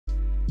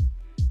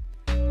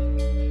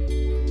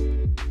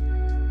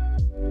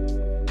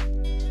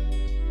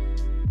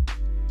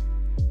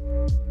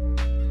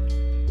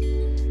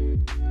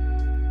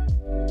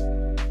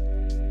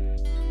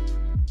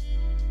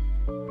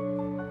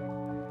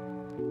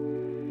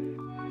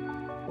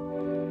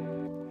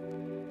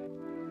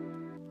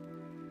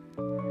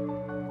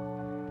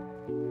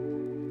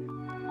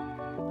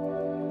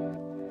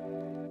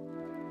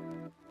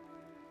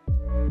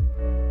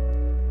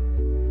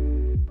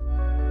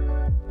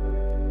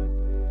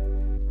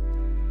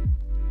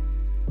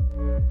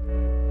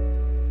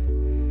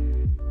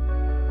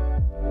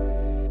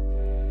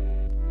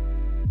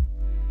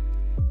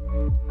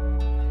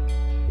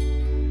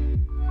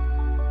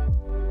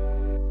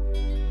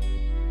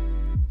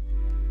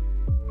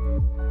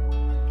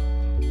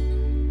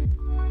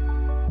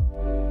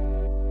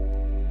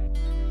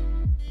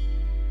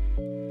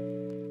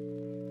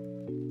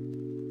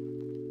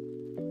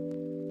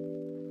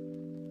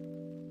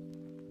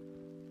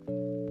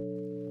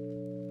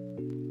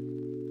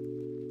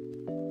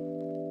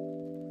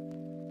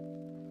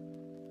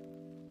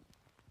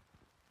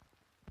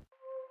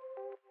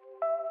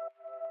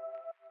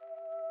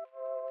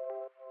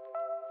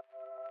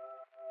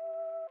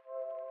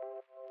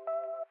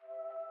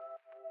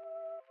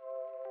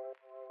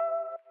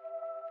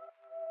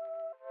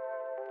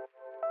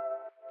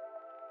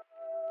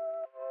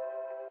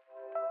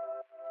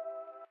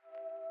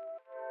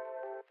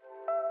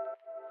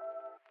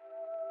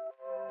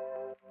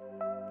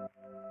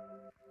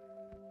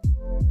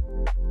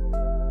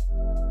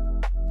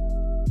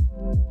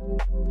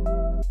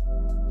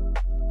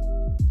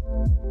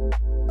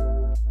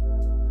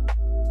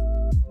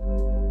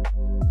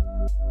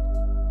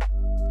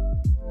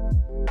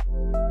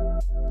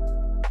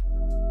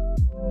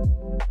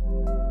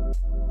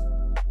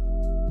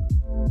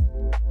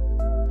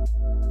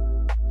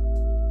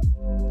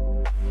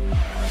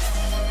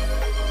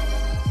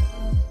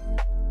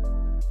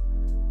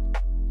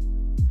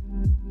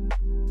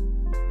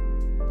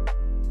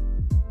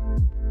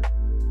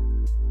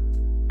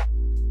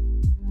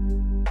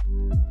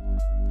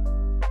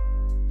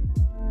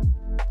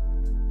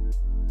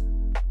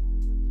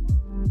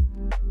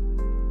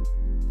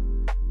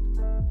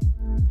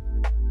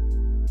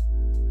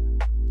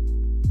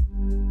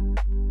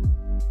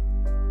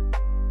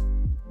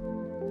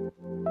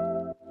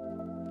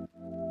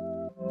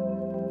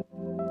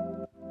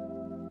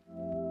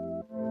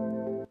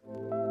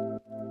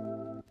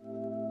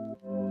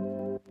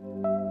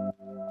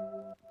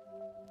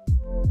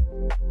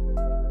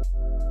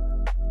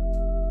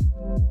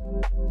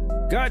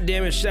God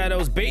damn it,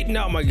 Shadows, baiting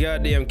out my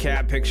goddamn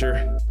cat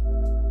picture.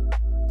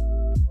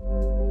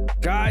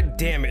 God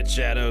damn it,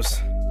 Shadows.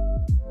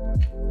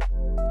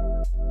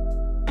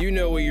 You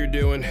know what you're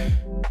doing.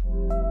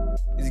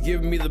 He's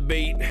giving me the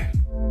bait.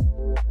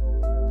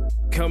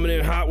 Coming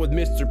in hot with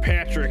Mr.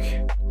 Patrick.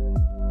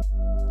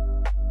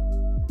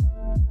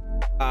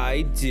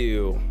 I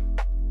do.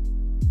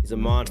 He's a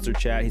monster,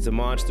 chat. He's a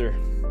monster.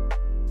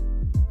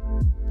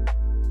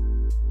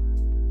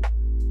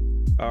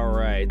 All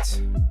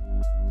right.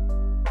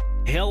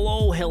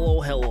 Hello, hello,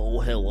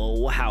 hello,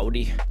 hello,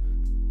 howdy.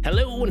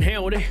 Hello and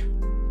howdy.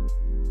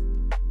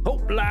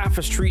 Hope life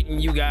is treating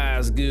you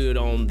guys good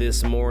on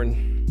this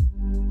morning.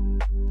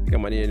 I think I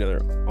might need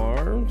another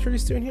arm tree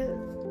in here.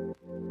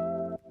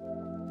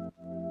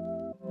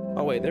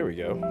 Oh wait, there we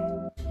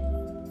go.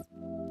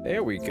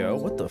 There we go.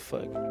 What the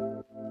fuck?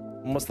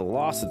 Must have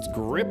lost its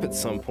grip at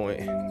some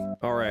point.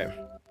 All right.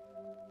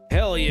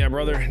 Hell yeah,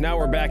 brother. Now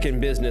we're back in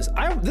business.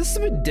 This has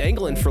been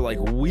dangling for like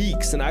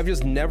weeks and I've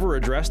just never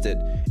addressed it.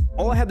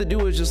 All I had to do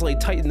was just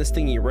like tighten this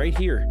thingy right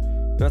here.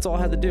 That's all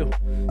I had to do.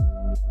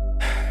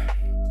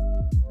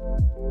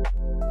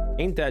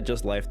 Ain't that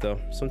just life though?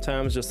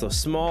 Sometimes just a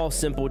small,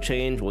 simple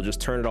change will just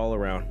turn it all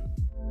around.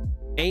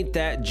 Ain't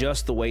that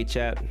just the way,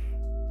 chat?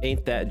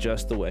 Ain't that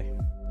just the way?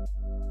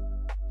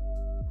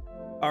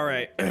 All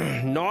right,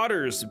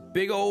 Nodders,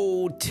 big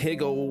old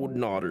tig old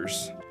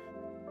Nodders.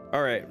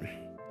 All right.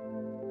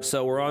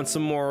 So we're on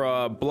some more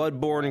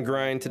Bloodborne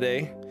grind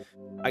today.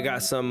 I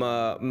got some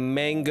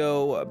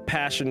mango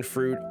passion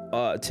fruit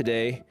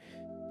today.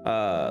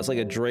 It's like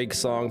a Drake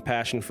song,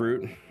 passion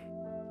fruit.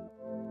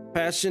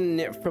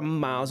 Passionate from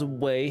miles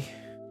away.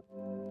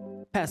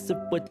 Passive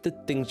with the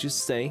things you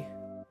say.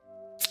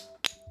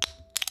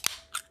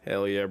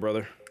 Hell yeah,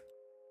 brother.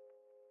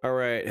 All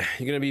right,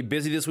 you gonna be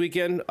busy this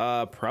weekend?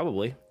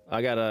 Probably.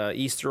 I got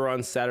Easter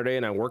on Saturday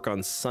and I work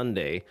on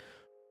Sunday.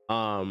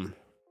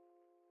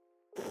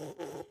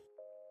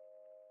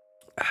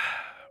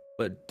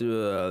 But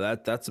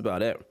that's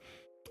about it.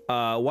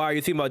 Why are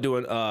you thinking about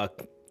doing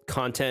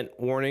content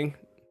warning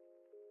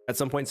at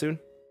some point soon?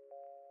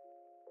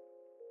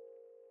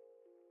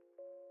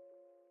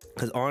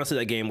 Because honestly,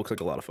 that game looks like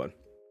a lot of fun.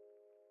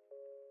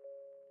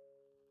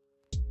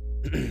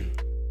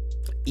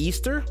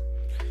 Easter?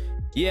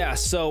 Yeah,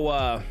 so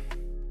I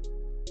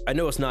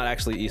know it's not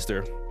actually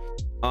Easter,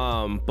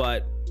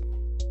 but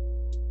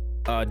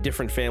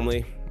different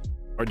family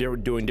are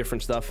doing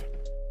different stuff.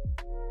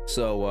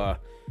 So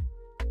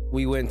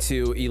we went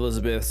to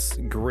Elizabeth's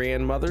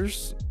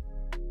grandmother's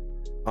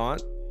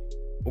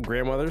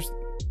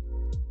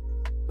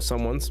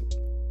someone's,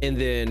 and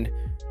then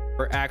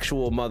her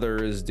actual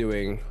mother is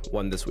doing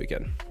one this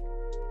weekend.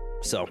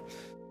 So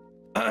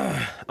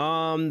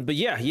but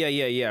yeah,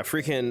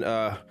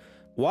 freaking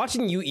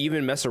watching you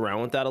even mess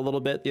around with that a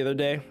little bit the other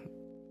day,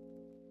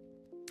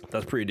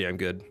 that's pretty damn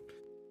good.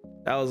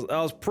 That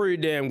was pretty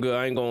damn good.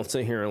 I ain't gonna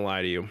sit here and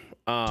lie to you.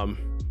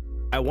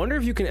 I wonder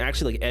if you can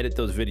actually like edit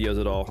those videos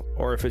at all,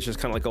 or if it's just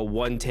kind of like a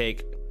one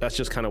take. That's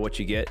just kind of what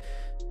you get.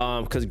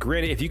 Because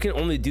granted, if you can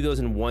only do those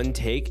in one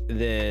take,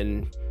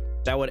 then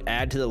that would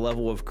add to the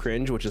level of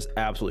cringe, which is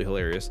absolutely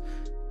hilarious.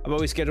 I've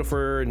always scheduled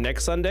for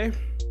next Sunday.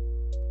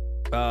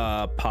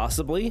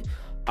 Possibly.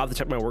 I'll have to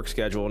check my work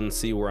schedule and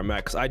see where I'm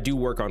at, because I do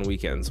work on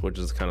weekends, which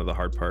is kind of the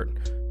hard part.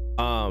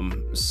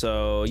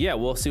 So yeah,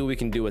 we'll see what we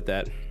can do with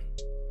that.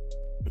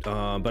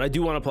 But I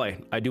do want to play.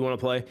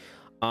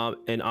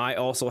 And I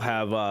also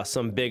have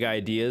some big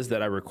ideas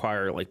that I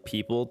require like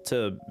people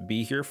to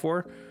be here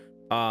for.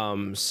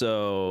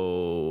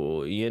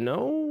 So you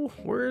know,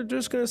 we're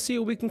just gonna see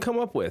what we can come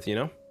up with, you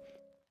know.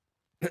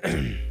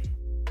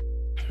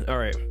 All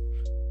right.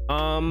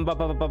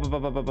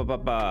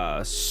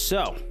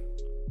 So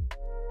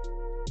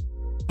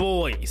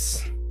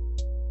boys,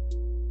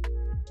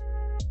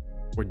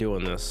 we're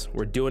doing this.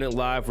 We're doing it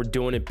live. We're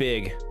doing it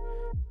big.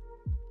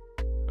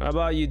 How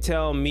about you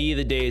tell me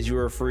the days you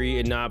were free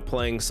and not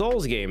playing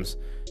Souls games?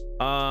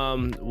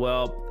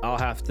 Well, I'll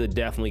have to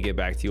definitely get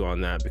back to you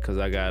on that, because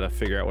I gotta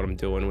figure out what I'm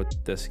doing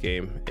with this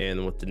game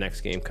and with the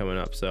next game coming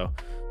up. So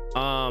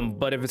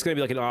but if it's gonna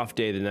be like an off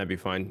day, then that'd be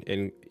fine,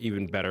 and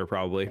even better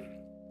probably.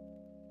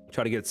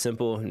 Try to get it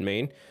simple and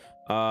main.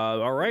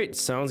 All right,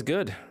 sounds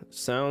good.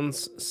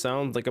 Sounds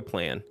like a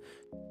plan.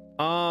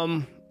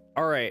 All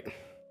right,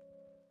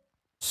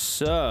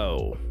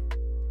 so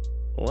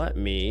let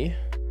me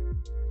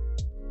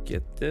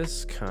get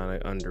this kind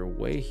of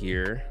underway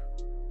here.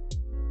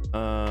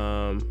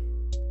 I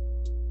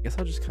guess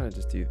I'll just kind of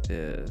just do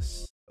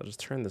this. I'll just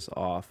turn this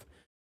off.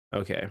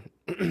 Okay.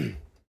 And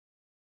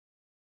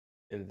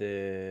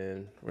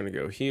then we're gonna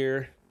go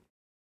here.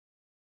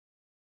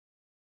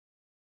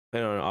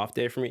 Plan on an off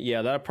day for me.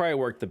 Yeah, that'll probably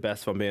work the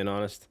best if I'm being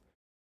honest.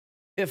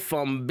 If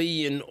I'm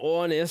being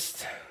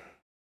honest.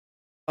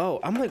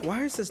 Oh, I'm like,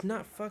 why is this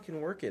not fucking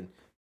working?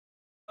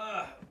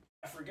 I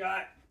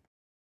forgot.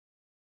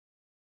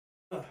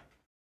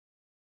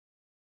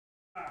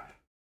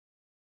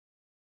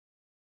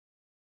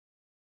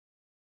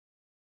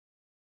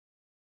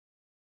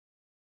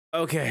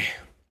 Okay.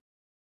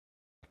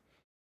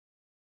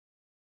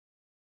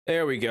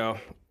 There we go.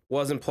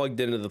 Wasn't plugged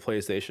into the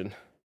PlayStation.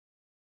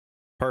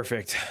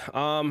 Perfect.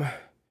 All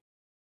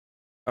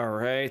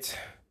right.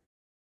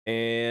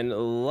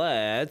 And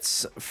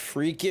let's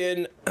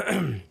freaking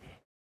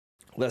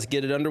let's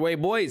get it underway,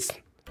 boys.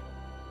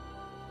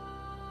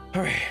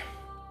 All right.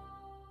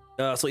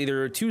 So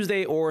either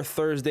Tuesday or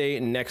Thursday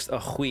next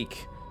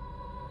week.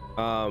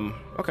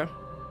 Okay.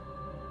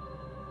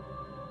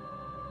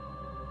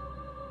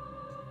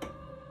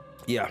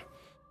 Yeah.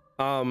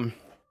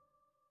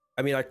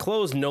 I mean, I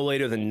close no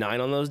later than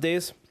 9 on those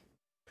days.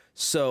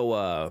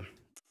 So,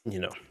 you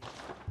know,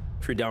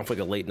 if you're down for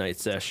like a late night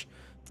sesh,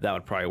 that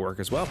would probably work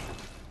as well.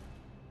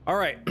 All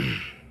right.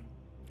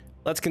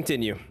 Let's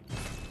continue.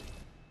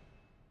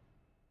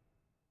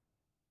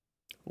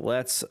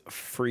 Let's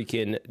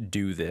freaking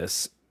do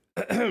this.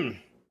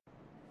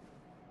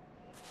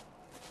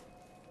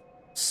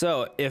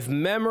 So, if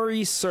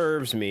memory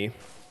serves me,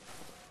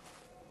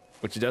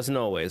 which it doesn't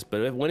always,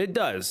 but when it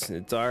does,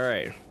 it's all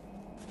right.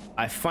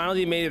 I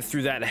finally made it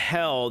through that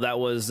hell that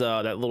was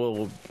that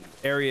little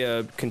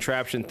area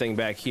contraption thing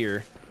back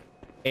here,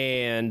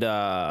 and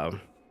the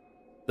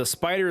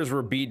spiders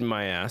were beating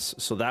my ass,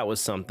 so that was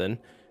something.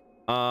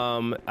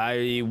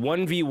 I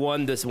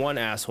 1v1 this one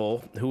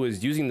asshole who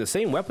was using the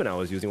same weapon I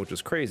was using, which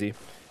was crazy.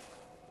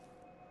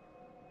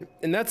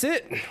 And that's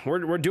it.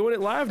 We're doing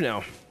it live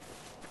now.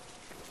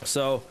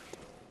 So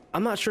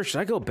I'm not sure. Should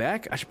I go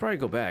back? I should probably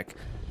go back.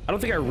 I don't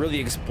think I really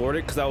explored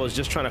it because I was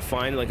just trying to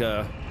find like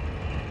a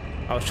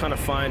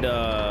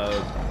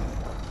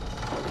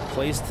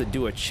place to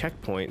do a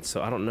checkpoint,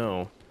 so I don't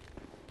know.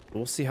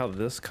 We'll see how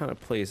this kind of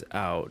plays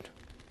out.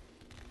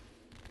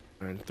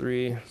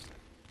 9-3.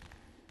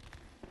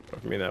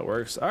 For me that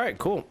works. All right,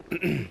 cool.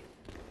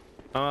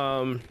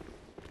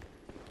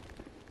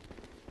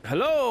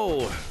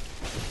 Hello.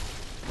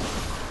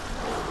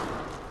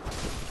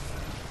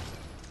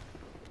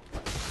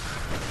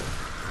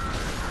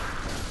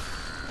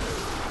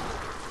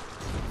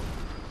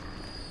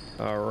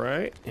 All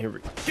right, here we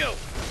go.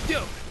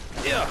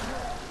 Yeah.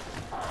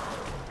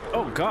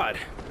 Oh God.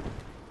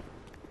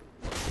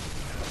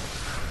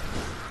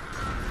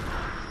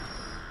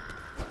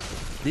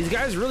 These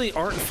guys really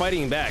aren't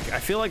fighting back. I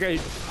feel like I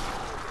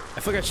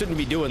shouldn't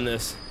be doing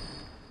this.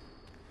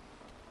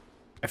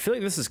 I feel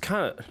like this is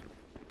kind of.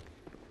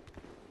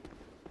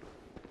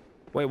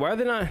 Wait, why are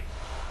they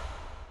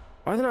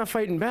not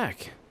fighting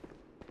back?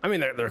 I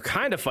mean, they're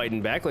kind of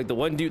fighting back. Like the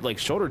one dude like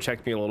shoulder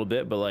checked me a little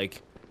bit, but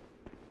like.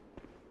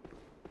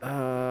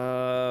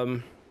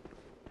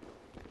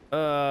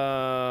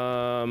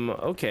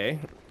 Okay.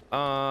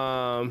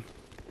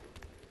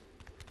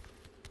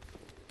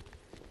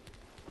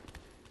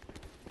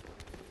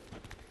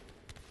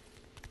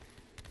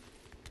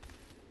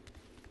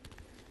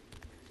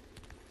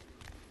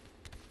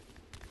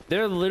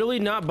 They're literally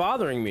not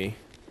bothering me.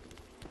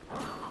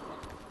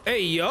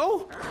 Hey,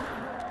 yo!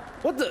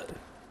 What the?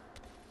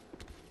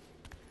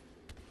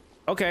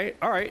 Okay,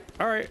 all right.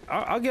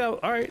 I'll go.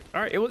 All right.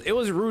 It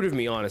was rude of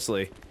me,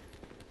 honestly.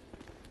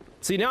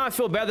 See, now I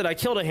feel bad that I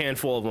killed a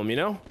handful of them, you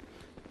know?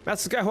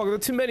 Master Skywalker, there are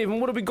too many of them.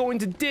 What are we going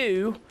to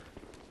do?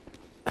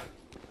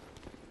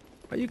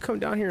 Why you come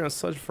down here on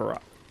such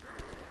ferocity?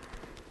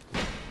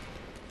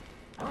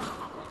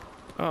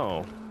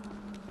 Oh,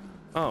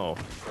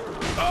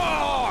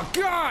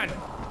 God!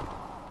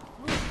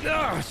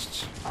 Ugh.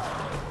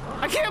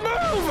 I can't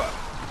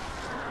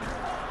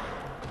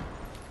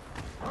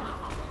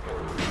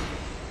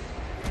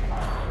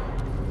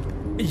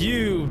move!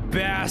 You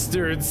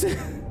bastards!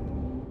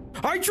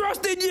 I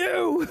trusted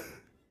you!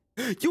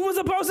 You were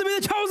supposed to be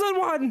the chosen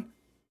one!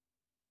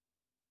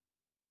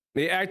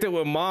 They acted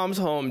with mom's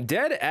home.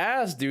 Dead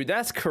ass, dude.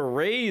 That's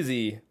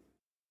crazy.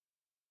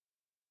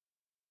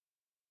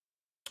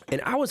 And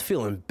I was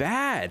feeling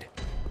bad.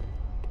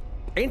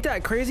 Ain't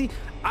that crazy?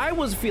 I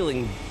was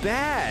feeling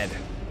bad.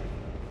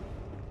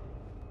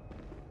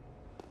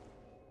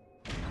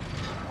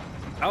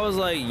 I was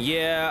like,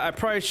 yeah, I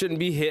probably shouldn't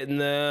be hitting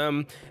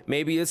them.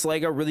 Maybe it's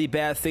like a really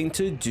bad thing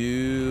to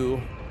do.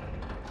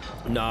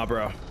 Nah,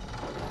 bro.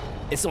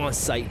 It's on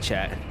sight,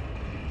 chat.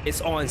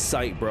 It's on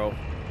sight, bro.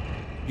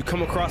 You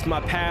come across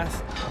my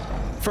path,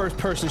 first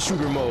person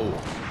shooter mode.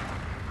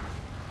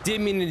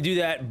 Didn't mean to do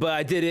that, but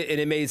I did it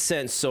and it made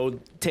sense, so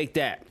take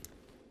that.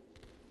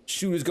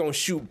 Shooter's gonna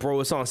shoot,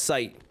 bro. It's on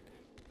sight.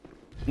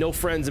 No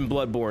friends in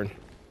Bloodborne.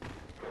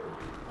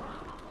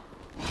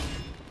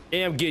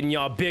 And I'm getting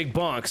y'all big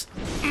bonks.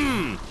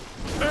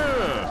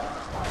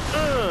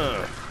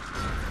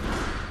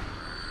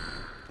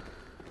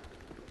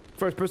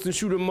 First person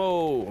shooter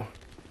mode.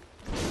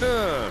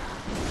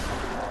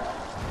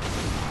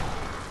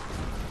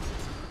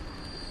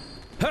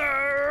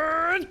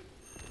 Hurt.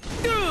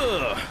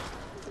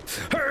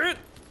 Hurt.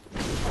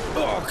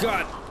 Oh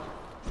God.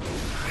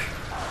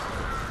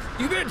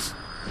 You bitch.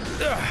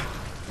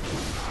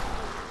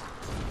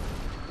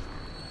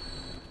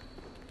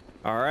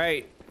 All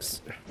right.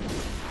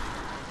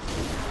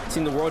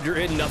 Seen the world you're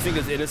in, nothing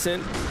is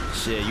innocent.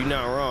 Shit, you're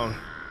not wrong.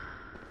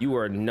 You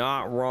are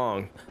not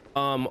wrong.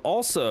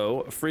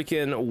 Also,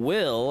 freaking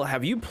Will,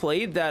 have you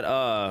played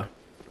that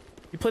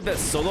You played that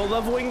solo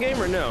leveling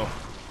game or no?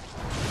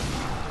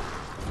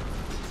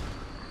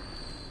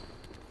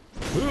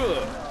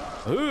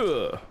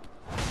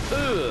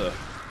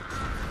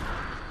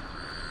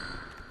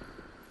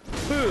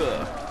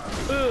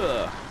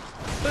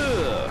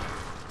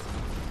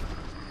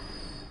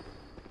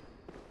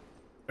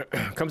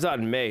 Comes out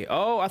in May.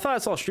 Oh, I thought I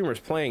saw streamers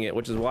playing it,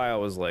 which is why I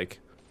was like,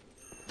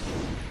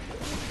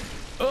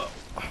 oh.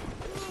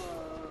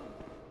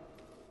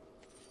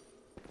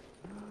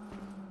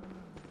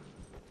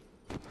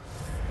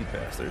 You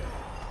bastard.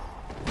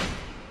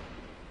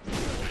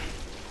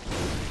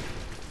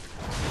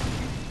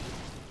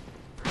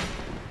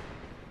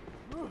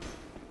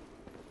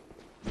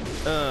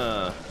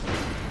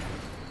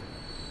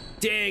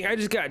 Dang, I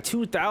just got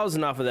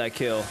 2,000 off of that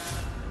kill.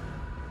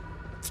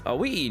 Oh,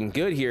 we eating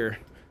good here.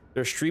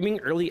 They're streaming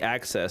early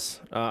access.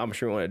 I'm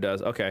sure when it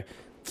does. Okay.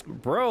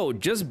 Bro,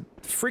 just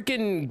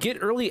freaking get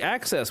early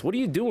access. What are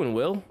you doing,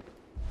 Will?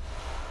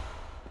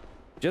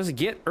 Just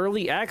get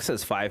early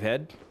access,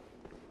 Fivehead.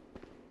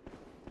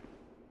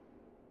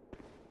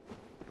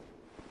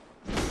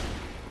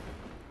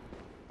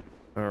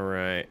 All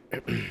right.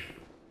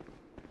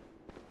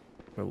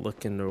 We're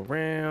looking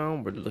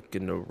around. We're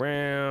looking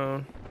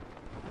around.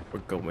 We're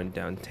going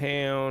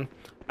downtown.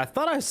 I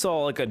thought I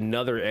saw like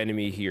another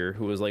enemy here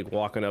who was like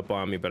walking up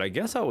on me, but I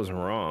guess I was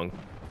wrong.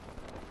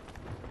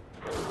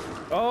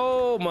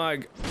 Oh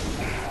my.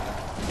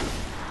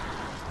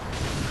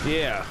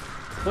 Yeah.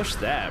 Push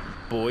that,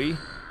 boy.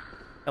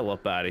 Hell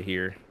up out of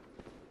here.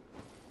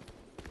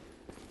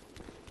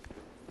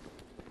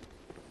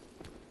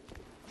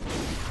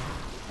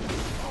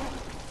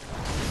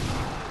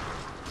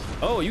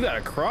 Oh, you got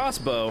a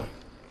crossbow.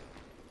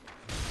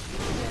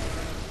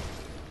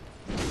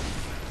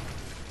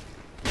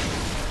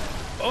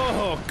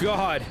 Oh,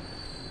 God.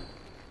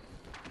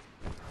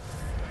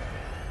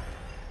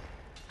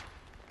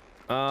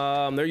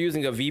 They're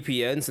using a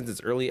VPN since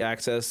it's early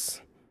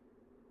access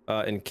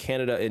in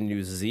Canada and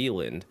New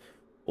Zealand.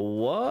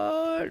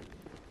 What?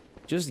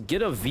 Just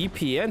get a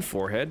VPN,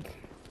 forehead.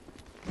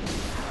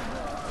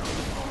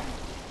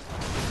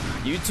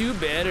 You two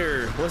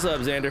better. What's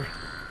up, Xander?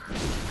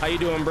 How you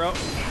doing, bro?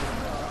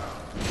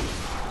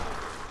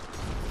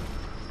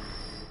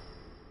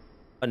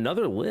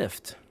 Another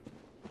lift.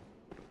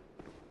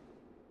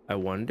 I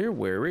wonder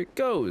where it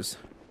goes.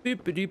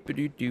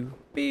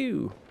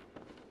 Boop-a-doop-a-doo-doo.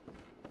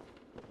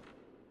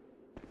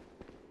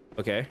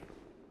 Okay.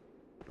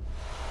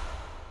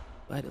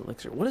 Light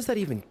elixir. What does that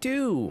even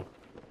do?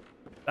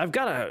 I've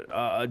got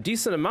a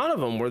decent amount of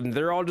them where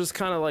they're all just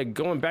kind of like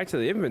going back to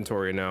the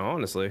inventory now,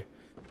 honestly.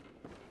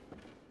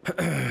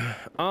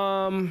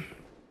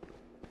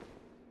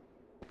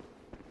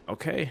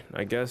 Okay,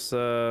 I guess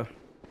we're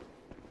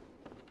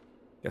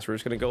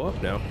just gonna go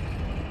up now.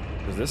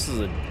 Because this is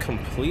a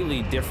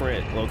completely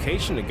different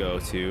location to go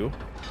to.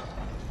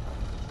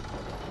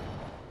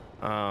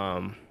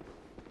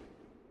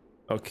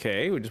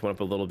 Okay, we just went up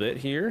a little bit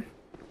here.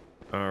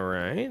 All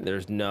right,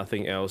 there's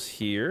nothing else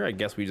here. I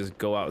guess we just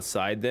go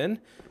outside then.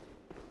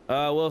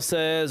 Will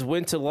says,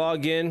 went to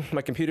log in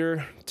my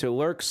computer to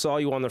lurk, saw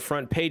you on the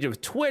front page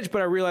of Twitch,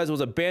 but I realized it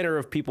was a banner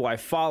of people I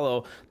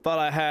follow. Thought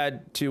I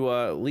had to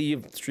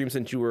leave the stream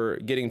since you were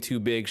getting too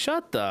big.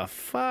 Shut the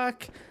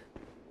fuck.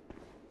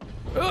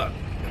 Ugh.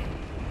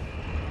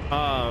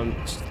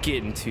 Just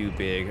getting too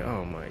big.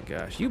 Oh my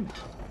gosh, you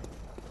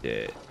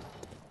did.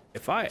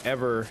 If I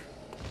ever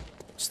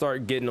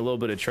start getting a little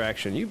bit of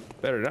traction, you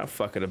better not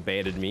fucking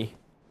abandon me.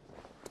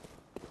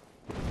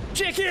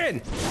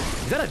 Chicken!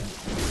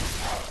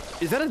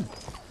 Is that a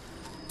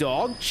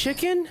dog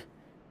chicken?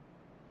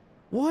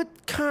 What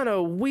kind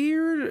of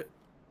weird?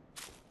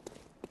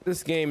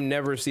 This game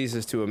never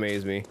ceases to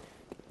amaze me.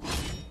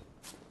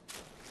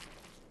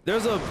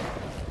 There's a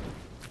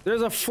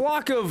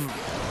flock of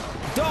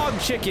dog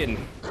chicken.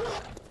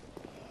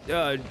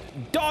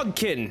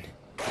 Dogkin.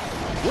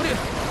 What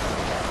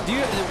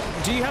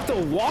do you have to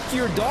walk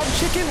your dog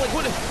chicken? Like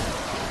what?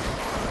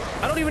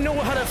 I don't even know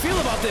how to feel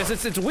about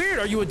this. It's weird.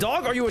 Are you a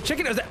dog? Are you a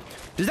chicken? Does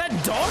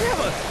that dog have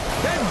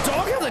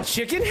a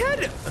chicken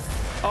head?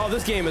 Oh,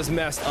 this game is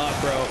messed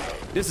up, bro.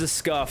 This is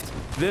scuffed.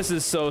 This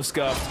is so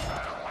scuffed.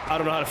 I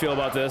don't know how to feel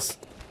about this.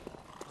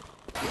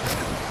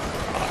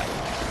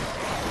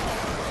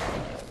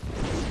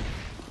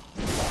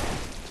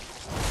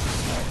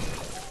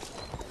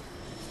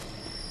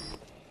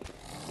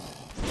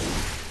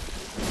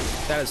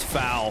 That is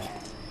foul.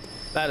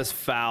 That is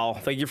foul.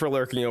 Thank you for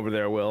lurking over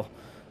there, Will.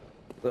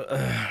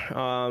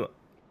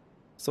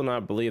 Still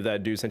not believe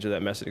that dude sent you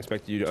that message,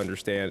 expected you to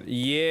understand.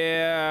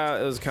 Yeah,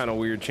 it was kind of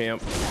weird,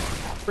 champ.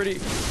 Pretty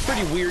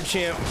weird,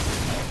 champ.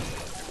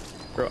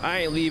 Bro, I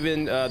ain't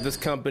leaving this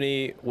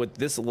company with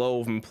this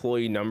low of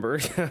employee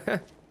numbers.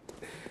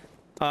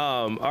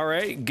 All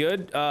right,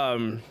 good.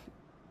 I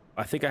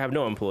think I have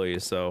no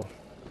employees, so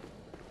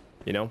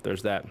you know,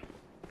 there's that.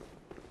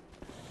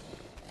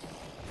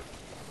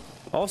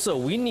 Also,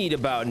 we need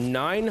about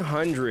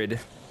 900.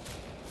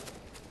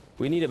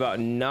 We need about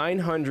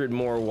 900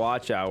 more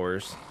watch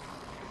hours.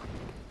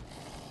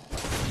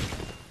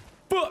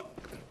 Fuck!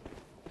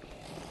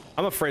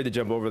 I'm afraid to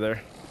jump over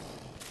there.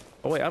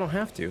 Oh wait, I don't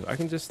have to. I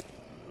can just...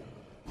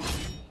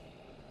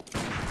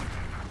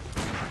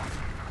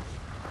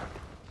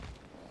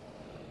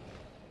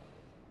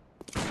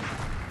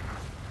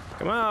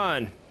 Come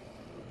on.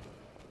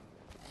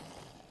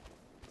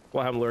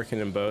 Well, I'm lurking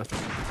in both.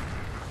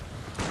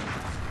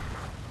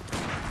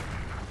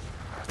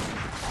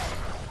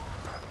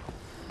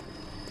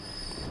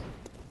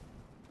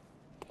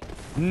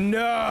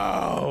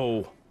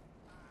 No.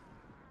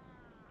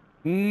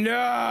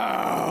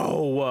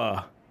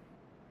 No.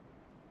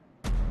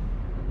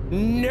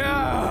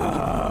 No.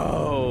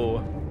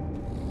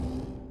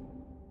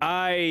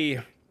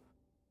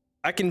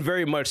 I can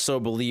very much so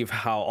believe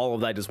how all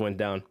of that just went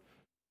down.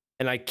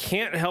 And I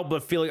can't help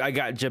but feel like I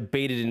got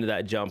baited into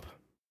that jump.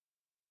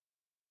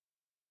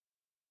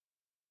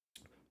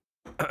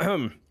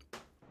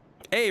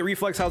 Hey,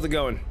 Reflex, how's it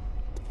going?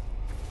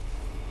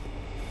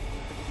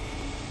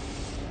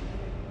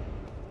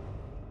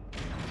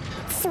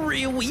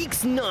 Three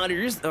weeks,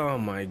 Nutters. Oh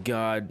my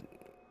god.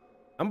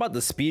 I'm about to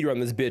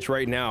speedrun this bitch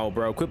right now,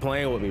 bro. Quit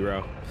playing with me,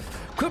 bro.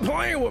 Quit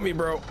playing with me,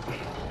 bro.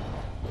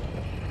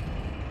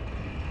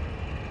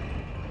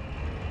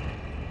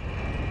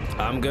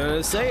 I'm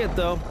gonna say it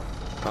though.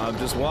 I'm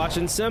just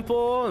watching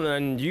Simple, and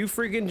then you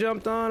freaking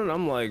jumped on, and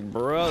I'm like,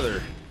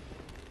 brother,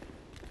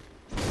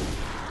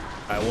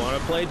 I want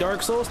to play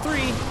Dark Souls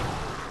 3.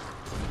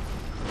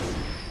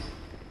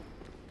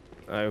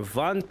 I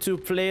want to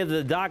play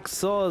the Dark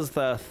Souls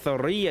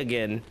 3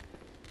 again.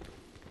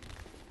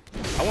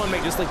 I want to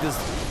make just like this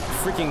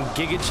freaking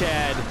Giga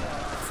Chad,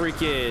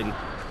 freaking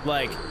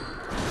like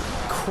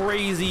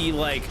crazy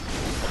like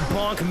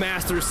Bonk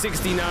Master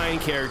 69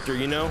 character,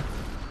 you know?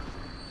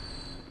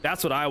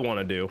 That's what I want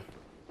to do.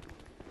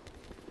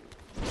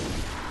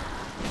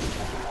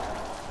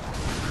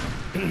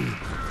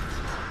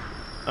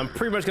 I'm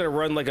pretty much gonna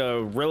run like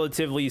a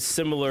relatively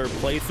similar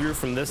playthrough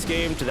from this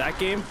game to that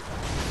game.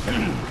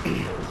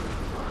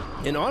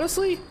 And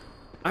honestly,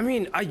 I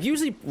mean, I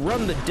usually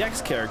run the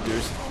Dex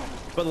characters,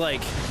 but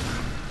like,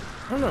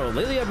 I don't know,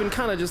 lately I've been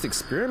kind of just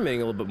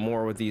experimenting a little bit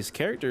more with these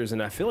characters,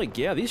 and I feel like,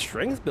 yeah, these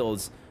strength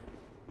builds,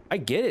 I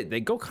get it, they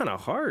go kind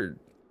of hard.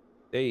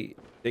 They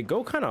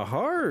go kind of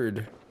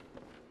hard.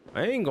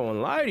 I ain't gonna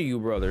lie to you,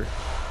 brother.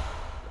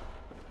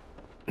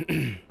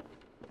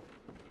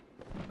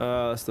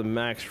 That's the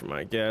max for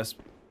my guess.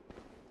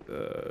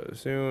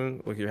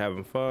 Soon. Look, you're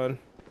having fun.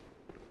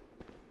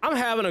 I'm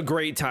having a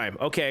great time,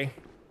 okay?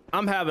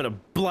 I'm having a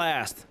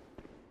blast,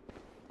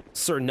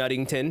 Sir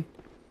Nuttington.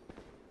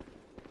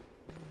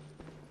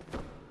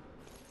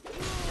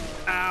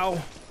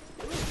 Ow.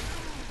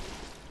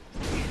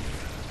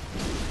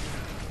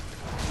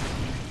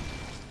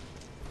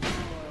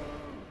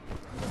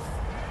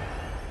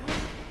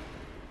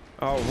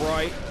 All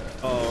right.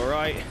 All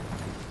right.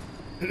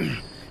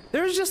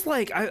 There's just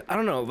like, I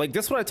don't know, like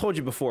that's what I told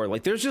you before.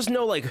 Like there's just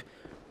no like,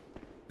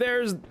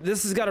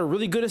 this has got a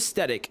really good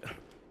aesthetic.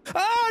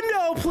 Oh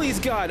no, please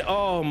God.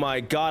 Oh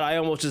my God. I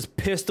almost just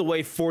pissed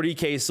away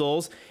 40k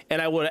souls,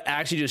 and I would have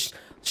actually just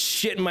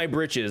shit in my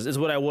britches is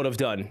what I would have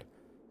done.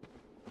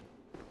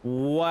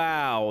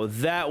 Wow.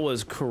 That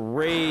was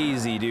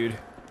crazy, dude.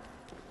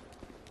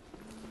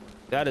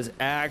 That is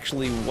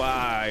actually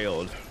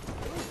wild.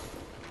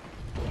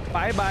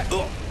 Bye bye.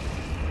 Ugh.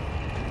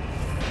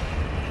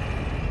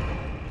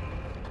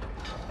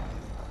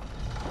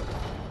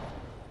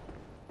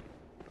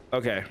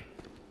 Okay.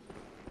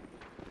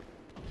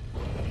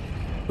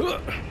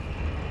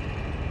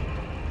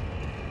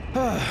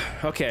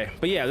 Okay,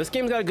 but yeah, this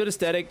game's got a good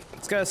aesthetic.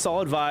 It's got a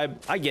solid vibe.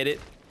 I get it.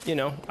 You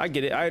know, I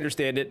get it. I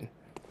understand it.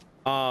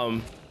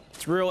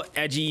 It's real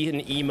edgy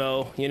and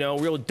emo, you know,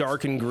 real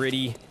dark and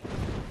gritty.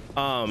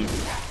 But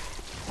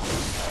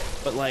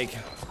like,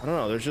 I don't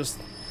know, there's just,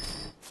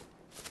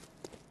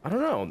 I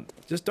don't know,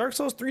 just Dark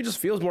Souls 3 just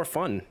feels more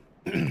fun.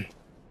 A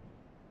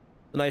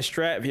nice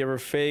strat if you ever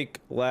fake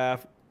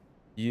laugh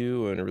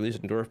you and release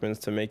endorphins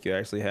to make you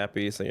actually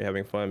happy, so you're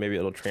having fun, maybe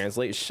it'll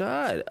translate.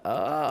 Shut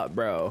up,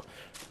 bro.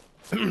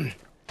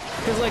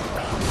 Because like,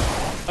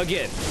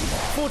 again,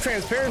 full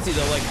transparency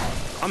though, like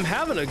I'm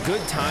having a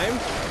good time.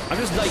 I'm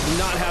just like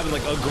not having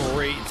like a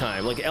great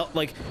time.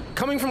 Like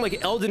coming from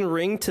like Elden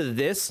Ring to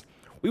this,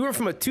 we went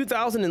from a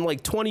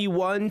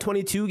 2021,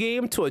 22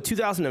 game to a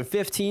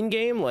 2015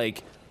 game.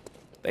 Like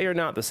they are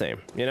not the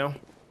same, you know?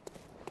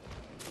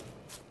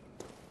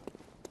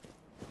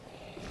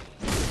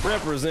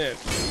 Represent.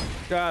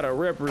 Gotta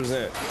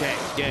represent. Gang,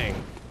 gang.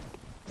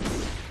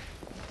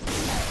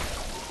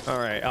 All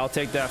right, I'll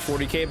take that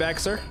 40k back,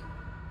 sir.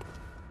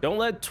 Don't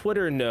let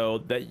Twitter know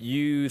that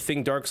you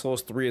think Dark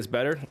Souls 3 is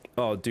better.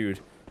 Oh, dude.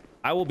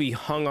 I will be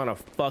hung on a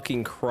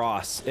fucking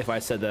cross if I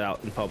said that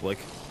out in public.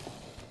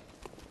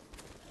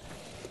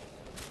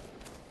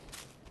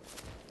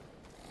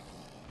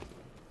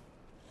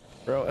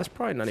 Bro, that's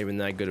probably not even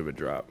that good of a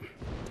drop.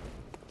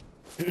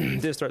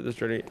 Did start this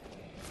journey.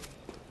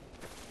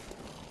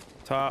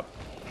 Top,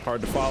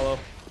 hard to follow.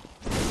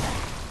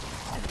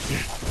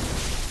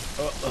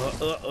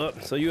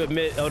 So you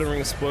admit Elden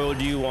Ring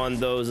spoiled you on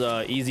those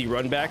easy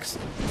runbacks?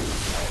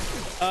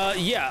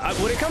 Yeah,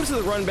 when it comes to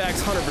the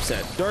runbacks,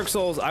 100%. Dark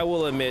Souls, I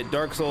will admit,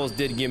 Dark Souls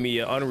did give me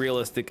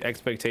unrealistic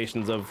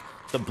expectations of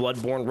the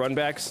Bloodborne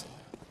runbacks.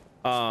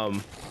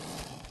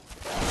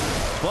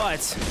 But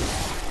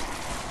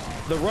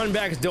the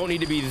runbacks don't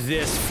need to be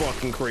this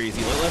fucking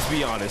crazy. Let's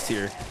be honest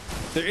here.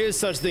 There is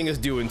such thing as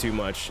doing too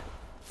much.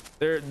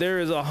 There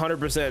is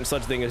 100%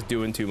 such thing as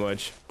doing too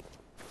much.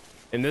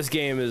 And this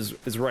game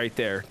is right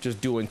there,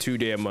 just doing too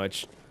damn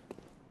much.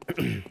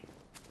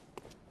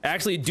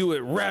 Actually do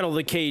it, rattle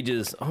the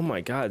cages. Oh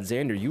my god,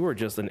 Xander, you are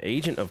just an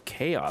agent of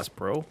chaos,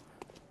 bro.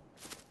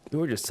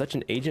 You are just such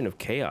an agent of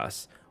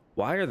chaos.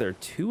 Why are there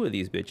two of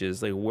these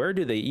bitches? Like, where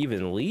do they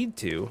even lead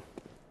to?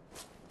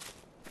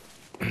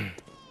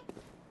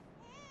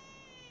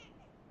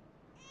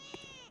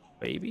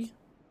 Baby?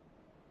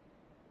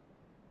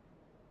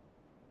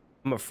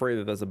 I'm afraid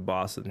that there's a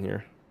boss in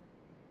here.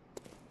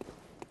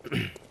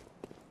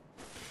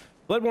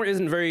 Bloodborne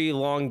isn't a very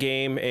long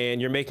game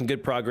and you're making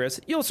good progress.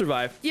 You'll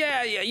survive.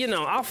 Yeah, you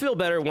know, I'll feel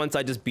better once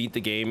I just beat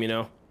the game, you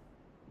know.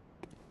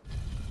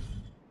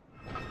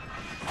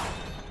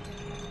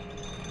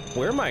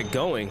 Where am I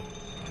going?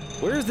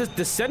 Where is this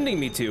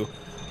descending me to?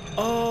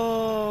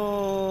 Oh.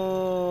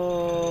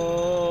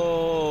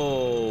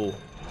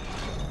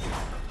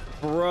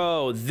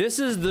 Bro, this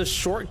is the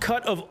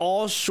shortcut of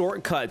all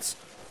shortcuts.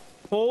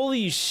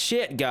 Holy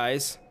shit,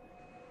 guys.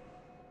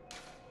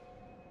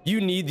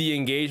 You need the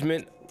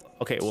engagement.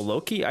 Okay, well,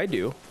 low-key, I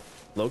do.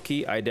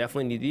 Low-key, I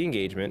definitely need the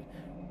engagement.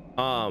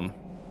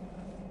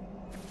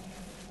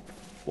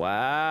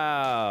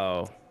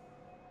 Wow.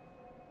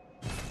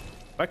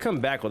 If I come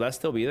back, will that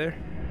still be there?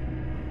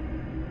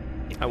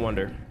 I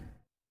wonder.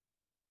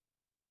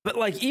 But,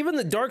 like, even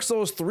the Dark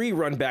Souls 3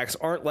 runbacks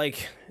aren't,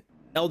 like,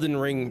 Elden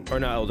Ring,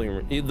 or not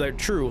Elden Ring. They're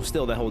true,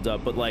 still, that holds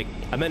up. But, like,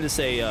 I meant to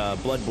say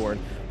Bloodborne.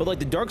 But, like,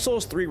 the Dark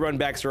Souls 3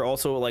 runbacks are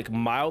also, like,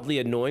 mildly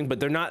annoying, but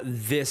they're not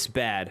this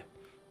bad.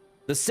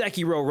 The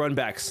Sekiro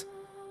runbacks,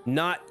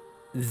 not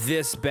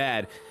this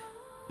bad.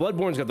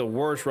 Bloodborne's got the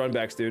worst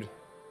runbacks, dude.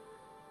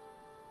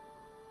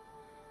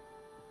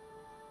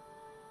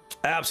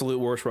 Absolute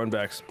worst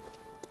runbacks.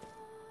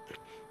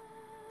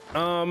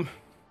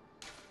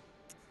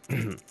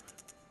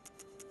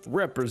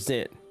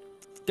 Represent.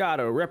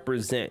 Gotta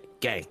represent.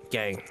 Gang,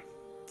 gang.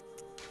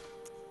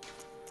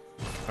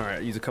 All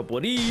right, use a couple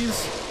of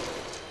these.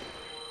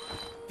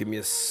 Give me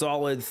a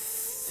solid,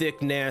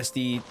 thick,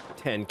 nasty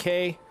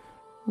 10K.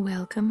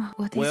 Welcome.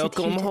 What is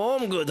Welcome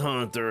home, good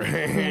hunter.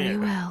 Very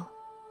well.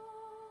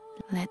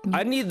 Let me.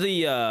 I need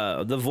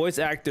the voice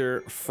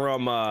actor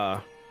from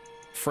what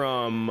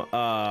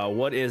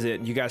is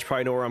it? You guys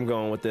probably know where I'm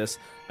going with this.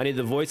 I need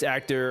the voice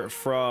actor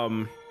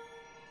from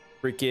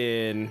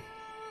freaking,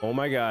 oh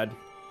my god.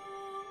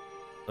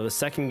 The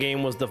second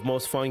game was the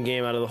most fun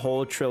game out of the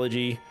whole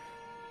trilogy.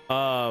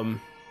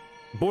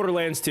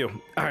 Borderlands 2.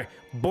 All right,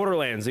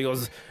 Borderlands. He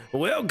goes,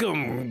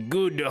 "Welcome,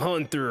 good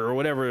hunter," or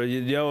whatever,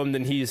 you know, and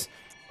then he's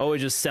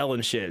always just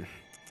selling shit.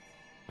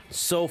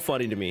 So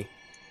funny to me.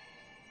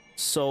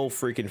 So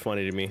freaking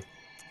funny to me.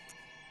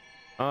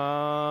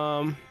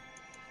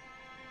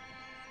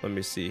 Let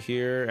me see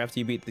here. After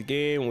you beat the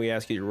game, we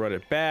ask you to run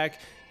it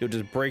back. You'll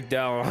just break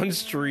down on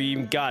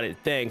stream. Got it.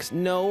 Thanks.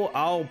 No,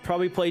 I'll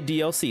probably play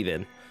DLC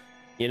then.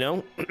 You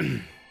know?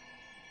 I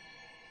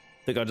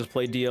think I'll just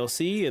play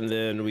DLC and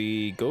then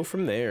we go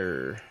from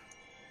there.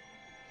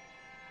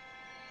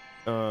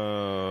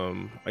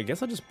 I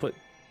guess I'll just put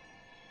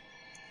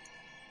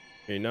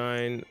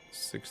 89,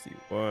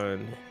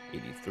 61,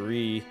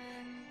 83.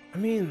 I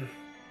mean,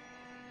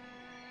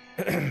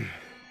 F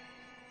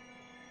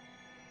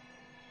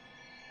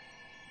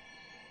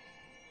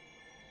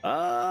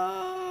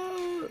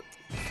it.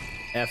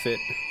 F it.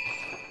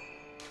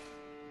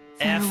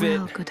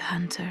 Farewell, good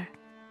hunter.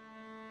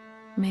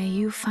 May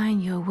you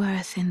find your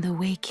worth in the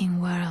waking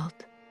world.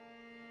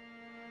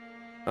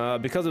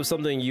 Because of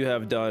something you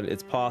have done,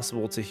 it's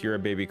possible to hear a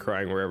baby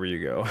crying wherever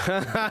you go.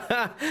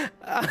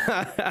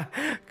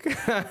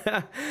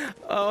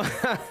 Oh,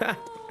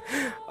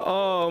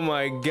 oh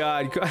my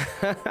god.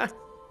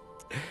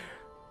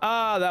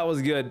 Ah, that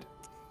was good.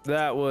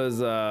 That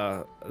was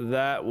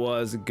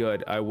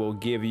good. I will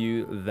give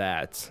you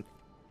that.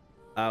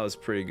 That was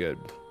pretty good.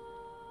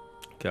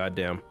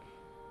 Goddamn.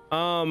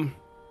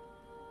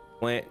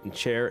 Plant and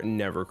chair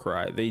never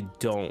cry. They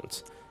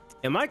don't.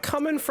 Am I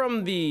coming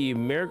from the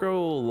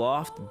Marigold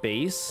Loft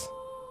base?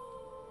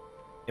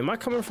 Am I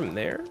coming from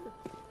there?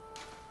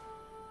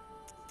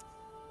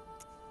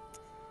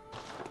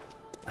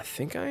 I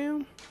think I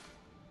am.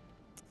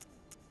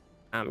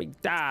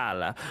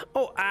 Amygdala.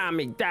 Oh,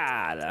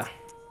 amygdala.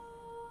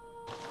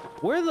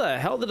 Where the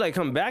hell did I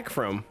come back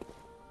from?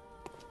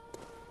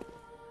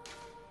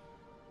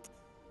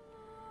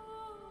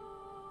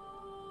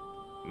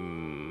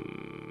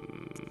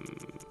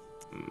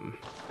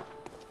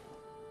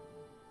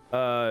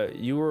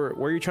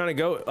 Where are you trying to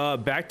go?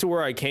 Back to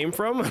where I came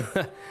from?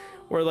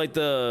 Where like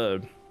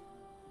the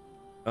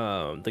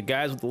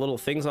guys with the little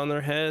things on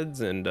their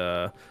heads, and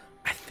I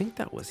think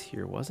that was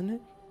here, wasn't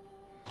it?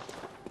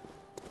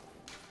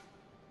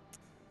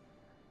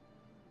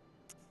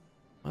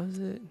 Was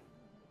it?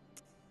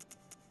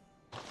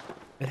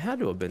 It had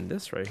to have been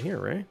this right here,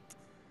 right?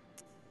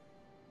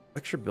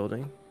 Lecture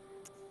building.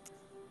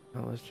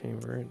 Palace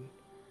chamber.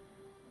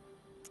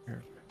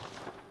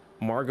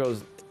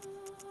 Margot's.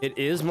 It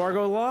is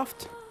Margot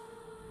loft?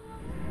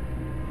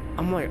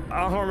 I'm like,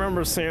 I don't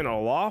remember seeing a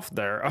loft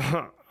there.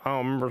 I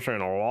don't remember seeing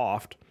a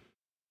loft.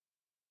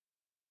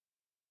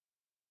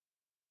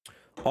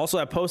 Also,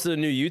 I posted a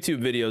new YouTube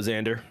video,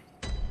 Xander.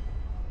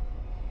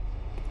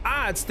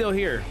 Ah, it's still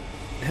here.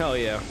 Hell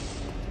yeah.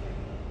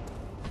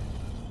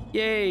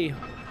 Yay.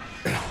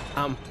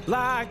 I'm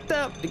locked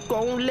up. They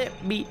won't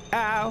let me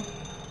out.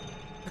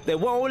 They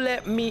won't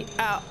let me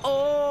out.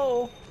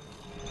 Oh.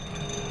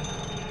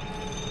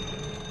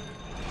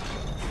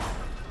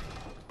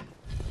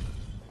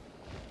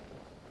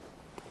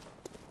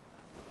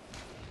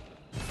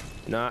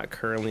 Not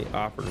currently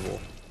operable.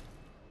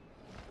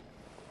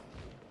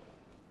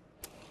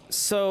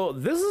 So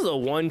this is a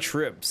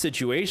one-trip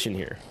situation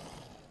here.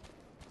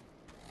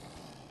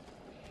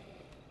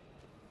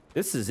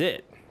 This is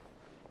it.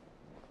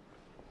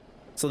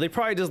 So they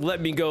probably just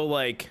let me go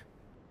like,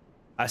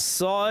 I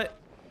saw it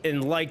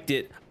and liked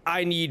it.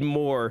 I need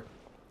more.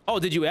 Oh,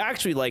 did you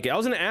actually like it? I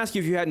was gonna ask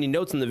you if you had any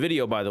notes in the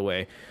video, by the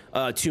way.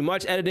 Too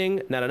much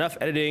editing, not enough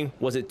editing.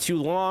 Was it too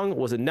long?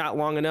 Was it not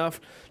long enough?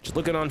 Just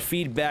looking on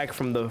feedback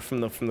from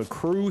the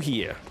crew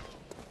here.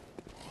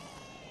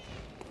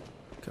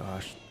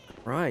 Gosh,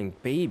 crying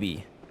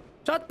baby.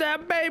 Shut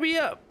that baby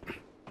up.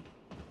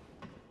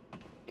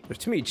 There's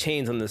too many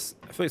chains on this.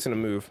 I feel like it's gonna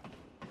move.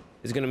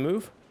 Is it gonna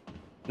move?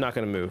 Not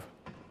gonna move.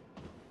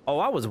 Oh,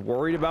 I was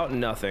worried about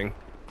nothing.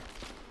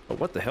 Oh,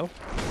 what the hell?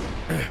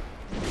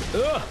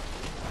 Ugh.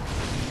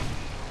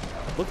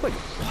 Look like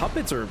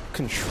puppets are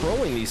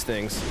controlling these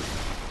things.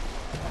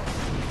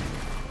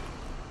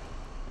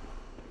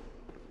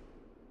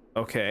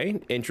 Okay,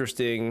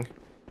 interesting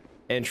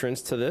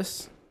entrance to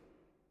this.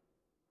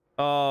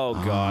 Oh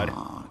god.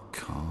 Ah,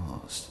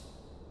 cause.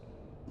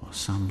 Or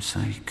some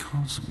say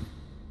cosm.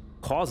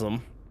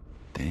 Cosm?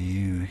 Do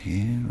you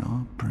hear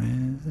our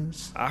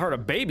prayers? I heard a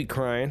baby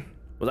crying.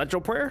 Was that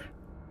your prayer?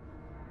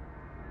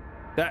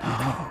 That.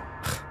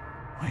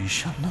 We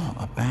shall not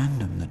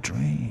abandon the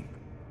dream.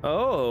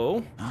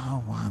 Oh.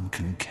 No one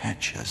can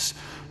catch us.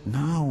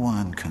 No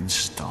one can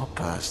stop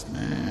us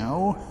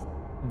now.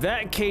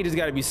 That cage has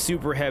got to be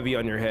super heavy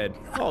on your head.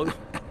 Oh,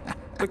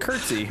 the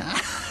curtsy.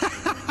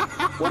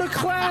 What a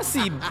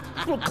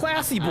little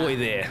classy boy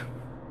there.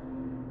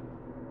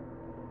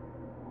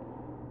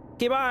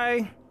 Okay,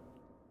 bye.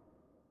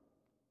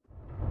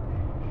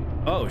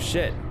 Oh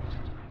shit.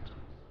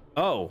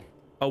 Oh,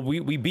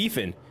 we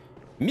beefing.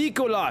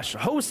 Mikolash,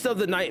 host of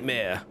the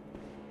nightmare.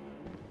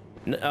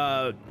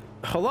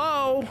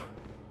 Hello,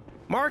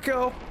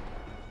 Marco.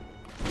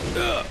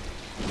 Ugh.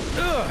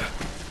 Ugh.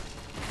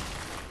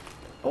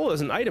 Oh,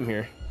 there's an item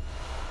here.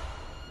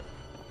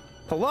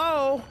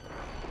 Hello?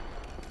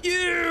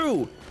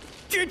 You!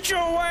 Get your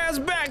ass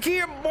back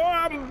here, boy!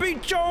 I'm gonna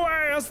beat your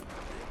ass!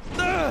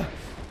 Ugh.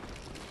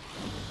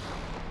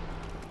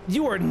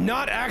 You are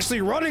not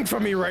actually running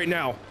from me right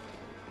now.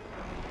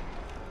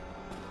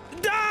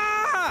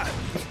 Ah!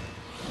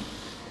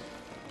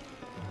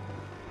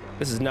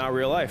 This is not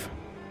real life.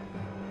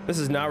 This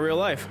is not real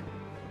life.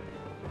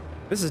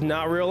 This is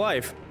not real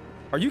life.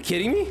 Are you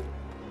kidding me?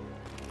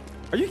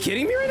 Are you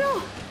kidding me right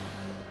now?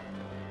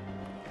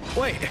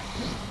 Wait,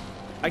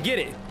 I get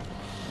it.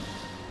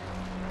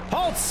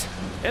 Halt!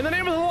 In the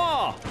name of the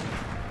law!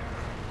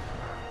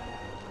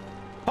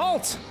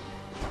 Halt!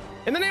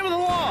 In the name of the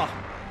law!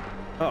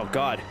 Oh,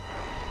 God.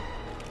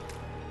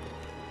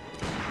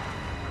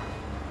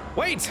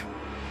 Wait!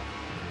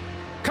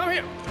 Come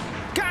here!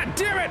 God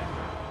damn it!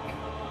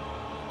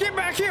 Get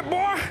back here,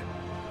 boy!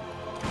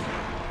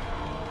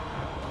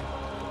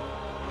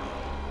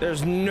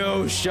 There's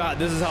no shot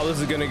this is how this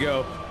is gonna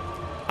go.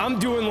 I'm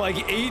doing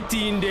like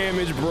 18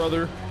 damage,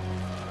 brother.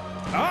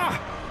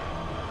 Ah!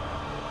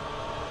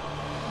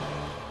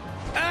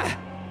 Ah!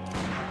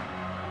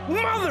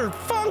 Mother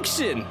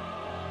function!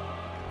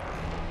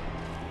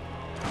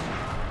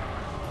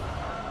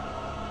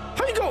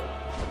 How you go?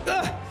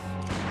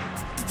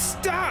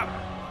 Stop!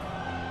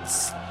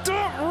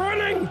 Stop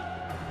running!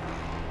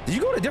 Did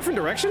you go in a different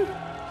direction?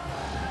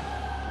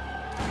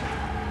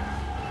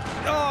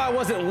 Oh, I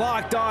wasn't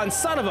locked on,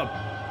 son of a...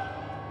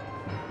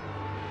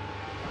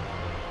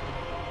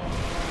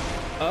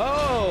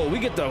 Oh, we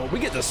get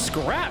the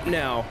scrap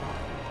now.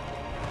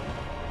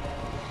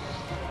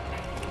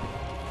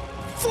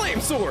 Flame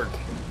sword.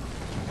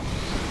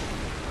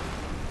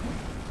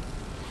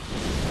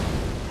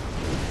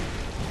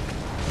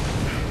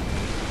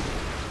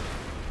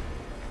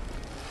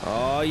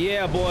 Oh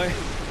yeah, boy.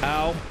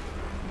 Ow.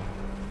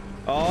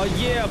 Oh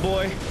yeah,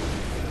 boy.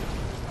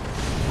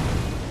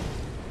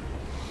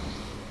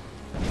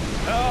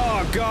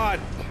 Oh God.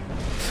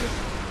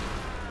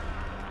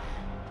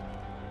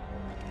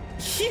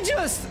 He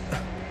just...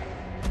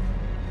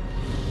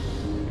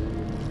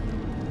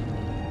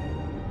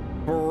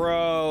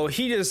 Bro,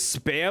 he just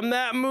spammed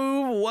that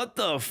move? What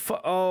the fu...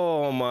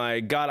 Oh my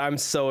God, I'm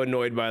so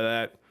annoyed by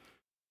that.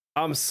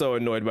 I'm so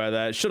annoyed by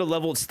that. Should have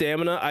leveled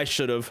stamina. I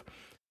should have.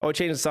 Oh,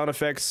 change the sound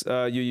effects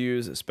you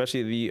use,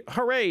 especially the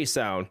hooray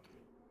sound.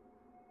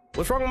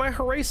 What's wrong with my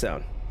hooray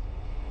sound?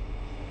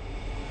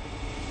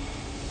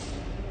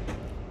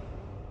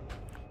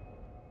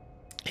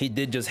 He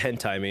did just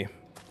hentai me.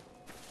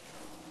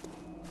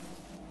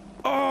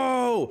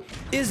 Oh,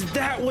 is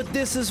that what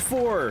this is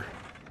for?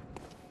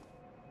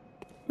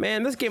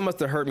 Man, this game must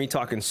have hurt me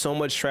talking so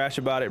much trash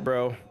about it,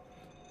 bro.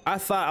 I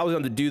thought I was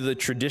going to do the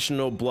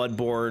traditional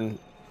Bloodborne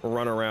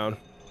run around.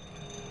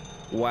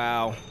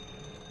 Wow.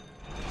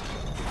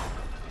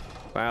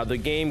 Wow, the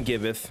game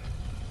giveth.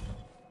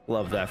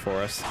 Love that for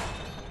us.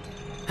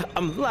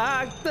 I'm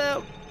locked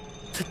up.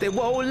 They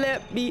won't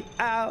let me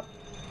out.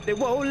 They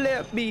won't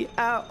let me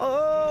out.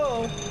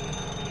 Oh.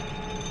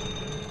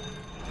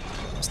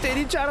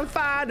 Steady trying to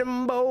find a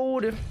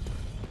motive.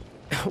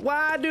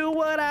 Why do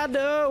what I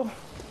do?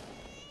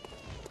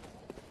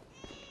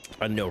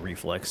 A no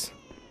reflex.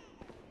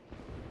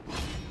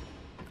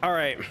 All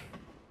right.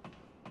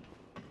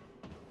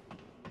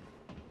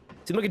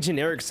 Seemed like a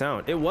generic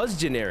sound. It was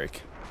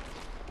generic.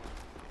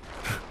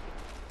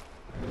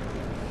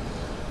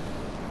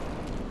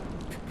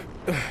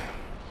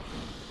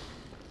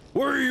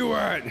 Where are you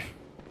at?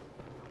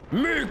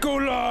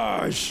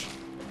 Mikolash!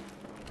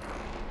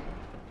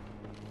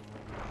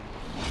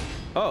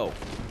 Oh.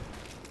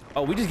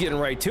 Oh, we just getting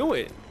right to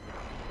it.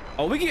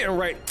 Oh, we getting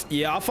right.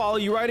 Yeah, I'll follow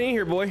you right in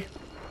here, boy.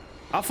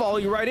 I'll follow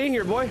you right in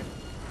here, boy.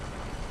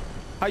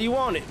 How you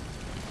want it?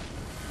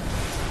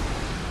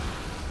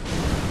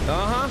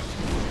 Uh-huh.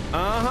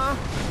 Uh-huh.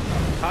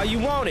 How you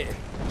want it?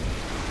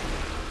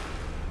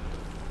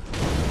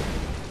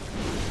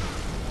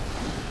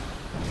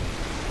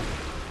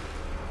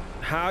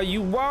 How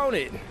you want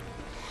it?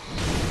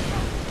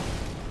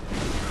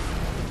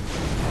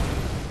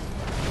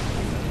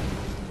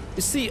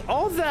 You see,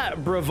 all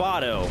that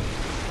bravado,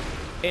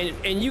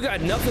 and you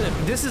got nothing.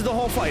 This is the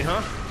whole fight,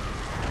 huh?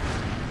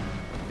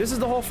 This is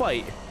the whole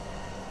fight.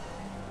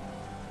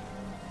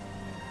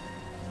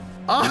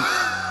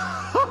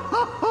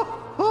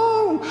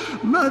 Oh,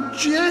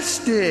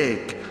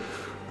 majestic!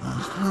 A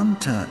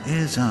hunter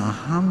is a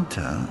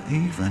hunter,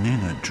 even in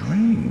a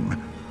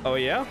dream. Oh,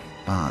 yeah?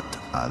 But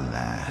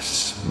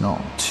alas,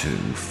 not too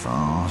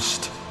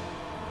fast.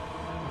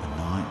 The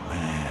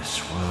nightmare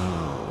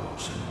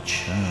swirls and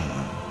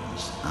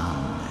churns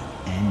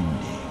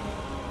unending.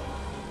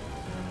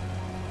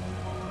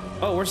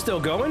 Oh, we're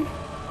still going?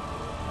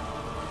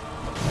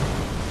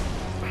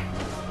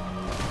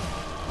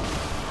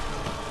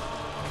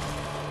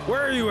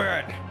 Where are you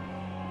at?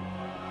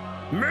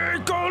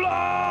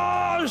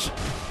 Mikolash!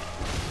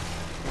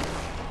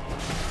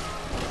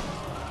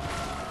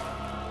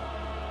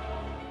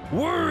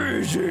 Where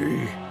is he?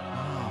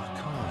 Oh, of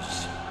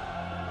course.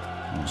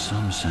 Or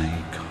some say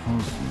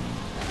Cosmo.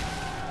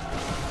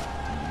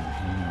 Do you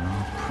hear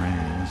our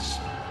prayers?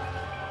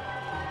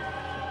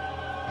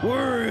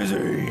 Where is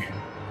he?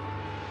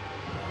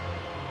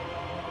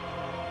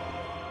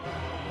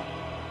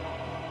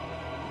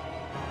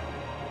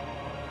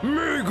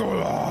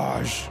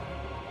 Mikolash!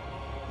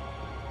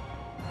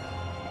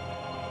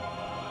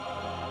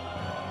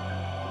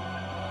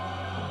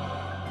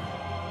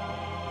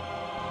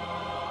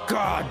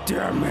 God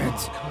damn it!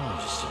 Of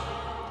course.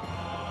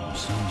 Or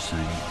some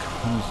say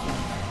Cosmo.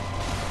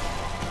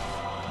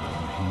 Do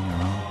you hear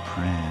our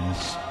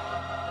prayers?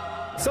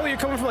 So you're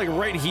coming from like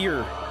right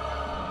here.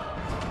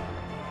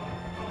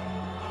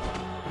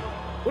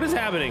 What is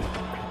happening?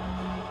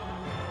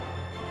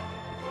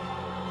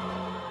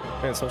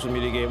 Man, social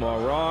media game all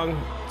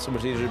wrong. So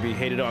much easier to be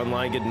hated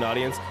online, get an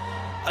audience.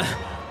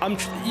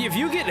 If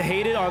you get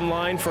hated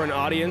online for an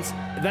audience,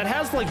 that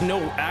has like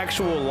no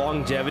actual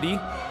longevity.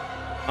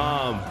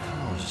 Of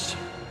course.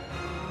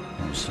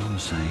 Or some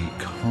say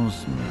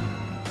Cosmo.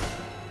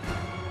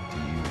 Do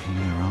you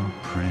hear our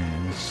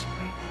prayers?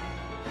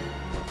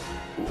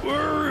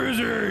 Where is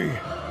he?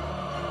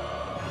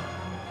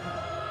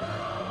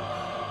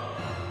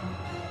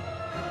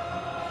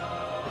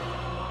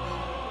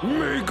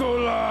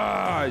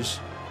 Mikolash!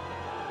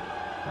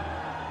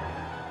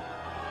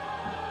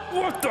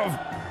 What the?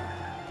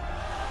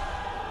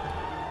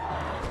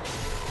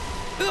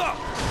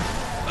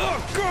 Oh,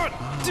 God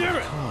damn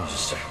it! Of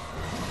course.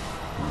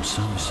 Or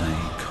some say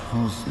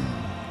Cosmo.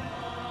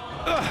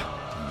 Do you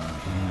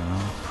hear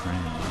our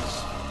prayers?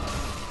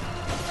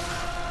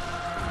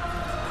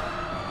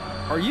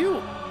 Are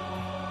you?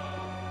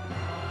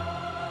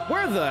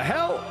 Where the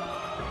hell?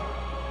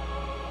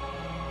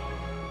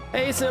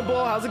 Hey,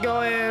 Simple, how's it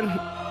going?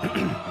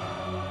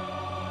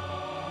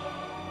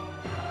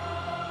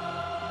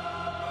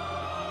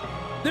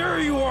 There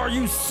you are,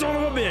 you son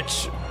of a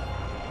bitch!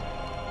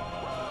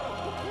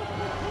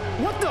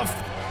 What the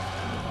f-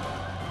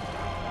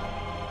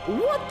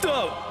 What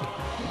the?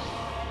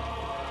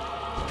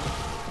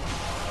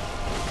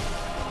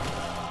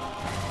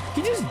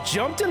 He just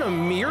jumped in a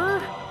mirror?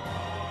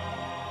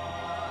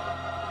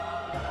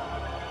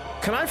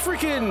 Can I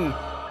freaking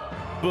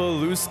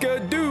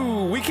Beluska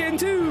do? We can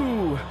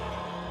too!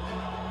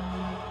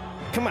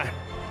 Come on.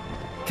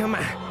 Come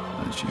on.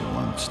 as you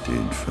once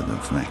did for the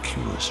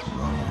vacuous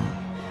Rome.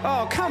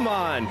 Oh, come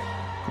on.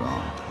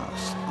 Grant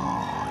us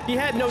eyes. He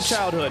had no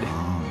childhood.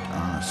 Grant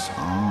us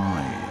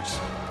eyes.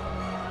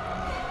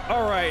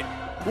 All right,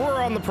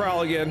 we're on the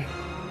prowl again.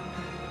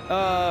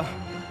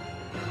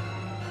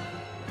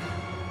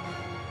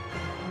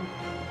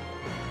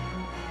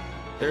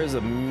 There's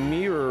a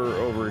mirror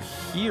over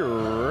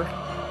here.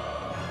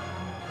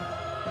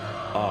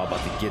 Oh,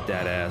 about to get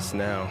that ass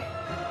now.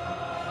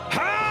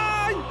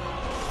 Hi!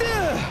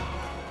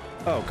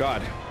 Oh,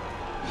 God.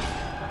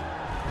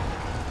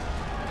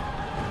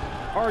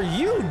 Are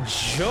you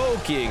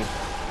joking?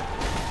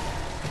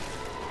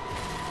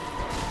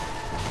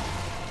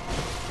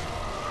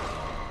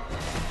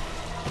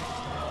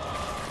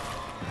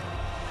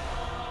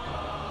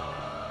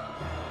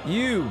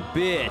 You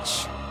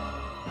bitch.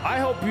 I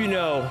hope you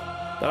know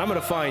that I'm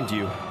gonna find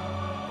you.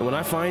 And when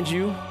I find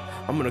you,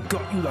 I'm gonna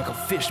gut you like a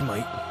fish,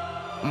 mate.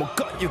 I'm gonna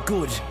gut you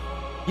good.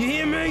 You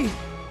hear me?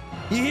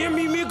 You hear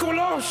me,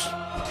 Mikolas?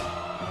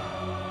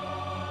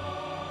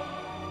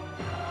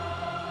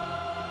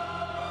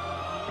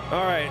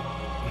 All right.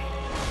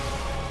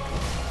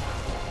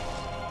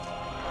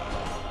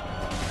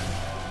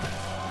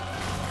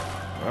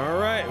 All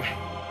right.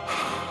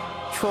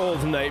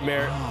 Troll's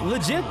nightmare.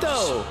 Legit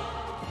though.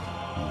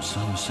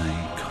 Some say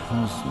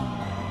cousin.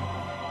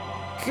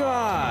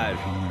 God.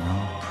 Hear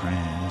our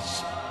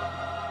prayers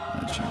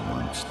as you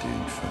once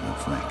did for the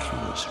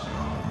vacuous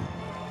Rome.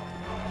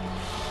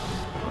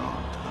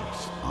 Grant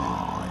us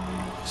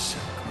eyes.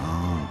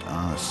 Grant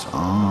us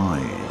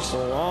eyes.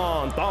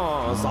 Grant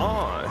us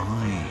eyes.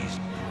 Eyes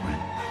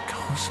rent the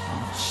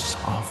cosmos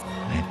of.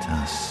 Let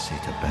us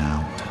sit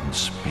about and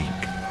speak.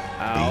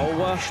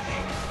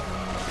 Feverishly,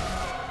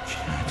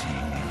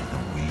 chatting into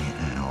the wee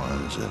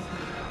hours of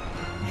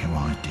new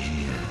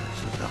ideas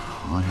of the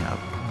higher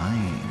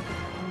plane.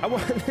 I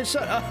want to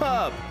shut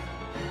up.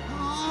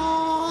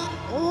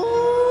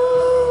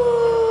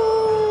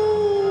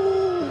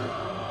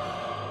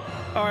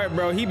 All right,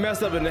 bro. He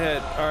messed up in the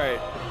head. All right.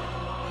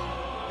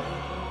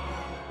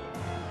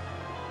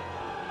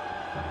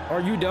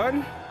 Are you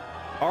done?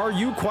 Are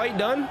you quite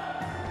done?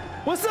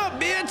 What's up,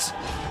 bitch?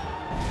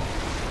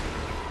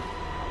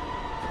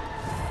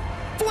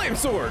 Flame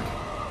sword.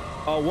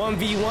 A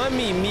 1v1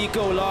 me,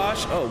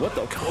 Mikolas. Oh, what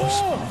the?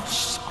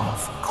 Cosmos,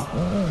 of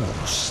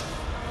course.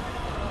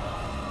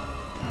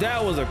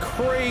 That was a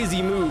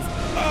crazy move.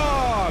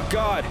 Oh,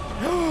 God.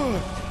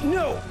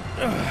 No.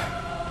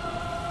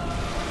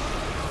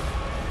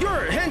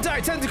 Your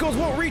hentai tentacles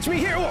won't reach me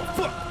here. Oh,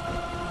 fuck.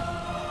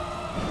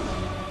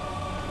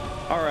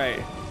 All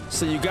right.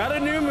 So you got a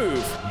new move.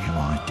 New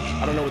idea.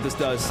 I don't know what this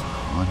does.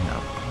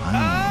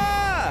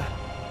 Ah!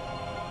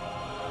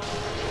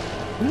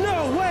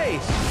 No way.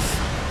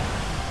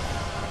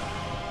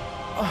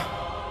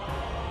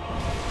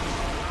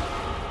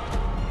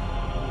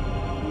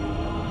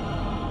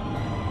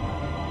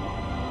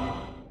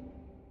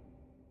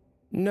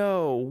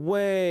 No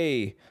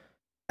way.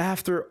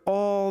 After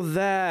all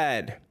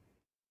that.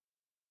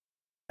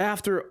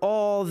 After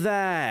all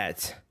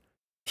that.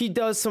 He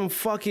does some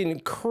fucking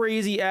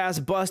crazy ass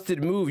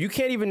busted move. You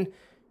can't even...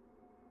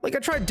 Like, I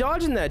tried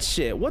dodging that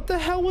shit. What the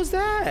hell was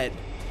that?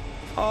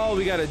 Oh,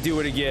 we gotta do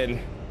it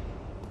again.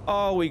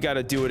 Oh, we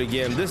gotta do it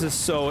again. This is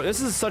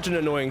such an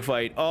annoying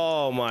fight.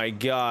 Oh my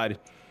God.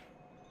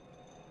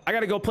 I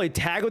gotta go play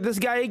tag with this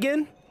guy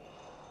again?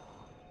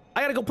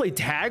 I gotta go play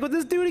tag with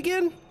this dude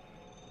again?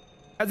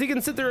 As he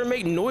can sit there and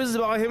make noises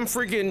about him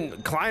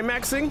freaking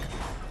climaxing?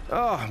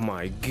 Oh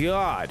my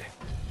God.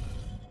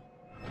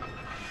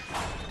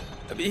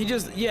 I mean,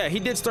 he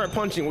did start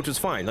punching, which was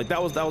fine. Like,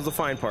 that was the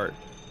fine part.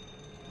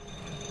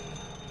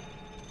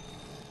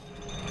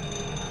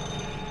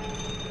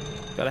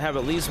 Gotta have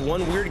at least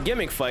one weird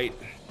gimmick fight.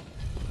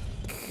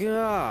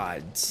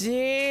 God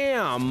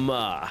damn.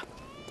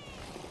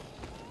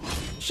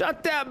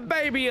 Shut that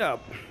baby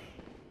up.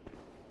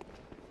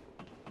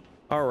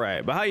 All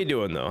right, but how you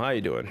doing though? How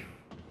you doing?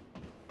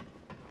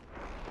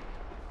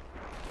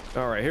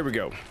 All right, here we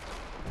go.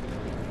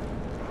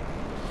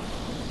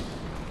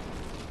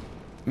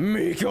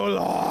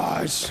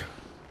 Mikolas!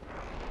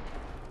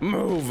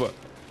 Move!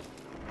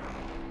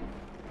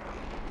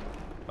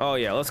 Oh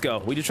yeah, let's go.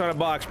 We just trying to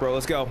box, bro.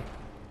 Let's go.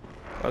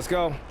 Let's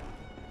go.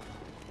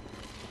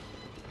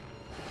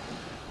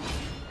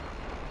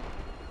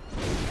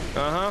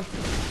 Uh-huh.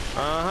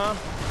 Uh-huh.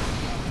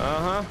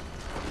 Uh-huh.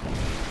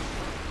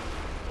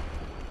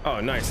 Oh,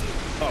 nice.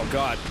 Oh,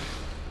 God.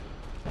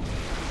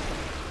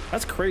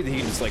 That's crazy he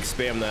can just, like,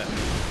 spam that.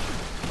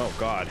 Oh,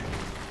 God.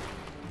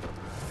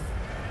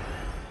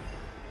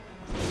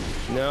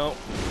 No.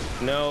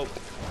 Nope.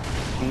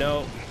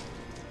 Nope.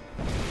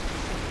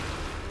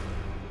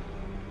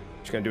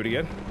 Just gonna do it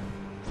again?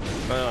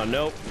 Oh,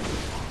 nope.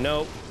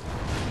 Nope.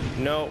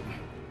 Nope.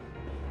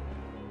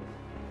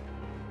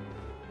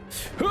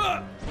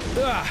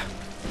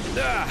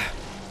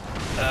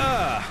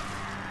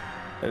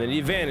 And then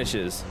he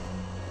vanishes.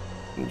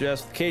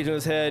 Just cage on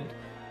his head.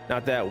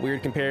 Not that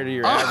weird compared to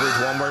your average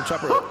Walmart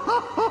shopper.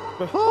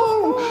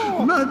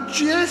 Oh,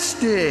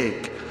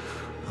 majestic!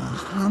 A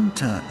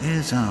hunter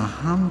is a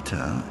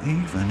hunter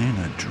even in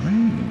a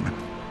dream.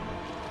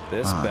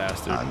 This But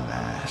bastard.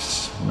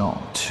 alas,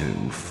 not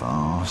too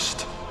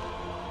fast.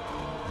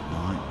 The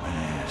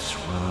nightmare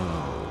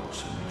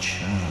swirls and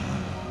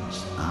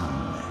churns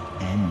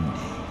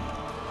unending.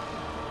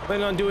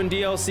 Planning on doing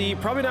DLC,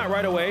 probably not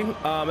right away.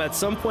 At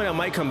some point I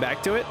might come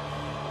back to it.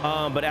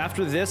 But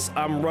after this,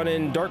 I'm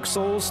running Dark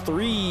Souls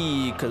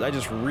 3 because I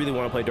just really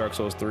want to play Dark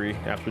Souls 3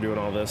 after doing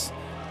all this.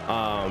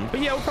 But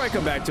yeah, we'll probably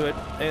come back to it.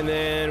 And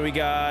then we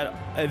got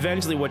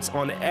eventually what's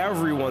on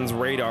everyone's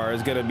radar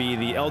is gonna be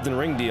the Elden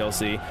Ring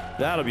DLC.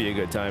 That'll be a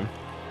good time.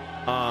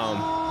 I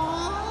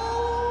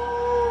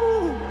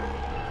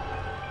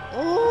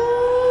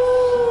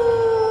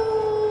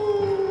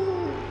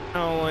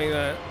don't like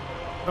that.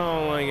 I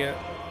don't like it.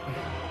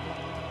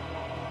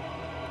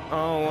 I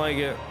don't like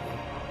it.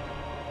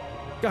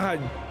 God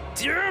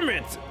damn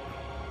it!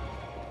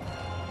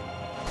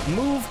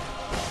 Move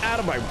out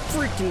of my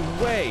freaking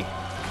way.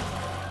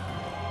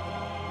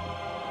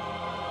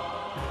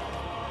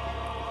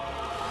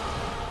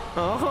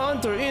 A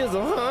hunter is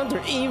a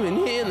hunter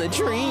even in the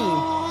tree.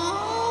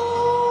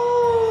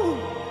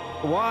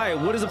 Why?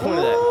 What is the point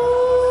of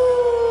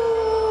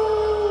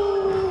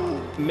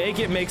that? Make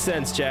it make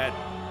sense, chat.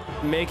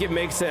 Make it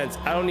make sense.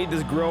 I don't need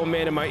this grown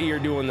man in my ear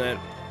doing that.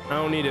 I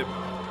don't need it.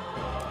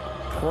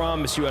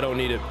 Promise you I don't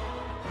need it.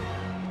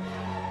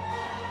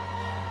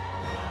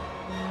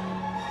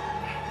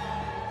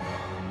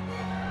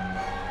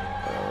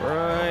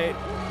 Alright.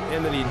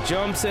 And then he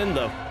jumps in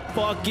the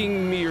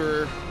fucking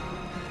mirror.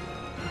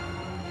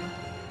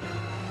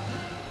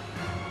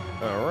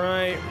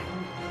 Alright.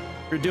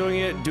 You're doing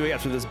it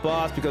after this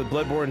boss because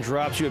Bloodborne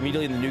drops you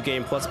immediately in the new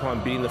game plus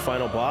upon beating the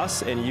final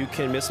boss, and you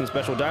can miss some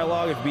special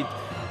dialogue if you beat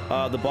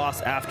the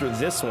boss after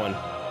this one.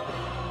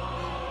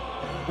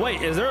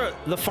 Wait, is there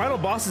the final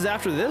boss is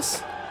after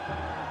this?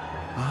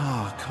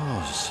 Ah,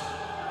 Cos.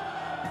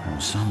 Or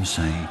some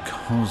say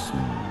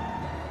Cosmo.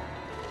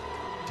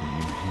 Do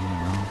you hear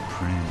our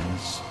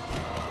prayers?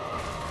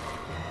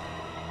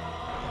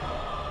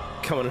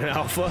 Coming in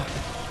alpha.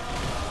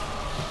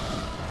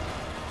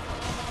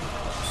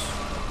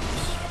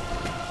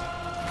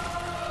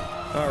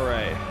 All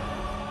right.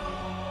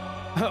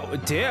 Oh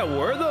damn,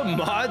 where are the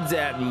mods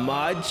at?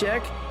 Mod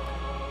check.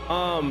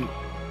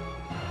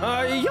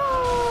 Yeah.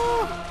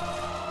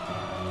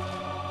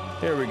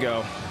 Here we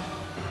go.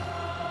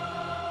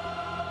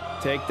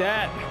 Take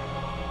that.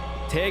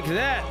 Take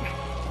that.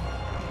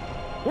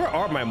 Where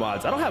are my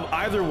mods? I don't have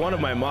either one of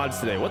my mods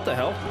today. What the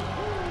hell?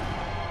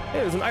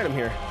 Hey, there's an item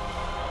here.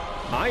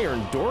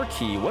 Iron door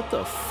key. What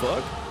the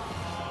fuck?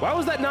 Why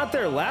was that not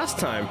there last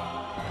time?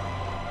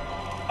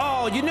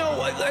 Oh, you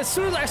know, as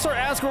soon as I start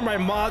asking where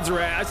my mods are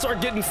at, I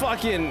start getting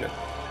fucking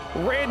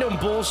random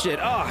bullshit.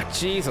 Oh,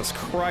 Jesus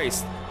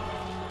Christ.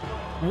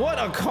 What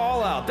a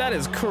call out. That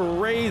is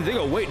crazy. They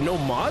go, wait, no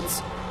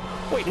mods?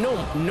 Wait, no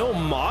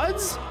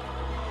mods?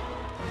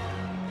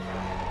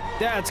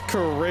 That's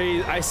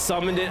crazy. I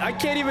summoned it. I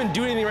can't even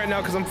do anything right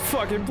now because I'm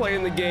fucking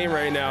playing the game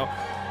right now.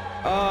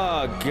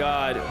 Oh,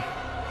 God.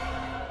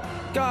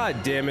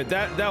 God damn it.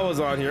 That was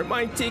on here.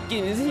 My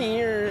ticket is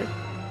here.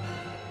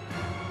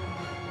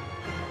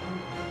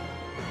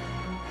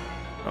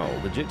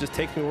 Oh, legit just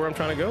takes me where I'm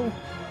trying to go.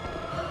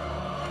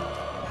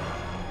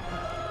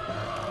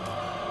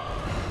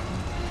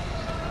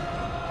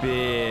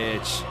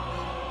 Bitch.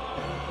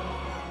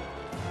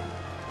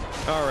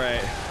 All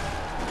right.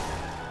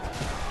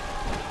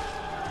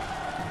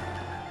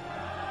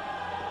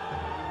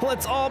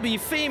 Let's all be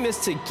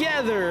famous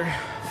together.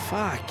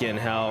 Fucking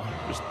hell.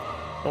 Just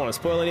don't want to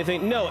spoil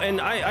anything. No,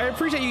 and I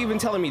appreciate you even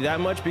telling me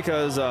that much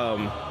because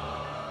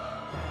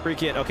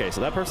freaking okay, so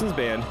that person's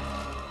banned.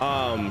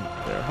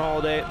 They're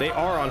holiday. They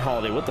are on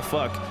holiday. What the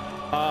fuck?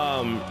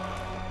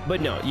 But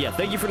no, yeah,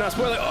 thank you for not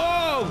spoiling.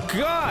 Oh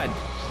God.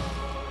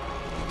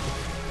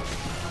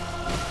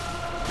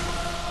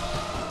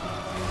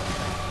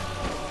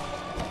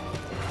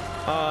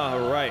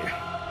 All right.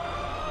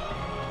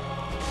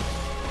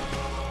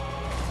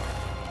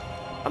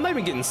 I'm not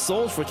even getting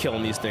souls for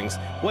killing these things.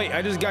 Wait,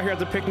 I just got here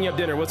after picking up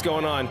dinner. What's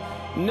going on?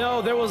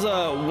 No, there was a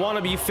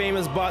wannabe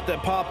famous bot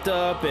that popped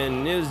up,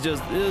 and it was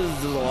just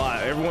a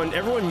lot.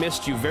 Everyone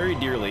missed you very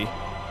dearly.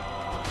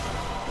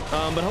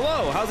 But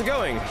hello, how's it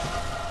going?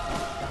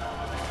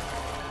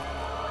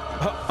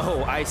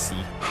 Oh, I see.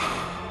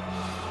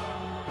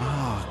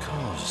 Ah,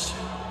 Cos.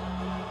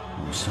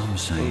 Or some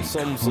say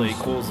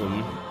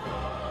Cosm.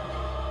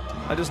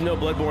 I just know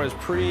Bloodborne is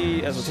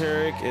pretty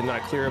esoteric and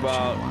not clear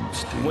about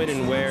when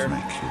and where.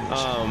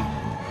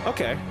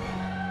 Okay.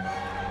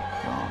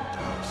 Grant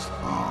us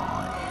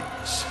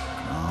eyes.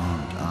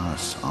 Grant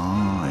us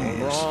eyes.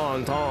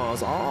 Grant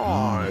us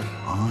eyes.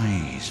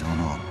 Eyes on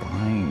our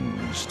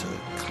brains to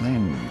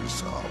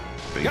cleanse our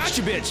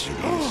Gotcha, bitch!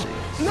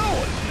 idiocies. No!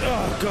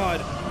 Oh, God.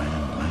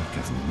 Round lake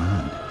of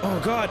mud. Oh,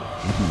 God.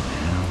 Hidden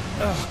now.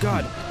 Oh,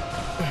 God.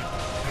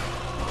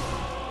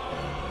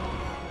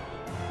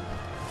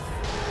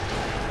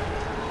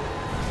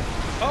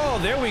 Oh,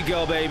 there we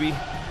go, baby.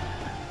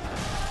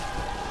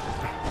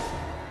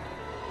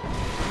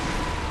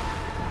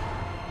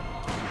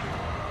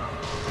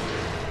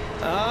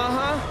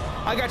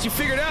 I got you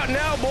figured out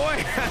now,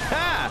 boy.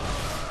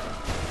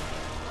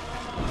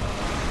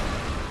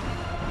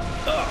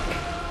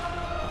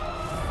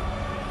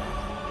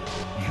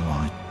 You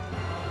are.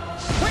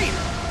 Wait.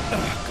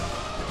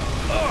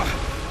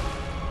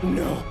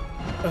 No.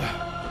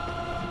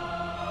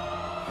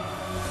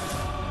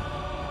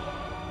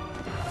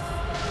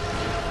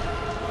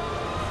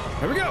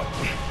 Here we go.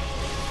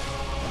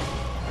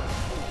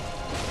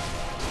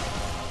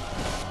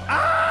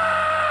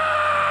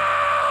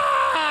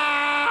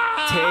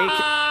 Take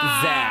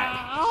that.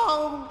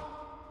 Oh,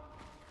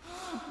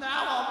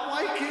 now I'm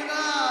waking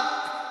up.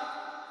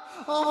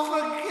 I'll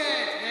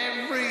forget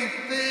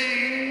everything.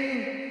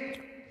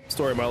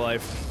 Story of my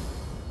life.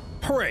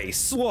 Prey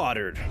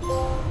slaughtered.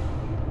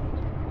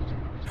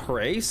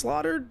 Prey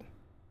slaughtered?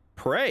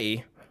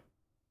 Prey?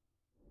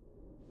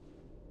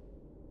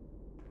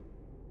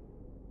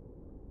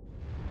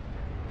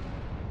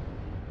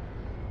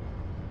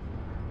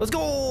 Let's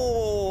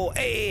go!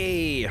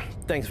 Hey!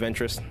 Thanks,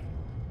 Ventress.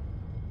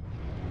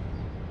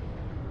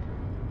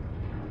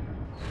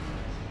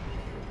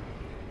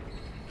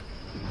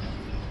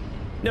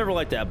 Never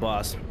liked that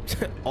boss.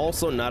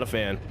 Also not a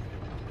fan.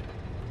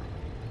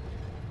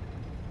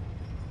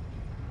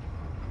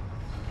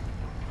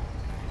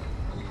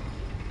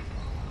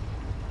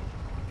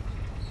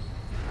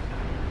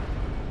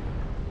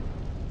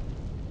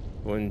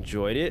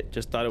 Enjoyed it,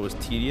 just thought it was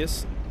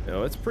tedious.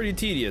 No, it's pretty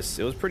tedious.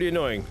 It was pretty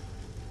annoying.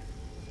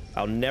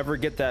 I'll never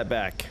get that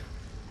back.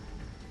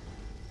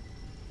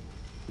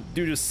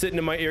 Dude just sitting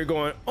in my ear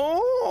going,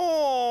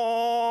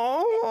 oh.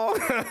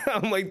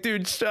 I'm like,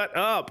 dude, shut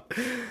up.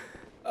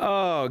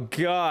 Oh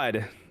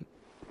god.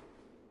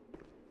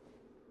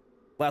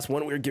 Last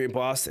one weird gaming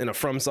boss in a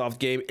FromSoft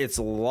game. It's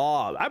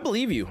Law. I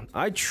believe you.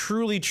 I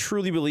truly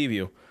believe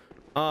you.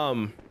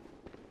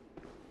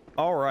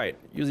 All right.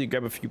 Usually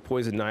grab a few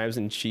poison knives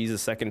and cheese a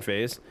second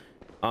phase.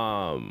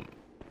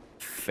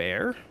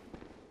 Fair.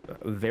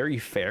 Very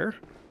fair.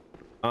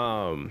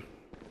 All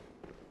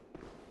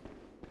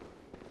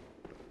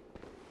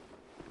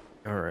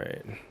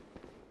right.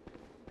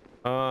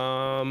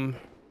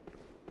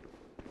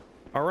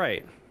 All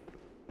right.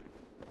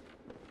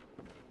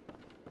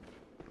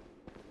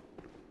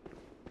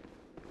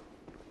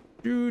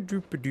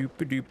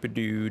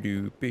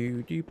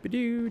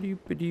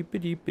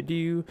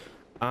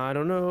 I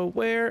don't know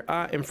where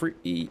I am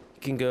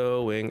freaking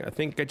going. I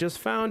think I just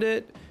found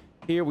it.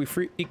 Here we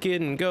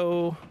freaking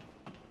go.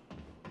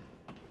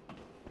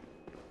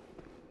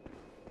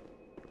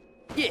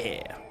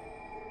 Yeah.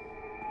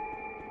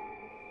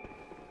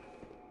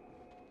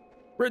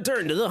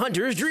 Return to the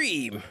hunter's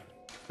dream.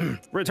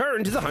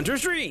 Return to the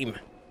hunter's dream.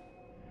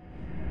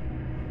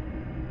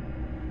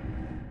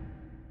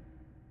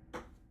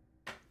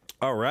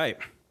 All right.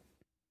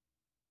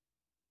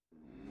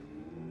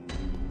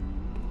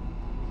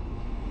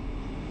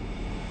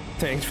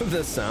 Thanks for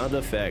the sound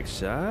effects.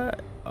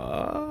 Shut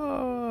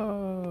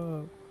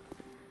up.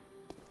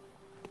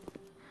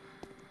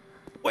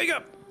 Wake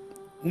up.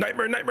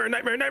 Nightmare, nightmare,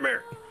 nightmare,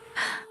 nightmare.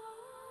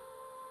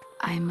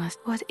 I must.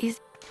 What is?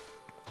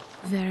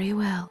 Very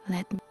well.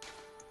 Let me.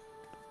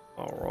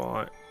 All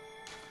right.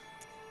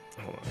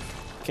 Hold on.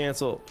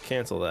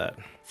 Cancel that.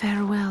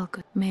 Farewell.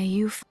 Good. May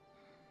you.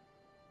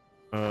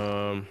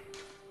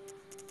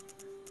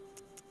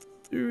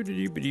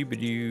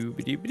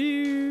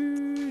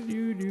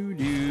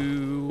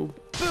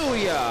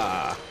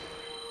 Booyah! I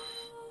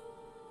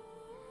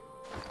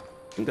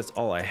think that's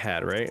all I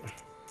had, right?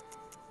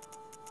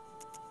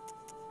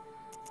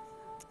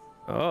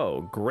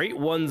 Oh, great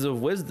ones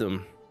of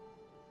wisdom.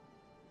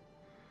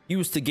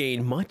 Used to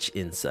gain much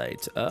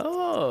insight.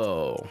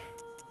 Oh.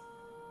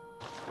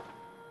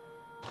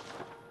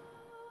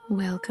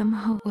 Welcome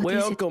home.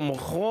 Welcome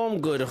home,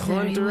 good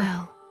hunter. Very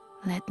well.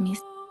 Let me.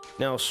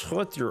 Now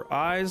shut your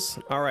eyes.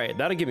 All right,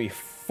 that'll give me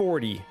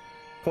 40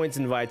 points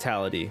in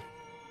vitality.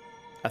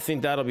 I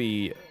think that'll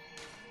be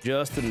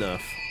just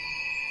enough.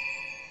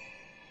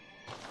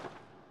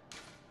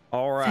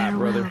 All right,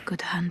 Farewell, brother.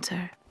 good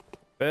hunter.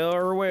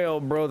 Farewell,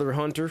 brother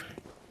hunter.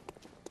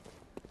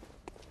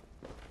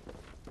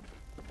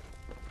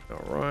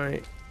 All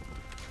right.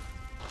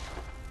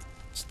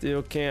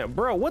 Still can't,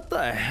 bro. What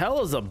the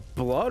hell is a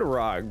blood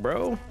rock,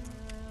 bro?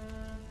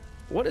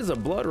 What is a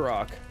blood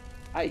rock?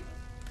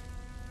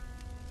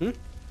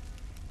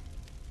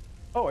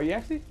 Oh, are you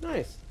actually?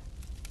 Nice.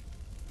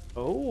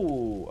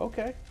 Oh,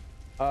 okay.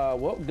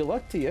 Well, good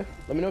luck to you.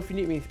 Let me know if you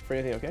need me for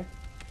anything, okay?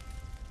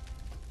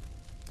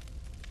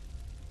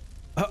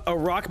 A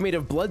rock made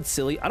of blood,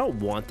 silly. I don't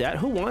want that.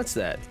 Who wants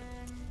that?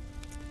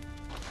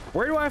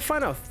 Where do I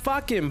find a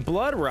fucking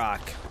blood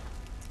rock?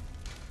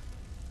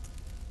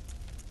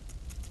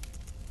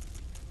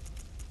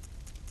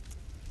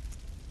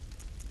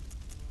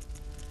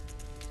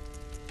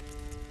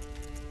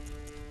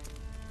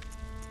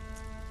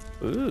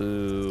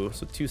 Ooh,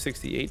 so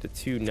 268 to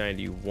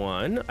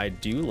 291. I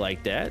do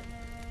like that.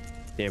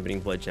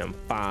 Dampening blood gem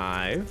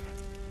 5.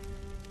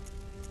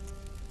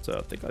 So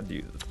I think I'll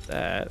do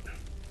that.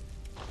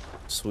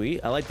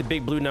 Sweet. I like the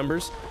big blue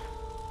numbers.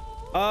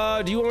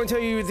 Do you want me to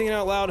tell you everything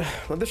out loud?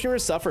 Let the streamer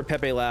suffer,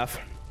 Pepe laugh.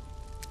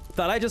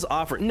 Thought I just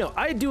offered. No,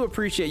 I do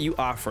appreciate you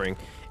offering.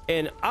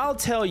 And I'll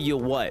tell you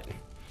what.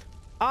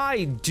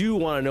 I do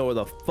want to know where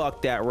the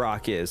fuck that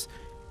rock is.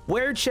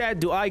 Where, Chad,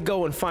 do I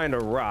go and find a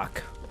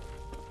rock?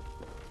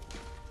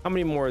 How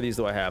many more of these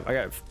do I have? I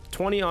got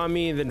 20 on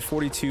me and then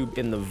 42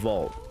 in the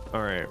vault.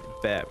 All right,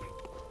 bet.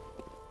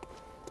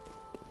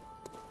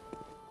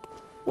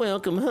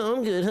 Welcome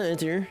home, good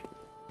hunter.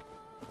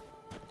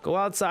 Go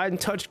outside and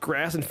touch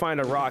grass and find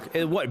a rock.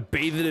 And what,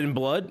 bathe it in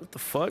blood? What the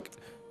fuck?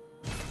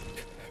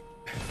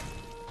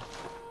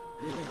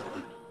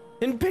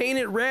 And paint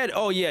it red.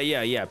 Oh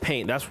yeah,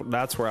 paint.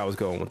 That's where I was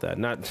going with that.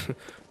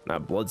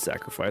 Not blood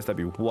sacrifice. That'd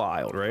be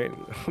wild, right?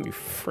 That'd be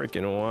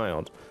freaking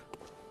wild.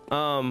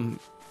 I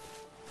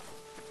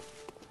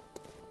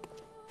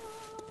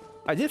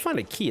did find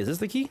a key. Is this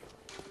the key?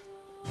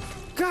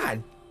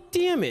 God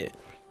damn it.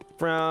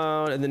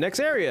 From in the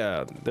next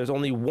area, there's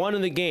only one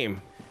in the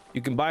game.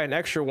 You can buy an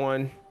extra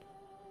one,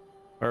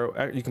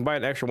 or you can buy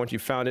an extra once you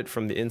found it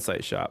from the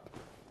insight shop.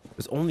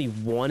 There's only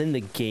one in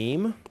the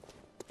game?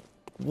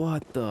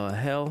 What the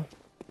hell?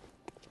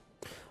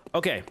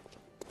 Okay.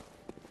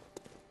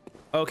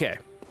 Okay.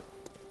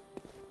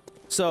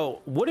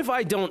 So, what if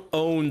I don't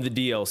own the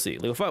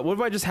DLC? Like, what if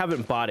I just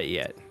haven't bought it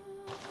yet?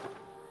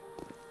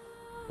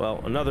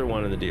 Well, another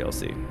one in the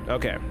DLC.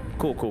 Okay,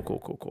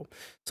 cool.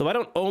 So if I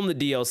don't own the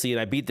DLC and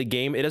I beat the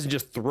game, it doesn't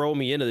just throw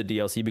me into the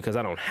DLC because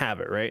I don't have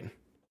it, right?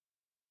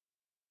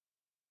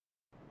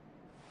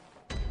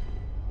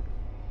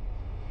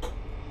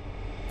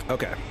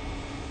 Okay.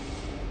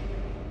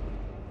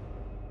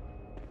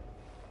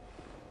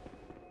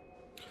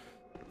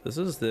 This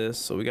is this,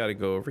 so we gotta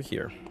go over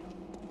here.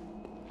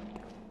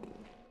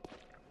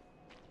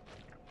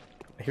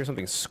 I hear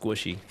something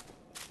squishy.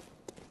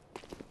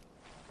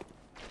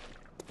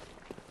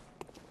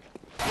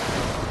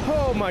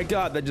 Oh my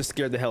god, that just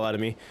scared the hell out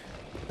of me.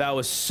 That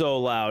was so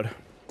loud.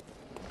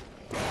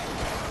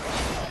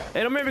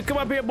 Hey, don't make me come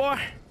up here,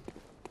 boy.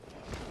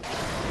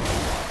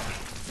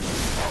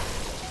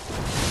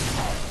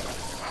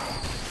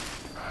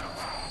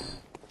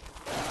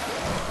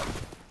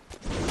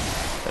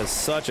 That's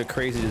such a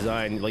crazy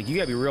design. Like, you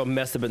gotta be real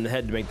messed up in the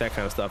head to make that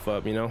kind of stuff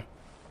up, you know?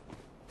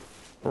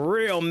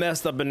 Real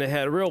messed up in the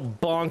head, real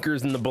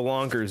bonkers in the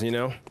belonkers, you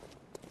know?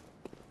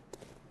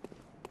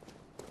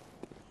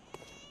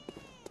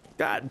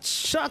 God,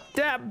 shut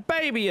that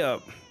baby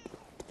up.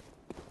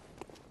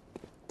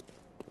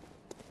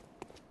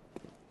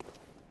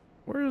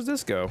 Where does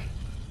this go?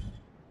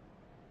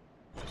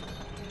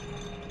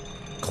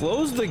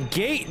 Close the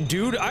gate,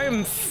 dude. I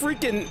am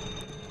freaking...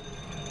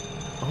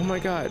 Oh my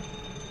god.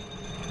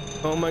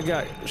 Oh my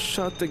god.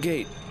 Shut the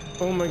gate.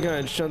 Oh my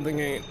god, shut the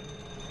gate.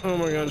 Oh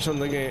my god, shut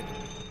the gate.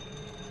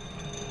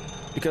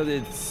 Because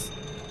it's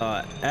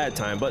ad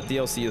time, but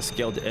DLC is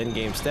scaled to end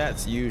game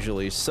stats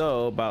usually.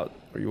 So about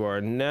where you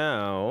are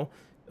now,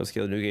 you'll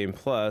scale New Game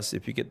Plus.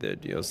 If you get the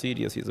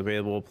DLC is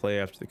available. Play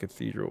after the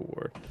Cathedral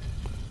War.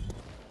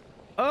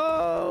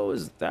 Oh,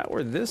 is that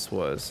where this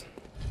was?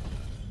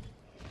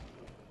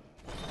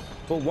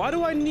 But why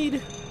do I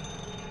need...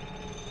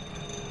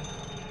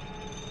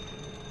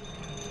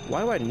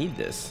 Why do I need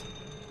this?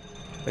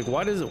 Like,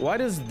 why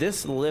does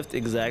this lift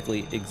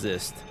exactly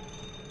exist?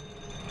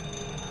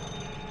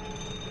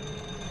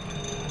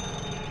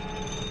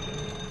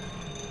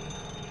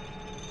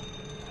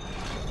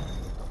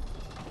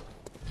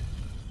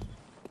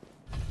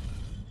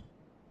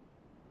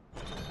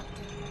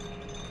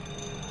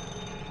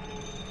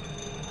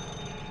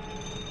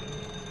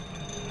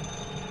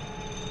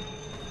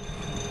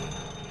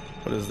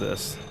 What is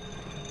this?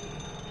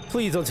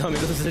 Please don't tell me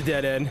this is a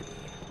dead end.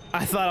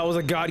 I thought I was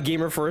a god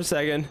gamer for a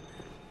second.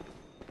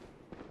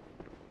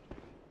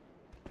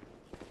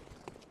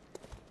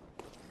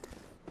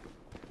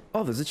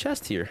 Oh, there's a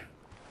chest here.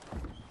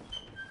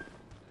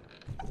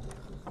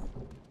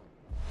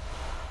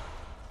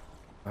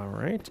 All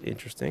right,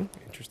 interesting.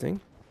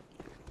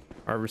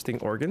 Harvesting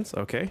organs,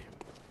 okay.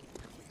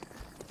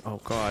 Oh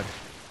god.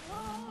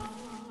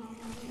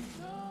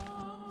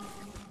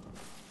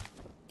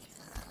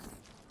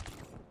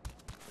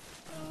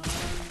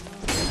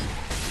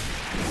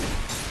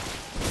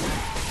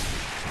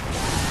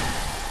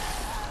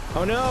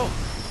 Oh no!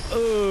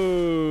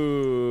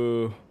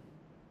 Ooh.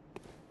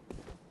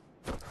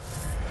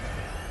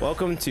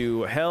 Welcome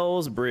to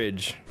Hell's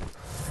Bridge.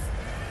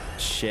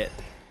 Shit.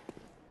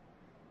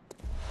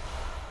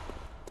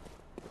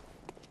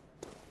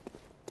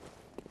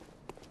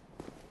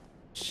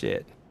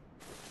 Shit.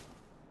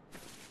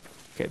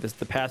 Okay, this is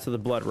the path to the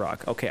Blood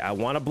Rock. Okay, I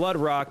want a Blood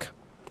Rock.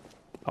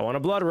 I want a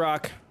Blood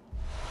Rock.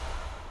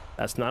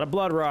 That's not a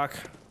Blood Rock.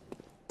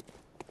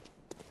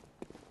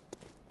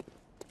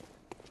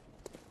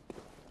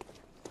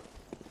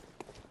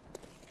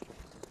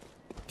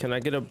 Can I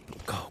get a...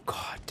 Oh,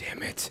 god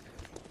damn it.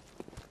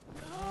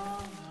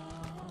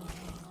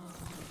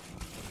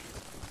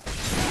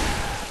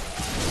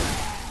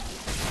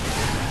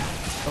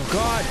 Oh,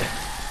 god.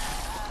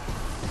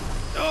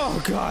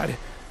 Oh, god.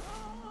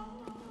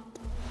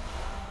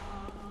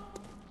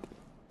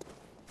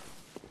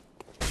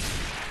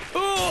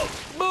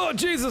 Oh,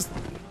 Jesus.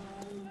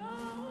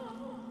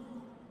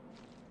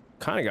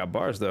 Kind of got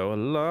bars, though.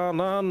 La,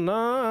 la,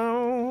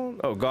 la.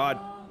 Oh, God.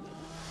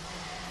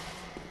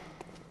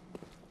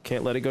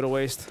 Can't let it go to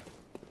waste.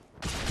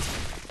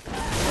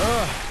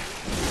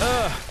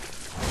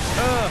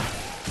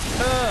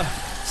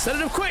 Set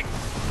it up quick.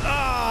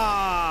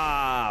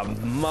 Ah,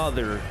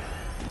 mother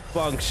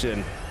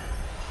function.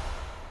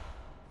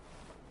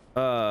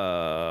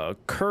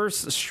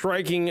 Curse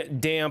striking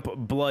damp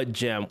blood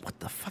gem. What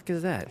the fuck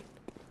is that?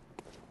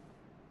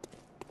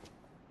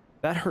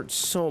 That hurts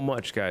so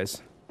much,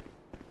 guys.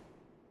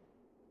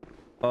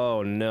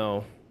 Oh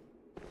no.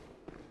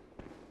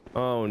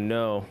 Oh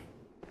no.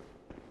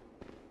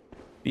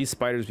 These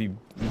spiders be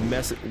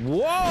messing.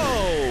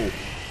 Whoa!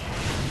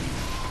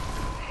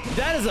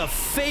 That is a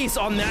face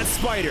on that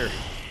spider.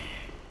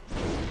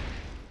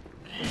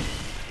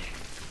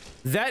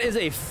 That is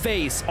a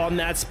face on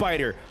that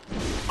spider.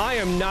 I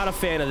am not a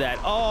fan of that.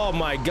 Oh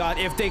my god,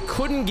 if they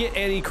couldn't get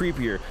any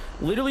creepier.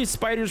 Literally,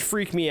 spiders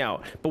freak me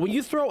out. But when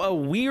you throw a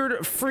weird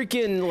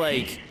freaking,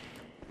 like,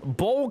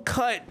 bowl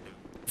cut,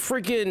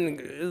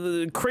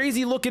 freaking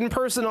crazy looking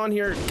person on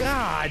here,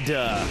 god,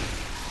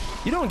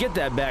 you don't get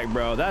that back,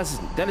 bro.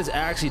 That is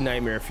actually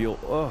nightmare fuel.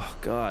 Oh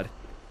god.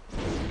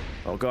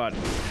 Oh god.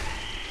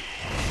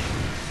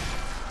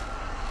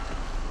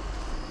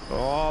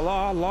 Oh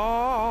la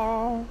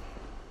la.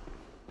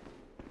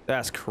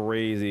 That's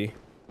crazy.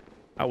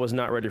 I was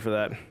not ready for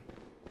that.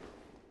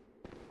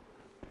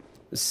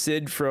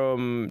 Sid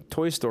from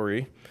Toy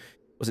Story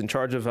was in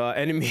charge of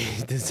enemy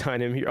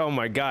design him here. Oh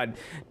my god.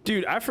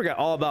 Dude, I forgot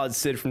all about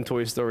Sid from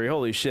Toy Story.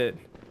 Holy shit.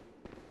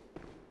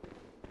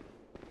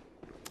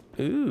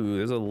 Ooh,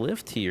 there's a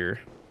lift here.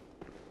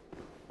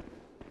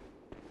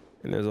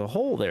 And there's a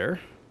hole there.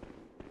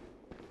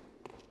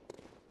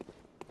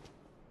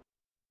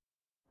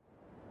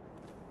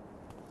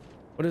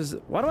 What is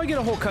it? Why do I get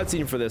a whole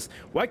cutscene for this?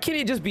 Why can't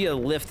it just be a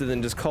lift and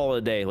then just call it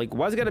a day? Like,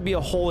 why's it gotta be a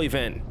whole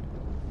event?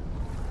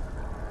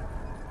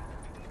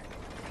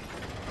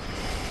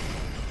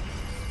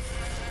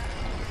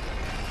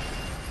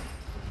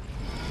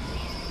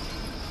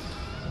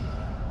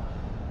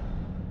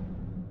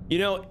 You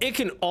know, it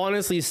can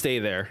honestly stay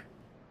there.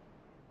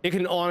 It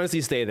can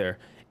honestly stay there.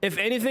 If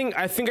anything,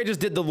 I think I just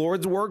did the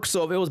Lord's work,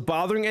 so if it was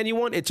bothering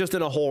anyone, it's just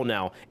in a hole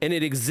now. And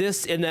it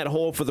exists in that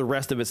hole for the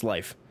rest of its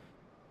life.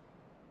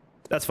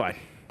 That's fine.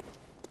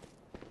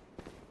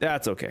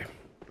 That's okay.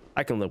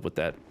 I can live with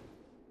that.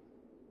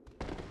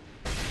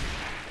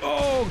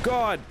 Oh,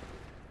 God.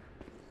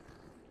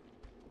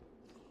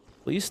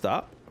 Please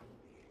stop.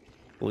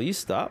 Please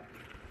stop.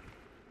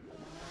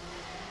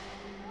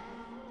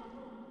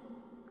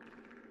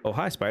 Oh,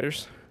 hi,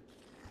 spiders.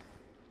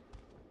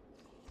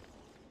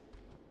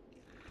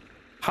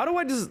 How do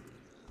I just...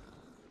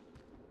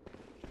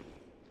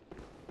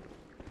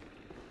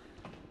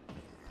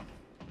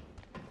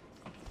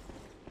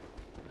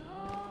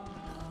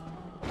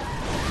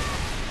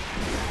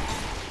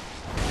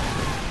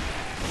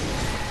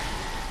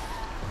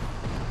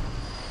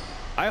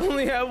 I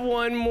only have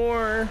one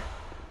more.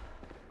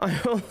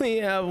 I only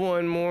have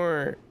one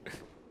more.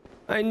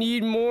 I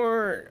need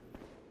more.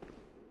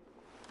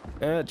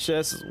 That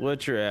chest is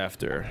what you're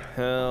after.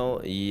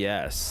 Hell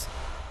yes.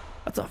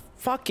 That's a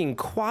fucking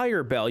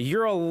choir bell.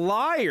 You're a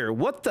liar.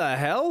 What the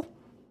hell?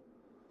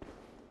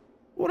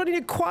 What do I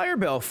need a choir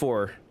bell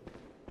for?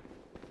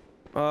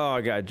 Oh,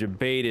 I got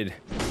debated.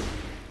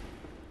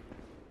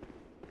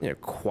 Yeah,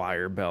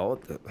 choir bell.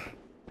 What the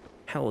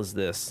hell is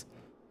this?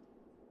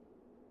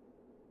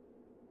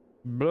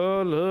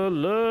 Blah, blah,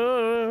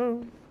 blah.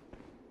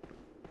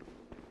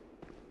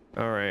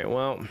 All right,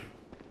 well,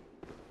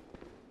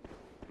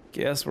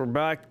 guess we're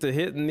back to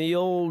hitting the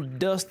old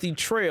dusty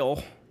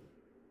trail.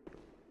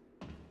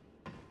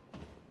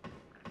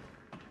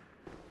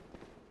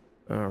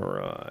 All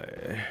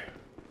right.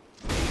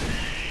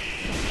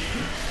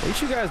 At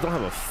least you guys don't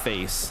have a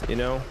face, you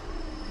know?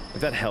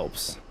 If that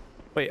helps.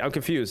 Wait, I'm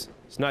confused.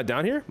 It's not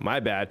down here? My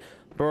bad.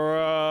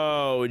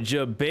 Bro,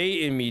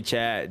 jabaiting me,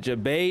 chat.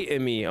 Jabaiting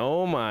me.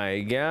 Oh my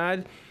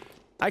god.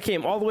 I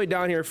came all the way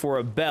down here for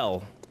a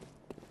bell.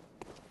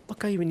 What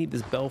do I even need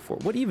this bell for?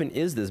 What even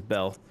is this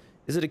bell?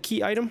 Is it a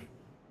key item?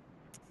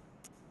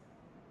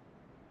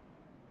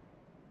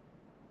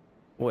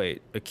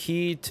 Wait, a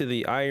key to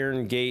the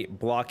iron gate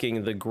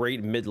blocking the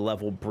great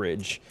mid-level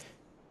bridge.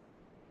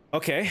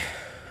 Okay.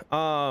 It's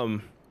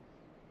along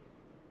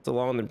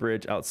the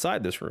bridge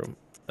outside this room.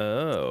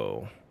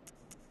 Oh.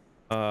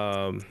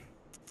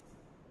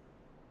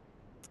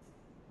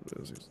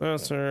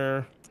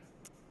 Successor.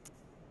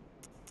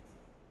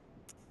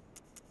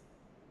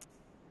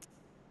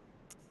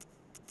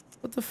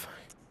 What the fuck?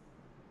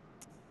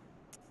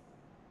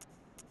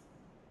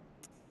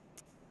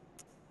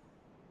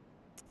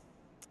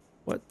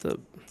 What the?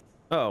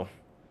 Oh.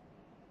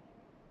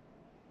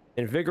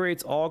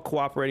 Invigorates all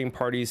cooperating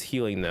parties,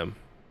 healing them.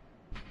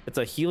 It's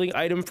a healing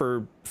item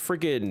for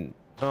freaking...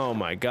 Oh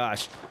my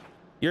gosh.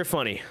 You're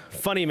funny.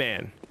 Funny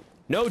man.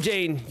 No,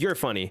 Jane, you're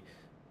funny.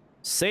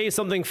 Say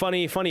something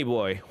funny, funny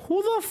boy.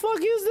 Who the fuck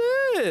is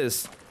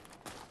this?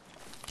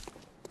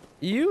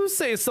 You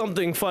say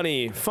something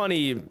funny,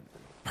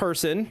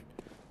 person.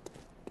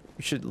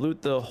 You should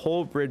loot the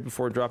whole bridge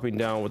before dropping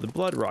down where the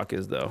blood rock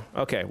is, though.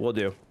 Okay, we'll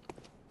do.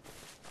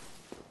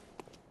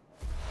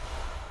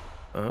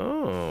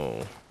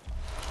 Oh.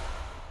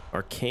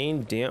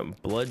 Arcane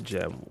damp blood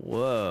gem.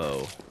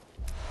 Whoa.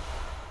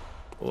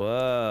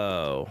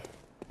 Whoa.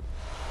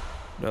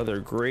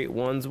 Another great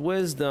one's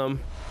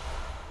wisdom.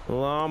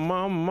 La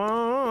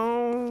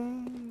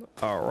mama.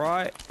 All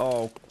right.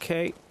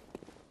 Okay.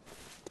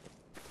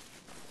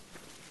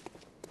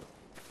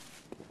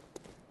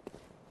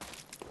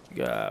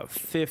 Got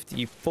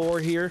 54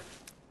 here.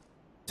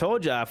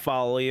 Told you I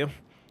follow you.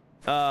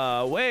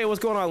 Wait, what's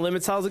going on,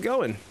 Limits? How's it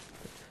going?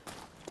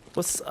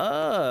 What's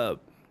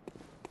up?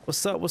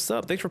 What's up? What's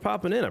up? Thanks for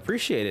popping in. I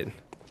appreciate it.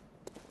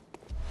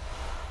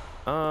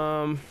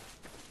 We're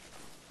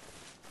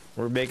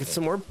making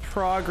some more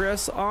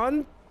progress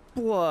on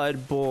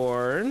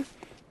Bloodborne.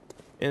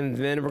 And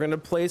then we're gonna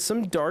play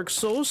some Dark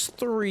Souls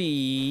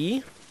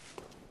 3.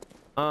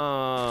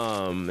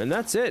 And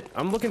that's it.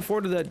 I'm looking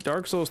forward to that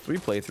Dark Souls 3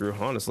 playthrough,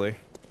 honestly.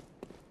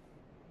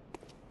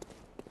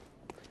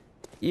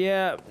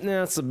 Yeah,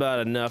 that's about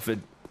enough.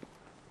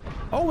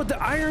 Oh, with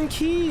the iron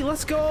key,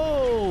 let's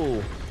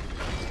go.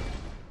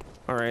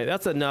 All right,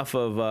 that's enough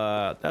of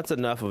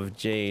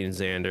Jane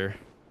Xander.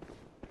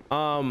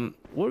 What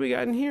do we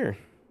got in here?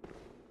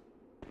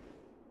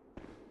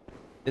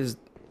 Is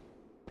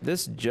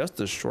this just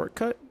a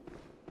shortcut?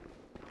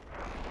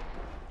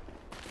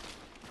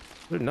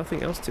 Is there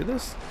nothing else to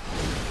this?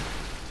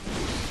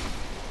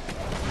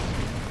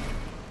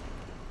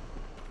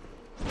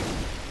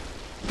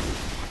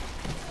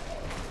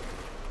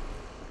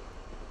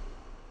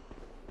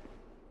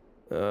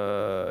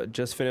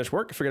 Just finished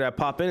work. Figured I'd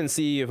pop in and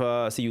see you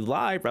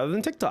live rather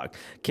than TikTok.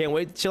 Can't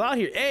wait to chill out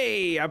here.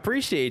 Hey, I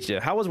appreciate you.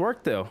 How was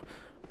work though?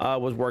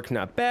 Was work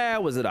not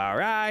bad? Was it all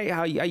right?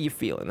 How you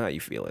feeling? How you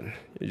feeling?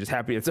 You're just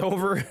happy it's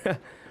over?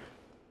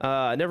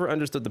 I never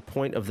understood the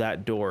point of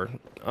that door.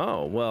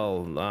 Oh,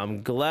 well,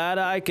 I'm glad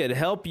I could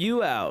help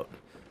you out.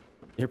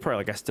 You're probably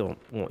like, I still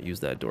won't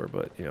use that door,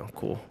 but you know,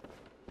 cool.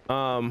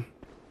 And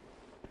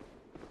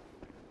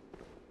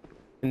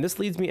this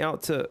leads me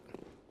out to,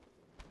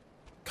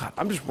 God,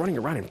 I'm just running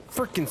around in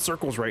freaking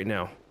circles right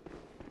now.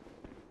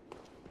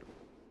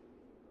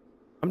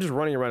 I'm just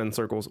running around in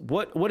circles.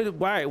 Why did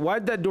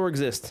that door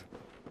exist?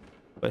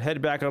 But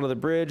head back onto the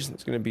bridge.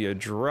 It's gonna be a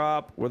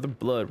drop where the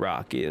blood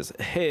rock is.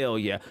 Hell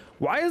yeah.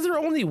 Why is there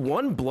only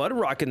one blood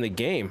rock in the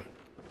game?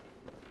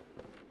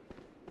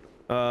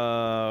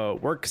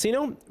 Work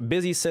casino?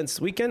 Busy since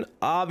weekend?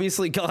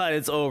 Obviously glad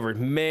it's over.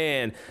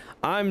 Man,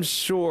 I'm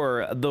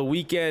sure the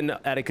weekend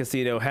at a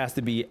casino has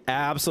to be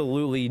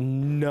absolutely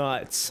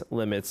nuts,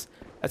 Limits.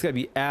 That's gotta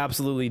be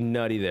absolutely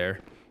nutty there.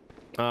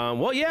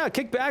 Well, yeah,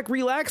 kick back,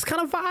 relax,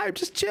 kind of vibe,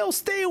 just chill,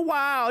 stay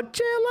wild,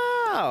 chill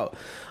out.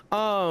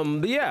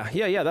 But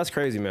yeah, that's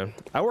crazy, man.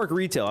 I work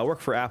retail, I work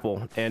for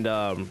Apple, and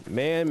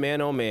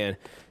man, oh man,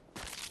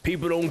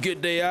 people don't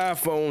get their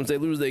iPhones, they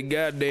lose their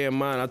goddamn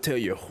mind, I'll tell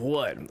you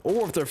what.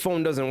 Or if their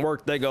phone doesn't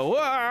work, they go,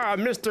 ah,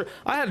 mister,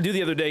 I had to do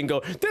the other day and go,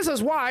 this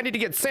is why I need to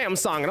get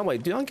Samsung. And I'm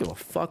like, dude, I don't give a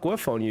fuck what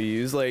phone you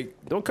use. Like,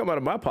 don't come out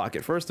of my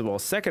pocket, first of all.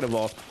 Second of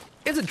all,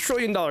 it's a $1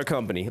 trillion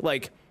company.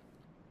 Like,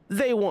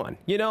 they won,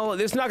 you know.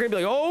 It's not gonna be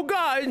like, oh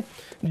god,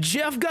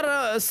 Jeff got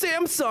a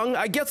Samsung,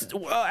 I guess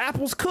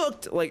Apple's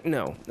cooked. Like,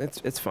 no,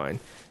 it's fine.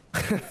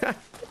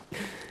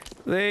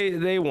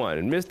 they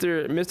won.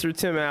 Mr.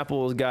 Tim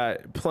Apple's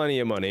got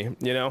plenty of money,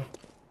 you know.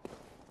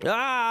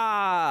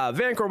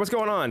 Vancor, what's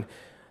going on?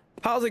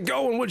 How's it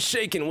going? What's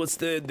shaking? What's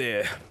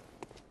there?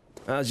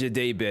 How's your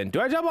day been?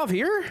 Do I jump off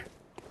here?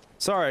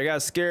 Sorry, I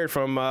got scared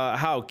from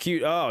how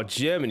cute. Oh,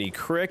 Jiminy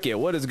Cricket,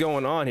 what is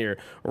going on here?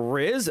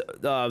 Riz,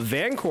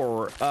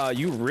 Vancor,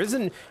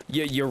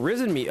 you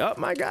risen me up,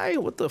 my guy?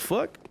 What the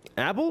fuck?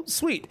 Apple?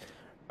 Sweet.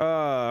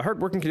 Heard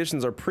working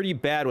conditions are pretty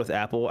bad with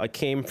Apple. I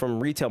came from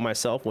retail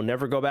myself, will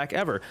never go back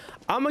ever.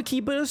 I'm gonna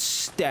keep it a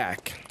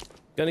stack.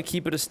 Gonna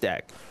keep it a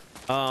stack.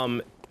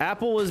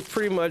 Apple is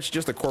pretty much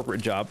just a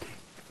corporate job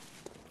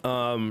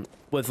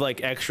with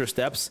like extra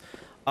steps.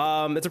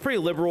 It's a pretty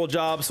liberal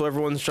job, so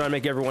everyone's trying to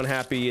make everyone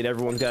happy and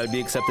everyone's got to be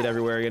accepted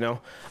everywhere, you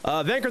know.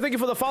 Vancor, thank you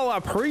for the follow. I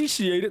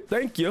appreciate it.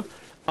 Thank you.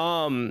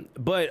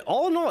 But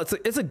all in all,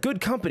 it's a good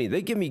company.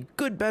 They give me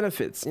good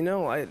benefits, you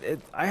know.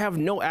 I have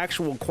no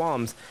actual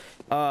qualms.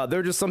 There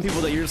are just some people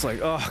that you're just like,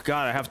 oh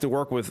god, I have to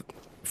work with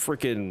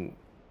freaking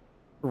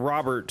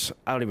Robert.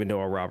 I don't even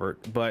know a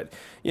Robert, but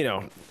you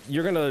know,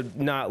 you're gonna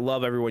not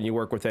love everyone you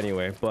work with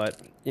anyway.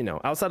 But you know,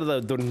 outside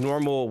of the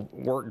normal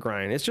work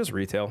grind, it's just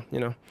retail,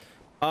 you know.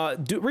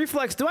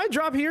 Reflex, do I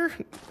drop here?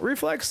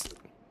 Reflex?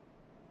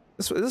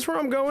 Is this where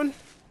I'm going?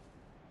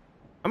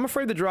 I'm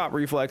afraid to drop,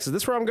 Reflex. Is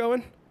this where I'm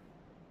going?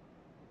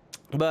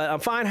 But I'm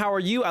fine. How are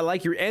you? I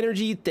like your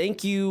energy.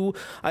 Thank you.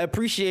 I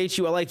appreciate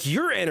you. I like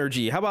your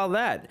energy. How about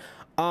that?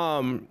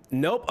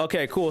 Nope.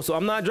 Okay, cool. So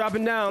I'm not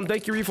dropping down.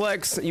 Thank you,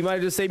 Reflex. You might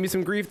have just saved me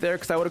some grief there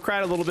because I would have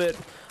cried a little bit.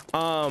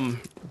 But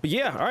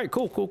yeah, all right,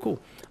 cool.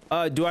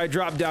 Do I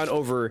drop down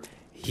over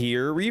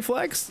here,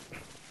 Reflex?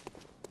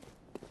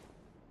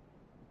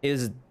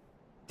 is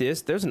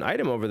this. There's an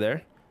item over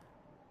there.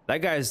 That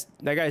guy's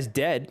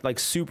dead, like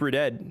super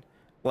dead.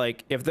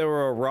 Like if there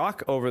were a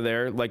rock over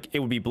there, like it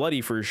would be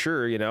bloody for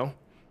sure, you know?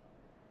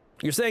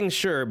 You're saying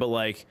sure, but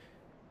like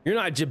you're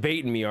not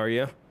debating me, are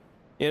you?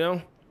 You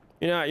know?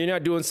 You're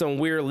not doing some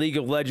weird League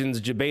of Legends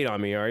debate on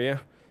me, are you?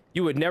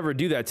 You would never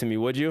do that to me,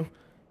 would you?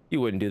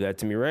 You wouldn't do that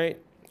to me, right?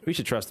 We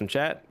should trust him,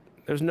 chat.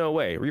 There's no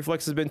way.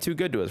 Reflex has been too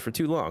good to us for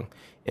too long.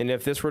 And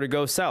if this were to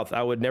go south,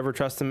 I would never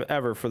trust him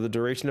ever for the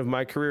duration of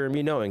my career and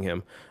me knowing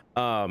him.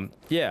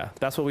 Yeah,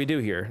 that's what we do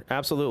here.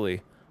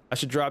 Absolutely. I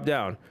should drop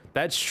down.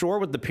 That shore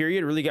with the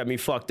period really got me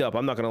fucked up.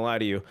 I'm not gonna lie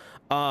to you.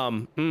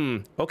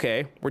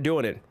 Okay, we're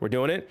doing it. We're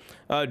doing it.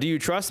 Do you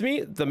trust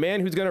me? The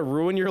man who's gonna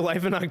ruin your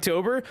life in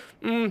October?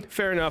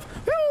 Fair enough.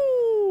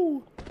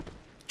 Woo!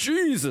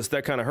 Jesus,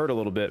 that kind of hurt a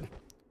little bit.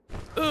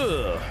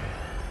 Ugh.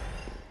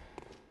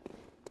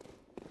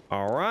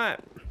 All right.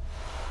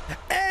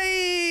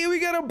 Hey, we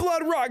got a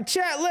blood rock,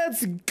 chat.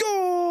 Let's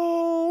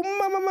go,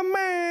 my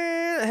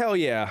man. Hell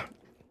yeah.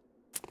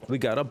 We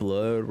got a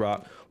blood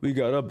rock. We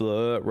got a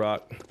blood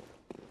rock.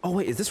 Oh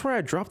wait, is this where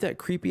I dropped that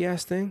creepy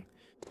ass thing?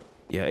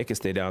 Yeah, it can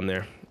stay down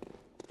there.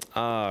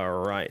 All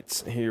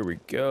right, here we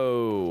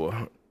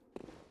go.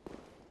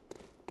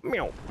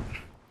 Meow.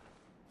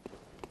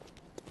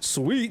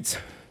 Sweet.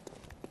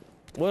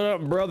 What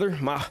up, brother?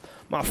 My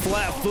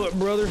flat foot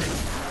brother.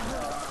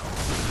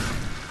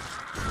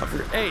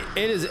 Hey,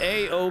 it is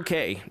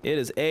a-okay. It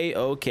is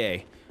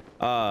a-okay.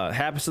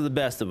 Happens to the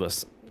best of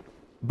us.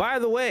 By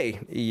the way,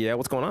 yeah,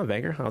 what's going on,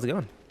 Vanker? How's it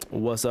going?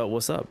 What's up?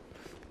 What's up?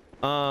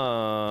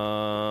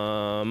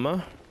 Yeah.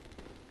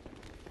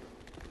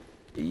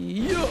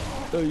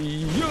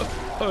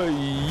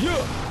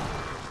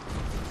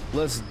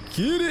 Let's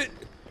get it.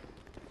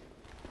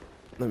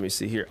 Let me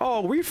see here.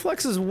 Oh,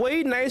 Reflex is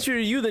way nicer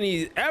to you than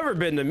he's ever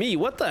been to me.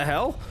 What the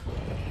hell?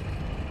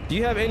 Do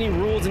you have any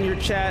rules in your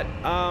chat?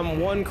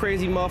 One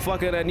crazy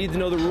motherfucker that need to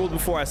know the rules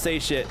before I say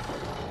shit.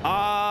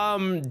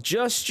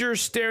 Just your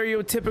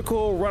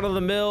stereotypical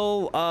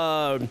run-of-the-mill,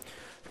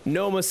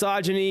 no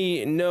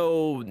misogyny,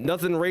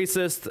 nothing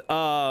racist.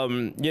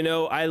 You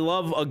know, I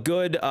love a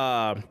good,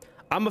 I'm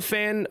a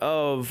fan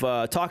of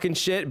talking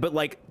shit, but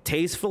like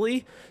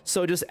tastefully.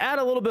 So just add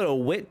a little bit of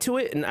wit to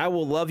it and I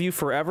will love you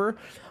forever.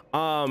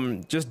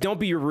 Just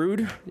don't be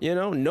rude, you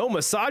know, no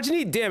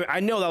misogyny. Damn it. I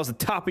know that was the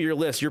top of your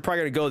list. You're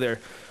probably gonna go there.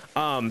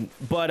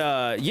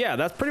 Yeah,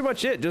 that's pretty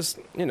much it. Just,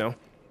 you know,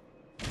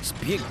 just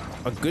be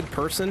a good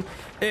person.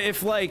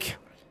 If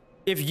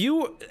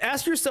you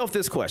ask yourself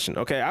this question,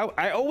 okay,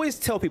 I always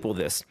tell people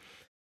this.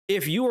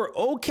 If you are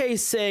okay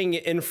saying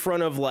it in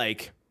front of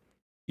like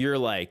your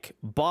like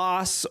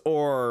boss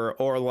or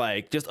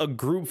like just a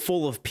group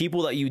full of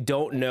people that you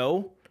don't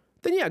know,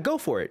 then yeah, go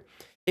for it.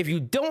 If you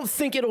don't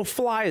think it'll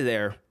fly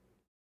there,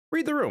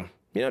 read the room.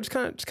 You know, just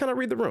kind of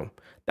read the room.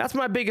 That's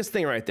my biggest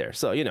thing right there.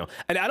 So, you know,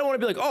 and I don't want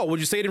to be like, oh, would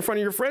you say it in front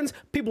of your friends?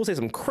 People say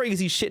some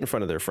crazy shit in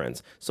front of their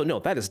friends. So no,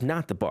 that is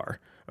not the bar.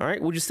 All right.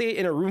 Would you say it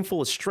in a room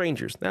full of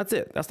strangers? That's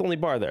it. That's the only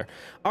bar there.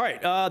 All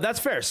right. That's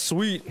fair.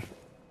 Sweet.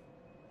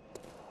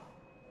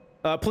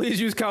 Please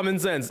use common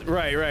sense.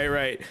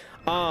 Right.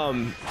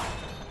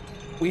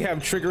 We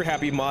have trigger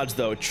happy mods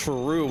though.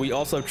 True. We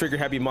also have trigger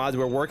happy mods.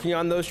 We're working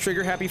on those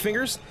trigger happy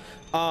fingers.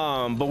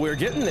 But we're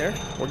getting there.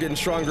 We're getting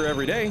stronger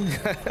every day.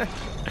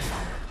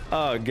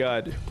 Oh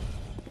God.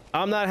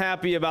 I'm not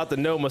happy about the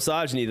no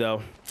misogyny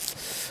though.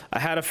 I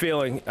had a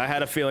feeling.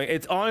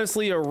 It's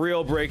honestly a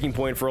real breaking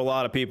point for a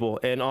lot of people.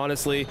 And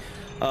honestly,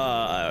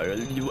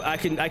 I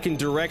can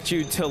direct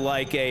you to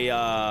like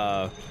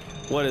a,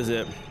 what is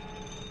it?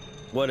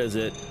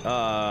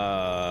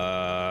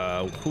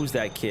 Who's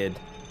that kid?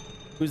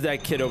 Who's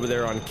that kid over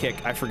there on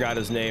Kick? I forgot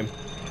his name.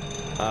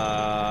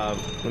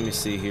 Let me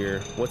see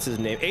here. What's his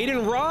name?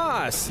 Aiden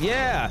Ross.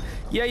 Yeah.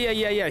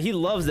 He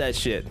loves that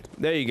shit.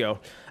 There you go.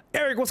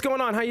 Eric, what's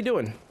going on? How you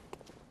doing?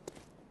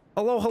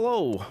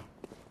 Hello.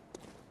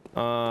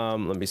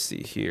 Let me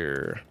see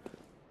here.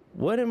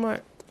 What am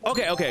I?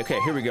 Okay.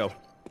 Here we go.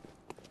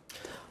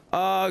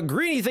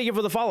 Greeny, thank you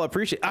for the follow.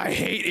 Appreciate it. I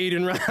hate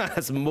Aiden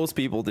Ross. Most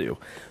people do.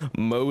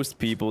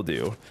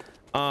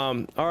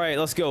 All right,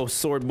 let's go,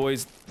 sword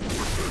boys.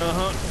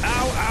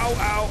 Ow.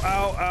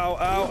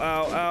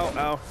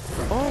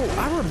 Oh,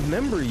 I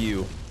remember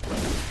you.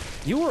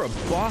 You were a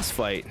boss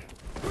fight.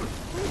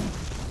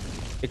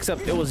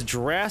 Except it was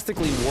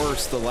drastically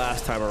worse the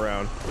last time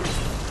around.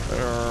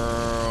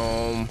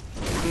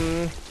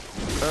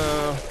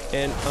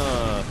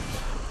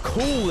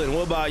 Coolin',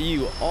 what about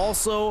you?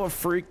 Also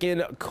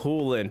freaking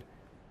coolin'.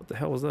 What the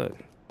hell was that?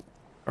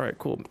 All right,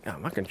 cool. Yeah,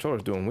 my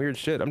controller's doing weird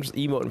shit. I'm just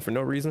emoting for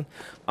no reason.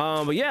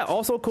 But yeah,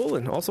 also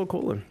coolin'.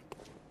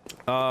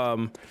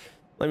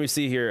 Let me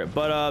see here.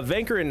 But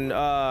Vankerin,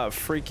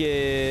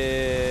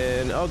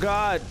 freaking, oh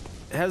God,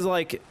 has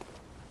like,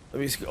 let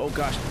me see. Oh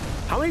gosh,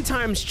 how many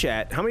times,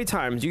 chat? How many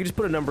times? You can just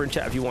put a number in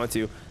chat if you want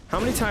to. How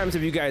many times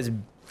have you guys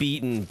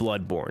beaten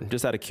Bloodborne?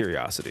 Just out of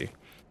curiosity.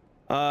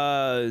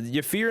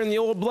 You fearing the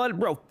old blood,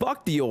 bro?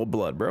 Fuck the old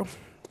blood, bro.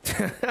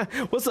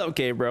 What's up,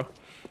 K, bro?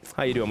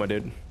 How you doing, my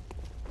dude?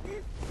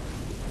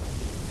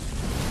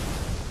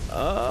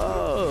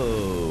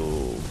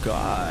 Oh,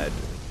 God.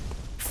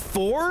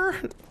 4?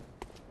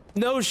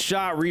 No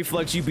shot,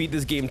 Reflex. You beat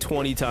this game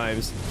 20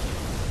 times.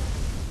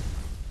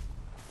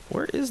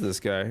 Where is this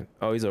guy?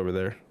 Oh, he's over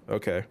there.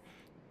 Okay.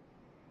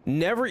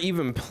 Never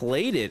even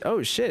played it.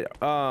 Oh, shit.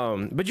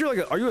 But you're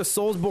like, are you a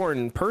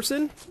Soulsborne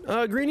person,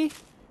 Greenie?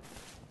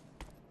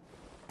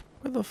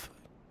 Where the f...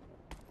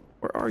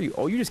 Where are you?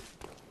 Oh, you just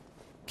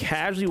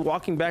casually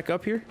walking back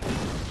up here?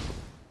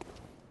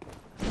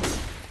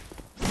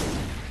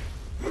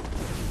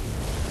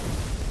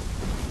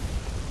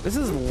 This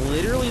is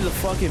literally the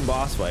fucking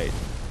boss fight.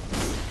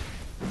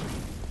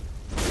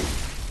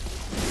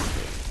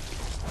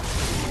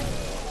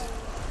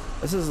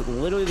 This is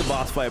literally the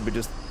boss fight, but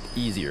just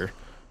easier.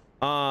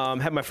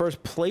 Had my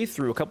first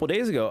playthrough a couple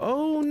days ago.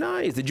 Oh,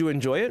 nice. Did you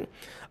enjoy it?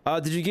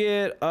 Did you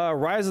get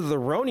Rise of the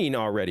Ronin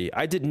already?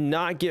 I did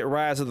not get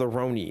Rise of the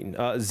Ronin.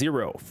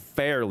 0.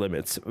 Fair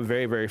limits.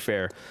 Very, very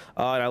fair.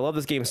 And I love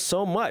this game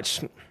so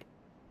much.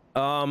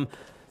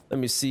 Let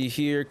me see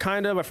here.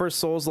 Kind of my first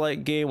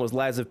Souls-like game was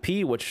Lies of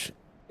P, which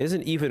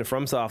isn't even a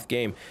FromSoft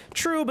game.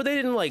 True, but they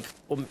didn't like,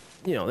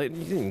 you know, they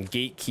didn't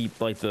gatekeep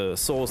like the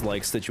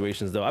Souls-like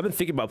situations though. I've been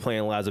thinking about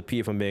playing Lies of P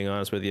if I'm being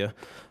honest with you.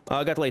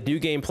 I got to like New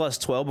Game Plus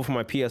 12 before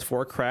my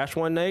PS4 crashed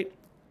one night.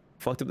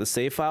 Fucked up the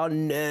save file.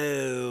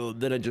 No.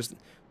 Then I just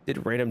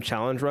did random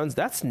challenge runs.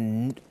 That's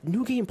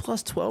New Game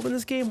Plus 12 in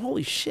this game?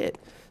 Holy shit.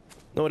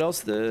 Know what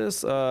else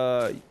this?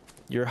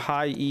 Your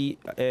high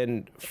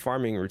end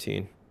farming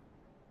routine.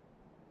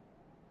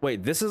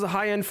 Wait, this is a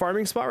high-end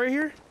farming spot right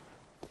here?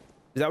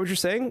 Is that what you're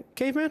saying,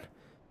 caveman?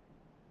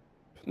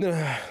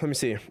 Let me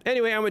see.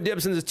 Anyway, I'm a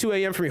dip since it's 2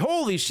 a.m. for me.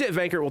 Holy shit,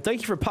 Vanker. Well,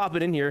 thank you for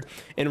popping in here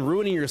and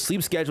ruining your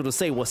sleep schedule to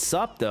say what's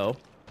up, though.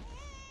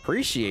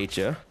 Appreciate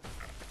you.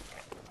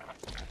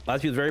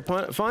 Last week was very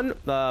fun.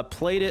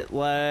 Played it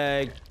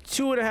like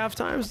 2.5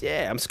 times.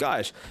 Yeah, I'm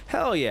Scottish.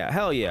 Hell yeah,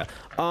 hell yeah.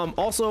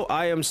 Also,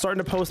 I am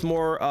starting to post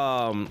more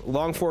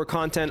long form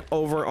content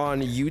over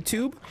on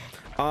YouTube.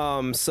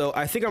 So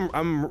I think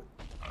I'm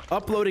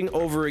uploading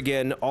over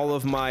again all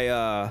of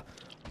my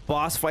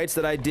boss fights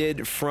that I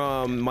did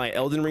from my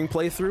Elden Ring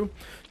playthrough.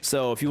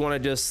 So if you want to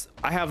just,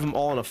 I have them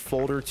all in a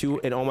folder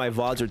too, and all my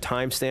VODs are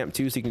timestamped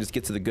too, so you can just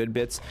get to the good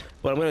bits.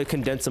 But I'm going to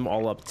condense them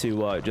all up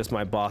to just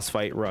my boss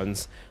fight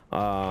runs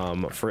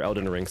for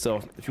Elden Ring.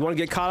 So if you want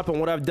to get caught up on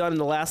what I've done in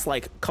the last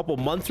like couple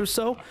months or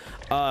so,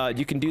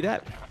 you can do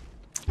that.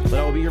 But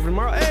I will be here for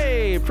tomorrow.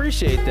 Hey,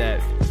 appreciate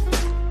that.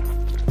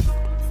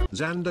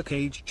 Xander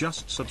Cage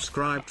just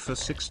subscribed for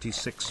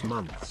 66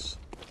 months.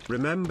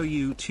 Remember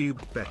YouTube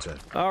better.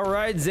 All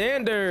right,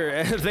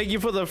 Xander. Thank you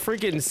for the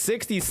freaking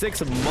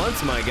 66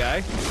 months, my guy.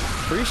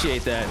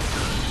 Appreciate that.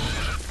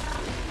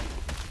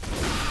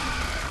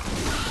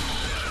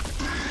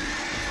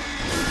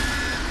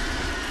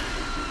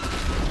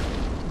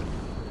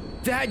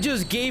 That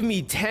just gave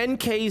me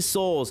 10k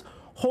souls.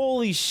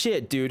 Holy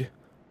shit, dude.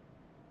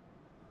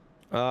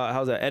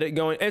 How's that edit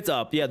going? It's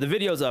up. Yeah, the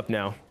video's up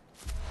now.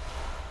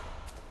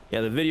 Yeah,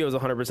 the video is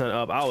 100%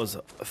 up. I was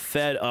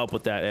fed up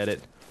with that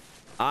edit.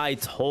 I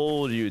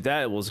told you,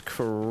 that was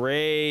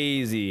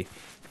crazy.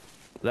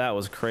 That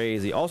was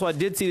crazy. Also, I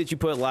did see that you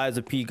put Lies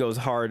of P goes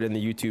hard in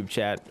the YouTube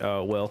chat,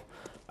 Will.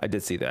 I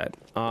did see that.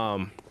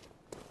 Wow.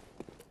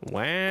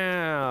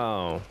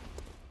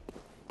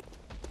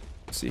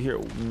 Let's see here.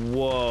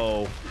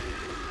 Whoa.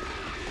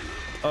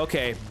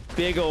 Okay,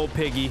 big old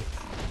piggy.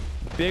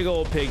 Big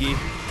old piggy.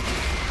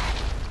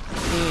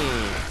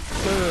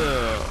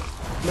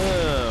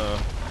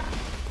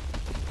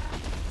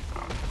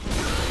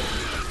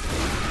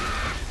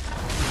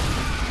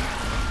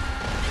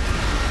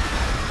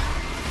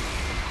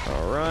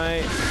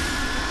 Alright.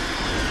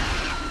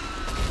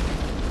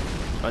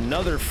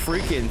 Another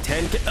freaking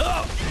 10k.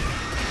 Oh!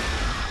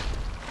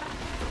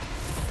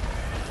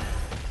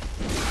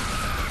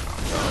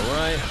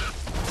 Alright.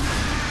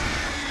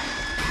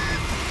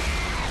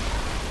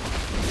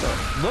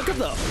 Look at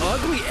the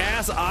ugly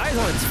ass eyes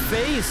on its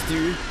face,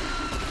 dude.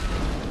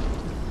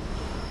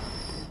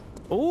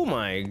 Oh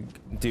my,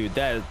 dude,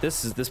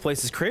 this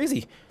place is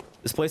crazy.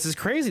 This place is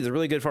crazy. There's a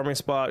really good farming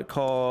spot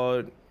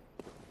called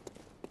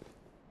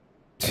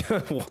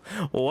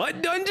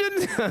what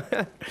dungeon?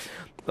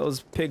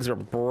 Those pigs are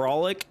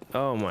brawlic.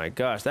 Oh my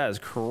gosh, that is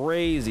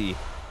crazy.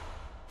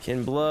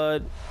 Kin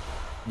blood.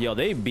 Yo,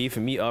 they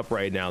beefing me up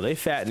right now. They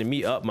fattening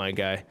me up, my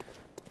guy.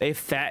 They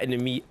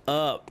fattening me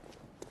up.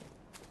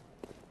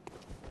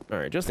 All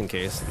right, just in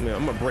case.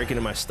 I'm gonna break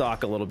into my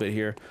stock a little bit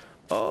here.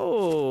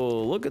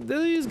 Oh, look at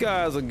these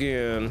guys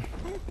again.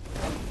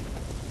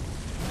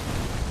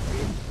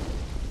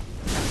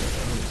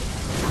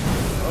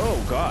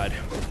 Oh God.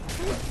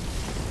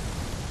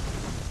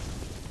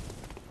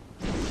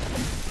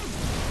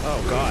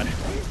 Oh God.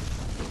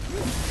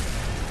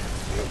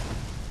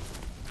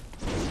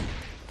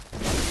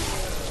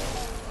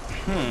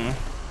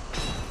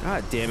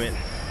 God damn it.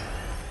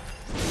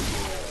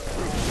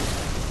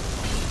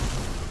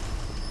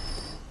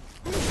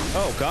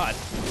 Oh God.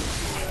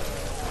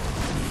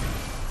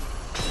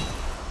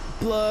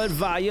 Blood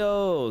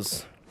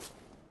vials.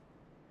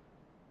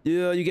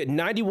 Yeah, you get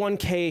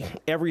 91k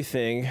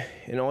everything,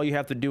 and all you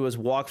have to do is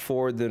walk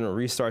forward, then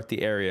restart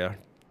the area.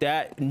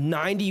 That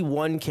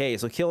 91k.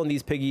 So killing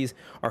these piggies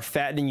are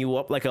fattening you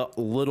up like a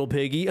little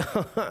piggy.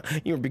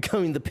 You're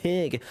becoming the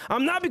pig.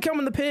 I'm not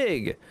becoming the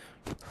pig.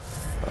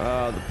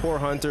 The poor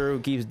hunter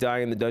who keeps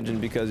dying in the dungeon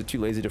because they're too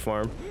lazy to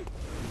farm.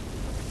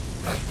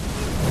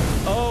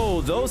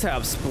 Oh, those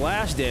have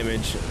splash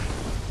damage.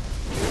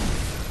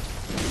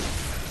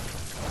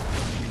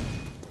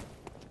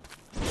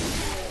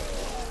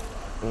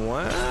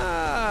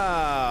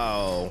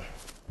 Wow.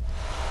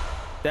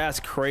 That's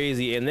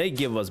crazy. And they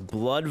give us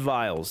blood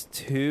vials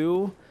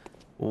too.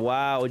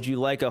 Wow. Would you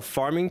like a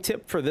farming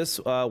tip for this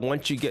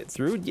once you get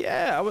through?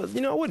 Yeah, I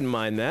wouldn't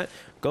mind that.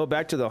 Go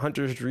back to the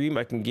hunter's dream.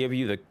 I can give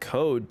you the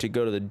code to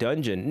go to the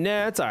dungeon.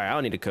 Nah, it's all right. I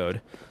don't need a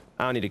code.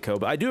 I don't need a code,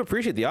 but I do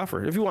appreciate the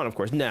offer. If you want, of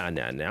course. Nah.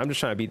 I'm just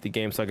trying to beat the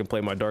game so I can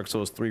play my Dark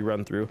Souls 3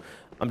 run through.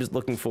 I'm just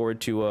looking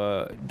forward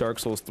to Dark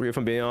Souls 3, if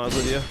I'm being honest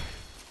with you.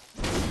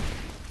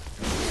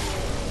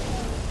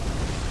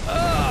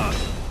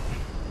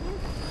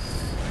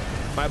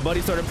 My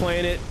buddy started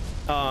playing it.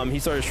 He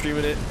started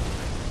streaming it,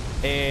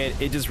 and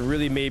it just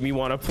really made me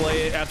want to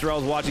play it after I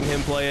was watching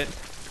him play it.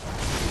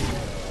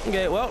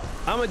 Okay, well,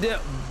 I'm a dip.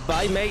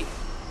 Bye, mate.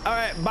 All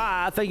right,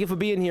 bye. Thank you for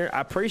being here.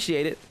 I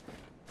appreciate it.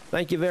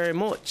 Thank you very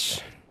much.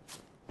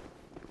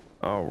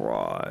 All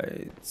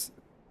right.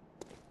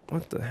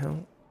 What the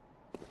hell?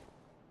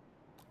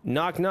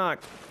 Knock,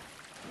 knock.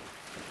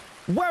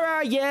 Where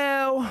are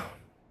you?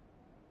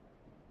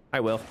 I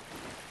will.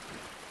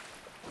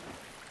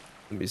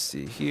 Let me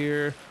see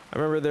here. I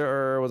remember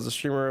there was a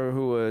streamer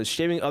who was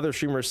shaming other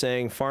streamers,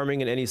 saying farming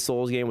in any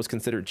Souls game was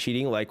considered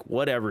cheating. Like,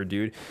 whatever,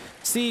 dude.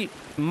 See,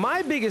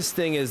 my biggest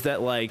thing is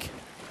that, like,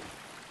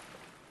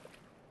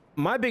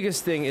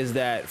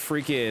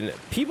 freaking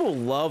people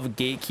love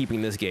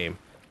gatekeeping this game.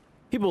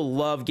 People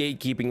love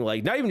gatekeeping,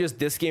 like, not even just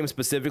this game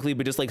specifically,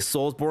 but just like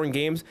Soulsborne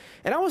games.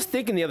 And I was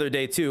thinking the other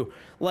day too,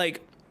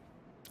 like,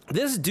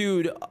 this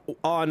dude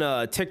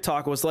on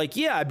TikTok was like,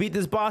 yeah, I beat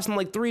this boss in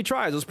like 3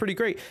 tries. It was pretty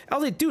great. I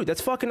was like, dude,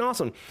 that's fucking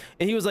awesome.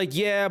 And he was like,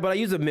 yeah, but I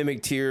use a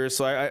mimic tier,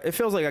 so it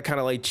feels like I kind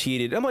of like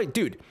cheated. I'm like,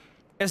 dude,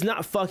 it's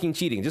not fucking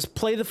cheating. Just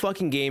play the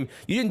fucking game.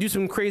 You didn't do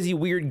some crazy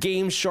weird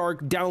Game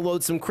Shark,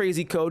 download some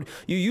crazy code.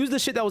 You used the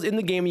shit that was in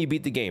the game and you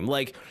beat the game.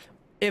 Like,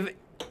 if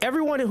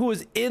everyone who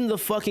was in the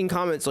fucking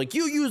comments like,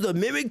 you use the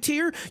mimic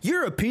tier,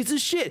 you're a piece of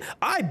shit.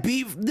 I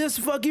beat this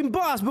fucking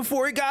boss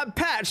before it got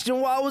patched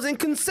and while I was in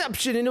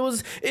conception and it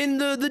was in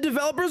the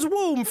developer's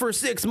womb for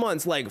 6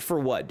 months. Like, for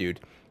what, dude?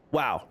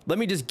 Wow. Let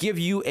me just give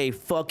you a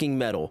fucking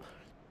medal.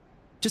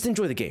 Just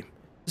enjoy the game.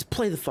 Just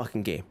play the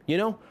fucking game, you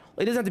know?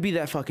 It doesn't have to be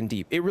that fucking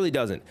deep. It really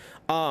doesn't.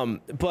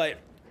 But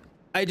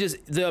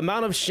the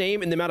amount of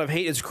shame and the amount of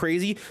hate is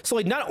crazy. So,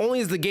 like, not only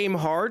is the game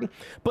hard,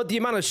 but the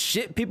amount of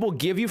shit people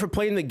give you for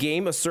playing the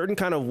game a certain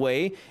kind of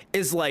way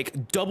is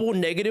like double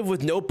negative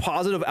with no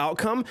positive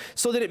outcome,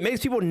 so that it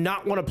makes people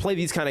not want to play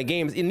these kind of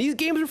games. And these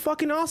games are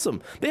fucking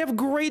awesome. They have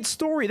great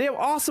story. They have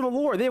awesome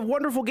lore. They have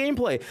wonderful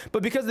gameplay.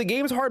 But because the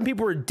game's hard and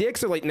people are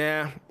dicks, they're like,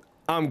 nah,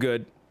 I'm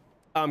good.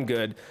 I'm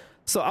good.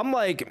 So I'm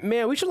like,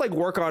 man, we should like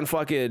work on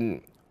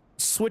fucking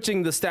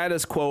switching the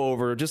status quo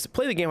over. Just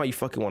play the game how you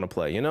fucking want to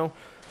play, you know?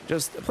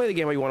 Just play the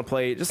game how you want to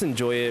play. Just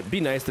enjoy it. Be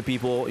nice to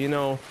people, you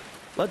know?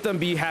 Let them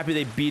be happy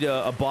they beat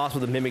a boss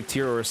with a mimic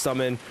tier or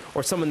summon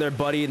their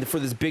buddy for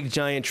this big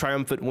giant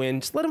triumphant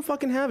win. Just let them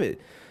fucking have it.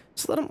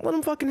 Just let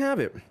them fucking have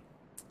it.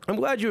 I'm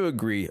glad you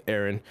agree,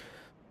 Aaron.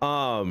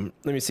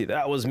 Let me see.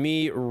 That was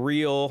me.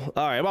 Real. All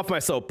right, I'm off my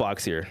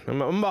soapbox here.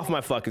 I'm off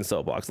my fucking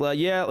soapbox.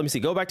 Yeah, let me see.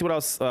 Go back to what I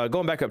was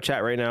going back up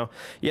chat right now.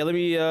 Yeah, let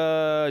me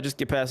just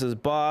get past this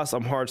boss.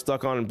 I'm hard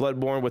stuck on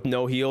Bloodborne with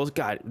no heals.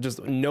 God,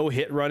 just no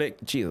hit run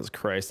it. Jesus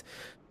Christ.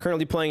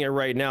 Currently playing it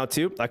right now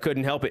too. I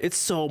couldn't help it. It's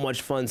so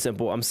much fun,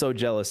 Simple. I'm so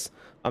jealous.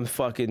 I'm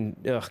fucking,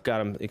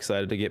 God, I'm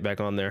excited to get back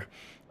on there.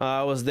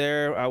 I was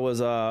there. I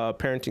was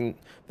parenting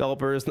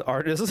developers and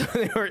artists.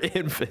 They were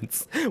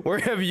infants. Where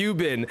have you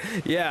been?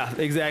 Yeah,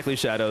 exactly,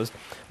 Shadows.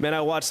 Man,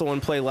 I watched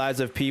someone play Lies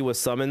of P with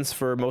summons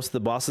for most of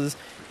the bosses.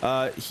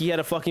 He had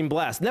a fucking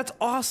blast. And that's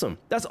awesome.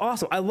 That's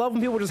awesome. I love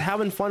when people are just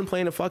having fun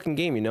playing a fucking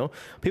game, you know?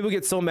 People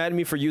get so mad at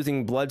me for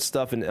using blood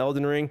stuff in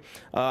Elden Ring.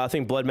 I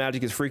think blood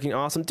magic is freaking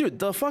awesome. Dude,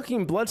 the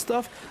fucking blood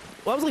stuff,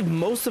 well, that was like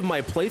most of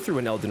my playthrough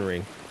in Elden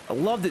Ring. I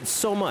loved it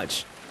so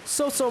much.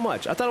 So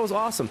much. I thought it was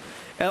awesome.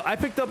 I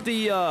picked up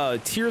the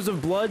Tears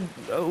of Blood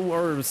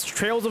or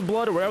Trails of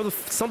Blood or whatever,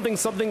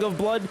 something of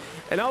blood,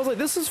 and I was like,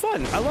 this is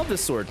fun. I love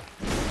this sword.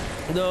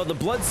 The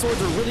blood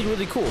swords are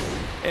really cool.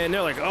 And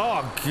they're like,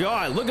 oh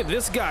god, look at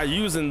this guy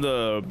using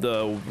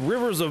the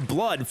rivers of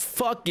blood.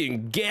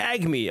 Fucking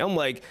gag me. I'm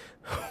like,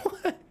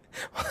 what?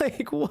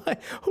 Like,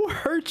 what? Who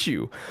hurt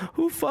you?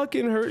 Who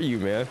fucking hurt you,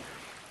 man?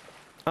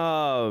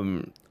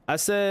 I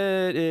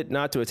said it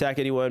not to attack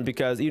anyone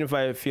because even if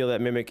I feel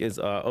that Mimic is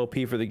OP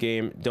for the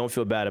game, don't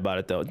feel bad about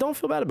it though. Don't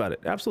feel bad about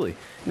it. Absolutely.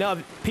 Now,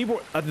 people,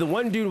 the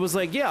one dude was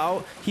like,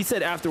 yeah, he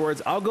said afterwards,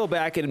 I'll go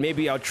back and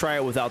maybe I'll try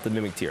it without the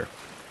Mimic tier.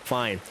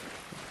 Fine.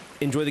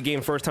 Enjoy the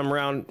game first time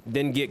around,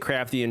 then get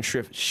crafty and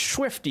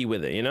swifty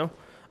with it, you know?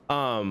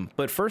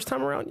 But first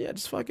time around, yeah,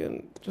 just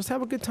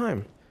have a good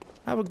time.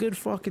 Have a good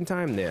fucking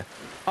time there.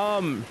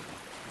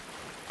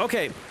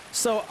 Okay,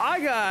 so I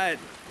got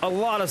a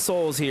lot of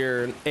souls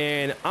here,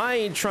 and I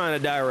ain't trying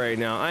to die right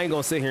now. I ain't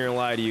gonna sit here and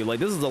lie to you.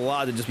 Like, this is a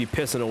lot to just be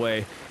pissing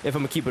away if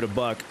I'm gonna keep it a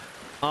buck.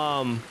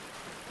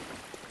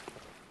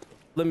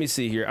 Let me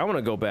see here. I want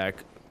to go back.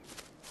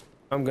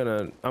 I'm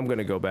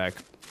gonna go back.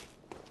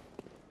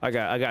 I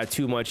got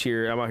too much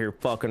here. I'm out here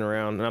fucking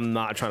around, and I'm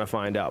not trying to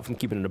find out if I'm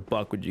keeping it a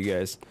buck with you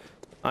guys.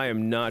 I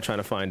am not trying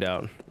to find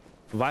out.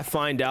 If I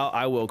find out,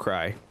 I will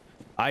cry.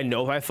 I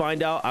know if I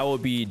find out, I will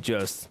be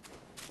just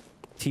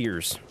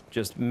tears.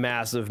 Just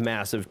massive,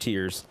 massive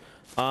tears.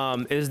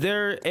 Is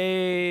there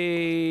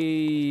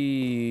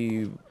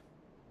a...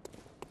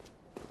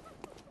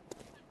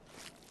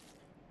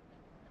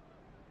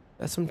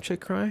 That's some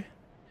chick cry?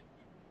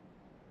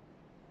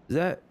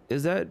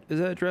 Is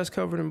that dress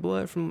covered in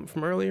blood from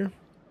earlier?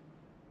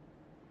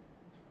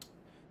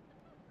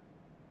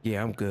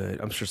 Yeah, I'm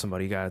good. I'm sure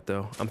somebody got it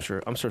though. I'm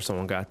sure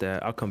someone got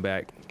that. I'll come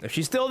back. If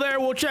she's still there,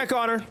 we'll check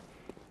on her.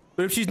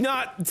 But if she's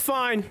not, it's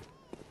fine.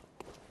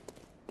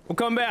 We'll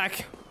come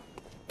back.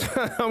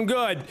 I'm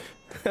good.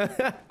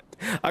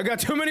 I got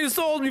too many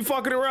souls to be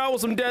fucking around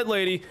with some dead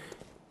lady.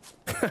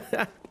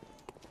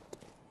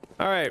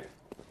 All right.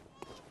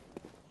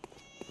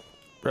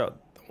 Bro,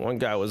 one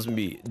guy was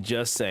me,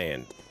 just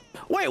saying.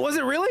 Wait, was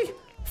it really?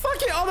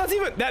 Fuck yeah,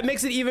 oh, that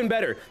makes it even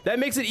better. That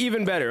makes it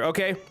even better,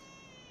 okay?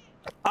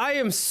 I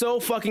am so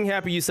fucking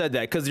happy you said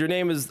that, because your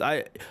name is,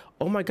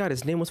 oh my god,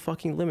 his name was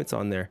fucking Limits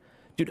on there.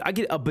 Dude, I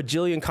get a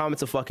bajillion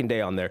comments a fucking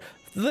day on there.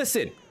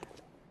 Listen,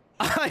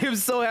 I am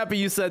so happy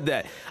you said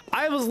that.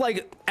 I was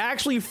like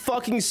actually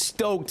fucking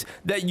stoked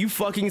that you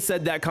fucking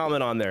said that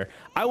comment on there.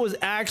 I was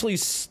actually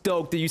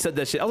stoked that you said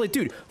that shit. I was like,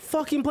 dude,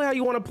 fucking play how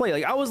you want to play.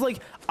 Like, I was like,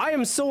 I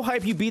am so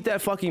hyped you beat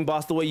that fucking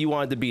boss the way you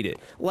wanted to beat it.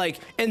 Like,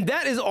 and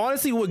that is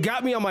honestly what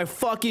got me on my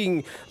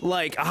fucking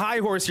like high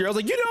horse here. I was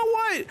like, you know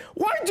what?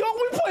 Why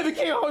don't we play the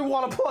game how we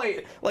want to play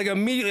it? Like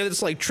immediately,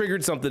 it's like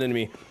triggered something in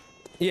me.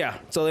 Yeah,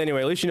 so anyway,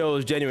 at least you know it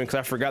was genuine, because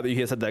I forgot that you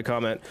had said that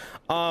comment.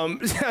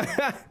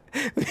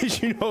 At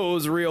least you know it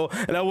was real,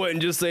 and I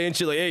wasn't just saying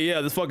shit like, hey,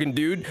 yeah, this fucking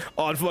dude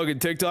on fucking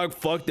TikTok,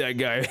 fuck that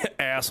guy,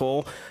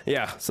 asshole.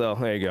 Yeah, so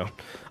there you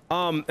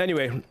go.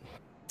 Anyway,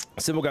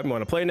 Symbol got me on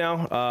to play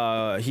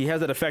now. He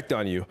has that effect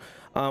on you.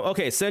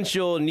 Okay, since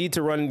you'll need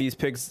to run these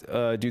pigs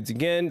dudes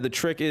again, the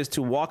trick is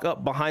to walk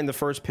up behind the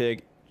first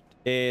pig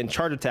and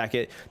charge attack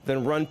it,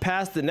 then run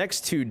past the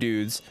next two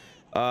dudes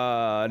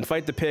and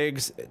fight the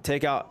pigs,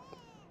 take out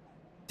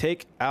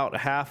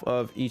half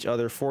of each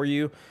other for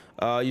you.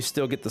 You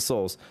still get the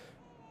souls.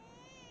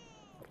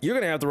 You're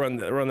gonna have to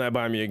run that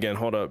by me again.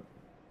 Hold up.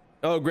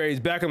 Oh great, he's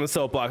back on the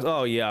soapbox.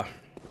 Oh yeah.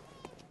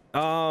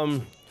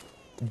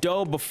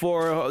 Doe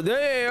before.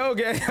 Hey,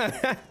 okay.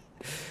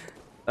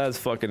 That's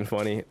fucking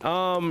funny.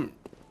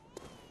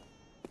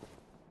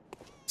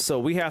 So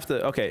we have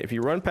to. Okay, if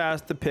you run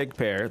past the pig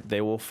pair,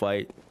 they will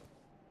fight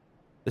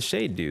the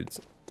shade dudes.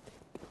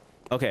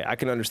 Okay, I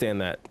can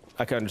understand that.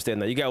 I can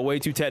understand that. You got way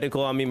too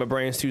technical on me. My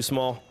brain's too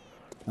small.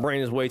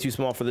 Brain is way too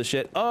small for this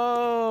shit.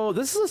 Oh,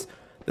 this is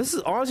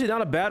honestly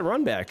not a bad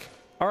run back.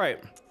 All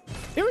right,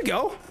 here we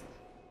go.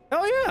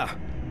 Hell yeah.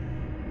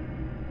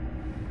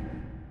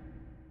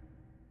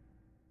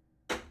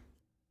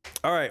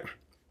 All right,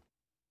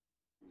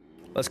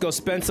 let's go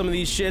spend some of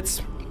these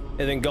shits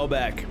and then go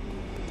back.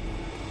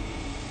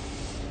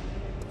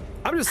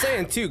 I'm just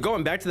saying too,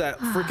 going back to that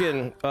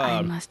freaking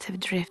I must have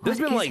drifted. There's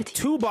been like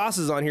 2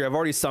 bosses on here I've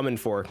already summoned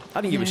for.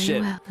 I didn't give a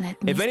shit. Well,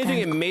 if anything,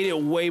 it made it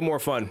way more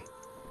fun.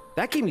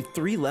 That gave me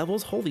 3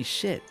 levels. Holy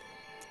shit.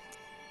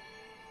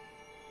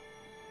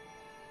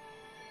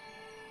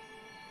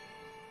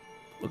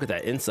 Look at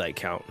that insight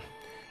count.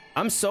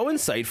 I'm so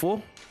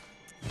insightful.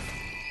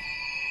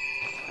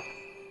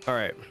 All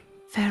right.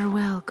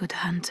 Farewell, good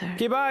hunter.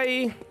 Okay,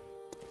 bye.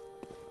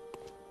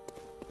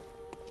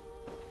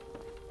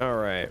 All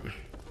right.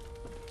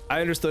 I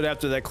understood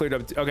after that cleared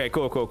up. Okay,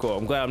 cool.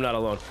 I'm glad I'm not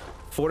alone.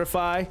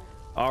 Fortify.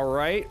 All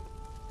right.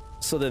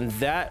 So then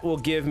that will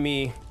give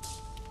me.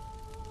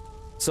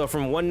 So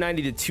from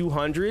 190 to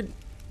 200,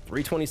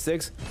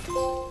 326.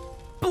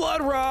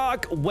 Blood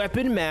Rock,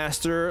 Weapon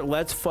Master.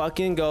 Let's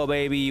fucking go,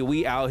 baby.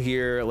 We out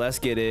here. Let's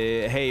get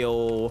it.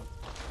 Hey-o.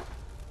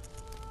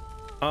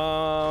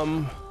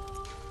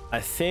 I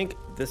think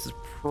this is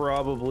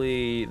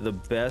probably the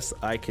best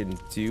I can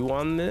do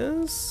on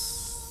this.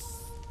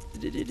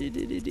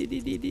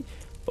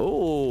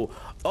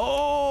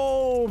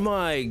 Oh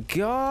my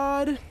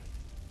god.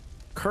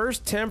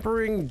 Cursed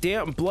Tempering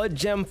Damp Blood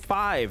Gem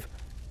 5.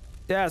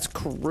 That's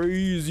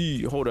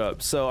crazy. Hold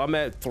up. So I'm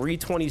at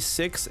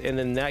 326 and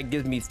then that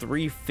gives me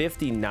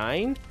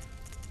 359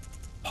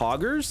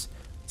 poggers.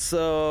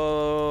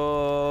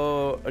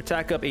 So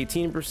attack up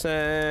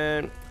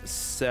 18%,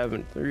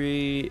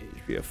 7-3,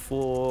 HP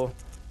full.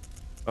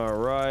 All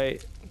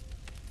right.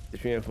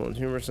 HP full 2%,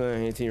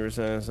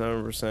 18%,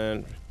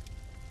 7%.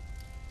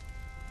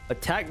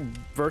 Attack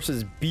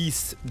versus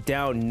beast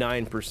down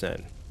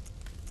 9%.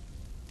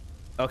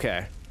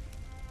 Okay.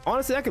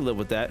 Honestly, I could live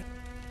with that.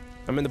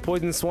 I'm in the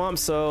poison swamp,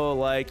 so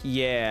like,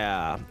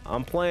 yeah,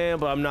 I'm playing,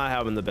 but I'm not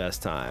having the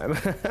best time.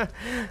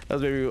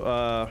 That's maybe,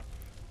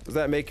 does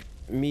that make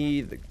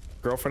me the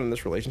girlfriend in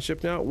this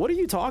relationship now? What are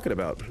you talking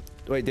about?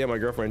 Wait, damn, my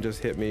girlfriend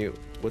just hit me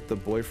with the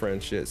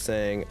boyfriend shit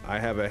saying I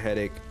have a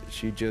headache.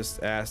 She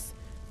just asked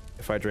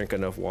if I drink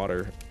enough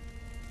water.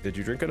 Did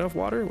you drink enough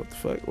water? What the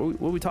fuck?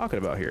 What are we talking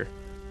about here?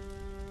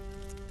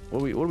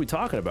 What are we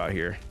talking about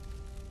here?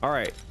 All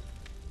right,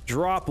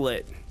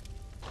 droplet.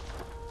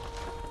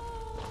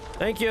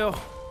 Thank you.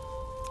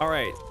 All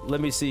right,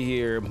 let me see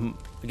here.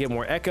 Get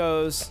more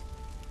echoes,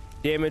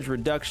 damage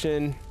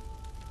reduction.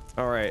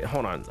 All right,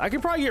 hold on. I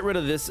can probably get rid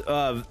of this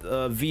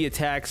V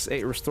attacks,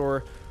 8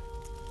 restore.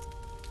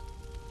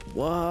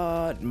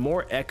 What?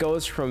 More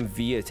echoes from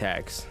V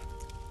attacks.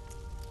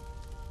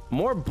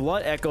 More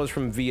blood echoes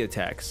from V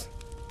attacks.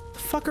 The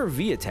fuck are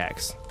V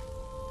attacks?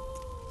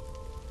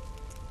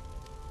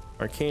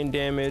 Arcane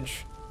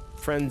damage,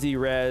 frenzy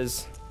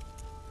res.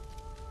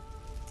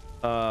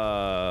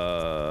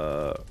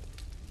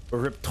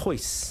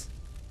 Riptoise.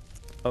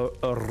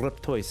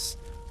 Riptoise.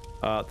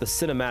 The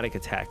cinematic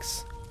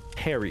attacks.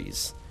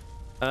 Parries.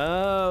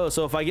 Oh,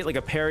 so if I get like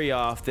a parry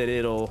off, that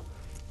it'll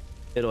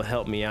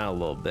help me out a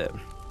little bit.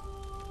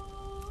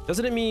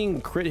 Doesn't it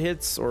mean crit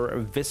hits or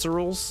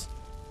viscerals?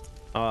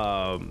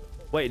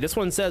 Wait, this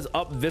one says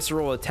up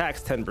visceral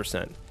attacks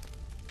 10%.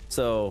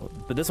 So,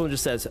 but this one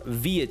just says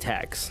V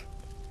attacks.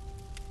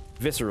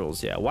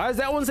 Viscerals, yeah. Why does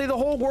that one say the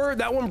whole word?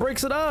 That one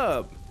breaks it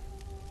up.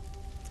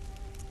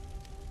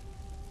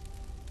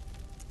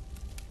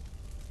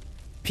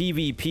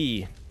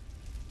 PvP.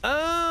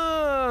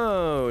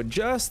 Oh,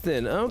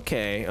 Justin.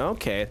 Okay,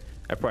 okay.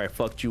 I probably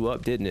fucked you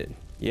up, didn't it?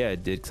 Yeah,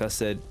 it did,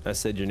 because I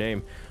said your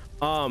name.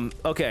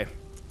 Okay.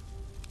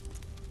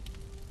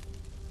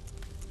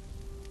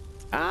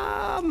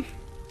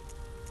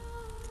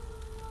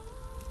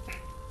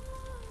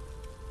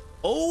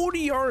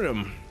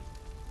 Odiarnum.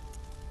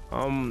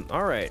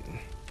 All right.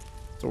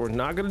 So we're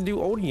not gonna do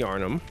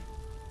Odiarnum.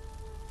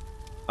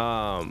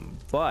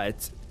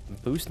 But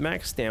boost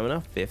max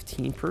stamina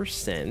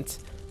 15%.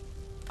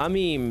 I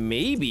mean,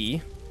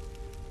 maybe.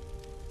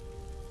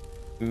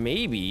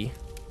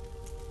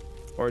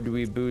 Or do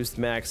we boost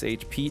max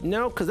HP?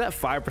 No, because that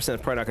 5% is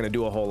probably not gonna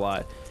do a whole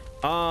lot.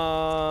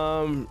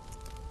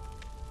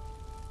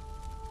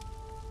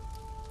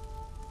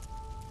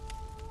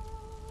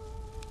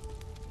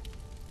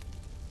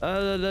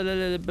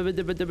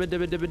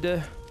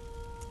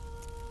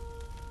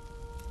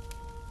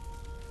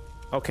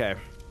 Okay.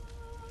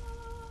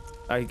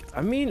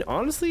 I mean,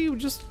 honestly, we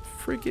just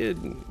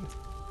freaking...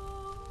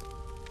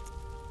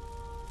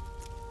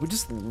 we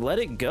just let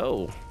it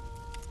go.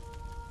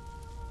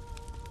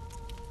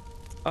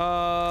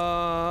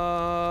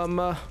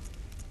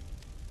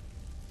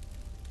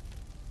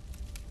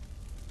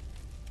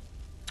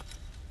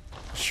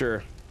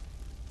 Sure.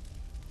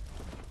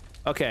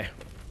 Okay.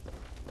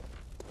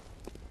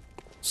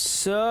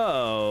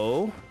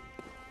 So...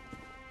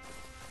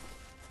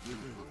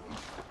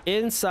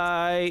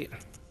 Insight.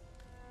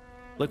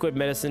 Liquid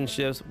medicine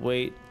shifts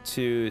weight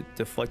to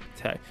deflect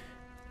attack.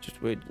 Just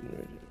wait.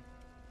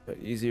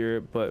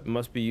 Easier, but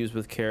must be used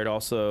with care. It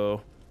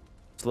also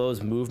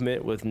slows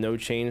movement with no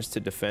change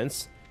to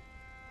defense.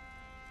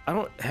 I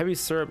don't... heavy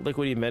syrup,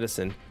 liquidy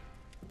medicine.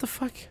 What the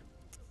fuck?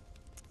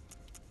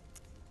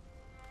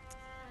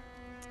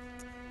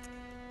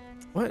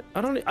 What?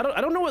 I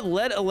don't know what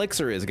lead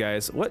elixir is,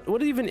 guys.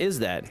 What even is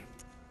that?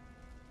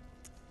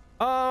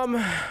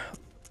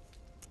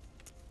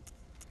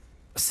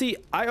 See,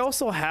 I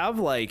also have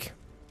like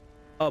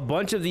a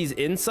bunch of these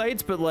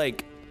insights, but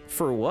like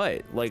for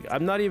what? Like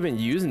I'm not even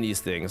using these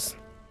things.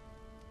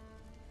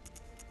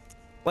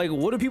 Like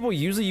what do people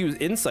usually use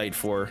insight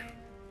for?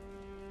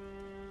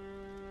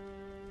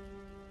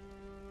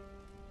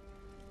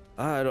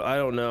 I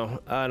don't know.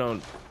 I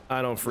don't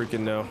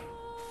freaking know.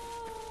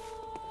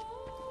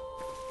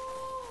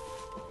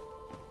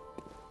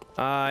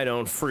 I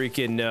don't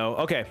freaking know.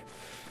 Okay.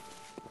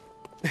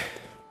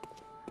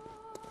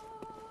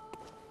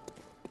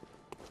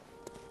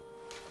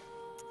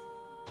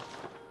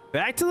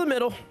 Back to the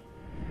middle.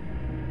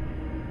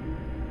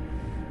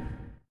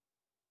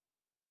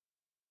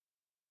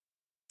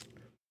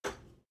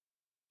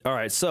 All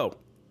right, so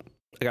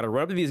I gotta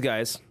run up to these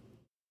guys.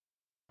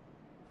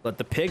 Let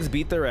the pigs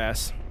beat their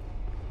ass.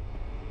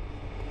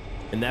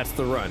 And that's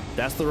the run.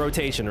 That's the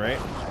rotation, right?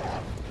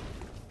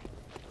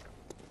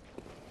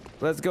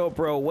 Let's go,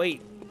 bro.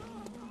 Wait.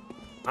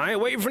 I ain't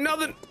waiting for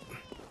nothing.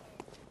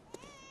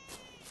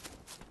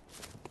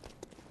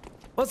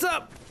 What's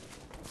up?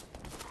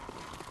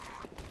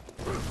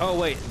 Oh,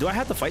 wait. Do I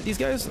have to fight these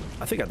guys?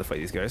 I think I have to fight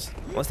these guys.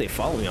 Unless they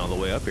follow me all the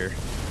way up here.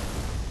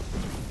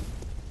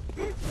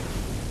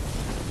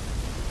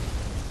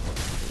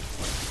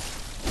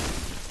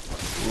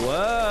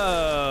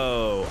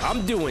 Whoa.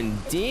 I'm doing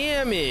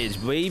damage,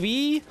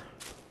 baby.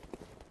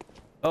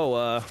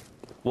 Oh,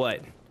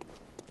 what?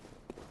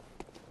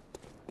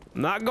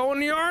 Not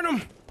going to yarn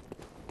them.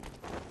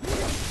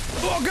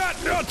 Oh, God.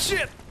 Oh,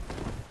 shit.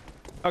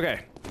 Okay.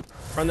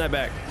 Run that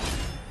back.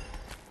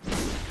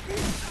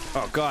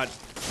 Oh god.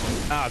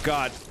 Oh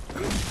god.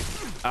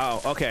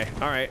 Oh, okay.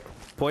 All right.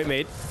 Point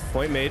made.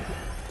 Point made.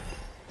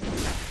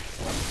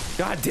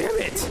 God damn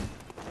it!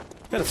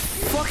 Got a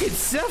fucking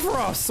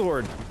Sephiroth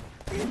sword.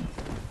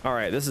 All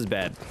right, this is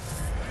bad.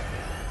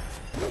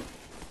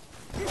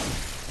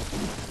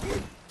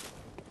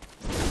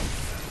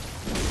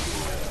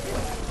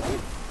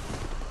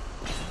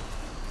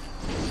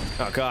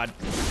 Oh god.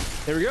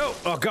 Here we go.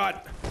 Oh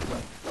god.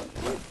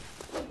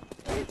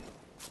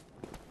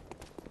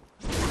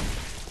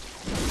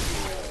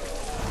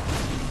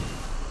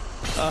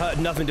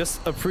 Nothing, just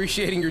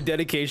appreciating your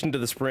dedication to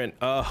the sprint.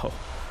 Oh.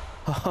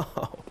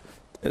 Oh.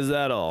 Is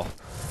that all?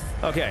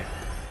 Okay.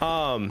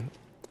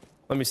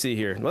 Let me see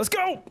here. Let's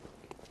go.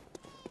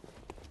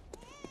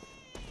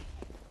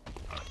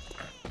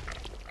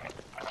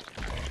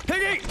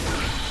 Piggy!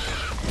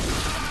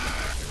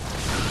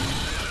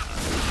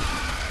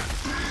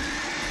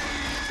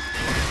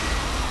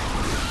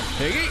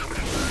 Piggy!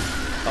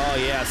 Oh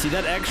yeah, see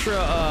that extra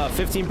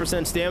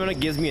 15% stamina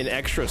gives me an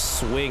extra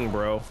swing,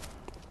 bro.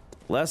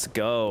 Let's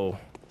go.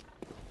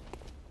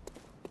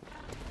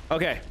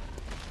 Okay.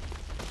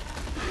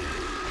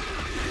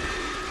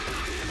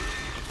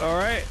 All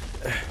right.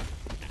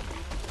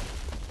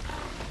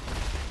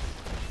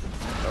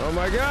 Oh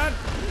my god.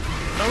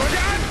 Oh my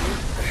god.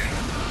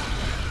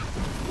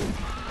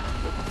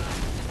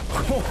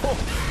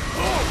 Oh.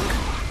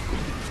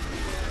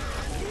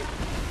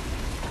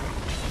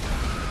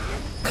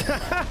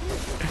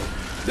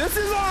 This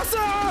is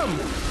awesome!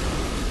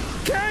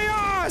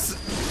 Chaos!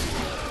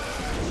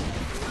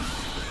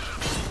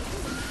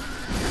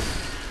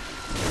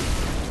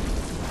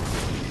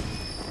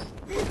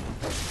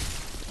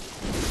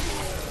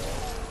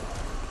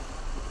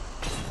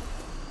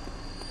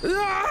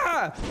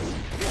 Ah!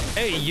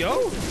 Hey,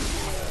 yo!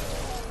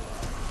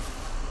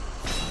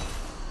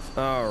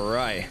 All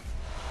right.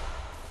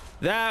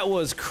 That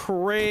was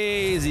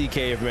crazy,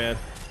 caveman.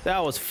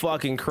 That was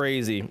fucking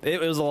crazy. It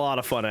was a lot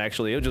of fun,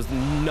 actually. It was just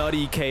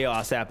nutty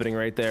chaos happening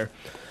right there.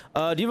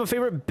 Do you have a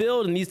favorite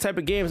build in these type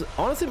of games?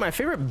 Honestly, my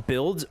favorite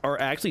builds are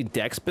actually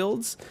Dex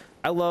builds.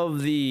 I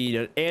love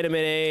the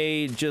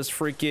anime, just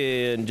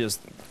freaking,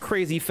 just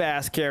crazy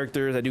fast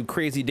characters that do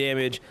crazy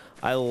damage.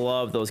 I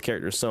love those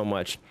characters so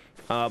much.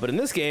 But in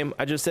this game,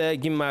 I just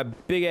said, give me my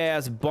big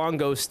ass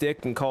bongo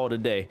stick and call it a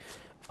day.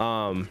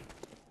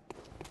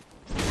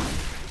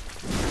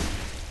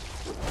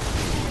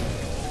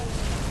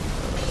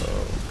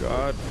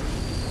 God.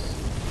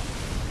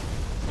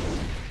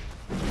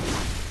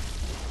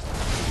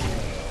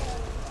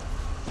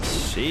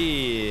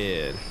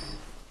 Shit.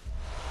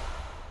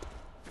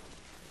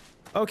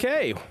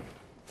 Okay.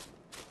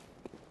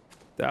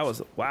 That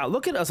was, wow,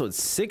 look at us with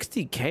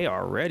 60K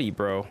already,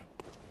 bro.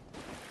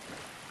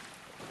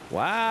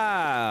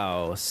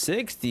 Wow,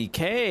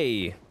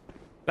 60K.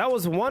 That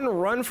was one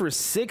run for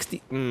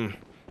 60.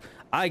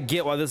 I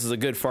get why this is a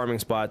good farming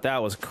spot.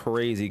 That was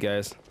crazy,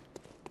 guys.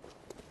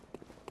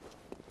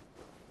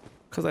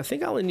 Because I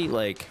think I only need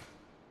like,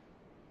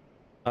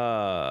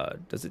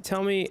 does it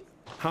tell me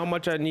how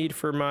much I need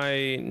for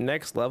my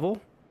next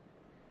level?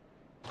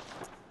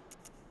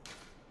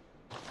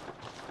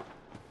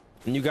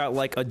 And you got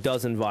like a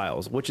dozen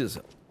vials, which is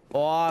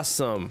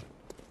awesome.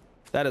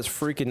 That is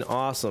freaking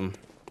awesome.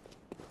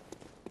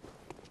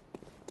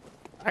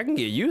 I can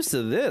get used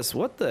to this.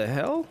 What the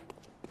hell?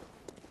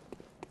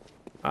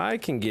 I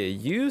can get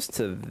used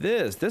to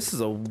this. This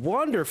is a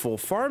wonderful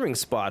farming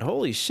spot.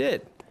 Holy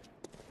shit.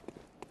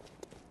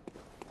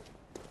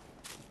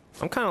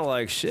 I'm kind of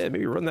like, shit,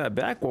 maybe run that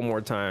back one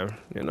more time,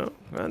 you know?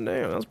 God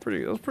damn, that was pretty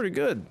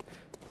good.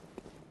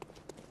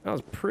 That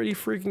was pretty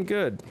freaking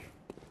good.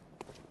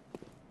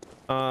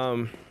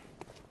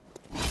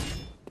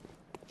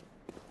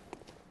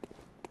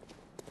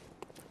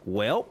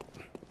 Well,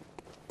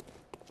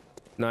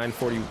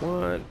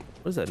 941.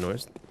 What is that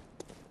noise?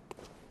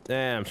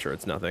 I'm sure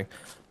it's nothing.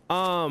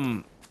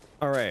 All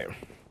right.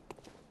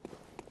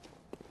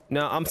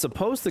 Now I'm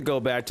supposed to go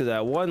back to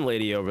that one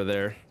lady over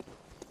there,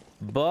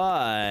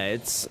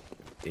 but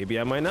maybe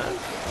I might not,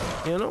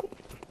 you know?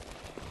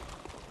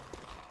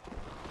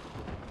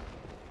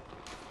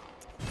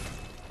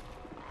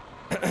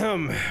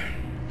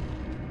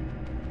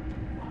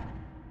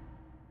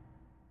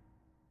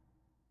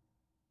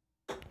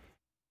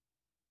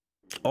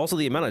 Also,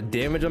 the amount of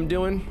damage I'm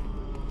doing,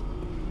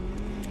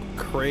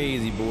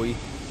 crazy, boy,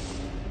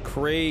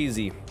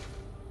 crazy.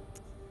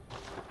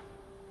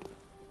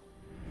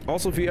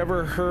 Also, if you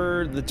ever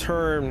heard the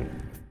term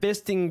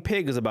fisting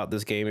pigs about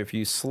this game, if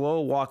you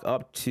slow walk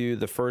up to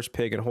the first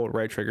pig and hold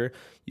right trigger,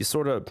 you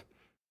sort of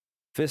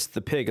fist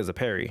the pig as a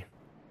parry.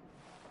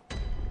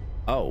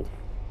 Oh,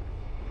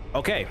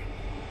 okay.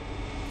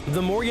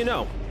 The more you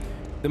know.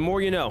 The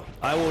more you know.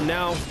 I will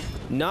now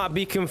not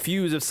be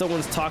confused if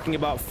someone's talking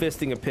about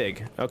fisting a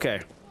pig. Okay.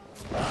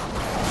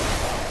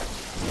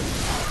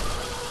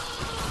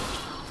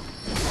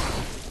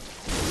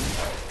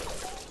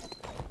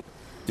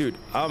 Dude,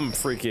 I'm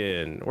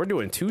freaking... We're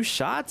doing 2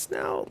 shots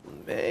now?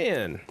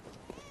 Man.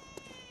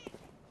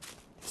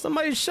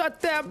 Somebody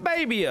shut that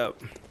baby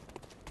up.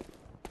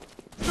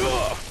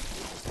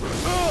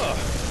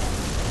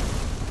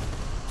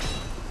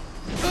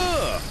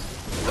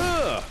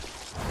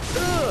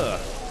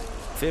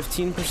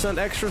 15%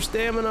 extra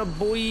stamina,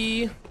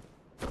 boy.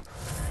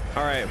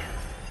 All right.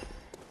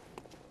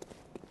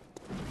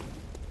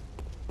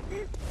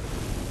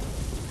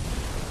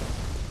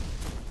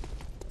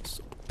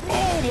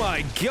 Oh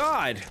my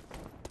God.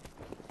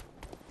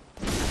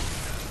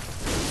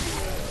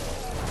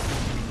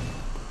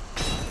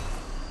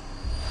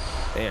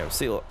 Damn,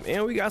 see, look,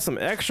 man, we got some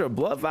extra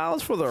blood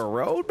vials for the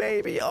road,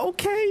 baby.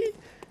 Okay.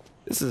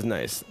 This is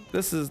nice.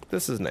 This is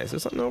nice.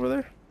 There's something over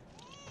there?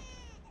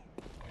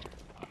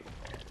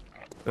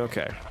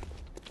 Okay.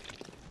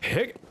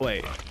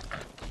 Wait.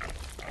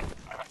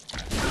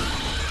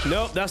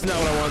 Nope, that's not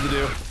what I wanted to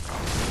do.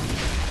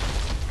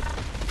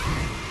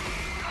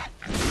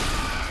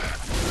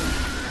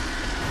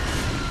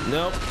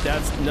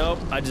 Nope,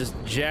 I just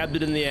jabbed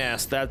it in the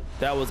ass. That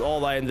was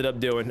all I ended up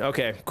doing.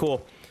 Okay,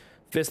 cool.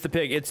 Fist the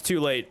pig. It's too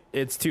late.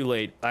 It's too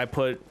late. I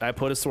put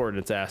a sword in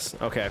its ass.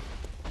 Okay.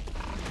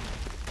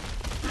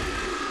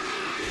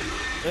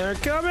 They're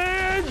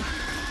coming!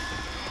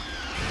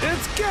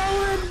 It's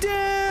going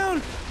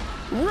down!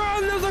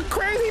 Run! There's a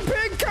crazy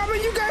pig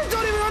coming! You guys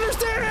don't even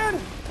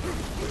understand!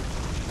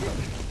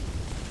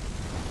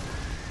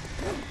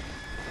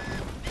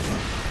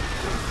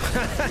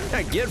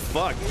 Get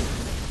fucked.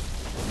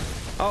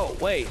 Oh,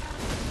 wait.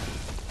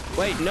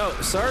 Wait, no.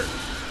 Sir?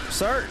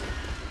 Sir?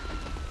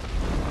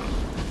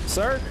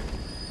 Sir?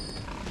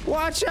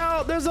 Watch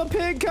out! There's a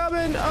pig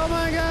coming! Oh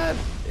my God!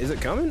 Is it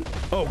coming?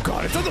 Oh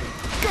God, it's on the...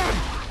 God!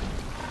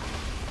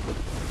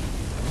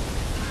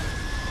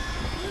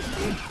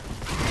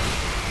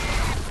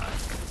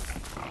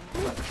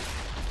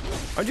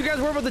 Aren't you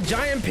guys worried about the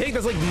giant pig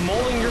that's like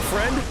mauling your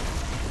friend?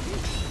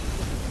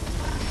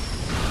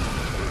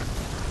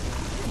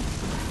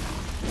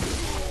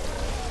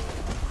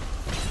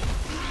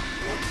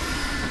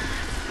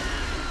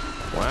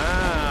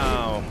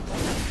 Wow.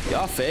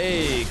 Y'all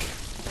fake.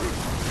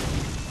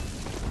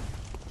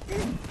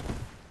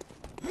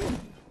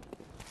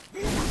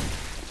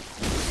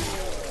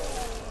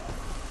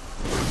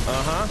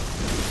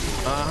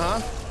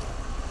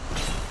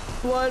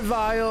 Blood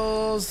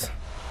vials.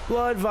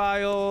 Blood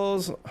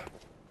vials.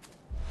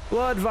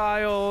 Blood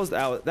vials.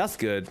 That's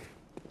good.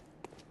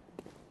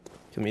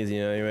 Come easy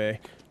anyway.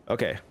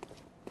 Okay.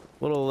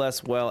 A little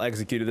less well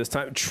executed this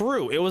time.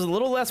 True, it was a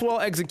little less well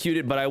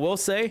executed, but I will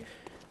say,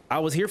 I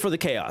was here for the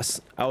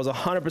chaos. I was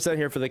 100%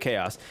 here for the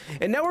chaos.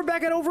 And now we're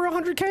back at over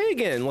 100K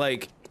again.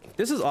 Like,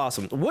 this is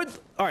awesome. All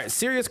right,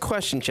 serious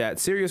question, chat.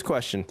 Serious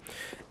question.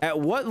 At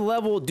what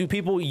level do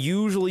people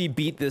usually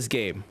beat this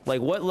game?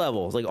 Like, what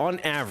level? Like, on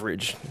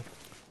average?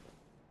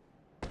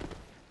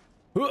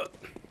 Because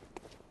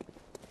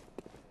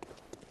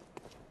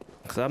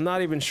I'm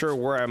not even sure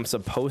where I'm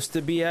supposed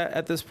to be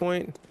at this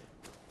point.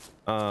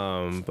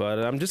 But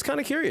I'm just kind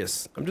of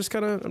curious. I'm just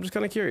kind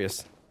of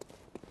curious.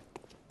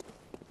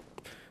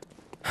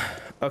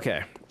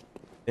 Okay.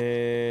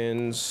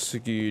 And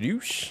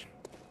skadoosh.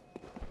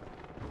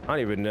 I don't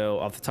even know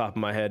off the top of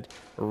my head.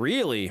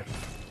 Really?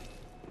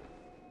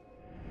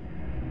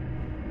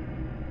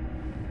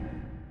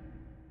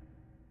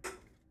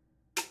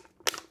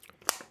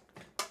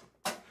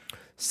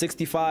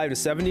 $65 to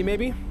 $70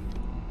 maybe?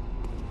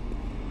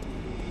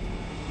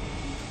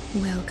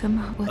 Welcome.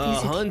 What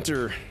is it?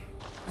 Hunter.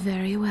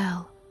 Very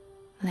well.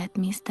 Let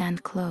me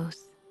stand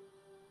close.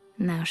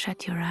 Now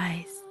shut your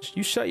eyes.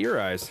 You shut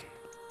your eyes.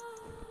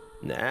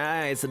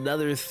 Nice,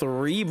 another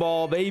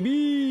 3-ball,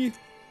 baby.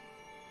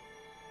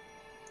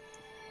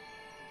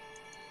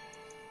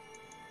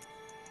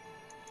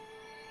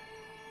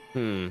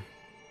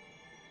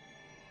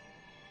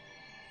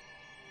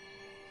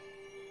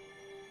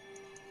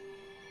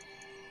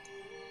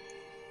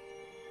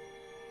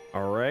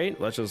 All right,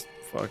 let's just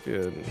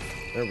fucking.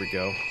 There we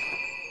go.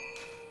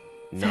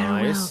 Nice.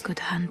 Farewell, good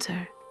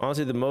hunter.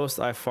 Honestly, the most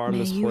I farm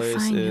this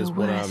place is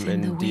when I'm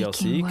in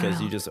DLC,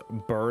 because you just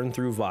burn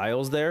through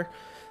vials there.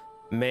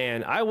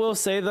 Man, I will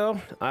say though,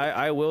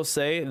 I will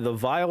say the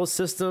vial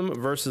system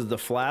versus the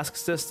flask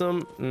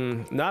system,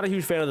 not a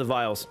huge fan of the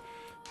vials.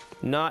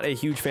 Not a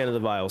huge fan of the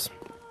vials.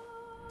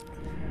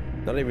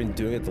 Not even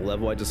doing it at the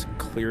level, I just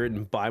clear it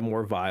and buy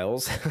more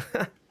vials.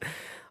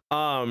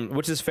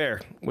 Which is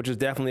fair, which is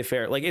definitely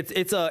fair. Like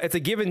it's a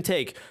give and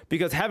take,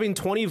 because having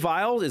 20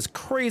 vials is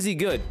crazy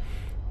good.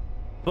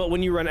 But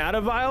when you run out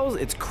of vials,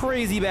 it's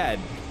crazy bad.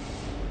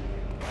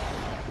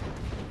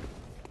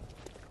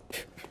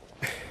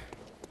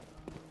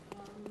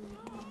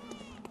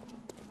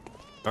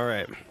 All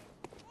right.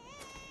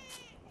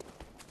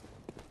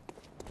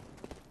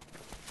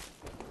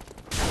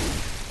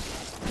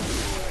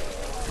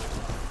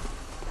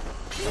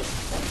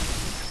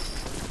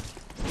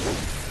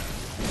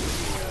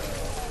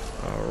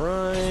 All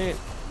right.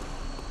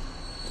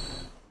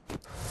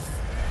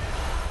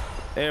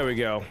 There we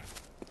go.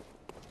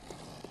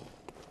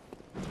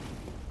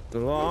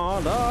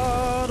 Da,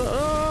 da,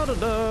 da, da,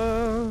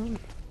 da.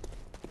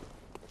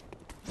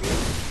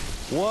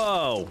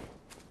 Whoa.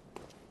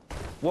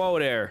 Whoa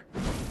there.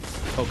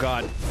 Oh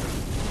God.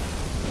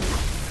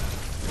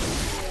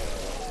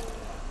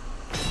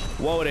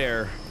 Whoa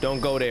there. Don't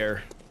go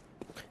there.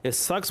 It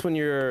sucks when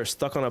you're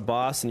stuck on a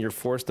boss and you're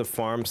forced to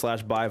farm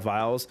 / buy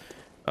vials,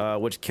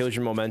 which kills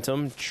your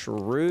momentum.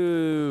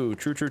 True.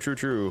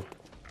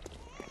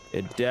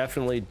 It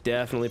definitely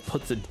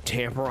puts a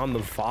damper on the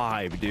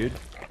vibe, dude.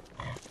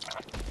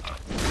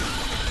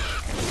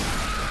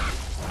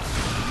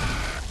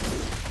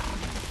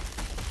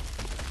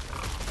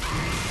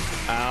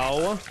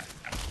 Ow.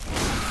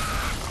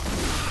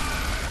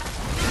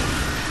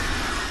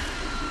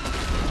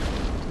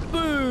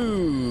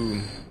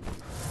 Boom.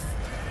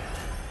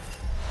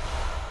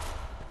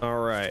 All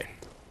right.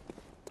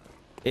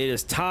 It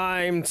is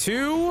time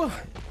to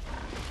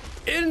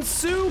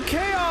ensue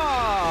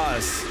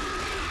chaos.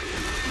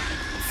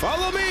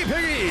 Follow me,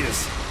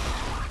 piggies,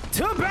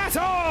 to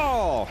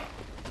battle.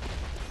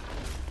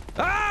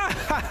 Ah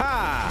ha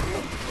ha.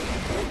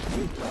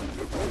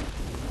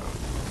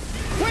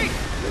 Wait.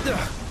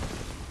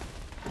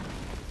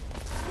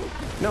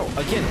 No,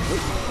 again.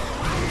 Wait.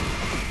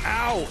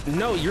 Ow.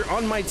 No, you're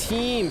on my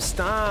team.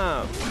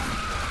 Stop.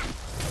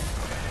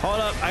 Hold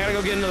up. I gotta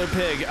go get another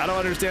pig. I don't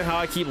understand how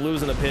I keep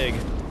losing a pig.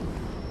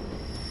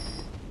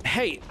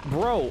 Hey,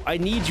 bro, I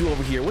need you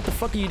over here. What the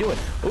fuck are you doing?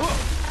 Whoa.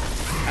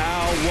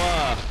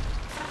 Ow.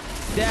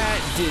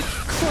 That did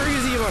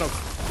crazy amount of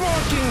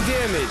fucking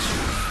damage.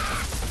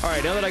 All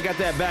right, now that I got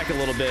that back a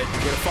little bit, you're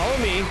gonna follow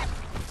me.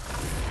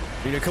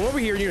 You're gonna come over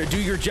here and you're gonna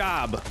do your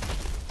job. All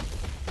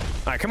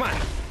right, come on.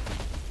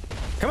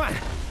 Come on.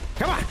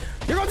 Come on.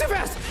 You're going too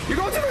fast. You're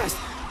going too fast.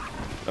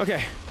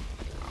 Okay.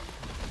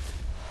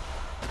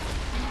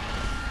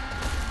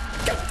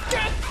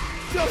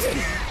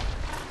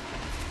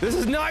 This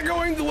is not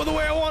going the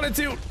way I want it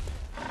to.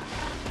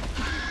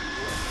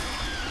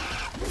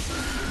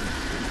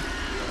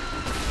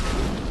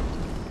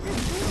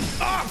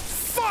 Ah,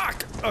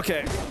 fuck.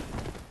 Okay.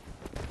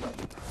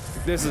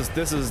 This is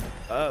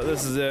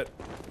it.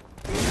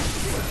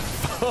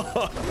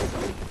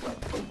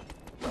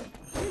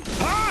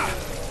 Ah!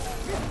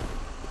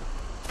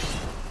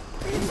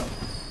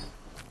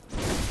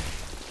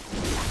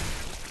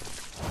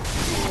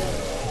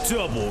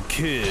 Double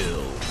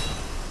kill.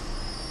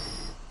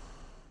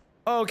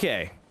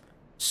 Okay,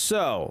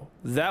 so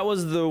that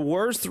was the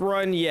worst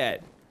run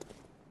yet.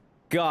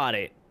 Got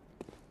it.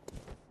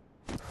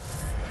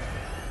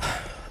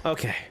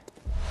 Okay.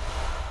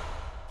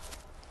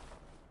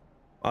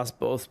 Lost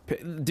both.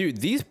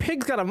 Dude, these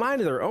pigs got a mind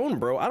of their own,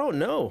 bro. I don't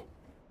know.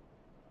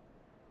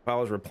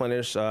 Powers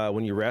replenish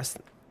when you rest,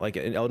 like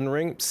in Elden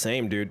Ring.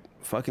 Same, dude.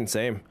 Fucking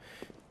same.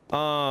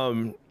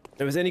 If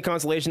it's any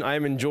consolation, I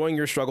am enjoying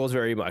your struggles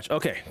very much.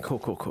 Okay,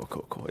 cool.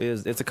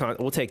 It's a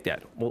we'll take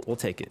that. We'll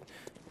take it.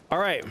 All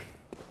right.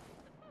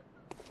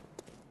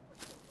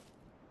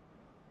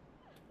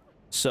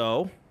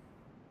 So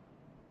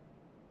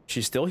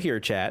she's still here,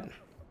 chat.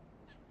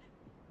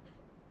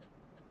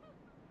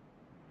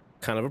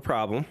 Kind of a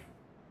problem.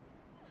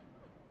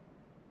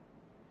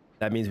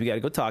 That means we got to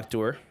go talk to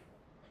her.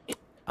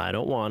 I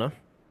don't wanna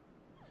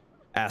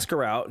ask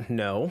her out.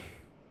 No.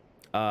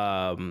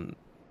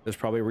 There's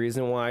probably a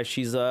reason why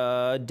she's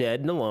dead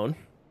and alone.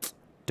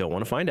 Don't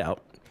want to find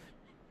out.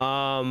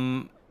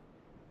 All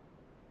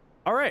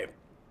right.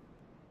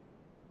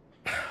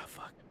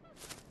 Fuck.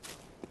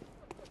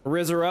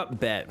 Riz her up.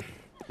 Bet.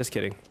 Just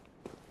kidding.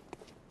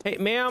 Hey,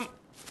 ma'am.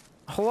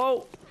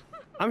 Hello.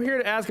 I'm here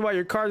to ask about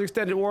your car's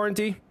extended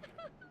warranty.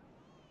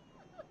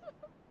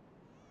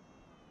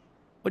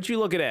 What you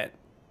looking at?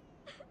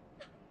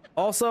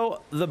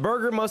 Also, the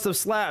burger must have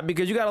slapped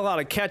because you got a lot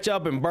of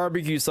ketchup and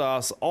barbecue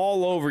sauce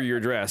all over your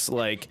dress.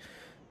 Like,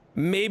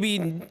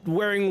 maybe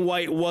wearing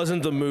white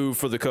wasn't the move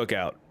for the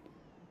cookout.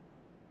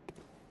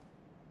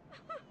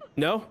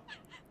 No?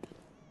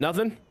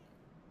 Nothing?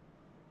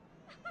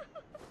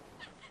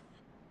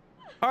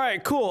 All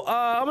right, cool.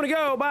 I'm gonna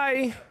go.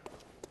 Bye.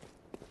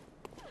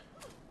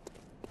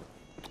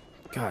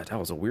 God, that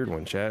was a weird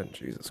one, Chad.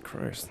 Jesus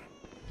Christ.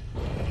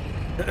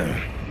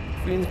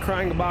 Queen's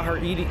crying about her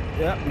eating,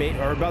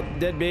 or about the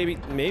dead baby.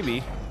 Maybe.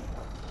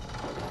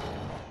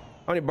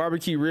 How many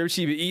barbecue ribs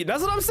she be eating?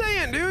 That's what I'm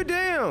saying, dude.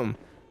 Damn.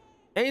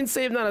 Ain't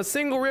saved not a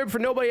single rib for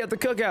nobody at the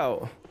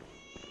cookout.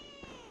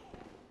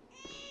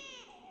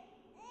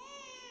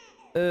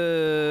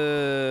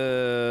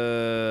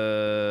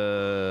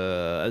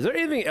 Is there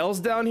anything else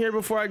down here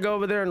before I go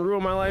over there and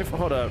ruin my life?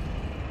 Hold up.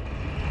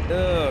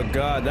 Oh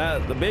God,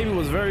 the baby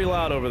was very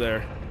loud over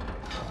there.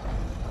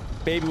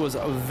 Baby was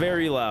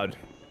very loud.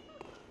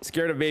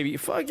 Scared of baby.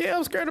 Fuck yeah,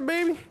 I'm scared of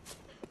baby.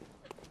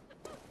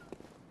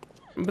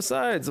 And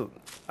besides,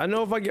 I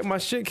know if I get my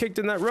shit kicked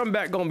in that run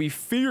back, gonna be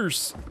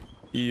fierce.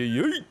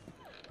 Yeet.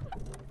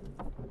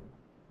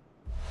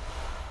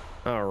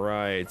 All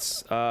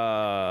right.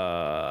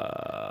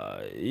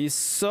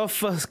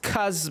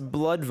 Esophagus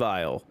blood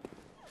vial.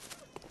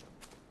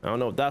 I don't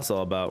know what that's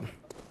all about.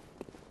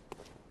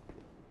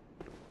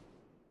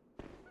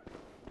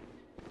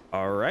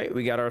 All right,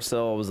 we got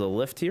ourselves a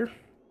lift here.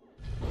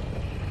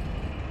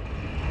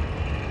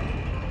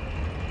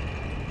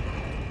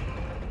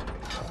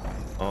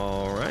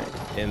 All right,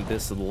 and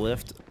this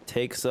lift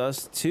takes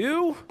us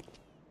to...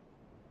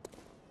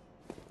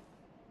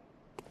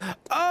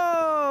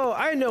 Oh,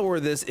 know where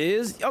this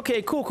is.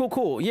 Okay,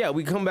 cool. Yeah,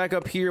 we come back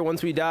up here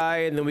once we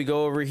die, and then we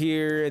go over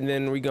here, and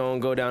then we gonna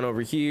go down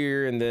over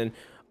here, and then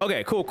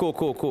okay, cool.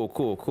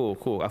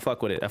 I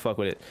fuck with it.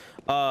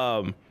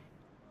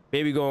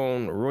 Baby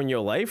gonna ruin your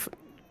life?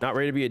 Not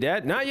ready to be a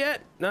dad? Not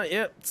yet.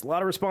 It's a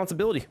lot of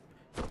responsibility.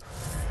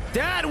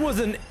 That was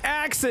an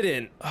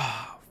accident.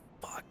 Oh,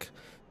 fuck.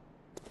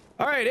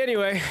 All right,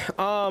 anyway,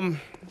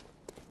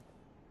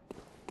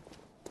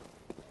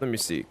 let me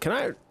see.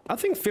 Can I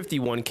think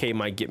 51K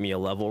might get me a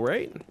level,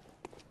 right?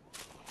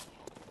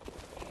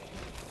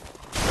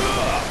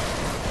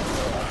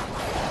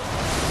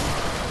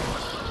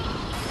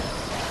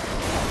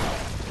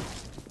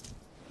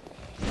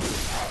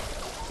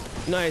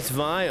 Nice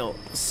vial.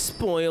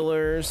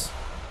 Spoilers.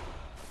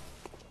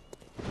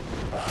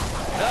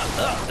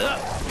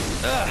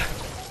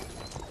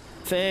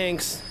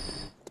 Thanks.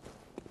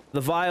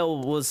 The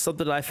vial was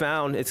something I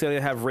found. It's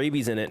gonna have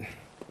rabies in it.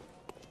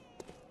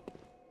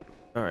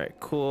 All right,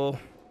 cool.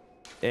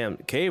 Damn,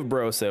 Cave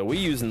Bro said, we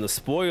using the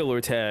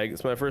spoiler tag.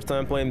 It's my first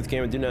time playing this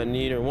game. I do not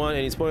need or want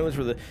any spoilers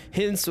for the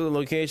hints or the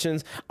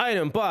locations,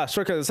 item, boss,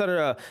 shortcuts,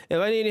 etc. If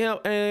I need any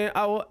help,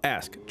 I will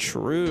ask.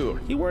 True.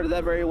 He worded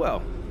that very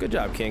well. Good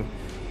job, King.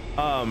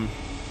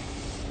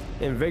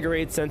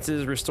 Invigorate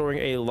senses, restoring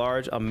a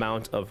large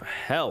amount of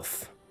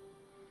health.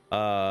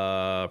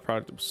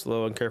 Product of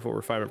slow and careful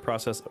refinement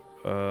process.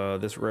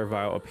 This rare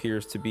vial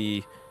appears to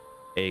be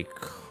a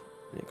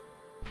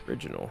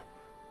original.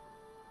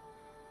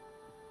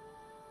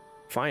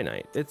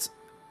 Finite. It's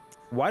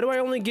why do I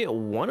only get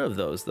one of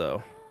those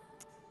though?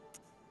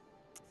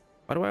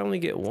 Why do I only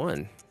get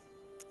one?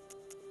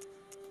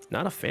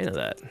 Not a fan of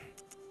that.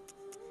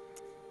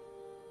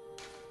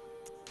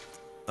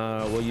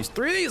 We'll use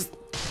 3 of these.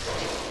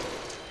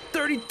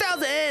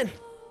 30,000.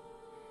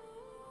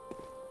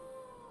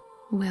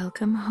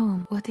 Welcome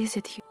home. What is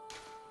it you?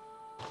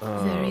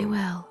 Very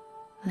well.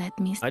 Let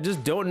me. I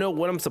just don't know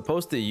what I'm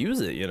supposed to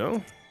use it, you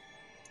know?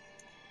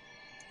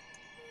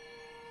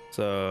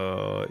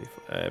 So if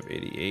I have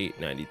 88,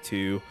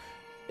 92.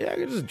 Yeah, I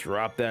could just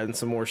drop that and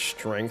some more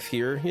strength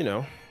here, you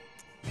know.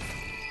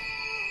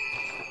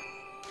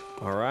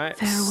 All right,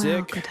 farewell,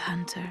 sick. good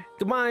hunter.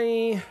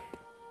 Goodbye.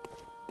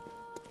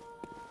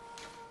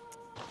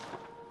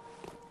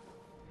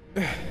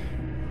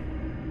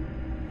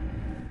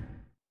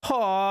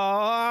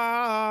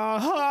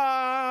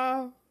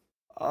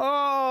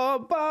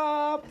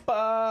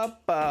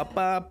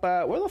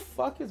 Where the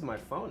fuck is my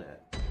phone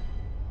at? I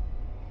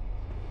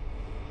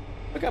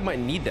think I might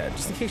need that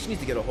just in case she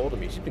needs to get a hold of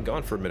me. She's been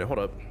gone for a minute. Hold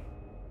up.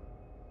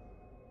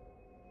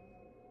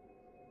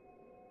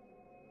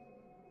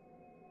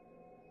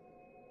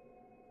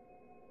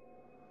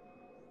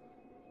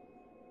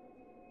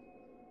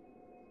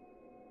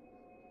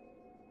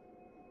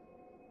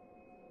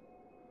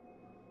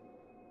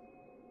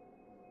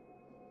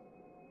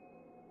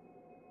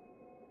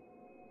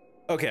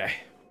 Okay.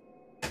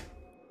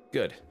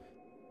 Good.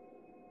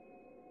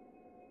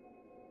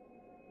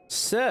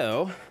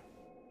 So,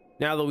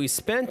 now that we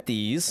spent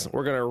these,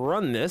 we're gonna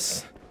run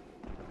this,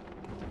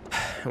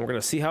 and we're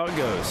gonna see how it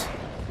goes.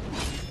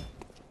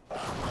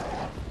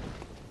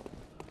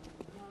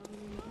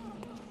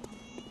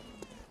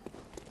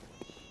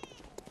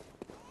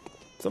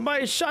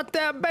 Somebody shut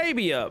that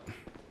baby up.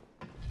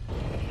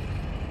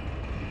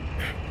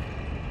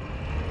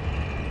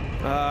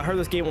 I heard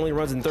this game only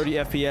runs in 30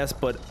 FPS,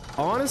 but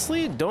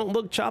honestly, don't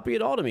look choppy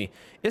at all to me.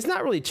 It's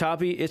not really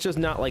choppy, it's just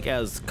not like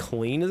as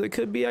clean as it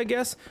could be, I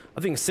guess.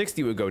 I think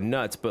 60 would go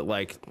nuts, but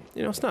like,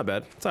 you know, it's not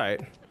bad. It's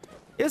alright.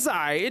 It's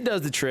alright, it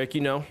does the trick,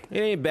 you know. It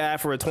ain't bad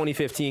for a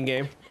 2015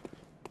 game.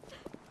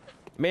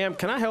 Ma'am,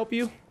 can I help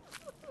you?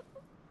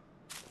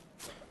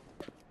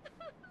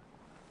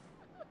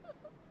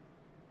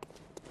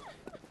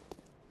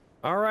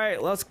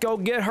 Alright, let's go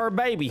get her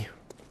baby.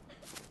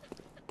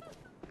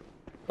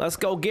 Let's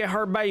go get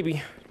her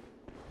baby.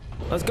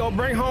 Let's go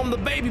bring home the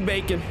baby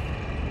bacon.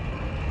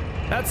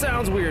 That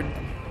sounds weird.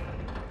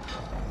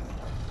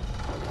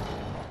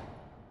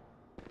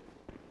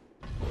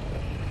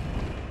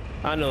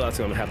 I know that's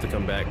gonna have to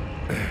come back.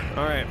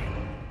 All right.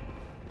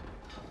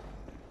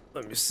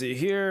 Let me see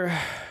here.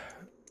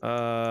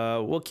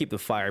 We'll keep the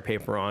fire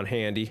paper on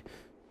handy.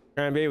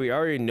 And baby, we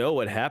already know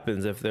what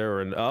happens if there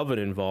were an oven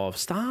involved.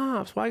 Stop.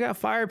 That's why I got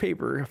fire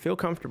paper. I feel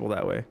comfortable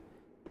that way.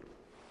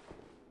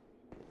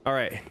 All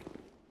right.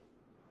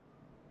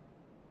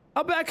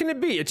 How bad can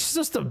it be? It's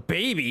just a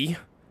baby.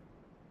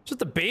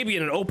 Just a baby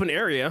in an open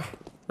area,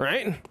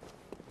 right?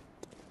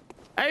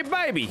 Hey,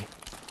 baby.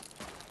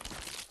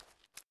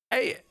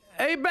 Hey,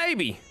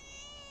 baby.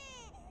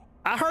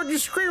 I heard you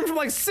screaming from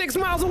like 6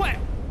 miles away.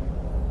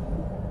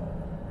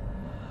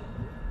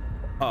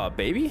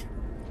 Baby?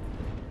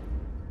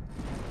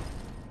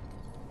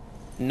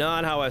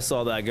 Not how I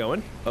saw that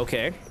going.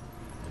 Okay.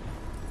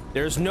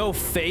 There's no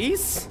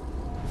face?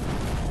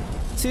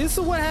 See, this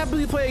is what happens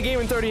when you play a game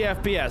in 30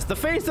 FPS. The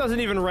face doesn't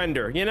even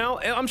render, you know?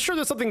 I'm sure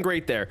there's something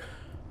great there.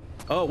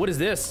 Oh, what is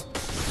this?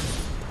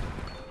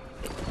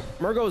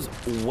 Murgo's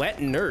wet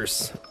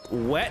nurse.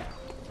 Wet?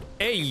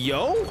 Hey,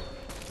 yo?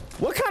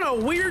 What kind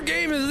of weird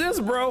game is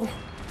this, bro?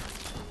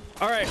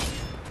 All right.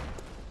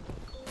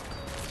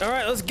 All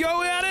right, let's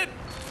go at it.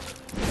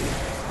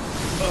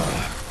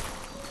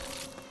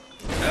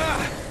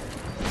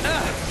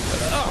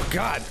 Oh,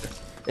 God.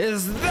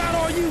 Is that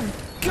all you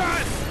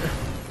got?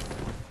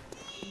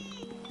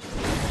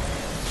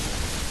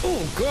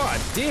 Oh,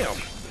 God damn.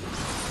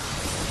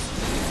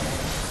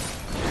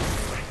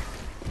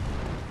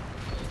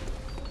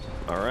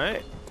 All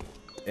right.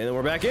 And then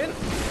we're back in.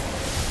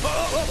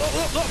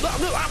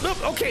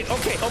 Okay.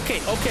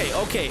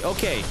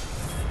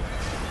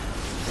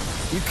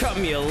 You cut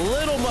me a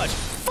little much.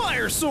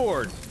 Fire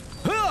sword.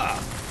 Huh.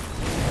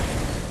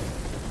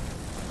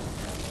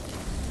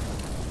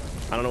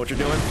 I don't know what you're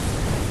doing,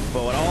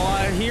 but what all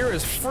I hear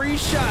is free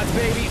shots,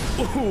 baby.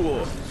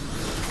 Ooh.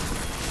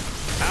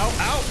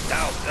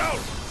 Ow.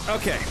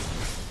 Okay.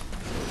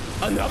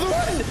 Another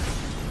one?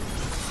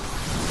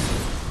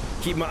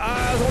 Keep my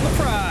eyes on the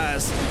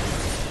prize.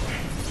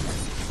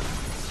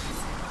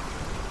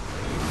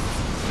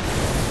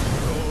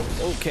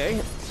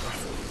 Okay.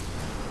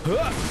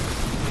 Huh.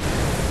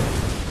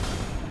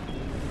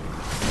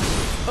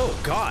 Oh,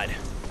 God.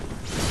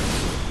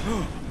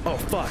 Oh,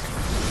 fuck.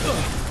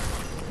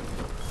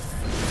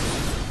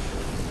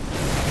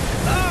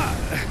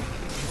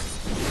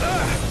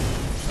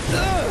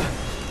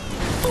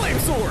 Flame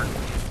sword.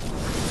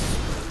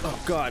 Oh,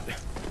 God.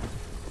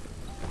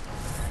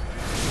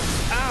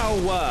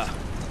 Ow.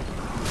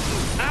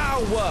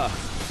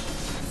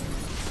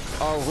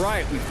 All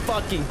right, we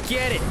fucking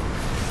get it.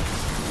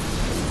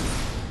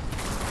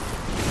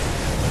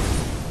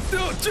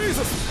 Oh,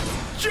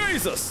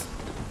 Jesus.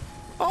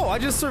 Oh, I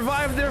just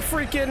survived their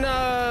freaking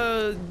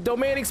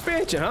domain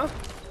expansion, huh?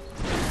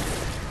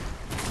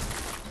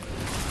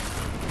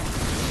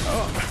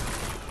 Oh.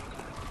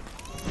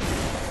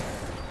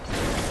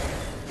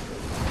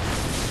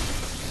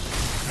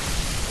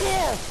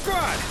 Oh,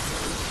 God.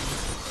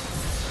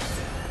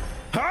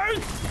 Hi.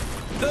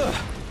 Ugh.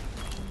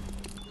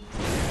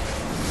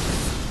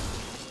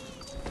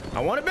 I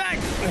want it back.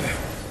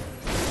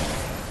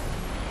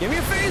 Give me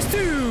a phase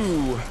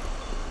 2.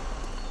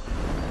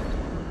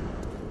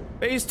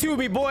 Phase 2,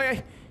 me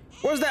boy.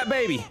 Where's that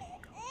baby?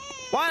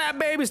 Why that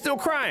baby still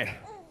crying?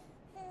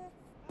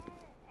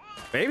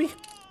 Baby?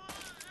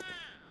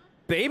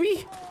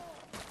 Baby?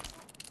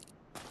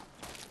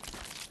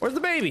 Where's the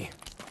baby?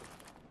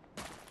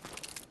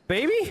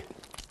 Baby?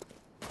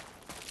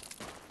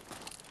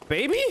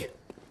 Baby?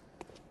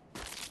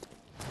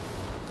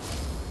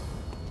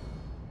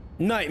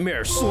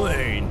 Nightmare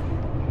slain.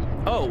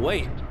 Oh,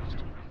 wait.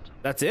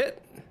 That's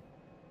it?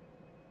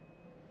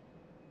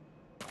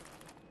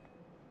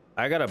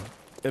 I got a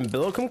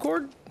umbilicum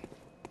cord?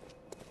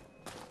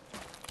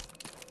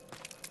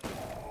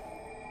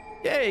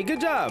 Yay, good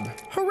job.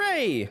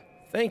 Hooray.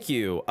 Thank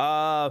you.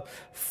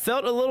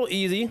 Felt a little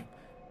easy.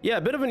 Yeah,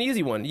 a bit of an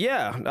easy one.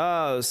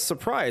 Yeah,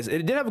 surprise.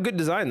 It did have a good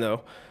design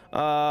though.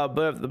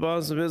 But if the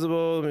boss is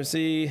invisible, let me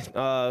see.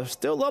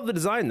 Still love the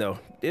design though.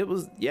 It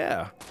was,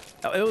 yeah.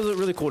 It was a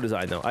really cool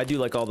design though. I do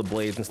like all the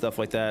blades and stuff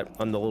like that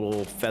on the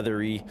little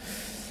feathery.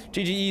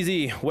 GG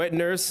easy. Wet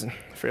nurse.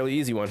 Fairly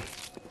easy one.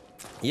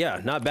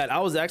 Yeah, not bad. I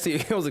was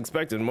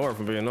expecting more, if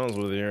I'm being honest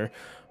with you here.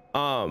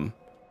 Hunter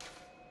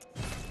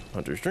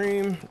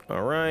stream.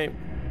 All right.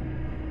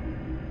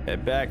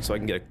 Head back so I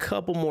can get a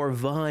couple more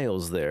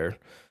vials there.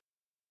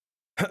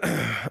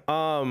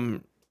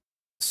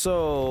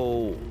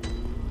 So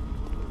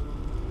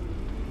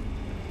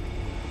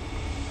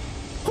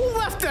who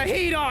left the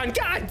heat on?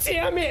 God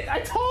damn it! I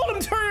told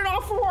him to turn it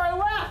off before I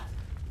left.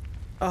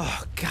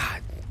 Oh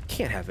God,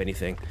 can't have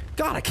anything.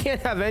 God, I can't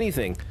have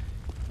anything.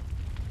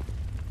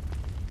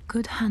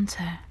 Good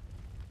hunter,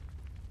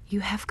 you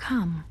have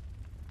come.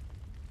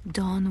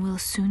 Dawn will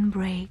soon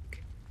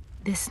break.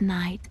 This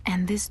night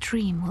and this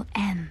dream will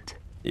end.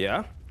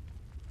 Yeah?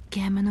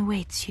 Gammon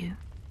awaits you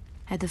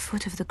at the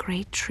foot of the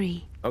great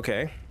tree.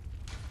 Okay.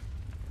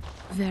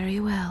 Very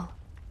well.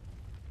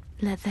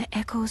 Let the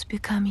echoes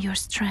become your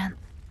strength.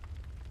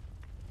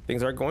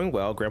 Things are going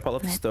well. Grandpa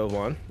left the stove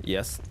on.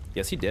 Yes.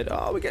 Yes, he did.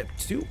 Oh, we got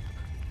two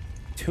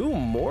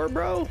more,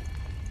 bro?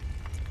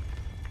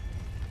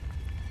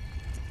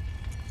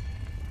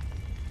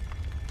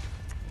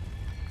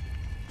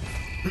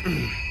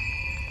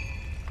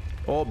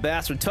 Old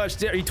bastard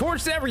touched it. He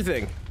torched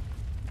everything.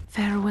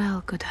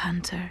 Farewell, good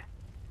hunter.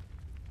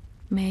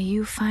 May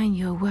you find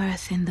your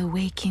worth in the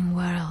waking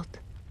world.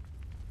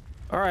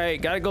 All right,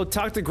 gotta go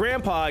talk to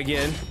Grandpa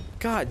again.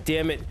 God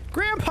damn it.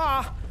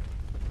 Grandpa!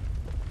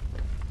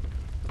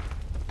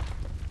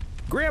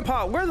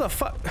 Grandpa, where the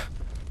fuck?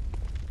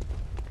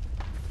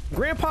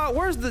 Grandpa,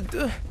 where's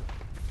the...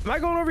 am I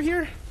going over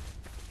here?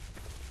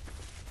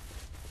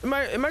 Am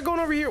I going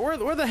over here?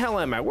 Where the hell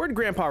am I? Where'd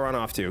Grandpa run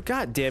off to?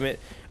 God damn it.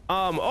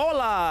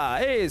 Hola.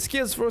 Hey,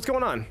 Skiz, what's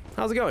going on?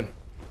 How's it going?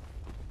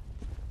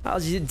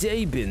 How's your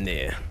day been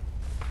there?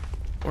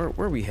 Where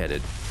are we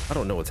headed? I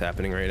don't know what's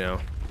happening right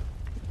now.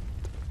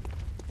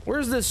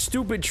 Where's this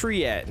stupid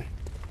tree at?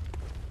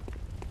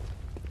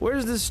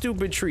 Where's this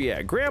stupid tree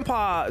at?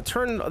 Grandpa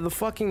turned the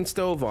fucking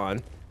stove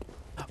on.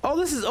 Oh,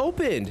 this is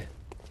opened.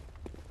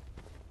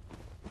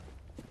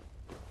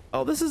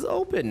 Oh, this is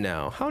open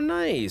now. How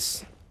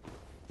nice.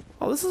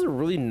 Oh, this is a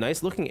really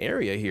nice looking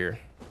area here.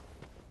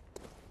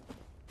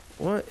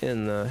 What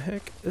in the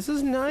heck? This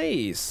is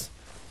nice.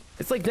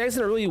 It's like nice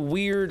and a really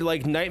weird,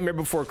 like Nightmare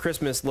Before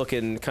Christmas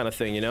looking kind of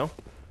thing, you know?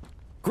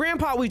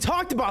 Grandpa, we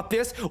talked about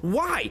this.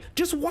 Why?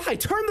 Just why?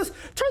 Turn the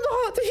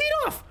heat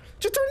off.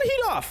 Just turn the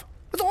heat off.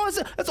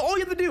 That's all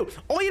you have to do.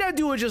 All you gotta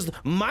do is just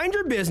mind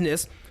your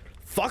business,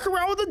 fuck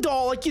around with the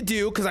doll like you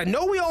do, because I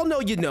know we all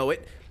know you know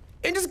it,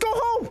 and just go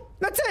home.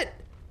 That's it.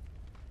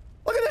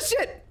 Look at this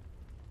shit.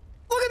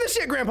 Look at this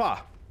shit,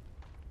 Grandpa.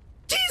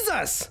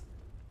 Jesus.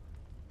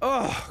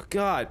 Oh,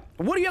 God.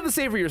 What do you have to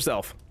say for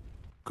yourself?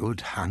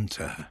 Good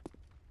hunter,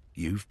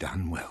 you've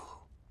done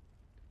well.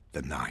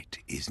 The night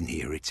is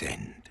near its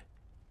end.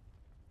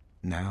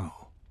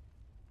 Now,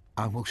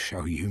 I will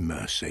show you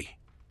mercy.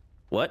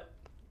 What?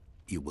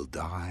 You will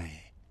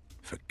die,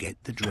 forget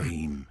the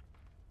dream,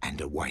 and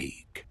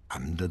awake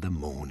under the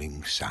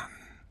morning sun.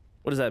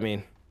 What does that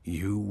mean?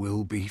 You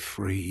will be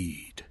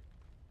freed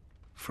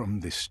from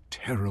this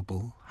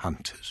terrible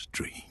hunter's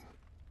dream.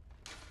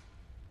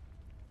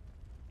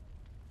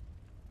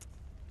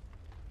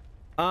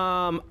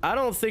 I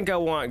don't think I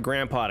want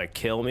Grandpa to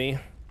kill me.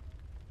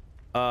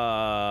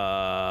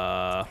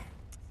 I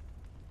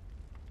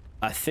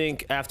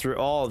think after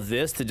all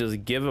this, to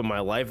just give him my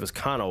life is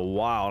kind of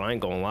wild. I ain't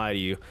gonna lie to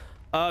you.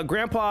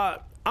 Grandpa,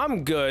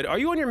 I'm good. Are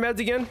you on your meds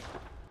again?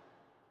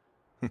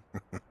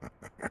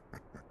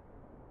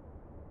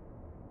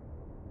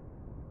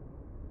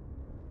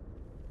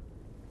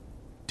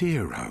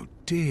 Dear, oh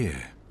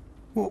dear.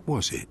 What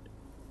was it?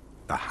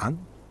 The hunt?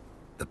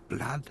 The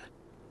blood?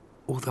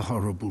 Or the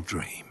horrible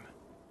dream?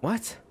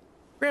 What?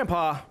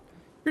 Grandpa,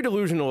 you're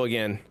delusional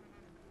again.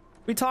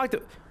 We talked.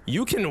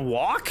 You can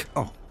walk?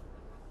 Oh,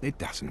 it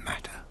doesn't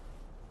matter.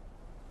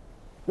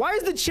 Why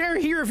is the chair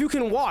here if you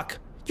can walk?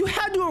 You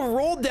had to have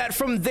rolled that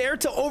from there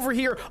to over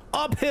here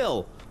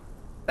uphill.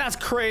 That's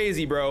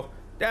crazy, bro.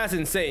 That's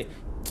insane.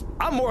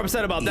 I'm more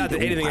upset about that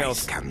than anything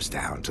else. It comes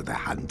down to the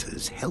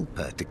hunter's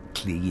helper to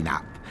clean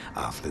up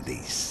after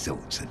these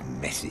sorts of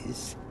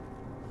messes.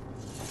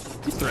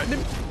 He's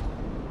threatening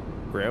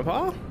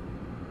Grandpa?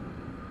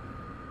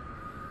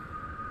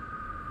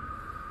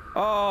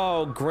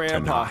 Oh,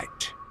 Grandpa.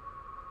 Tonight,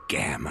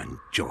 Gammon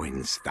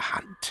joins the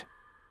hunt.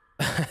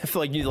 I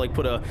feel like you need to like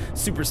put a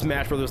Super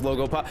Smash Brothers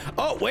logo pop.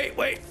 Oh, wait.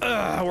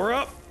 We're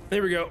up.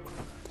 There we go.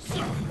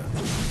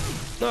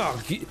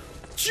 Oh,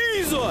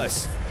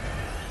 Jesus.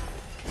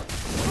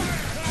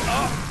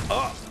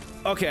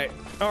 Okay.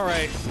 All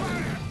right.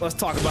 Let's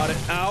talk about it.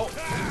 Ow.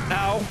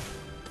 Ow.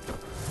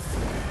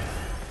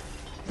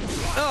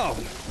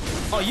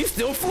 Oh, you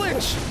still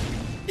flinch.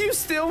 You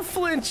still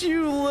flinch,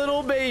 you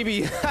little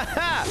baby.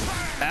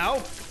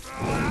 Ow.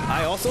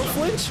 I also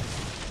flinch.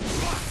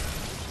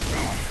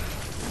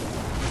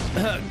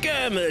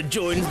 Gamma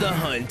joins the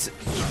hunt.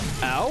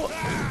 Ow.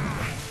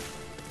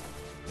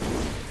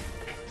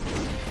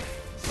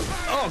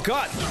 Oh,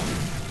 God.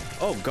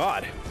 Oh,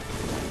 God.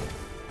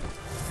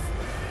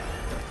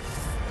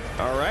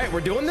 All right, we're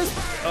doing this?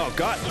 Oh,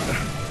 God.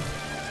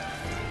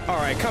 All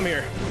right, come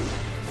here.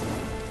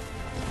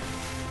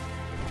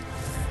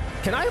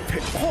 Can I?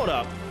 Hold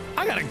up.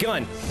 I got a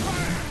gun.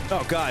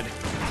 Oh, God.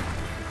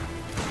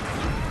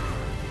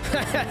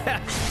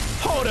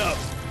 Hold up.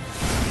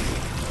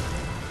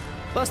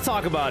 Let's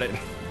talk about it.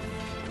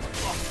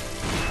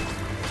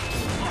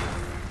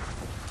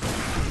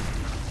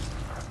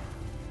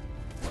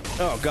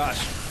 Oh,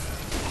 gosh.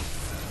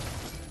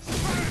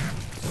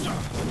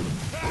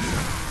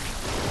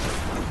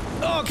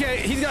 Okay,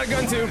 he's got a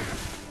gun too.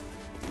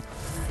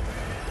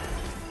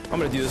 I'm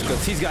gonna do this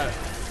because he's got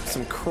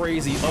some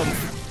crazy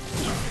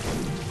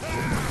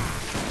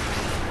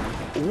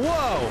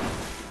Whoa!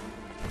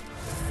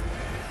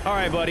 All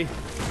right, buddy.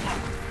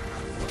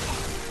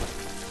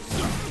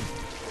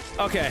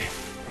 Okay.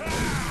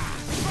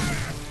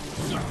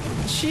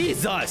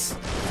 Jesus!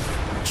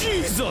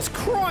 Jesus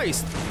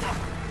Christ!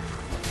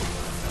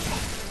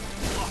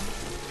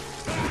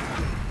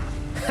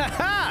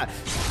 Haha!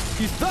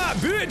 You thought,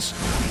 bitch!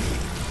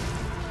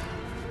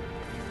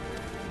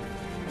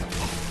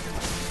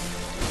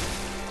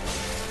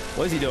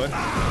 What is he doing?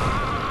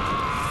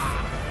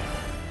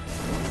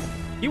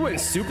 He went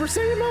Super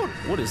Saiyan mode?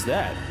 What is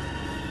that?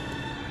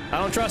 I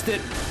don't trust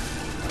it.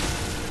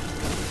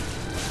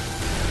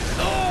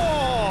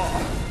 Oh!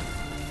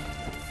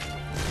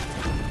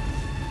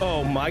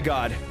 Oh my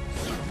God.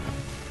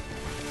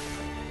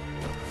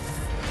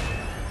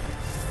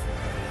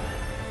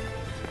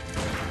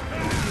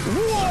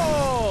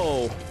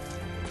 Whoa!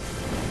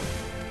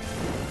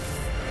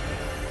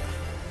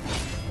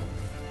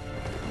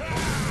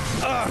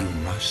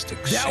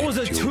 That was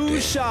a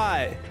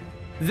two-shot.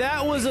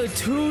 That was a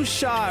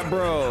two-shot,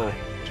 bro.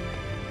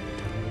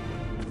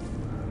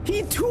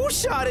 He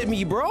two-shotted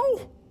me,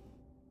 bro.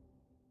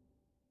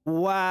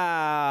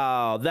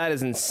 Wow, that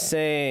is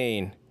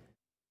insane.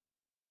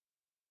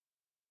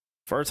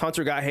 First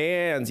hunter got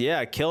hands.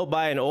 Yeah, killed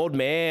by an old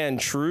man.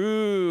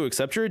 True.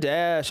 Except you're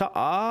dead. Shut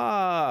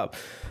up.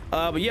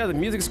 But yeah, the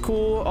music's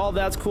cool. All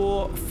that's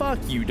cool. Fuck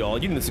you, doll.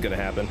 You knew this was gonna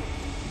happen.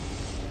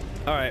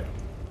 All right.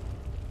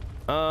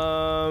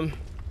 All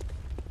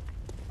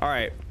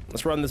right.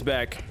 Let's run this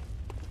back.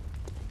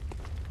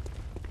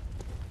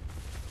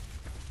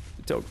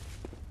 Don't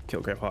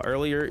kill Grandpa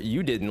earlier.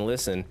 You didn't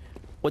listen.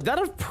 Would that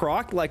have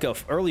procced like a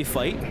early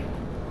fight?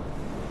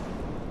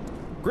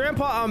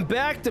 Grandpa, I'm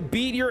back to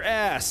beat your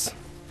ass.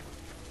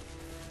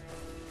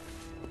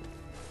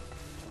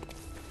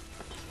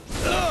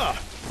 Ugh.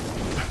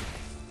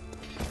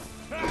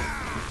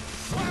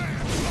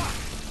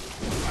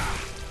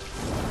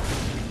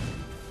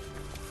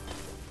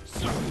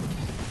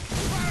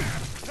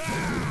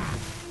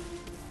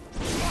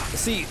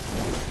 See,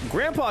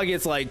 Grandpa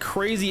gets like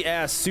crazy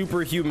ass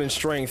superhuman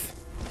strength.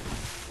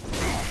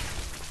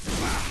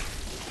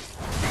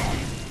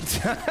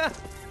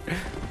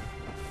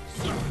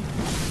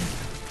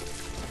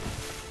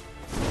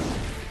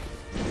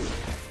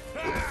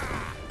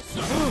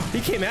 He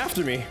came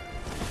after me.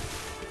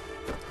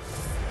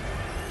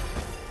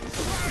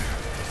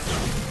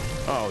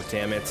 Oh,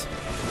 damn it.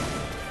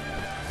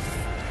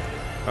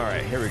 All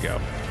right, here we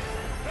go.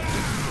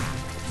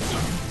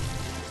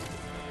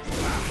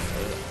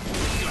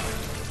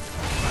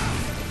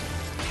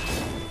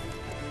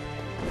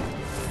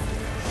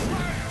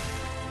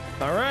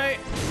 All right.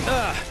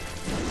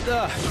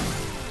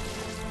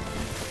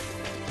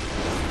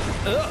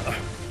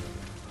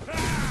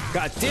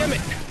 God damn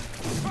it.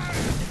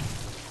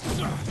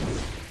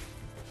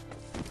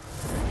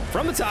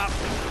 From the top.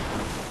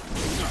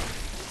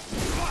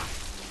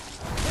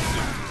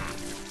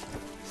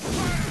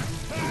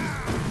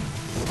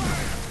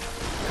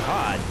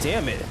 God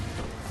damn it.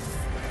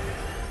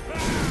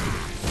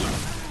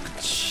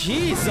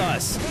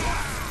 Jesus.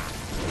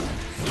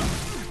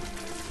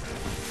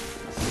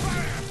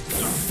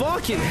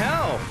 Fucking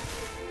hell.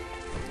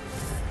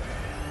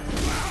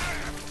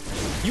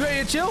 You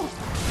ready to chill?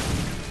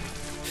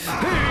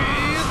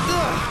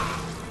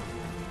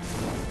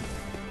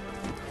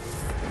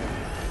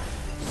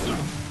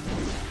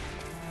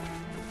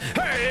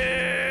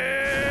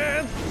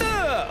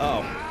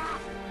 Oh.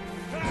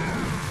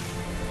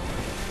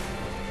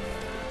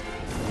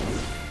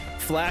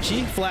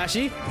 Flashy,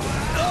 flashy.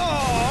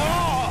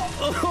 Oh!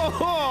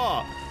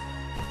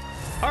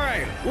 All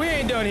right, we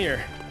ain't done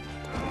here.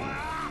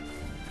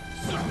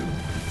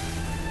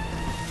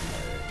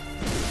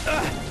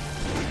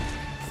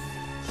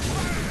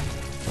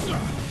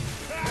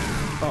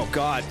 Oh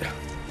God.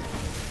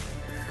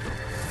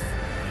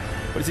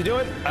 What is he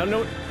doing? I don't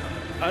know.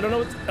 I don't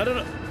know. I don't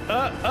know.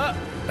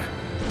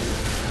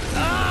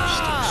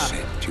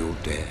 Accept your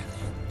death.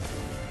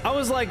 I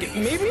was like,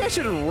 maybe I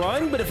should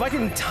run, but if I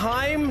can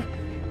time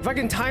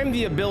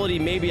the ability,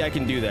 maybe I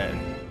can do that.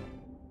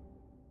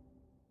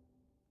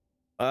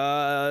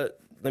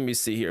 Let me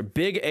see here.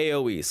 Big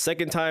AoE.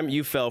 Second time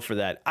you fell for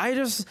that. I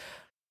just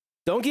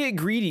don't get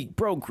greedy,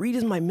 bro. Greed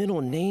is my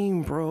middle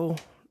name, bro.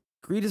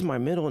 Greed is my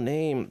middle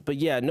name. But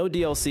yeah, no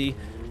DLC.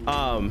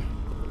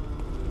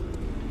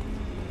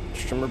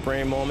 Streamer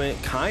brain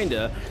moment,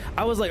 kinda.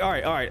 I was like, all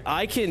right,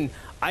 I can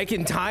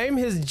time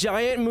his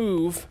giant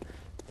move,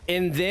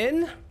 and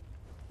then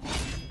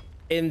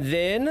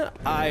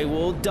I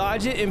will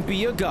dodge it and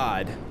be a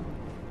god.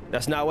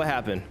 That's not what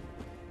happened.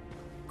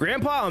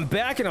 Grandpa, I'm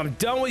back and I'm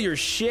done with your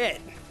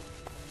shit.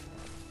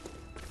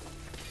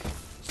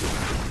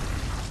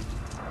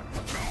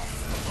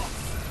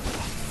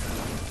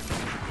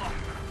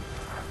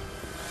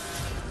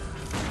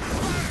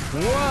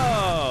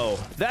 Whoa,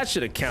 that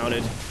should have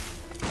counted.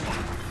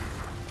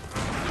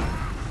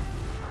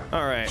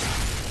 All right.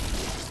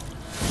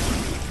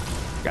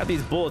 Got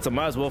these bullets, I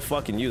might as well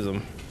fucking use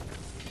them.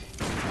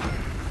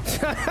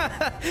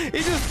 He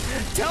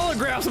just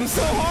telegraphs them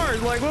so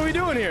hard. Like, what are we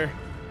doing here?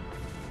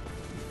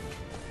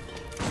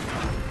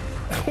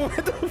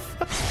 What the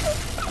fuck?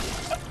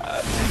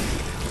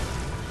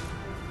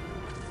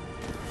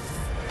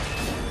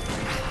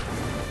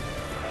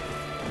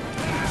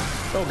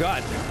 Oh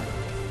God.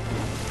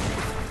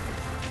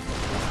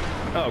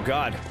 Oh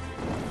God.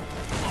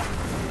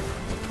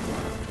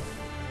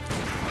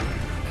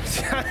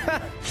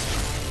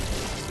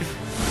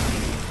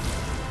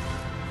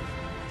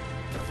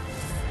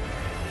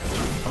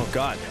 Oh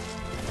God.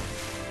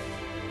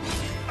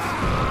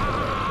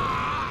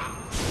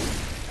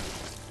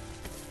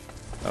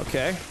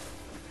 Okay.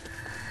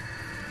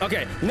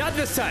 Okay, not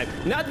this time.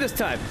 Not this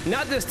time.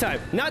 Not this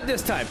time. Not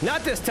this time.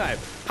 Not this time.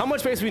 How much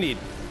space we need?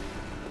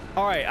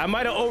 All right, I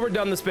might have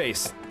overdone the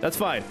space. That's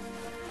fine.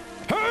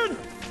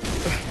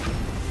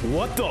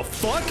 What the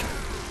fuck?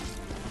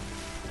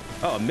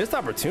 Oh, missed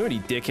opportunity,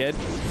 dickhead.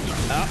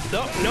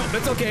 No,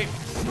 it's okay.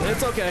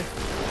 It's okay.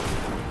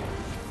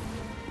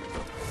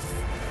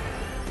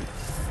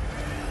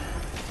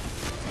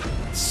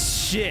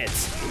 Shit.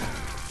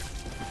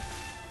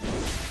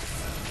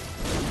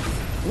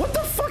 What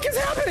the fuck is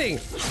happening?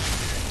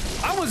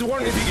 I was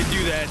wondering if you could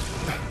do that.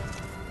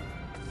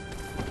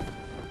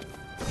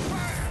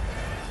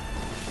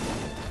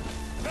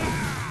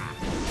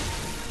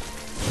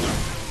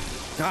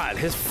 God,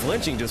 his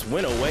flinching just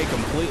went away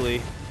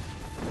completely.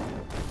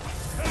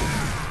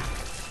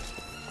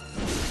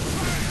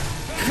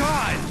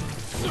 God!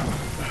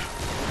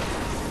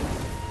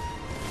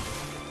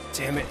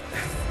 Damn it.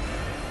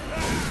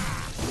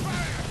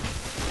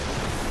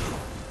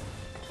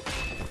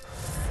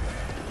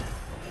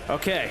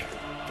 Okay.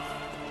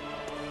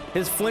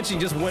 His flinching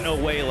just went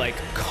away, like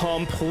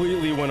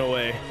completely went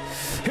away.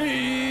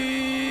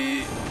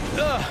 Hey!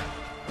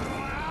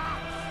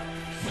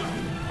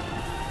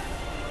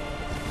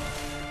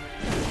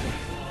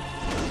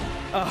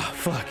 Oh,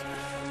 fuck.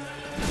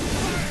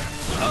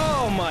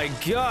 Oh my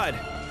God.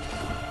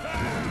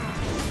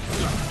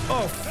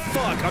 Oh,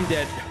 fuck, I'm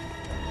dead.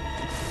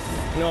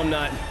 No, I'm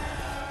not.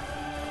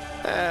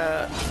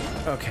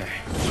 Okay.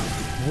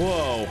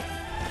 Whoa.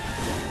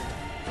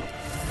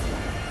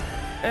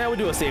 We'll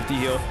do a safety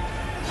heal.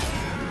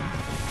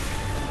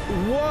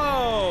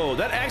 Whoa,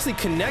 that actually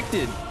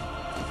connected.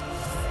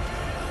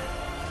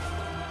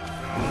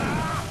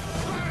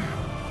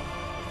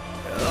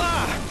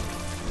 Ah!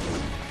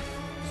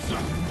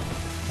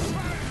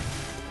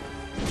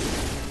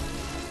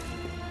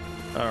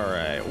 All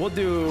right, we'll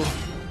do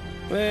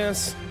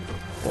this.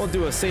 We'll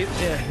do a safe.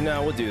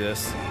 No, we'll do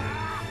this.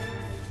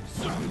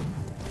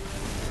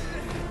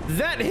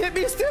 That hit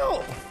me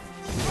still.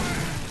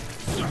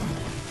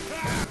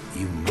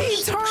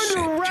 He turned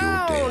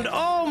around.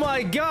 Oh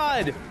my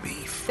God.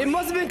 It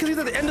must have been because he's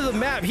at the end of the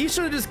map. He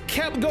should have just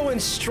kept going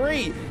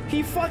straight.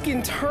 He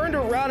fucking turned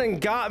around and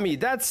got me.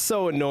 That's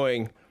so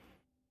annoying.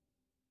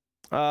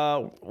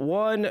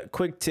 One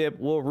quick tip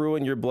will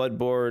ruin your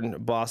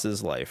Bloodborne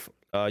boss's life.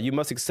 You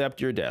must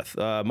accept your death.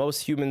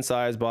 Most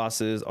human-sized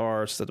bosses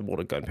are susceptible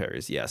to gun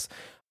parries. Yes.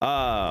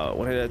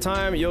 One hit at a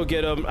time. You'll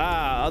get them.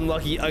 Ah,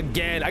 unlucky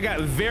again. I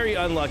got very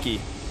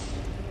unlucky.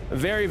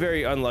 Very,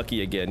 very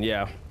unlucky again.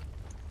 Yeah.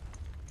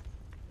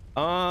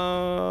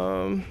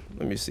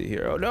 Let me see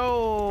here. Oh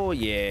no.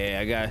 Yeah,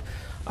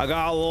 I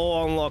got a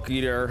little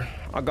unlucky there.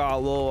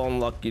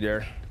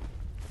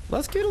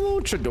 Let's get a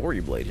little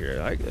Chidori blade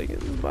here.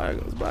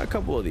 Let's buy a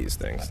couple of these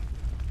things.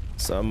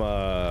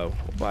 We'll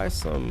buy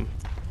some.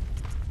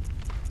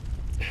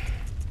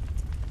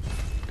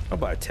 I'll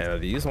buy 10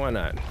 of these. Why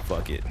not?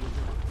 Fuck it.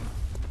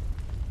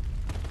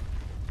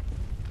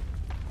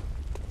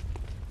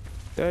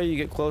 There, you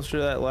get closer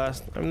to that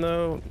last time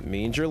though.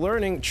 Means you're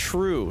learning.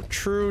 True,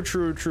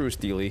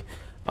 Steely.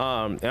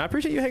 And I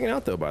appreciate you hanging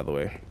out though, by the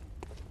way.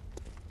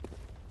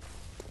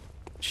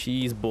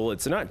 Cheese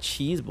bullets. They're not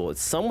cheese bullets.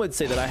 Some would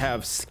say that I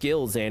have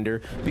skill,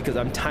 Xander, because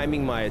I'm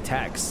timing my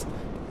attacks.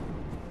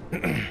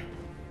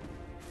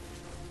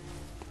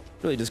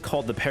 Really just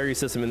called the parry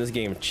system in this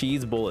game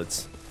cheese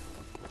bullets.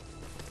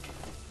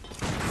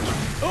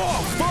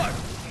 Oh, fuck!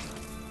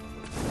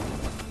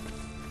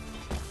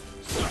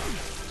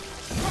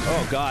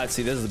 Oh, God.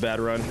 See, this is a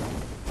bad run.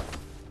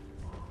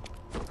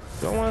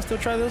 Do I want to still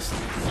try this?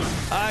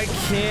 I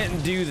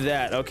can't do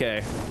that.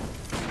 Okay.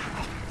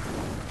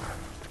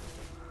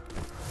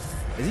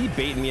 Is he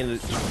baiting me in the...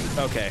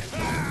 Okay.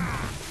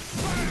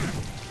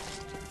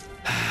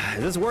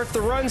 Is this worth the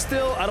run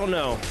still? I don't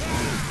know.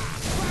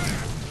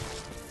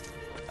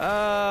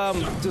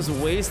 Just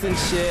wasting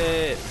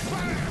shit.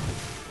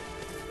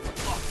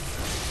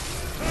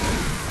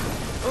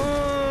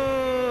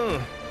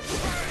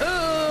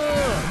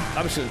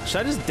 Should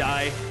I just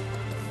die?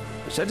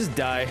 Should I just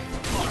die?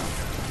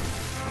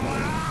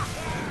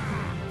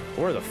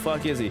 Where the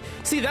fuck is he?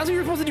 See, that's what you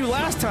were supposed to do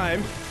last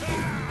time.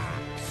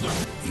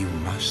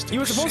 You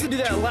were supposed to do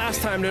that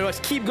last time to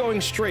keep going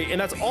straight, and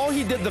that's all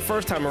he did the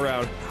first time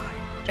around.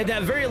 And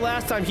that very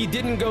last time, he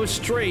didn't go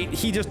straight.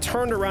 He just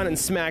turned around and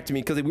smacked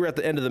me because we were at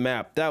the end of the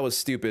map. That was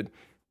stupid.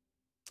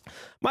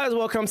 Might as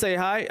well come say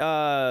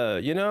hi.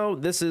 You know,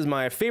 this is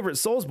my favorite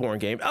Soulsborne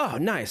game. Oh,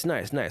 nice.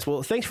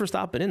 Well, thanks for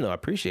stopping in, though. I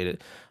appreciate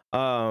it.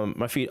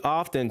 My feed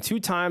often 2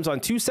 times on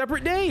 2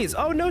 separate days.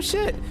 Oh, no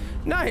shit.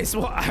 Nice.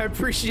 Well, I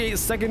appreciate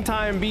second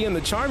time being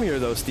the charm here,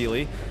 though,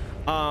 Steely.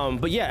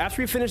 But yeah,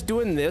 after we finish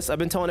doing this, I've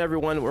been telling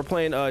everyone we're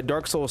playing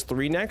Dark Souls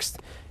 3 next.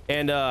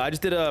 And I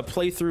just did a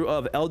playthrough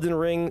of Elden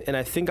Ring, and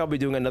I think I'll be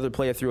doing another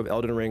playthrough of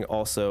Elden Ring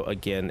also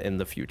again in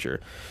the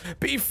future.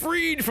 Be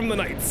freed from the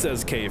night,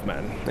 says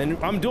Caveman. And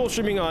I'm dual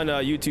streaming on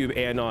YouTube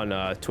and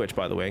on Twitch,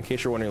 by the way, in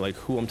case you're wondering like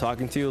who I'm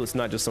talking to. It's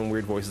not just some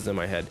weird voices in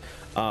my head.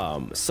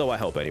 So I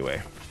hope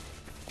anyway.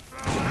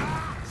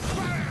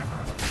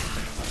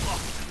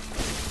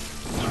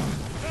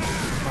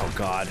 Oh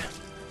God.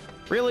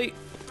 Really?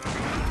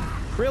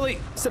 Really?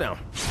 Sit down.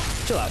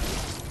 Chill out.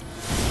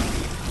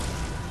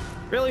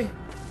 Really?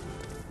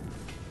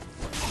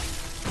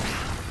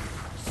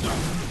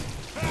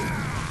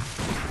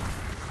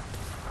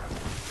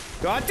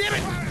 God damn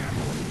it!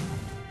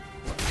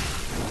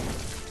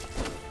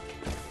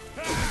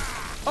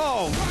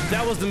 Oh,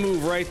 that was the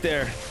move right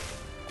there.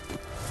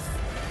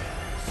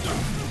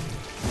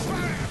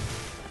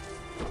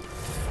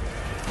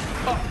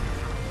 Oh.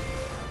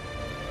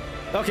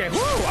 Okay,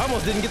 whoo! I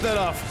almost didn't get that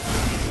off.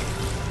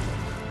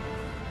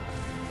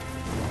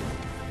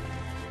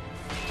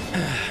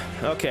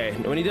 Okay,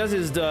 when he does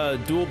his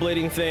dual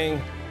blading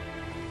thing,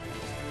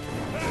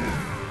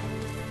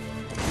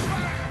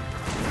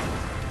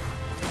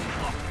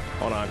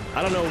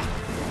 I don't know.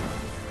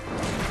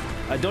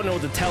 I don't know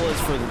what the tell is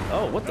for the,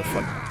 oh, what the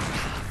fuck?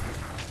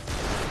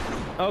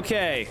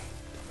 Okay.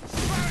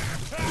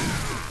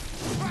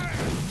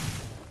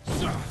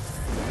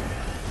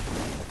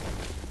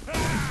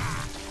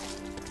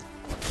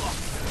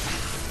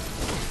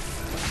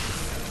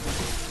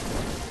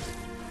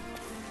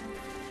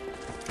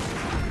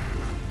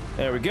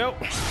 There we go.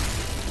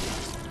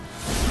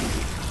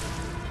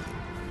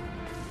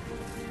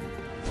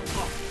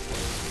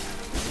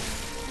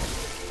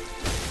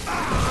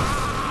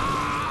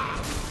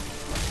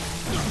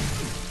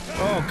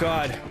 Oh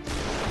God.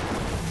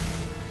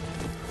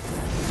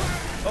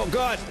 Oh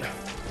God.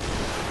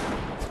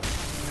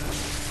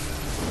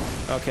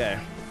 Okay.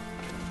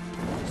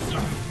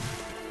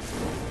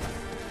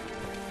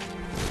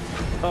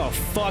 Oh,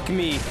 fuck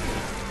me.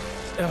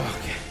 Oh,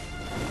 okay.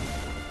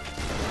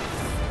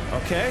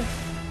 Okay.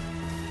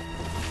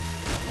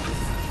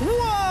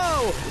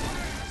 Whoa!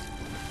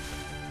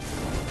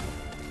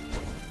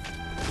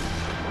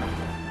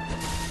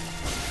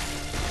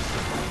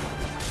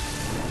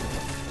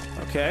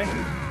 Okay.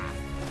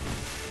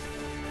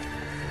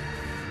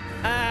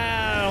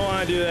 I don't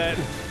want to do that.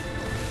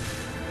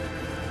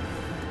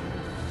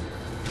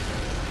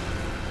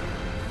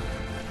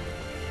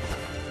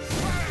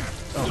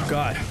 Oh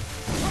God.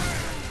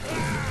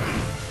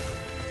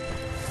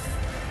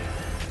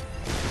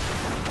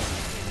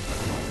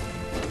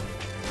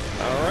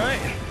 All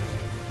right.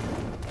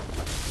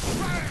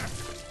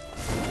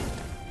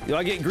 Do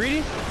I get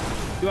greedy?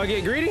 Do I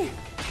get greedy?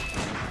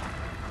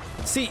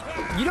 See,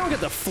 you don't get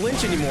the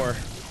flinch anymore.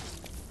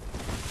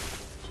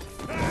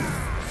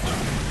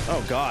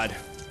 Oh God.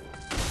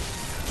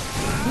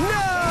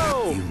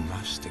 No! You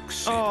must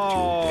accept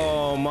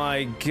Oh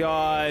my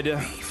God. your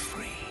death. Be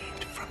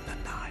freed from the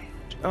night.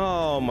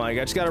 Oh my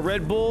God. Just got a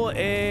Red Bull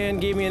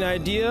and gave me an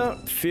idea.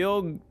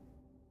 Feel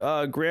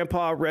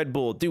Grandpa Red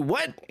Bull. Dude,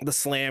 what? The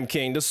Slam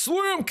King. The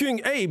Slam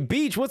King. Hey,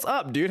 Beach, what's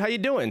up, dude? How you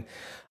doing?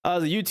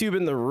 The YouTube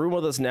in the room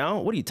with us now.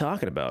 What are you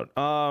talking about?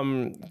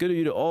 Good of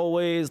you to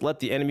always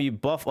let the enemy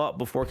buff up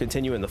before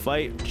continuing the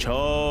fight.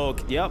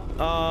 Choke. Yep.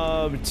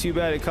 Too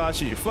bad it cost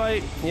you your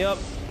fight. Yep.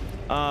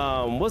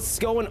 What's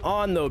going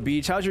on though,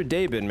 Beach? How's your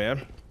day been,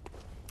 man?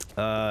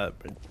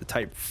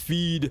 Type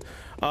feed.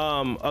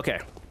 Okay.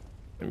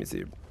 Let me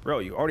see. Bro,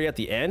 you already at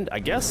the end? I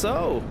guess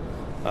so.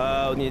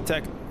 We need to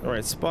attack the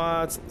right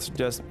spots.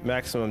 Suggest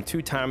maximum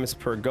 2 times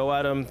per go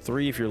at him.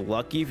 3 if you're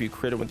lucky. If you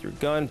crit him with your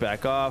gun,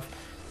 back off.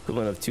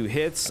 Equivalent of 2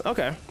 hits.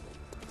 Okay.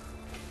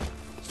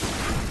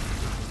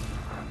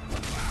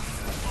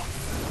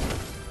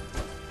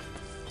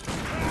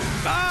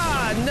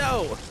 Ah,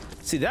 no!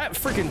 See, that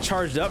freaking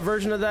charged up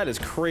version of that is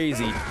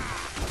crazy.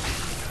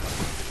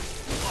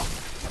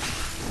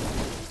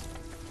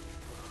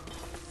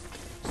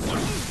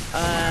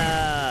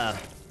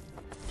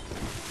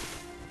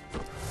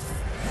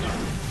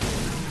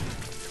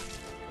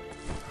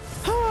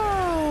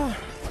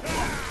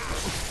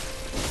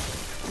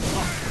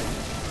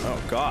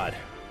 Oh, God.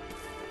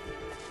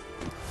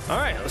 All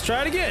right, let's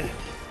try it again.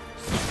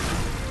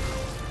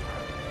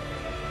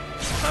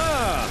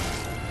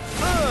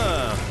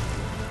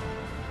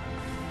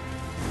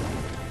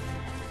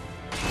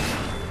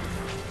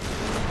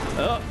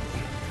 Oh.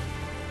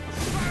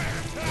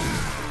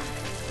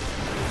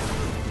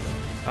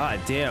 Ah,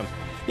 damn.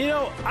 You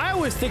know, I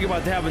always think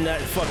about having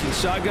that fucking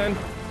shotgun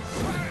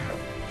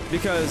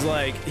because,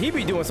 like, he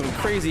be doing some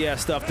crazy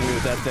ass stuff to me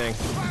with that thing.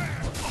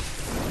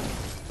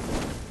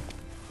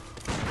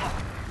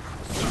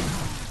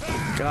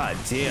 God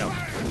damn.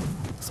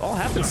 This all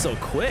happens so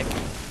quick.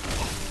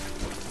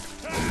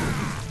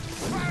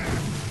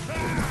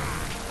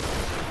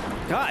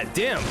 God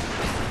damn.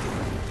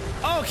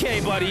 Okay,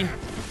 buddy.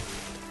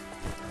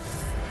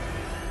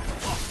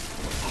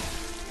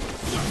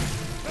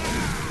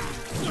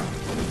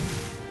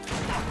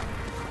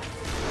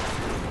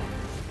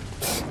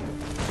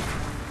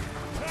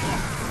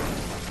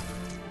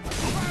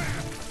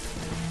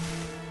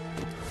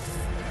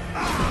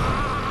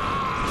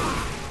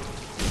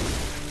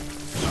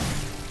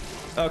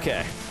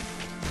 Okay.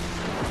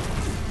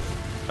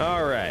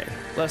 All right.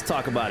 Let's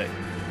talk about it.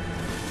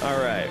 All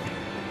right.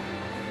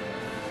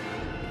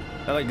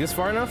 I like this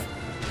far enough?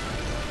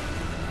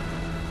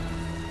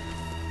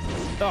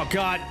 Oh,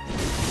 God.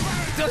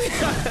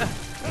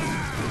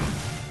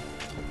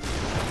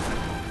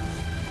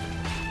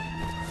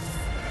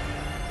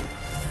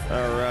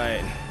 All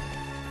right.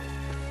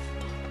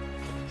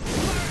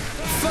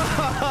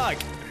 Fuck!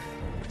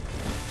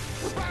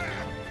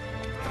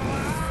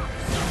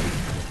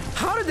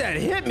 How did that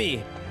hit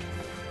me?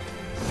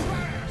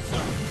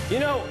 You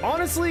know,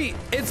 honestly,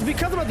 it's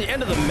because I'm at the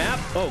end of the map.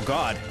 Oh,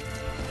 God.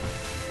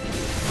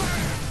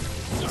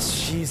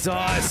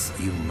 Jesus.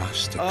 You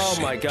must accept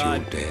oh my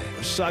God. your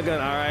death. Shotgun,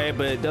 all right,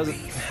 but it doesn't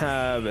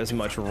have as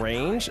much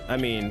range. I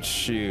mean,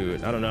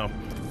 shoot, I don't know.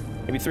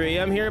 Maybe 3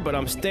 a.m. here, but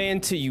I'm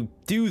staying till you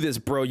do this,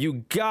 bro.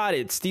 You got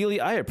it,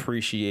 Steely. I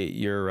appreciate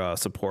your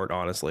support,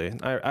 honestly.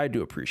 I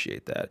do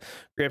appreciate that.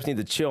 Gramps need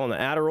to chill on the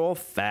Adderall.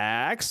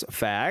 Facts.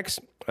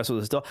 Mess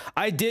with this doll.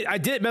 I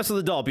did mess with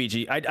the doll,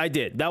 BG. I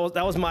did. That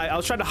was my. I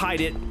was trying to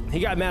hide it. He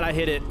got mad. I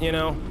hit it. You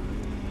know,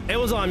 it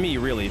was on me,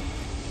 really.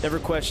 Never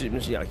questioned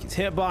his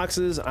hit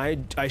boxes. I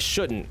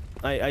shouldn't.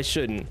 I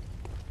shouldn't.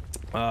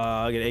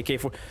 I get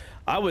AK-4.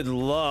 I would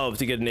love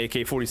to get an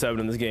AK-47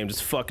 in this game.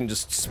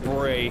 Just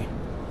spray.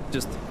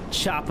 Just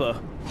chopper.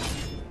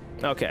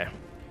 Okay,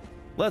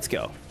 let's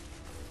go.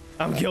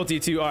 I'm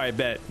guilty too. All right,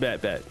 bet.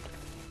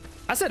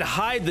 I said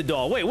hide the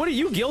doll. Wait, what are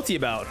you guilty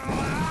about?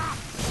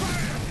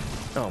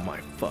 Oh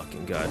my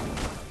fucking god.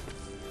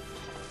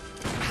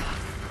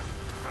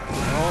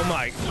 Oh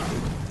my.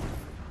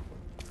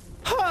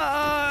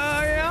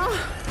 Yeah.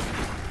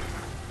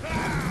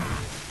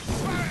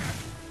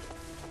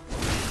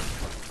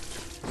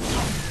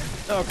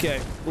 Okay,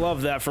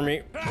 love that for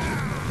me.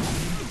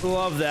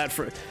 Love that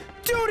for.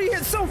 Dude, he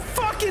hit so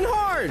fucking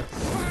hard!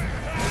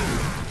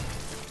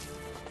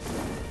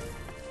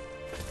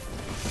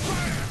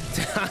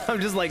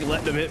 I'm just like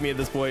letting him hit me at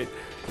this point.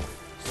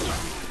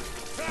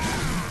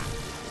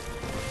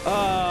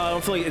 I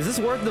don't feel like, is this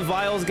worth the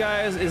vials,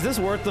 guys? Is this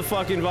worth the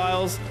fucking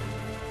vials?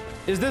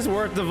 Is this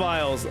worth the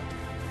vials?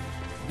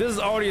 This is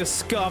already a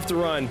scuffed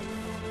run.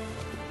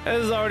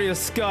 This is already a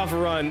scuffed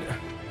run.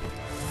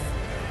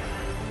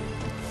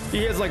 He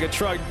hits like a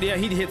truck. Yeah,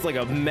 he hits like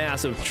a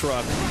massive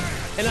truck.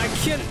 And I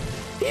can't.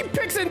 He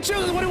picks and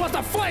chooses when he wants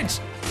to flinch.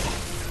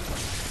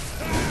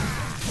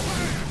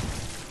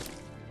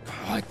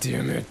 God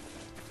damn it.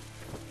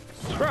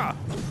 Bruh.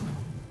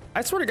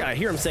 I swear to God, I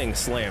hear him saying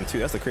slam too.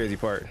 That's the crazy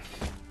part.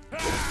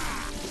 God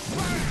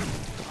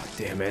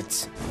damn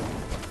it.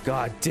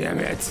 God damn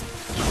it.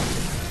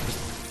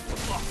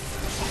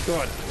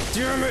 God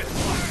damn it.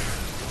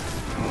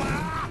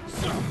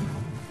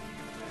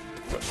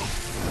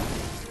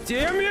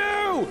 Damn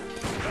you!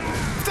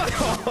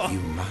 You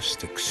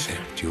must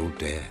accept your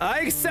death.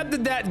 I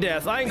accepted that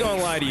death. I ain't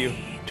gonna lie to you.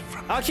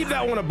 I'll keep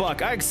that one a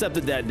buck. I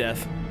accepted that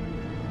death.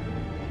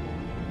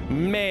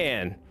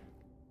 Man,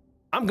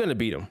 I'm gonna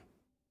beat him.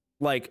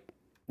 Like,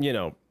 you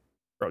know,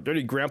 bro,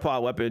 dirty grandpa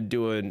weapon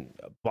doing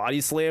body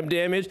slam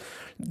damage.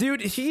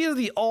 Dude, he is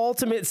the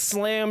ultimate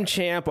slam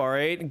champ, all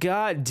right?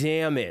 God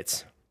damn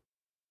it.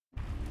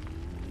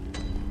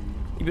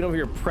 You've been over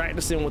here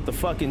practicing with the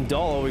fucking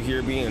doll over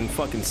here being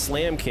fucking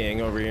slam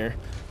king over here.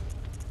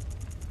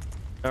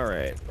 All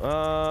right.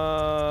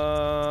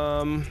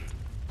 Oh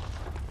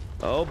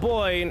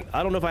boy.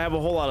 I don't know if I have a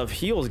whole lot of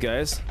heals,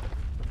 guys.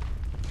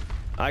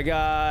 I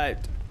got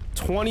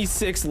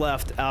 26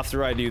 left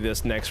after I do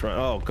this next run.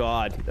 Oh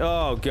god.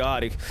 Oh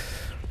god.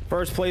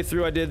 First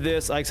playthrough I did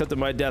this. I accepted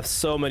my death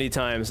so many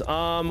times.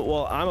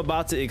 Well, I'm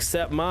about to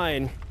accept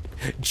mine.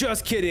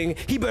 Just kidding.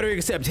 He better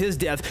accept his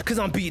death because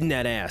I'm beating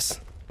that ass.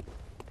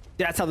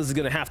 That's how this is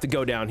gonna have to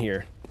go down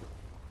here.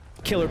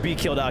 Kill or be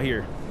killed out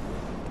here.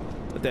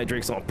 But that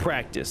Drake's on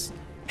practice.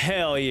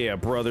 Hell yeah,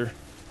 brother.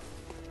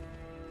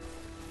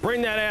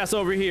 Bring that ass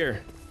over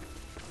here.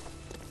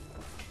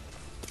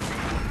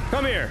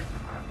 Come here.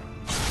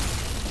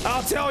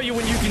 I'll tell you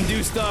when you can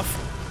do stuff.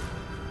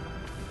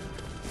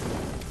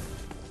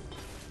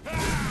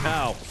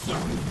 Ow.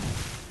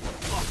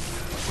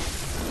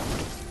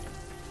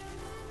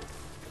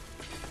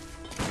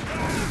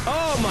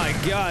 Oh my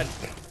god.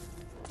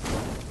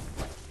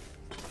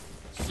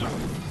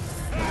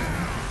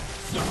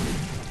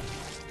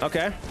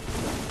 Okay.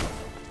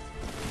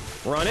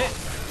 Run it.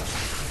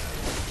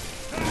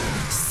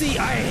 See,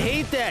 I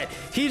hate that.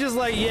 He just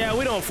like, yeah,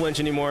 we don't flinch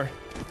anymore.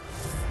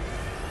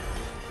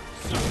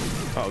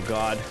 Oh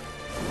god.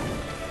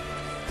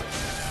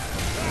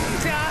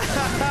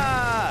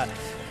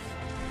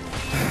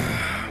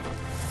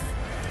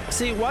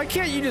 See, why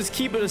can't you just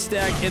keep it a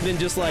stack and then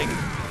just like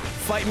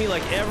fight me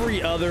like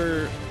every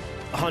other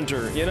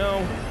hunter, you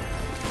know?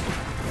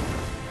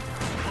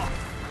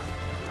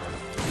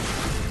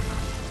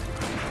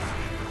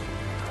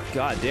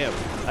 God damn.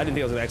 I didn't think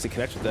I was gonna actually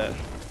connect with that.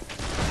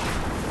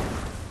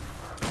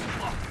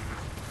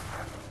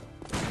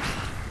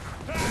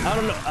 I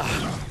don't know.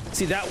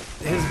 See that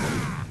his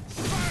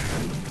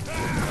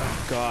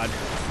oh, God.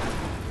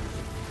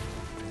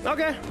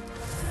 Okay.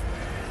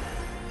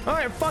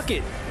 Alright, fuck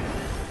it.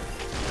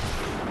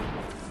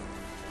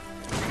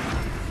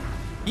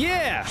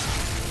 Yeah.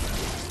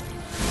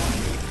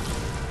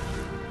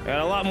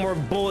 Got a lot more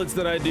bullets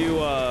than I do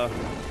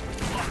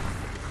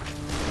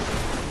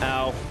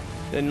ow.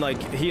 And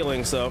like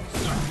healing, so.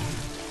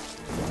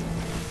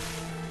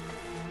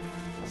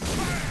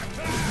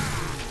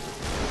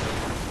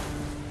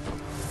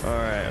 All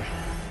right.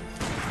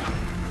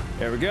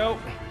 There we go.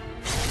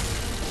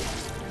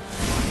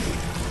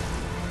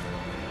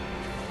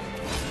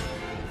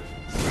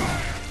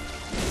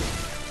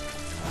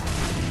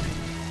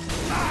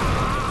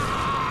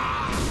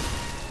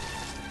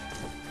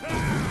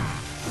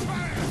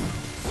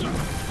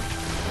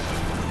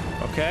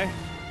 Okay.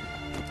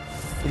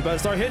 He's about to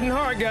start hitting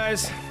hard,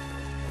 guys.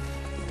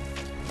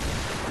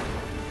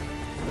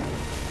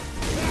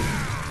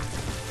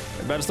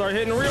 better start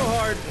hitting real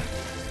hard.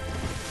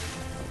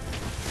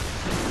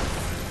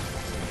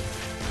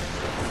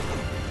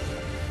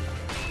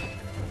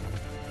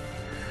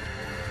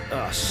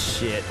 Oh,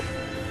 shit.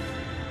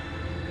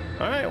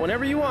 All right,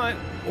 whenever you want.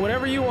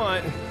 Whenever you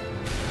want.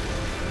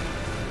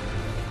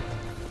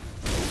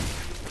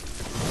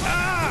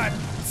 Ah!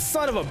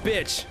 Son of a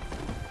bitch.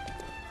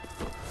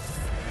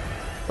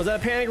 Was that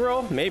a panic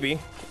roll? Maybe.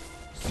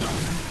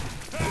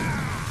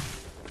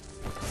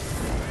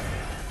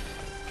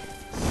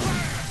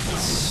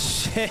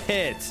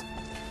 Shit.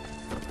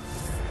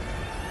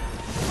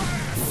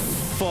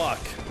 Fuck.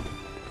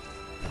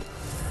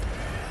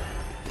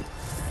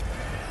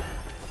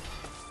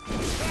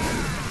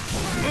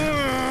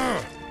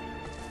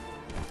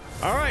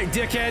 All right,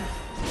 dickhead.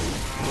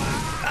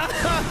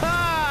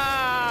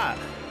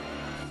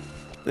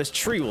 This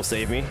tree will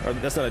save me. Or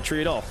that's not a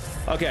tree at all.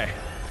 Okay.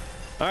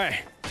 All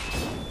right.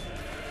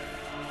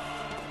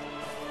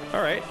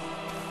 All right.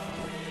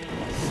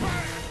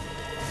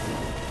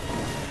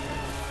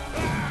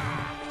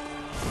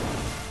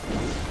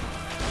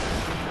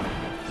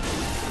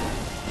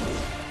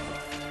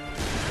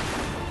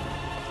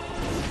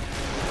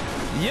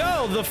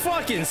 Yo, the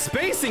fucking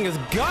spacing is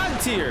god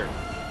tier.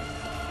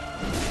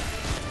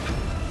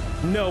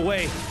 No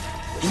way.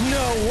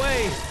 No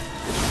way.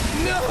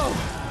 No.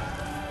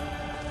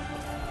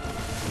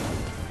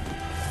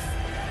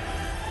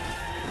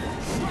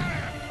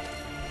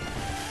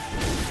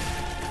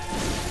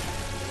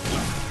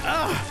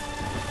 Ah.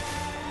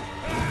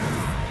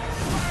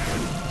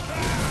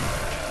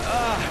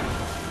 Ah.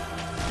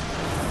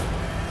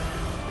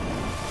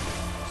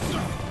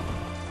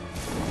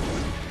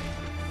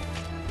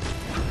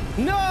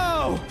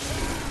 No!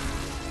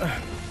 Ah!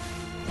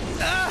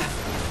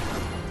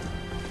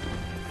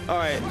 All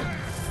right.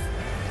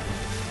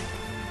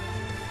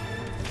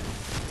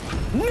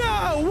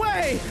 No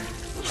way!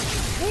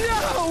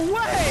 No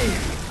way!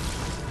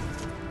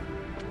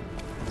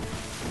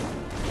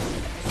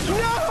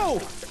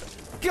 No!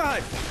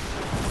 God!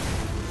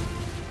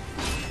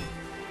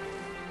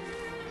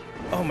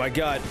 Oh my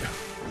God.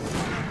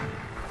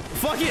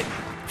 Fuck it!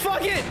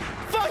 Fuck it!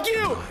 Fuck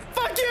you!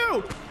 Fuck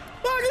you!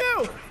 Fuck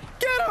you!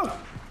 Get him!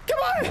 Come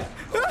on!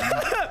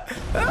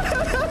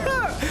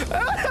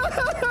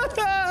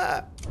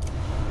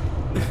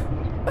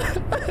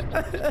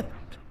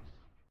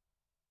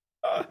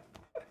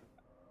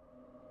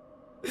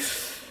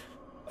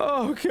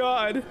 Oh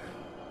God.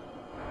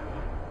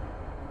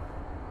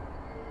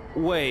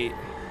 Wait.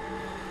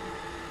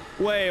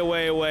 Wait.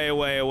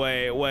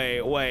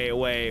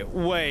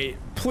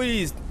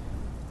 Please.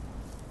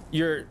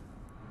 You're...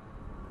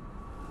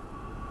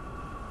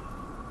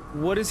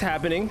 What is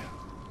happening?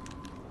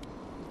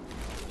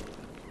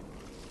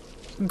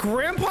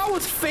 Grandpa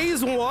was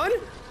phase 1?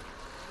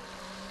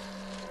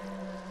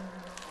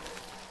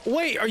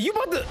 Wait, are you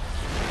about to...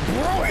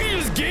 Bro, he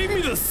just gave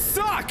me the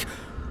suck!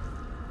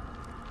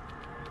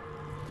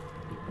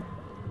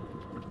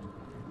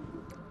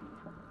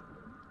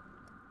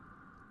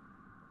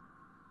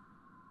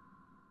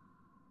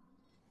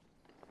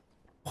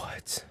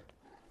 What?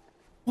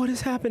 What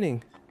is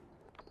happening?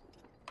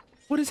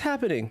 What is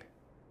happening?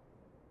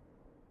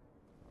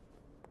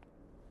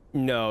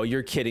 No,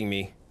 you're kidding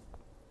me.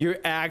 You're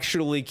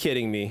actually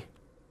kidding me.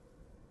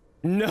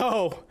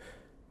 No.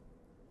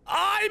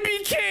 I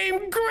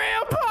became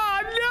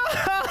Grandpa! No!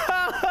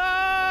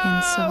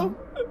 And so,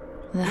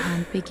 the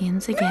hunt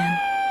begins again.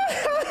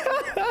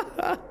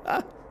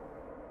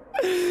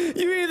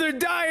 You either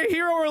die a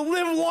hero or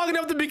live long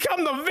enough to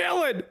become the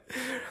villain!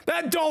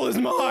 That doll is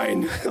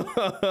mine!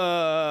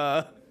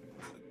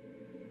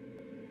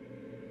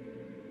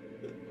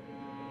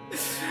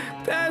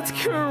 That's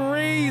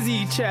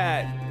crazy,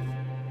 chat.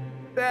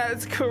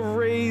 That's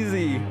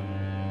crazy.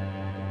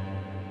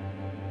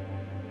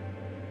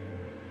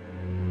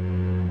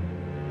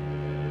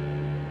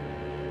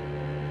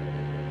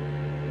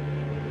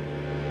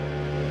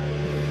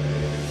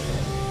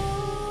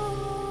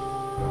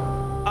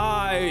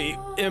 I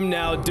am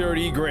now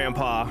Dirty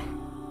Grandpa.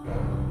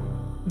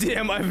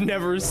 Damn, I've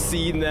never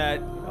seen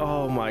that.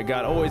 Oh my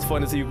God, always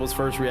fun to see people's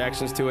first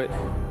reactions to it.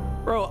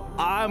 Bro,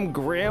 I'm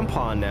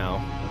Grandpa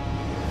now.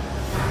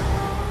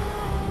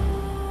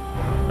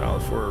 Oh,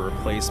 for a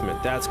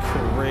replacement. That's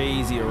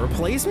crazy. A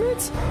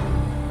replacement?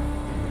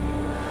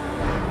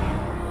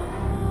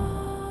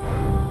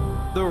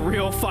 The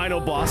real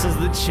final boss is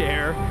the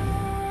chair.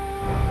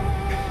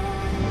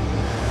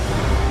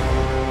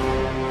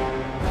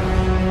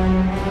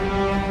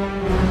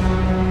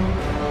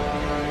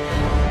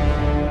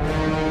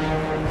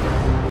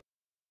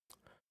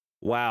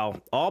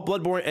 Wow, all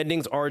Bloodborne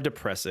endings are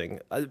depressing.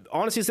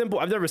 Honestly, simple.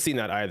 I've never seen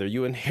that either.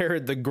 You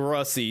inherit the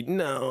Grussy.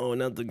 No,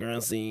 not the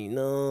Grussy.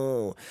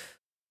 No.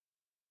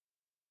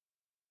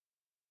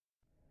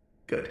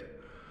 Good.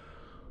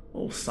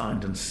 All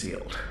signed and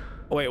sealed.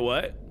 Wait,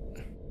 what?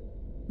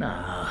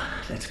 Now,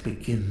 let's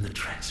begin the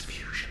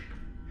transfusion.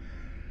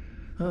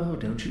 Oh,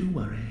 don't you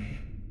worry.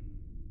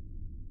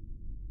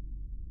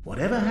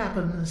 Whatever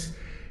happens,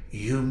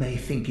 you may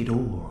think it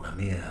all a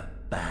mere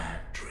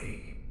bad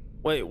dream.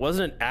 Wait,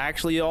 wasn't it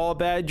actually all a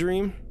bad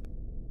dream?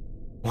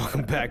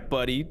 Welcome back,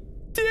 buddy.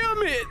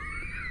 Damn it!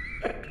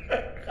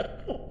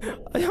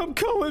 I'm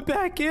going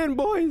back in,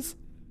 boys.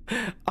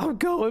 I'm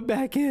going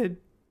back in.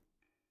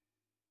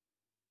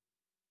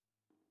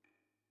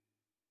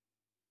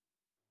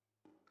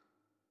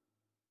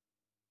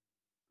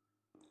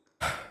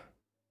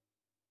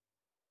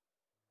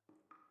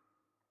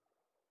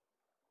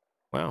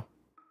 Wow.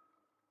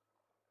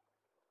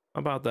 How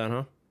about that,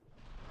 huh?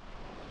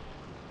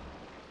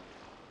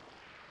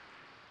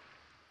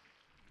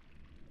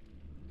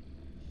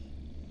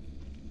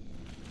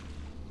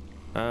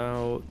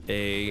 How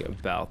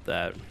about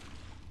that?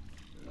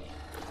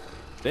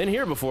 Been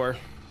here before.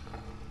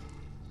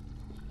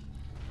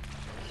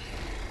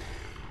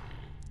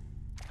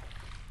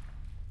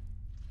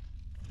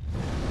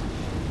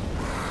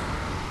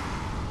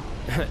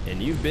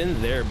 And you've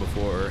been there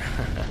before.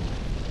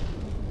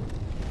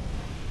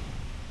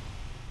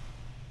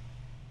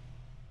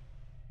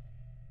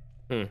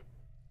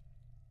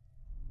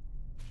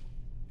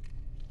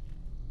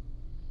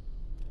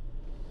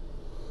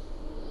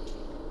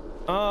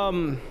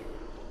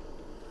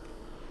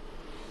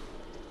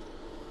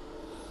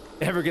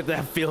 Ever get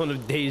that feeling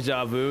of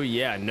deja vu?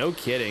 Yeah, no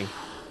kidding.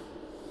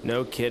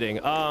 No kidding.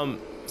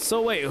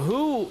 So wait,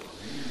 who?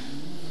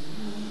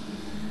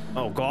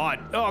 Oh God,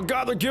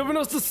 they're giving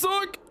us the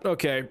suck.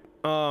 Okay.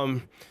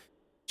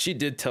 She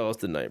did tell us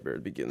the nightmare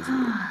begins.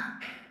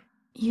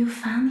 You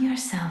found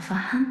yourself a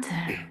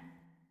hunter.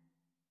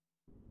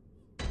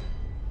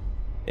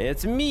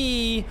 It's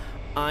me.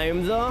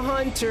 I'm the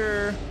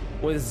hunter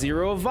with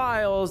 0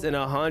 vials and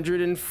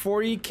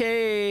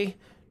 140k.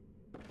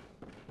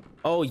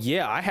 Oh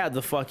yeah, I had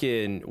the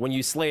fucking, when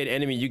you slay an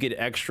enemy, you get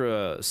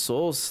extra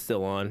souls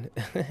still on.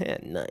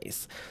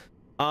 Nice.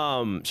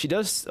 She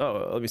does,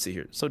 oh, let me see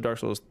here. So Dark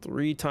Souls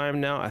 3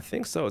 time now. I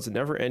think so. It's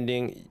never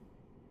ending.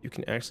 You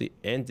can actually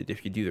end it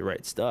if you do the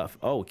right stuff.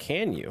 Oh,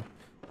 can you?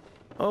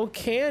 Oh,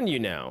 can you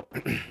now?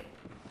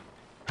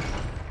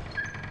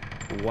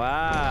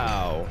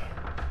 Wow.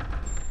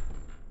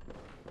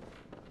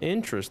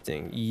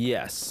 Interesting.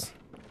 Yes.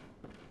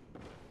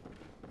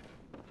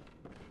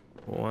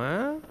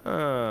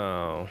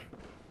 Wow.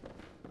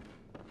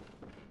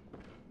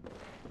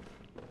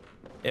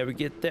 Ever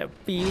get that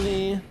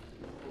feeling?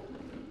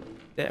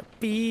 That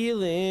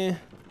feeling.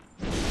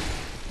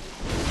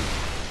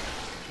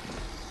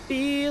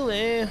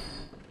 Feeling.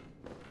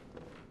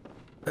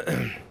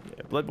 Yeah,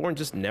 Bloodborne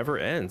just never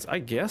ends. I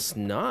guess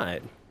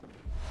not.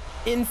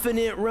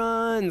 Infinite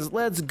runs.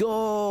 Let's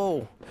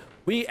go.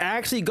 We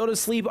actually go to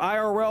sleep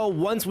IRL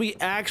once we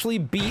actually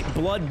beat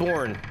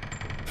Bloodborne.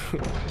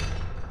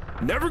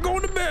 Never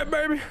going to bed,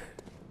 baby.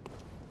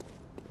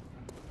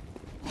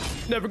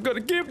 Never gonna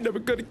give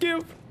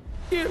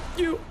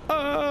you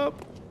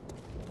up.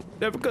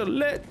 Never gonna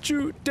let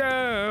you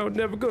down.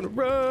 Never gonna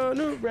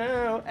run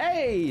around.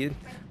 Hey,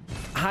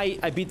 hi,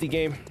 I beat the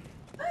game.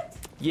 What?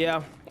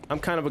 Yeah, I'm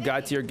kind of a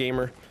god tier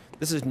gamer.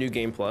 This is New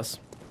Game Plus.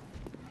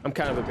 I'm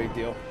kind of a big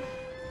deal.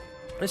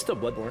 It's still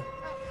Bloodborne.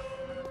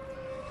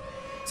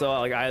 So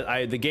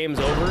like the game's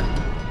over.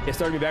 It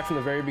started me back from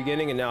the very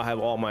beginning, and now I have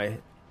all my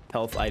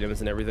health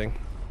items and everything.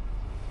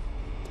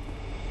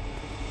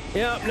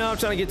 Yep, now I'm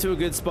trying to get to a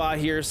good spot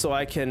here so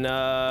I can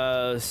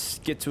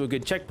get to a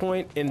good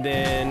checkpoint, and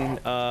then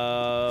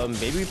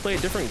maybe we play a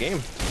different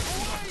game.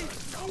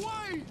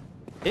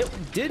 It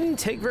didn't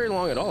take very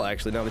long at all,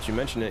 actually, now that you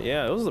mention it.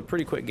 Yeah, it was a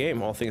pretty quick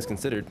game, all things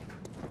considered.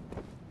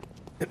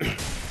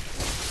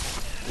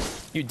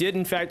 You did,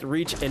 in fact,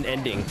 reach an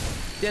ending.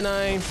 Didn't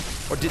I?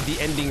 Or did the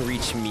ending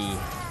reach me?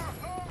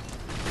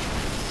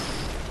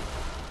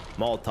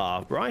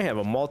 Molotov. Bro, I have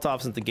a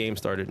Molotov since the game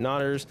started.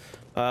 Nodders.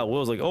 Will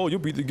was like, oh, you'll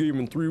beat the game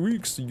in 3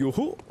 weeks. Yo.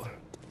 You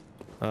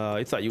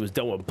thought you was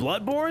done with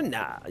Bloodborne?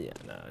 Nah.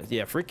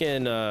 Yeah,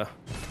 freaking,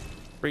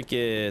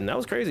 that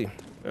was crazy.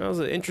 That was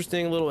an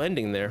interesting little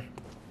ending there.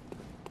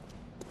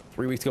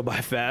 3 weeks go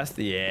by fast.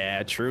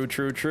 Yeah,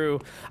 true.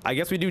 I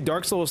guess we do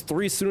Dark Souls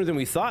 3 sooner than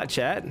we thought,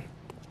 chat.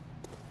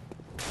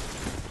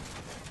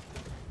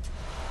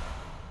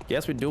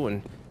 Guess we're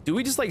doing. Do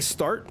we just like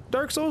start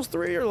Dark Souls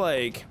 3, or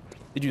like,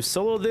 did you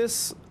solo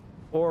this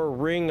or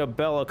ring a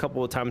bell a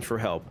couple of times for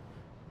help?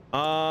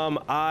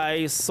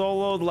 I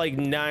soloed like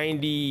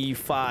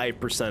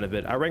 95% of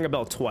it. I rang a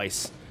bell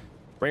twice.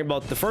 Rang a bell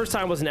the first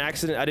time was an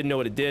accident. I didn't know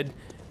what it did.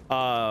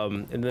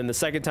 And then the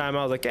second time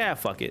I was like, yeah,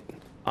 fuck it.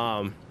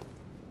 But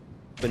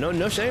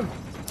no shame.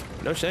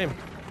 No shame.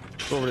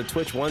 Go over to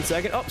Twitch 1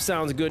 second. Oh,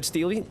 sounds good,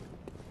 Steely.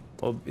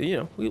 Well, you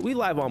know, we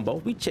live on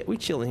both. We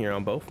chilling here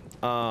on both.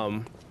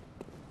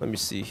 Let me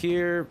see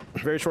here.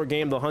 Very short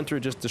game. The hunter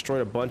just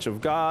destroyed a bunch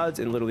of gods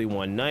in literally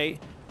 1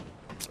 night.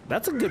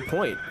 That's a good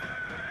point.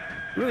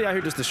 Really out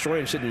here just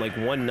destroying shit in like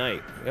 1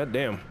 night. God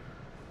damn.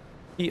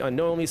 He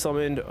unknowingly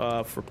summoned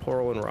for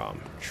Pearl and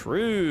Rom.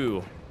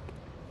 True.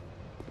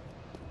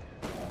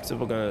 So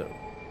we're gonna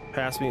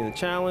pass me in the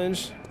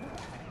challenge.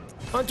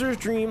 Hunter's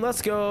Dream.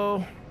 Let's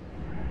go.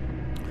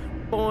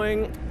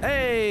 Boing.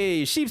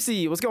 Hey,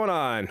 Sheepsy, what's going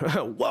on?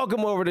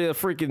 Welcome over to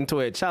freaking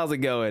Twitch. How's it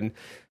going?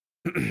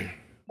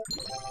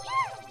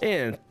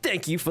 And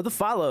thank you for the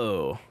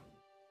follow.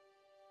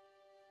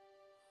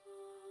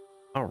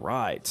 All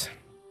right.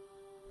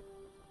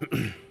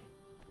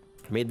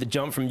 Made the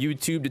jump from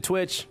YouTube to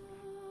Twitch.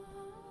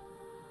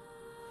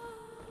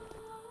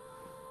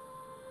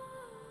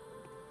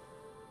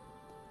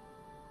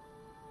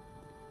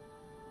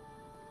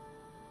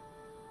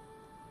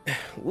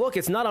 Look,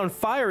 it's not on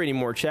fire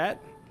anymore, chat.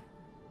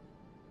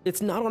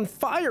 It's not on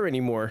fire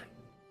anymore.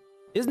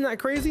 Isn't that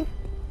crazy?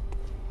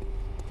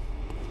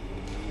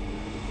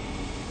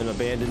 An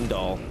abandoned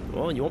doll.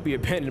 Well, you won't be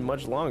abandoned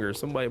much longer.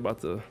 Somebody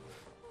about to...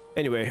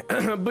 Anyway,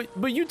 but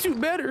YouTube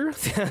better.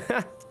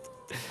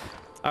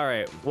 All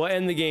right, we'll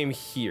end the game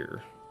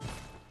here.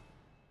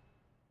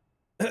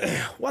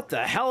 What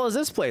the hell is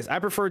this place? I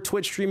prefer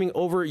Twitch streaming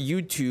over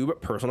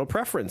YouTube, personal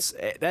preference.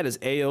 That is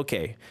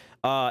A-okay.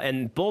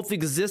 And both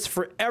exist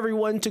for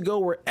everyone to go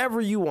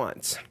wherever you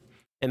want.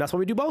 And that's why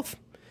we do both.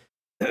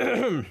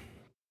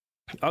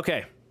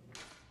 Okay.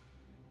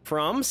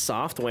 From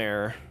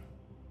software.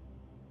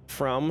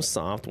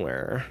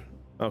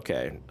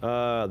 Okay.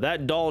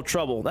 That doll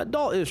trouble. That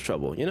doll is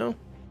trouble, you know?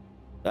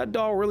 That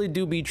doll really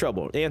do be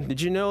trouble. And did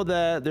you know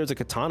that there's a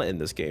katana in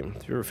this game?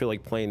 If you ever feel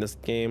like playing this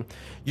game,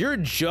 you're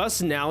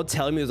just now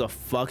telling me there's a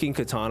fucking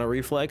katana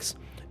reflex?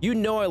 You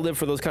know I live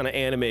for those kind of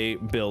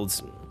anime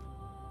builds.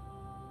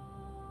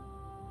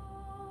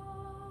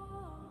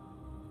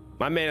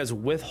 My man is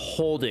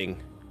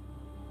withholding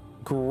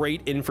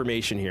great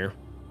information here.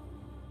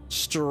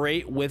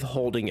 Straight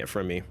withholding it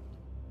from me.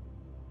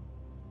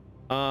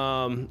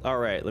 All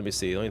right, let me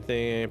see. The only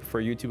thing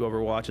for YouTube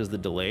Overwatch is the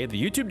delay.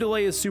 The YouTube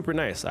delay is super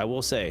nice, I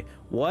will say.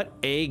 What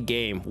a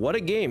game. What a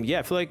game. Yeah,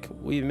 I feel like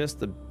we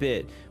missed a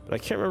bit, but I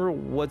can't remember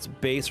what's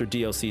base or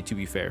DLC, to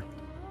be fair.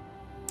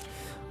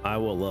 I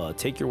will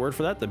take your word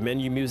for that. The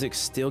menu music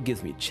still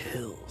gives me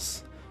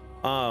chills.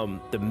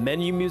 The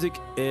menu music,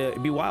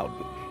 it'd be wild.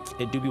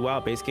 It do be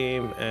wild. Base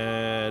game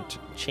at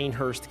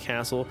Chainhurst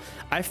Castle.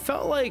 I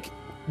felt like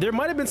there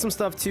might have been some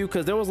stuff too,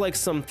 because there was like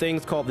some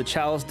things called the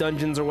Chalice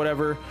Dungeons or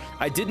whatever.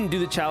 I didn't do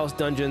the Chalice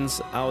Dungeons.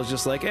 I was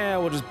just like,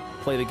 we'll just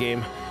play the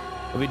game.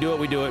 If we do it,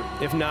 we do it.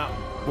 If not,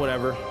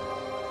 whatever.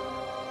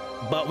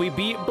 But we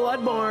beat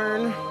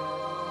Bloodborne.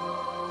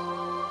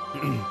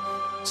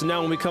 So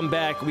now when we come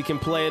back, we can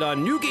play it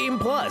on New Game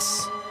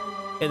Plus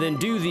and then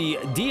do the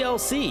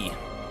DLC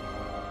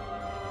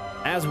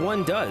as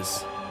one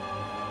does.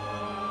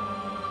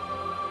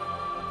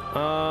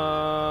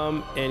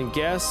 And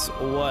guess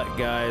what,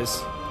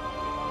 guys?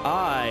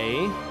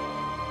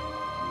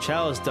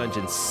 Chalice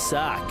Dungeons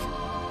suck.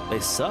 They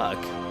suck.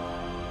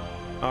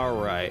 All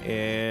right,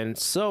 and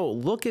so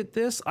look at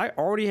this. I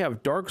already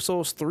have Dark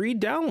Souls 3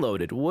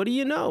 downloaded. What do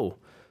you know?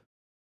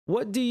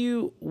 What do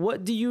you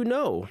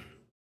know?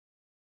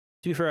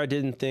 To be fair, I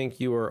didn't think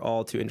you were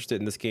all too interested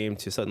in this game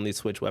to suddenly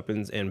switch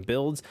weapons and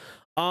builds.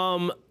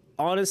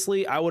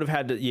 Honestly, I would have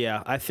had to,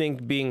 yeah, I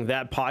think being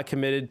that pot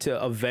committed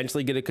to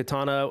eventually get a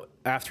katana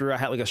after I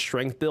had like a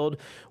strength build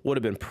would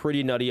have been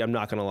pretty nutty, I'm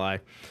not gonna lie.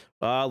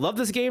 Love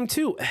this game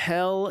too.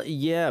 Hell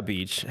yeah,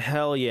 Beach.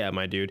 Hell yeah,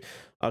 my dude.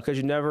 Because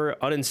you never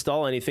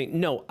uninstall anything.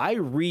 No, I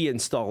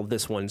reinstalled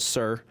this one,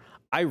 sir.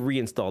 I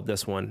reinstalled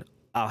this one.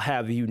 I'll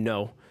have you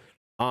know.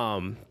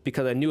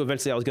 Because I knew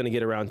eventually I was gonna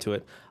get around to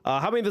it.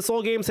 How many of the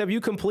Soul games have you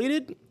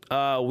completed?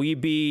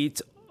 We've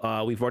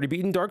already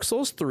beaten Dark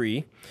Souls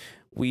 3.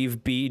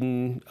 We've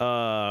beaten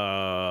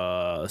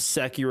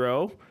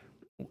Sekiro.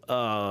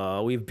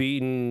 We've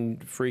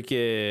beaten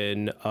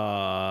freaking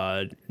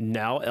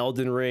now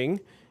Elden Ring.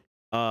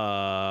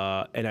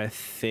 And I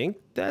think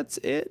that's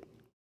it.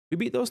 We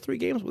beat those 3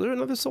 games. Was there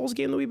another Souls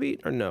game that we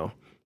beat or no?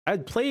 I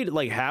played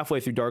like halfway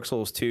through Dark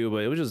Souls 2, but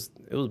it was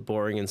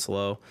boring and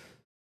slow.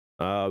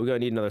 We're gonna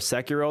need another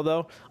Sekiro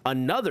though.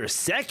 Another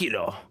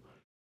Sekiro.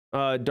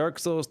 Dark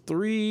Souls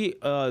 3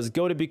 is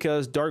goated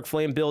because Dark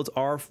Flame builds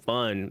are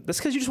fun. That's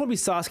because you just want to be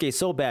Sasuke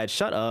so bad.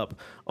 Shut up.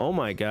 Oh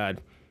my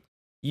god.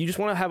 You just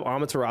want to have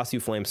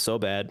Amaterasu Flame so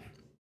bad.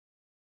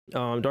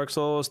 Dark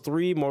Souls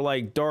 3, more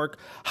like dark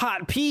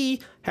hot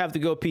pee. Have to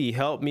go pee.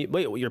 Help me.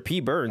 Wait, your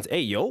pee burns.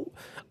 Hey, yo.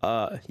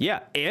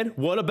 Yeah, and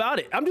what about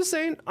it? I'm just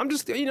saying. I'm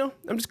just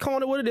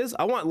calling it what it is.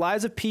 I want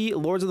Lies of P,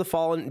 Lords of the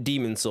Fallen,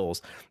 Demon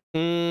Souls.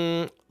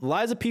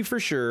 Lies of P for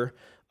sure.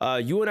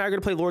 You and I are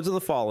gonna play Lords of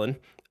the Fallen.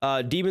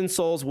 Demon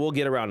Souls, we'll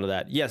get around to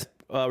that. Yes,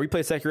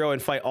 replay Sekiro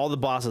and fight all the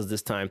bosses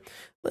this time.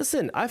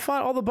 Listen, I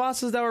fought all the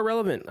bosses that were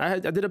relevant. I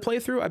did a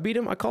playthrough, I beat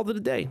him, I called it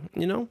a day,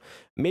 you know?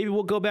 Maybe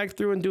we'll go back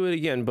through and do it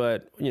again,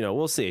 but, you know,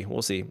 we'll see,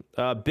 we'll see.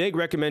 Big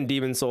recommend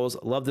Demon Souls,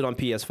 loved it on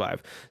PS5.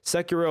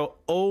 Sekiro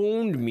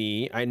owned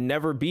me, I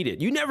never beat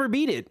it. You never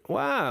beat it,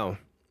 wow.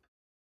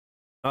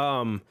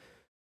 All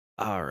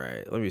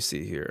right, let me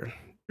see here.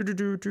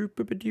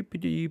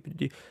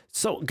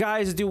 So,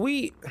 guys, do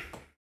we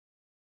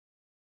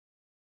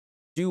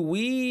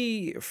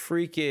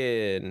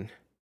freaking...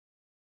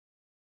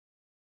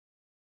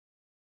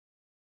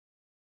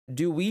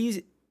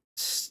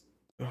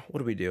 what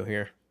do we do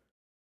here?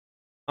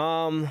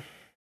 Do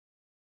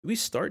we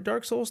start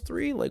Dark Souls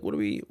 3? Like, what are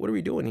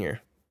we doing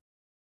here?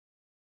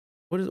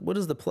 What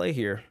is the play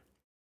here?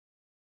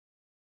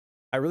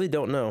 I really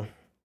don't know.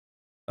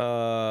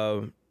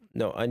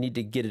 No, I need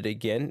to get it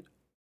again.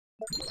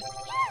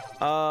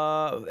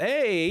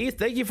 Hey,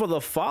 thank you for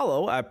the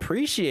follow. I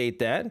appreciate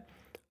that.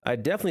 I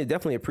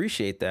definitely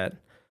appreciate that.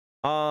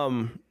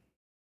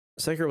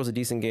 Sekiro was a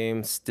decent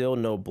game. Still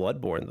no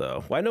Bloodborne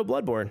though. Why no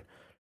Bloodborne?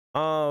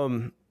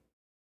 Let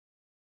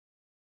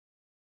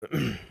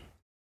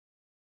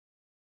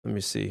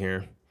me see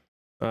here.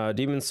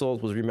 Demon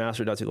Souls was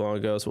remastered not too long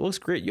ago, so it looks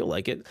great. You'll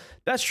like it.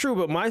 That's true,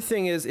 but my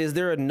thing is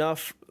there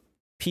enough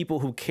people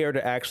who care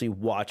to actually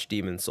watch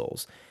Demon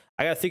Souls?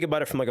 I gotta think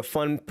about it from like a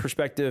fun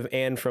perspective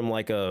and from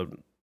like a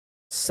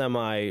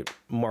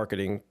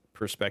semi-marketing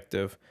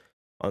perspective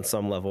on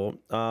some level.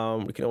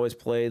 We can always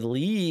play the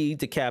League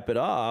to cap it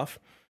off.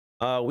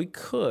 We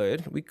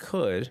could.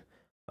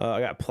 I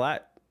got a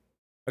plat.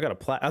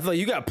 I thought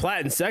you got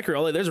plat in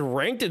Sekiro. Like, there's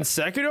ranked in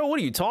Sekiro. What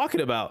are you talking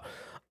about?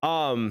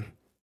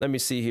 Let me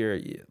see here.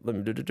 Let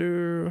me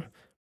do.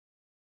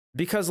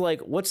 Because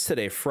like, what's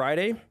today?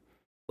 Friday.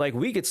 Like,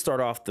 we could start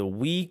off the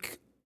week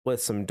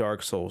with some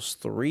Dark Souls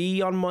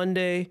 3 on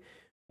Monday.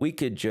 We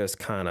could just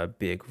kind of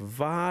big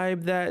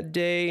vibe that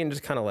day and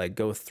just kind of like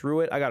go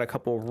through it. I got a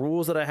couple of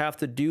rules that I have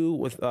to do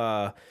with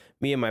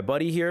me and my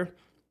buddy here.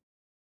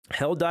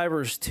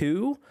 Helldivers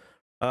 2.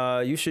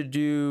 You should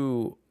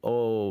do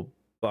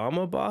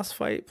Obama boss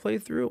fight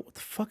playthrough. What the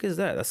fuck is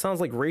that? That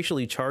sounds like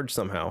racially charged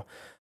somehow.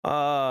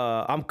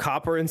 I'm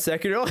Copper in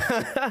Sekiro.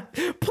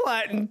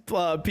 Platin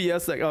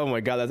PS. Like, oh my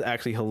god, that's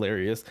actually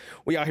hilarious.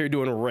 We out here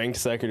doing ranked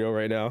Sekiro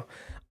right now.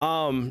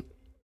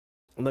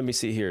 Let me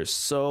see here.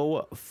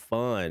 So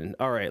fun.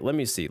 All right, let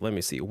me see.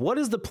 What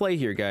is the play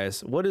here,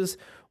 guys? What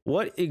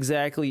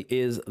exactly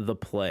is the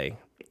play?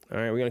 All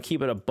right, we're gonna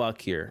keep it a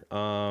buck here.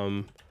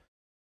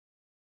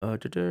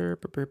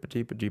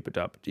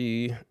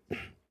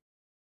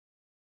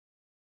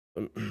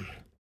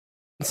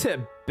 It's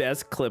the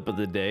best clip of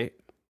the day.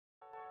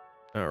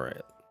 All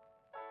right.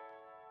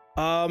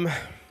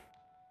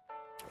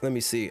 Let me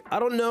see. I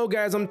don't know,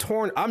 guys. I'm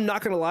torn. I'm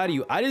not gonna lie to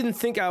you. I didn't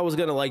think I was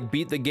gonna like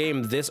beat the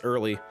game this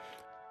early.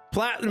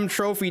 Platinum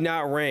trophy,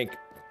 not rank.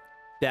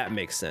 That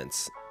makes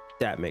sense.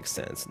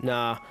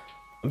 Nah,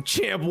 I'm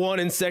champ 1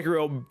 in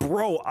Sekiro,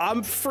 bro.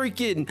 I'm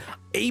freaking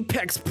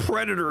Apex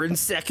Predator in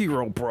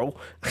Sekiro, bro.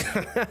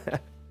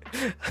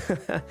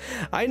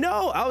 I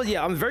know.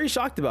 I'm very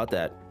shocked about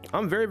that.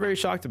 I'm very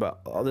shocked about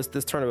all this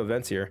turn of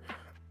events here.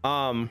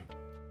 Wow.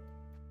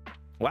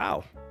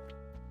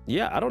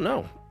 Yeah, I don't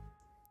know.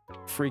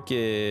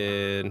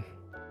 Freaking.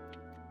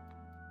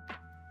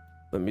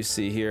 Let me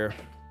see here.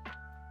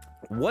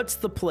 What's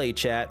the play,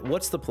 chat?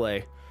 What's the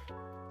play?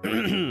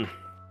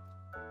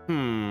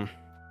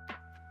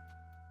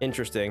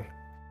 Interesting.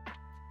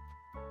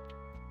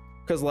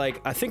 Because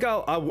like, I think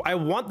I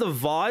want the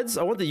VODs.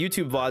 I want the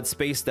YouTube VODs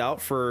spaced out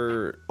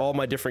for all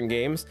my different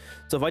games.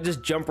 So if I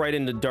just jump right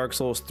into Dark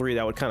Souls 3,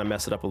 that would kind of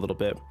mess it up a little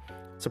bit.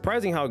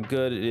 Surprising how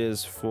good it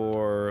is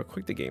for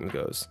quick the game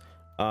goes.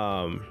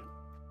 I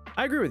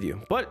agree with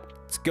you, but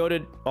it's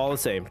goated all the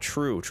same.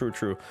 True.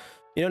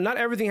 You know, not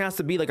everything has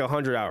to be like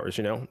 100 hours,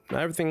 you know?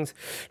 Not everything's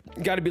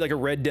got to be like a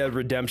Red Dead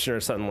Redemption or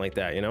something like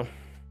that, you know?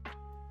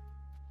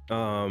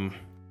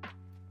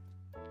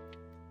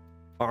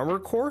 Armor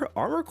Core?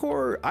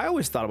 I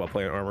always thought about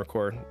playing Armor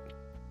Core.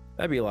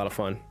 That'd be a lot of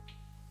fun.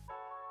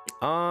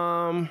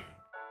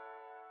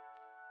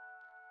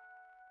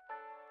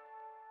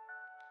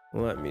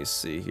 Let me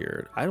see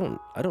here. I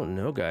don't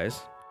know, guys.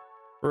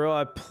 Bro,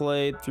 I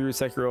played through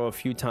Sekiro a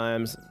few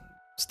times.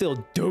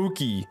 Still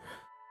dookie.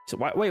 So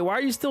why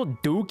are you still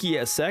dookie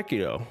at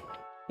Sekiro?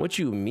 What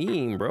you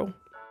mean, bro?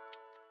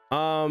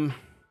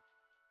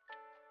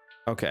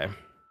 Okay.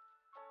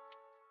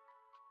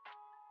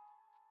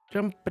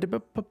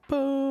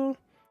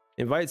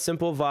 Invite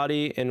Simple,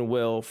 Vadi, and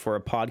Will for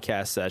a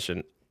podcast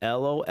session.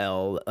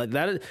 LOL.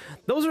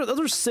 Those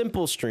are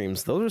simple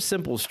streams.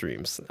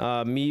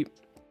 Me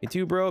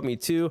too, bro. Me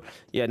too.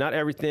 Yeah, not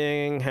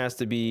everything has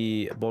to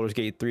be Baldur's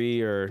Gate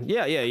 3 or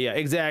yeah.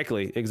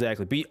 Exactly.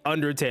 Be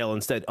Undertale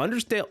instead.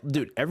 Undertale,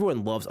 dude.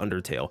 Everyone loves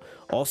Undertale.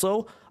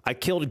 Also, I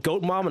killed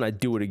Goat Mom and I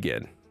do it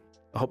again.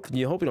 I hope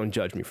you don't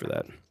judge me for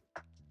that.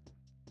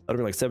 I've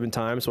been like 7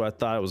 times, so I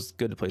thought it was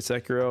good to play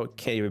Sekiro.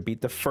 Can't even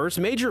beat the first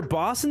major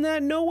boss in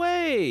that. No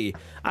way.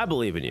 I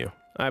believe in you.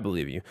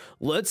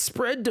 Let's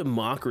spread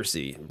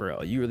democracy,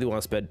 bro. You really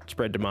want to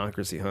spread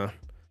democracy, huh?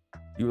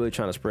 You really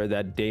trying to spread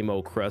that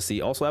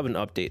democracy. Also, I have an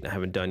update I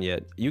haven't done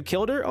yet. You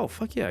killed her? Oh,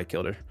 fuck yeah, I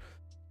killed her.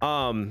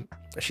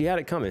 She had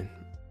it coming.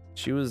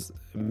 She was,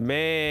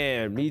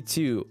 man, me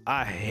too.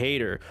 I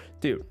hate her.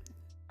 Dude,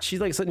 she's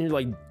like sitting here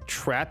like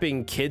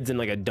trapping kids in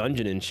like a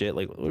dungeon and shit.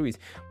 Like, what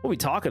are we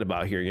talking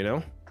about here, you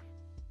know?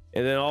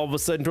 And then all of a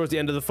sudden towards the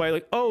end of the fight,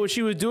 like, oh,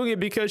 she was doing it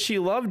because she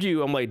loved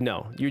you. I'm like,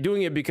 no, you're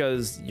doing it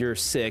because you're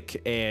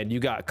sick and you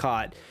got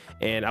caught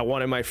and I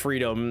wanted my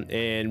freedom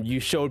and you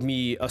showed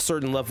me a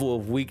certain level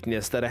of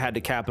weakness that I had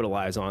to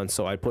capitalize on,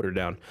 so I put her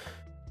down.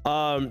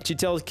 She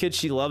tells kids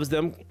she loves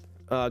them.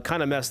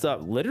 Kind of messed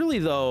up. Literally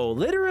though,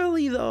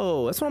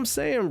 that's what I'm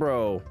saying,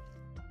 bro.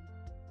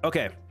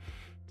 Okay.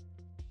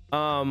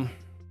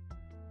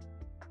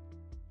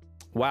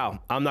 Wow,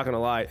 I'm not gonna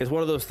lie. It's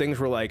one of those things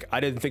where like, I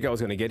didn't think I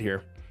was gonna get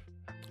here.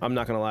 I'm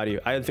not gonna lie to you.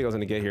 I didn't think I was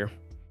gonna get here.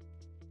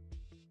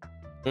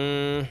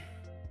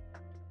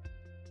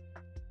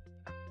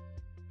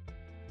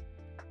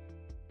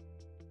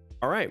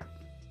 All right.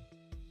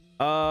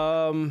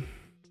 I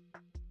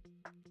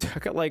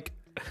got like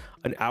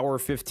an hour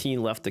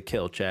 15 left to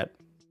kill, chat.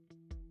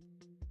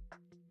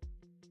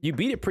 You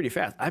beat it pretty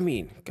fast. I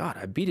mean, God,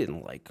 I beat it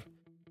in like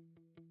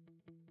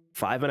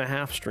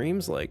 5.5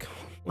 streams. Like,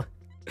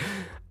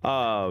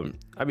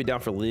 I'd be down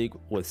for League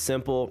with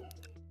Simple.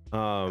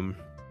 Did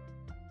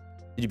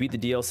you beat the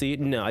DLC?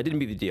 No, I didn't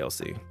beat the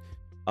DLC.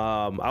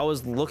 I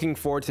was looking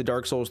forward to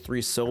Dark Souls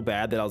 3 so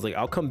bad that I was like,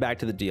 I'll come back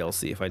to the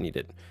DLC if I need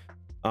it.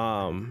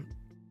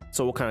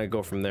 So we'll kind of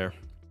go from there.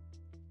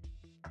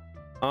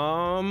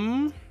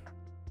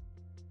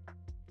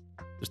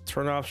 Just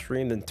turn off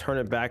stream, then turn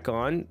it back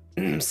on.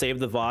 Save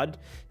the VOD.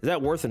 Is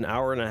that worth an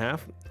hour and a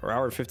half or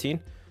hour and 15?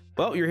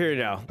 Well, you're here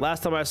now.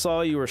 Last time I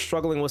saw you were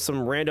struggling with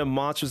some random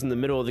monsters in the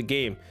middle of the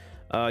game.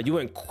 You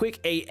went quick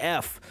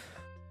AF.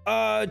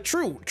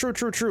 True.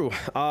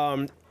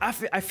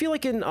 I feel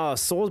like in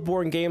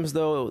Soulsborne games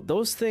though,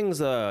 those things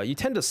you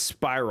tend to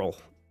spiral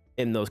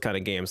in those kind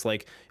of games,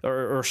 like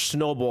or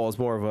snowball is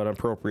more of an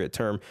appropriate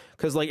term,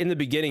 because like in the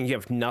beginning you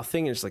have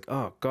nothing and it's like,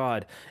 oh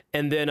god,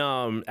 and then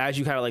as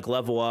you kind of like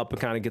level up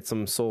and kind of get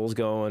some souls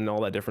going and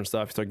all that different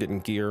stuff, you start getting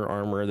gear,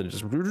 armor, then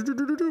just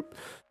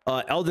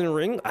Elden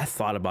Ring. I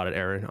thought about it,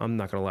 Aaron. I'm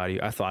not gonna lie to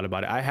you, I thought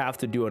about it. I have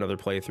to do another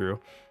playthrough.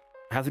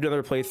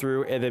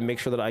 And then make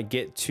sure that I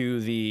get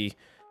to the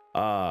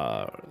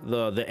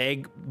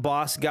egg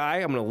boss guy.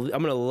 I'm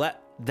gonna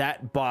let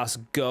that boss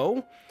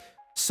go.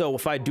 So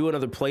if I do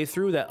another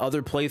playthrough, that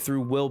other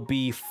playthrough will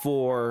be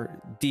for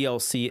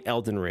DLC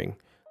Elden Ring.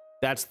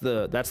 That's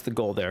the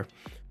goal there.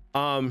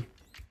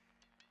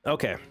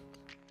 Okay.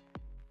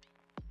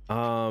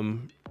 I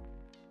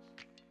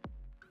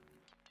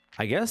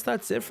guess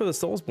that's it for the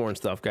Soulsborne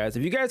stuff, guys.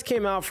 If you guys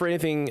came out for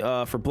anything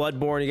for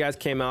Bloodborne, you guys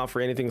came out for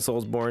anything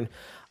Soulsborne,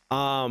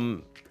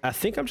 I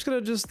think I'm just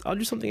gonna I'll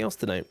do something else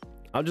tonight.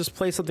 I'll just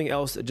play something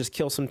else, just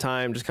kill some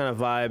time, just kind of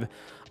vibe.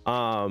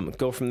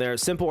 Go from there.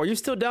 Simple, are you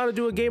still down to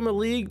do a game of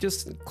League?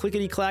 Just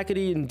clickety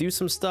clackety and do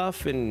some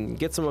stuff and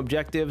get some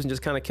objectives and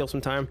just kind of kill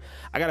some time.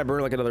 I gotta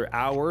burn like another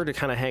hour to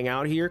kind of hang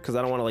out here because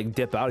I don't want to like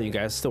dip out. You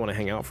guys still want to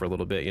hang out for a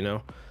little bit, you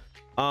know.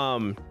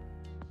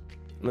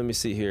 Let me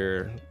see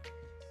here.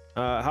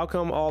 How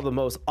come all the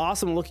most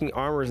awesome looking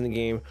armors in the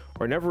game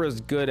are never as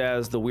good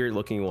as the weird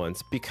looking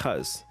ones?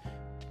 Because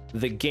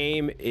the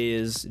game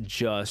is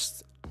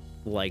just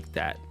like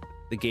that.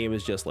 The game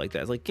is just like that.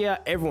 It's like, yeah,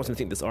 everyone's gonna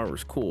think this armor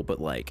is cool, but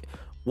like,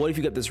 what if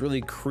you got this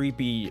really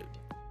creepy,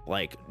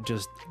 like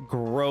just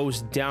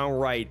gross,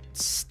 downright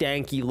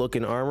stanky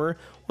looking armor?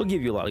 We'll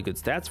give you a lot of good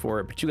stats for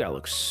it, but you gotta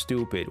look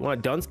stupid. Want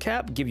a dunce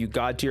cap? Give you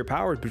god tier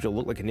powers, but you'll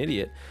look like an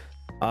idiot.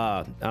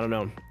 I don't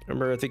know. I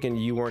remember thinking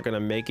you weren't gonna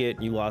make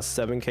it. You lost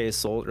 7k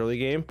soul early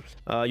game.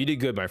 You did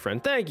good, my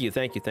friend. Thank you.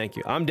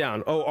 I'm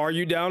down. Oh, are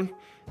you down?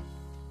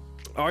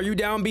 Are you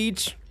down,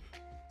 Beach?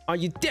 Are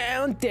you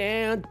down, and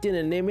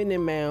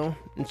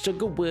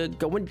Sugarwood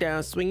going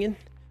down swinging?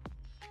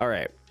 All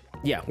right,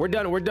 yeah, we're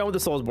done with the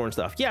Soulsborne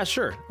stuff. Yeah,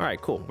 sure. All right,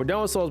 cool, we're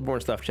done with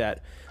Soulsborne stuff,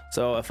 chat.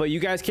 So if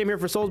you guys came here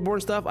for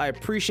Soulsborne stuff, I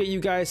appreciate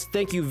you guys.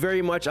 Thank you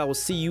very much. I will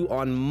see you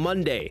on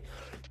Monday.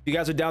 If you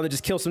guys are down to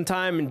just kill some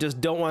time and just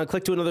don't want to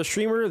click to another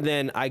streamer,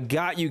 then I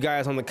got you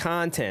guys on the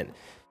content.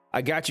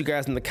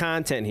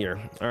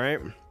 Here. All right,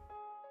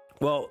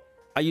 well,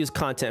 I use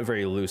content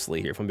very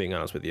loosely here, if I'm being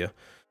honest with you.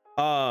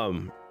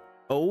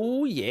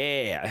 Oh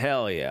yeah,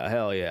 hell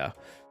yeah.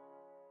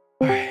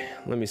 All right,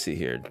 let me see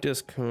here.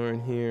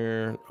 Discord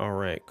here. All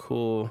right,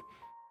 cool.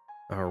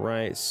 All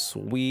right,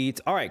 sweet.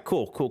 All right,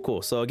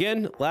 cool. So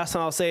again, last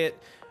time I'll say it,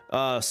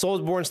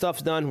 Soulsborne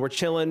stuff's done. We're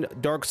chilling.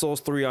 Dark Souls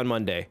 3 on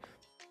Monday.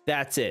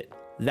 That's it.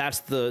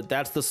 That's the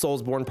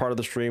Soulsborne part of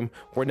the stream.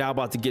 We're now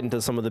about to get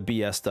into some of the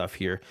BS stuff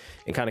here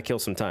and kind of kill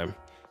some time.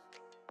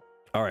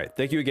 All right,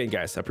 thank you again,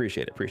 guys. I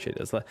appreciate it.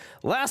 It's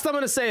last I'm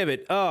gonna say of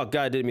it. Oh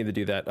god, I didn't mean to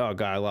do that. Oh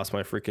god, I lost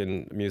my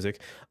freaking music.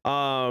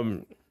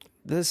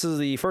 This is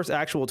the first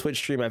actual Twitch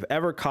stream I've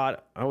ever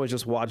caught. I always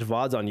just watch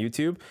VODs on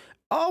YouTube.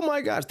 Oh my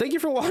gosh, thank you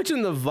for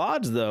watching the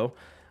VODs though.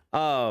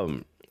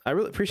 I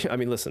really appreciate. I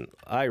mean, listen,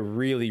 I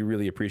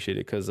really appreciate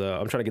it because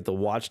I'm trying to get the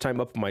watch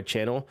time up on my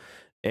channel,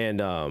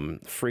 and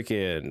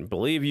freaking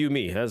believe you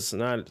me, that's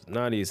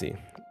not easy.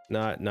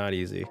 Not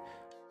easy.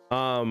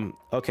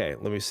 Okay,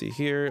 let me see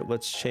here.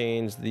 Let's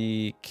change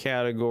the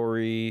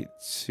category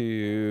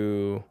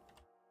to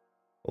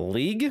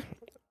League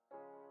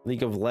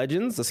of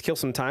Legends. Let's kill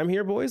some time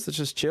here, boys. Let's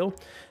just chill.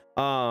 Did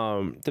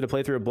a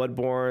playthrough of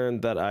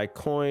Bloodborne that I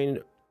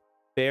coined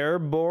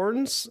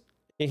Barebone.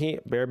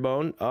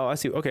 Oh, I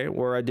see. Okay,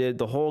 where I did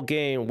the whole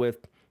game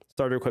with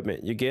starter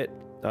equipment. You get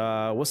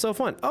what's so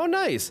fun? Oh,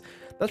 nice.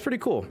 That's pretty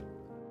cool.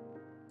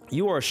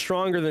 You are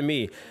stronger than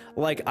me.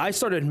 Like, I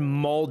started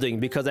molding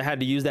because I had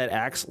to use that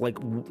axe. Like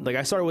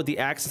I started with the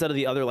axe instead of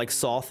the other like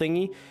saw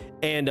thingy.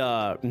 And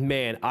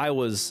man, I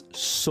was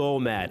so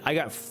mad. I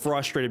got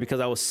frustrated because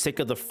I was sick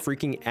of the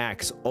freaking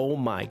axe. Oh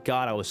my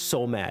God, I was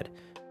so mad.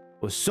 I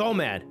was so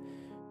mad.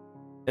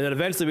 And then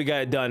eventually we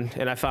got it done,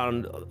 and I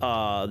found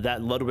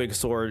that Ludwig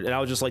sword, and I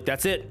was just like,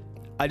 that's it.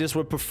 I just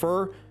would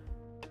prefer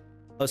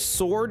a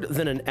sword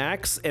than an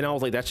axe, and I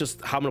was like, that's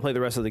just how I'm gonna play the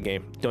rest of the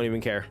game. Don't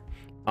even care.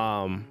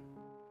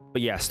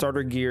 But yeah,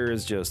 starter gear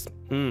is just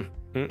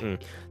The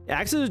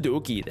axe is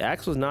dookie. The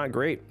axe was not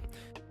great.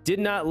 Did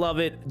not love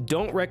it.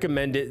 Don't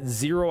recommend it.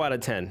 0 out of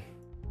 10.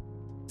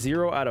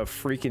 0 out of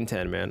freaking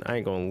 10, man. I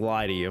ain't gonna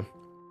lie to you.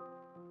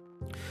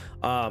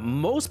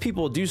 Most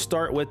people do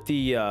start with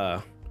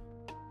the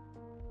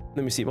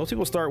let me see. Most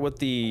people start with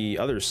the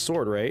other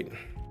sword, right?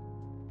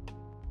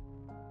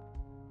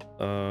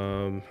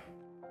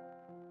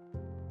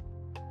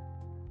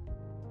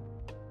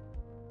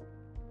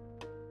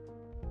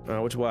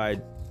 Which why I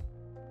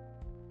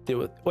did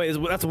with, wait,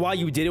 that's why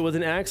you did it with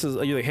an axe?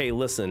 You're like, hey,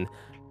 listen,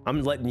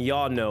 I'm letting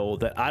y'all know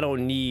that I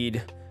don't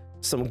need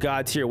some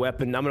god tier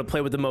weapon. I'm gonna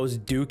play with the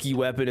most dookie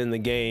weapon in the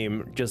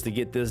game just to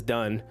get this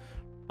done.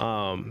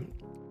 All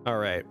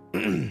right.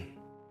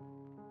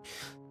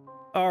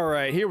 All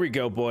right, here we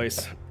go,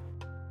 boys.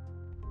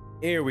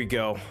 Here we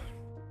go.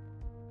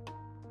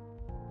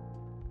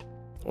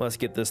 Let's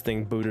get this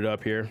thing booted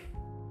up here.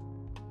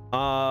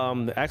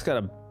 The axe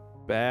got a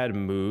bad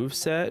move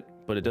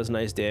set, but it does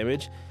nice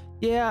damage.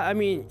 Yeah, I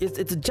mean,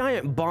 it's a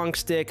giant bonk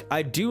stick.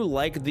 I do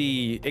like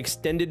the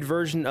extended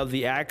version of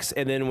the axe,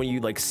 and then when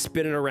you like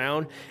spin it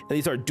around and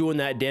you start doing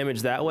that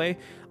damage that way,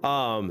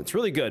 it's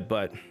really good,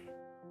 but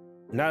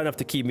not enough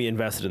to keep me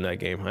invested in that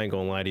game. I ain't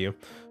gonna lie to you.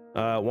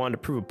 Wanted to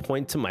prove a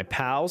point to my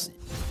pals.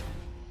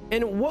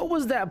 And what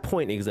was that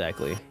point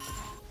exactly?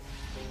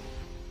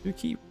 You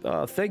keep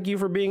thank you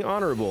for being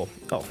honorable.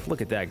 Oh,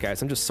 look at that,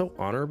 guys. I'm just so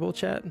honorable,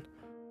 chat.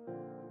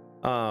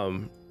 Let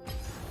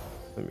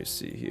me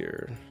see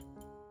here.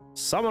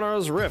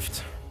 Summoner's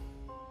Rift.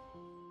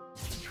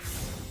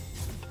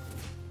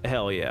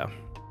 Hell yeah.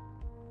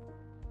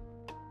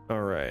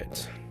 All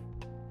right.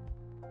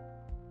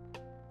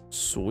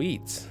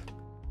 Sweet.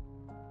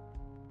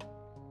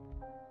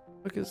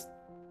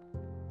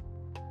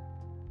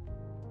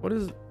 What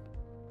is,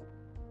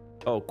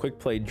 oh, quick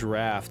play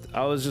draft.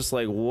 I was just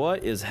like,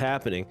 what is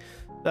happening?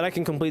 That I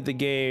can complete the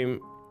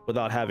game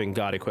without having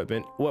god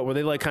equipment. What were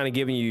they like kind of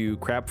giving you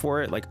crap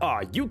for it? Like,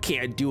 oh, you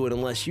can't do it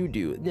unless you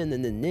do it.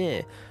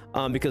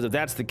 Nah. Because if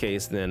that's the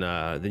case, then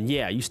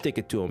yeah, you stick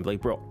it to them.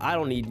 Like, bro, I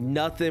don't need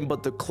nothing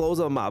but the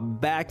clothes on my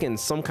back and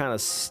some kind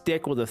of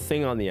stick with a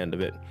thing on the end of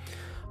it.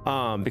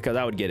 Because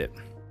I would get it.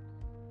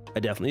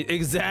 I definitely,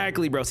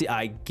 exactly, bro. See,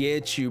 I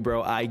get you,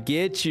 bro. I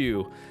get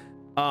you.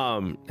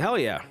 Hell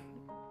yeah.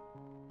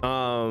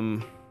 All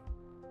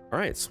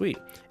right, sweet.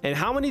 And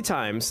how many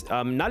times,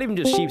 not even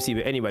just Sheepsy,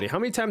 but anybody, how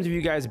many times have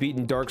you guys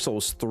beaten Dark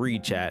Souls 3,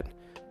 chat?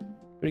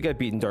 When you guys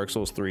beaten Dark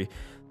Souls 3?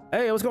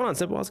 Hey, what's going on,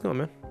 Simple? How's it going,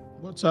 man?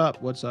 What's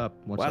up? What's up?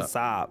 What's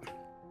up?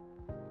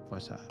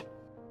 What's up?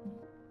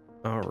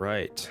 All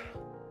right.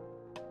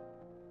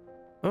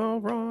 All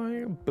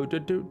right.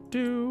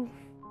 Boo-doo-doo-doo.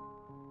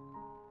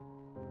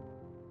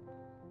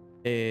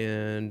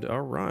 And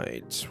all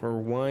right, we're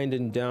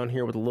winding down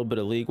here with a little bit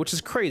of League, which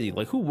is crazy.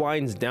 Like, who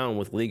winds down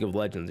with League of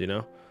Legends, you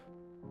know?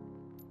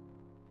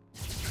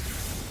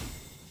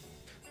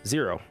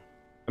 0.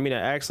 I mean, I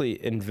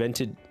actually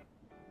invented.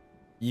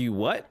 You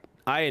what?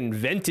 I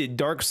invented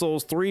Dark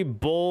Souls 3.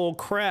 Bull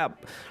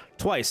crap.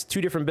 Twice, 2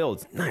 different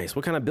builds. Nice.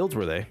 What kind of builds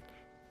were they?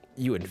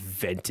 You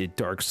invented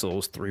Dark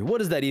Souls 3. What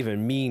does that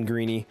even mean,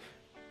 Greenie?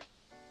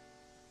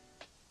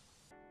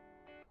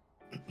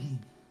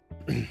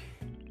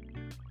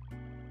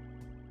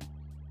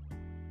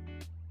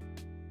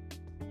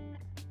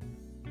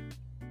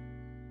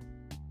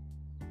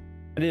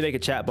 I need to make a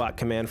chat bot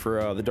command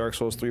for the Dark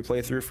Souls 3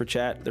 playthrough for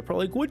chat. They're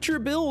probably like, what's your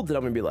build? And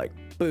I'm gonna be like,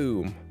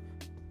 boom.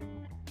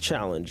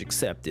 Challenge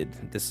accepted.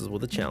 This is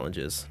what the challenge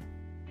is.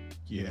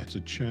 Yeah, it's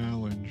a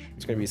challenge.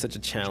 It's gonna be such a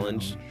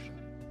challenge.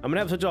 I'm gonna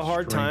have such a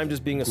hard time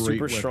just being a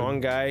super strong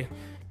guy,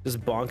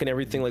 just bonking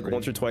everything like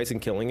once or twice and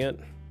killing it.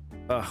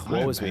 Ugh,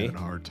 woe is me. I'm having a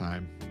hard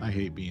time. I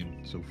hate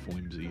being so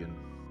flimsy and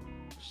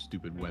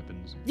stupid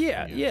weapons.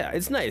 Yeah,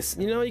 it's nice.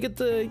 You know, you get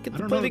to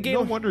play the game.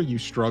 No wonder you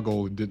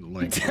struggle and didn't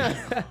like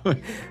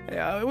it.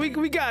 Yeah,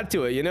 we got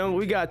to it, you know?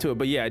 We got to it.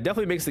 But yeah, it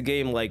definitely makes the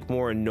game like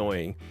more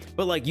annoying.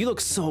 But like, you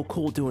look so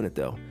cool doing it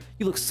though.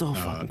 You look so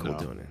fucking cool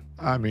doing it.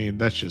 I mean,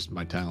 that's just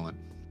my talent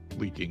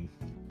leaking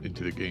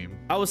into the game.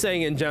 I was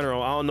saying in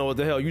general, I don't know what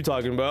the hell you're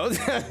talking about.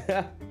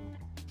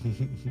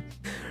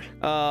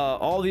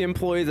 All the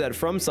employees at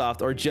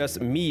FromSoft are just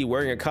me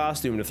wearing a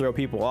costume to throw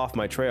people off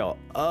my trail.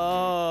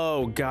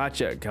 Oh,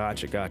 gotcha.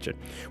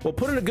 Well,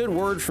 put in a good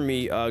word for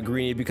me,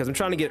 Greenie, because I'm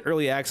trying to get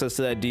early access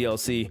to that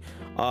DLC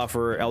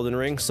for Elden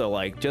Ring. So,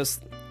 like,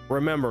 just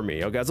remember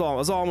me. Okay, that's all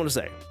I'm gonna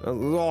say. That's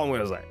all I'm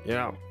gonna say. You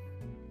know.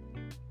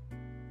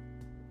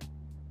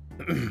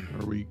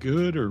 Are we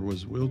good, or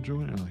was Will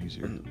joining? Oh, he's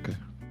here. Okay.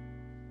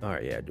 All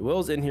right, yeah,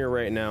 Will's in here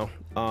right now.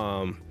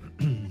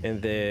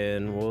 And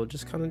then we'll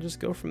just kind of just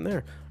go from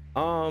there.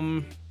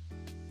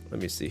 Let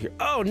me see here.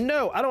 Oh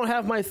no, I don't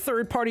have my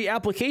third-party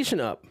application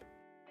up.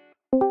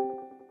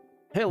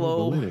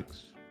 Hello.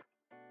 Analytics.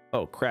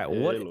 Oh crap.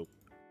 Hello.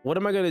 What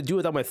am I gonna do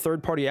without my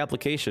third-party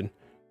application?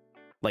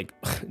 Like,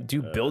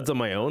 do builds on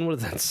my own? What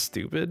is that,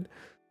 stupid?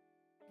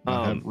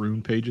 Have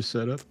rune pages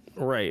set up.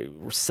 Right.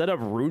 Set up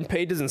rune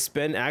pages and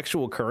spend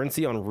actual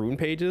currency on rune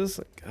pages?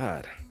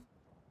 God.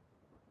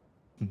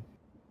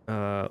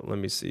 Let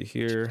me see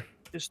here.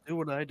 Just do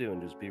what I do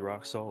and just be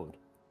rock solid.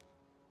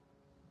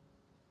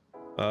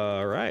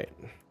 All right.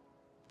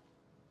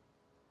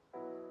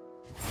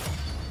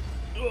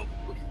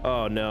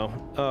 Oh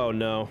no. Oh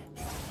no.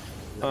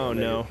 Oh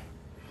no.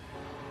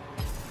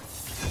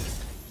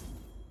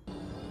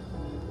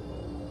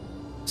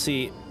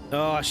 See,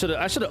 oh, I should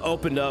have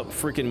opened up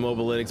freaking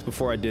Mobalytics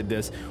before I did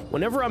this.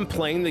 Whenever I'm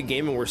playing the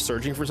game and we're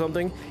searching for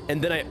something,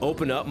 and then I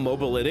open up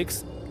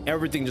Mobalytics,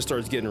 everything just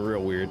starts getting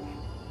real weird.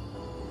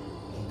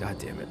 God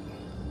damn it.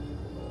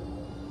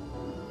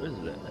 What is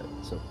that?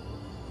 So,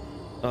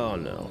 Oh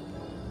no.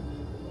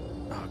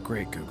 Oh,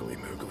 great googly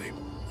moogly.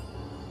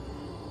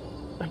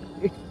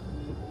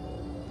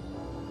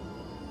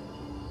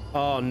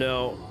 Oh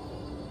no.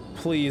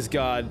 Please,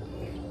 God.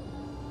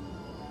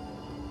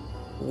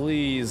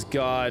 Please,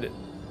 God.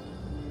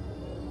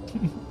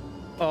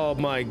 Oh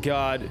my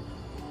God.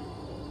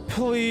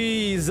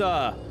 Please.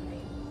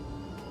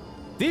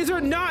 These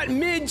are not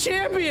mid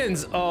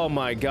champions. Oh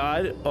my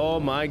God. Oh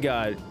my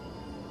God.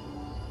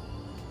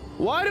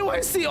 Why do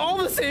I see all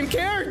the same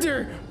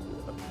character?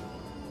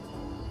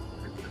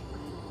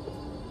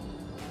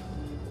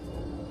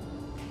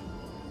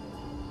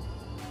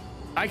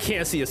 I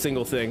can't see a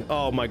single thing.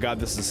 Oh my God,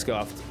 this is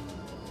scuffed.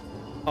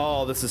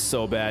 Oh, this is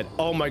so bad.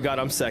 Oh my God,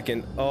 I'm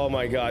second. Oh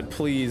my God,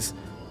 please.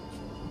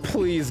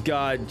 Please,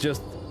 God,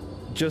 just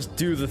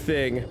do the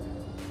thing.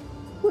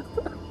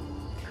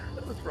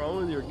 what's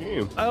wrong with your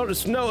game? I don't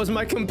just know. It's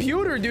my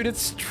computer, dude.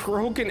 It's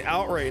stroking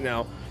out right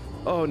now.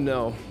 Oh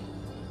no.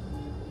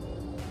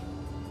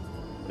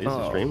 At least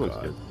the stream looks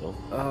God. good still.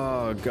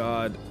 Oh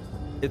God.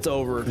 It's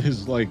over.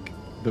 It's like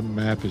the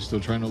map is still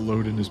trying to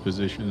load in his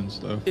position and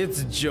stuff.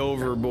 It's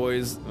Jover,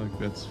 boys. Like,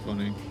 that's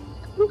funny.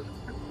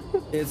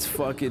 It's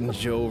fucking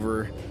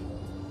Jover.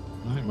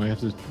 I might have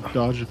to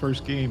dodge the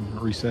first game,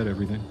 reset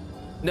everything.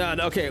 No,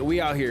 okay,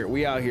 we out here.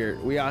 We out here.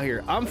 We out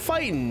here. I'm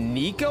fighting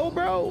Nico,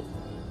 bro.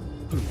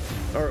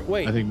 Or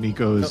wait. I think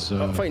Nico is.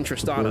 I'm fighting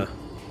Tristana. support.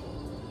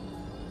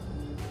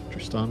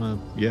 Tristana,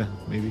 yeah,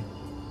 maybe.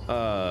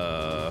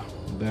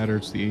 That or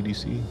it's the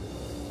ADC.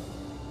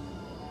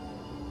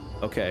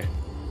 Okay.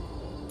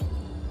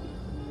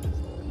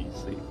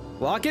 PC.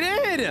 Lock it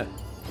in!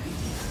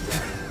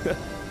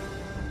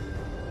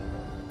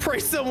 Pray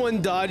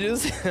someone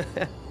dodges.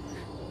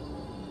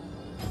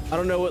 I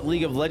don't know what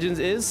League of Legends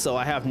is, so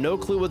I have no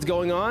clue what's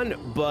going on,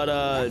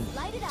 but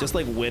just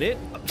like win it.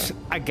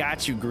 I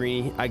got you,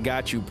 Greenie. I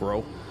got you,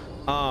 bro.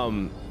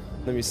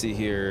 Let me see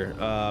here.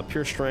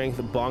 Pure strength,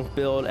 bonk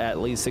build at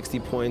least 60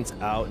 points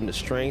out into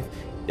strength.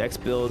 Dex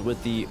build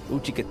with the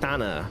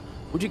Uchikatana.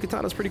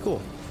 Uchikatana's pretty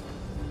cool.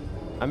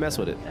 I mess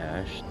with it.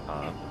 Ash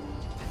top.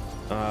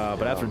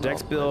 But after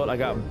Dex build, I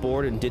got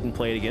bored and didn't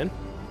play it again.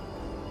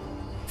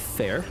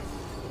 Fair.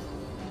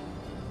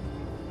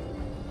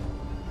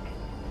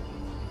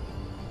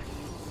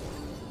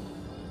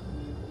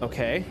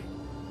 Okay.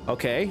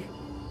 Okay.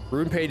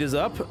 Rune page is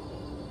up.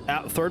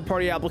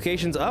 Third-party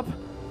applications up.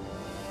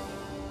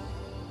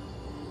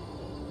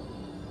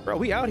 Bro,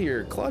 we out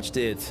here. Clutched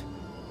it.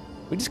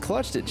 We just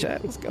clutched it,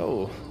 chat. Let's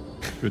go.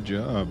 Good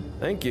job.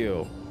 Thank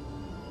you.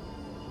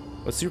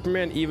 Was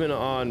Superman even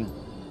on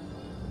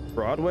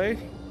Broadway?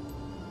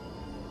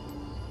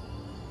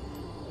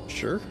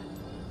 Sure.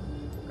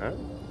 Huh?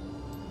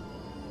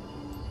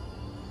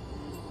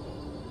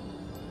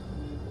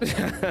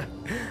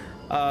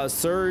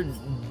 Sir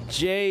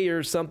J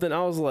or something.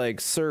 I was like,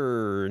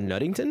 Sir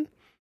Nuttington?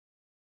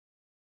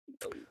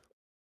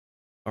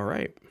 All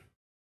right.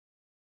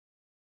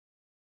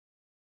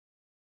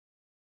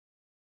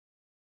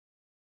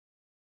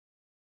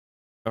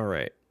 All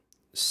right.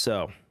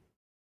 So, in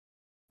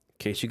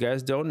case you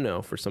guys don't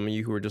know, for some of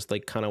you who are just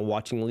like kind of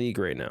watching League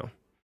right now,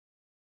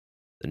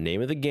 the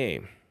name of the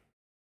game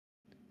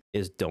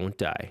is Don't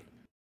Die.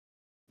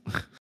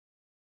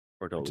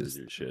 Or don't Which lose is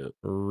your shit.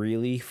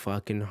 really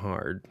fucking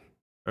hard.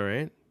 All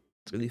right?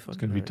 It's really fucking It's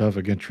gonna be hard. tough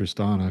against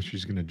Tristana.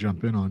 She's gonna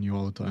jump in on you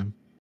all the time.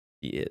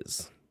 He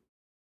is.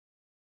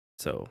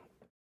 So,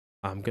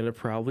 I'm gonna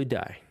probably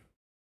die.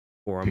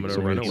 Or I'm Pick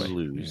gonna run sides. away.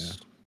 Lose.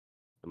 Yeah.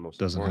 The most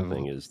Doesn't have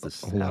important thing is to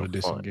a lot of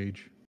have fun.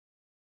 disengage.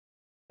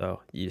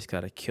 So, you just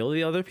gotta kill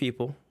the other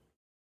people,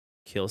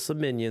 kill some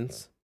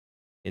minions,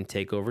 and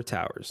take over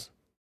towers.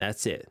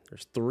 That's it.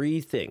 There's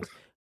 3 things.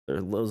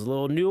 There's those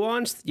little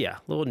nuanced, yeah,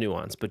 little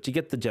nuance, but you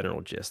get the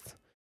general gist.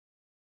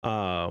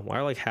 Why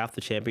are like half the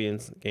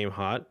champions game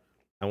hot?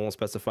 I won't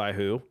specify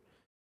who.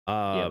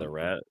 Yeah, the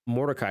rat.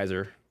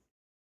 Mordekaiser.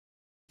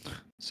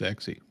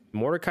 Sexy.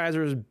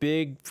 Mordekaiser's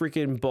big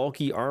freaking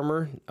bulky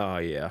armor. Oh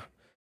yeah.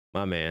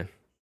 My man.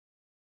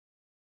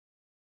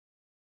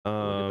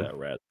 Look at that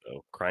rat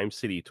though. Crime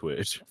City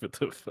Twitch. What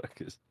the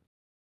fuck is?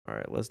 All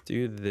right, let's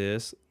do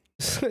this.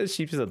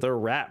 She said the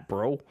rat,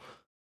 bro.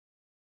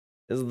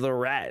 Is the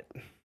rat.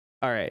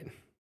 All right.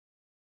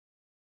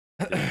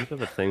 Does Sheep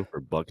have a thing for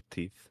buck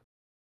teeth?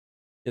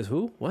 Is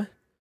who? What?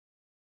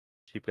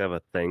 Sheep have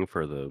a thing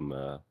for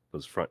them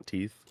those front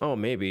teeth. Oh,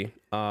 maybe.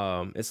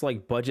 It's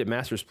like budget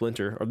Master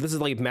Splinter, or this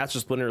is like Master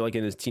Splinter, like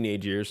in his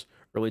teenage years,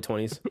 early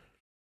 20s.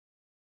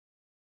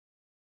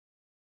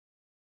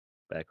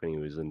 Back when he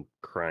was in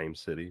Crime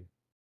City.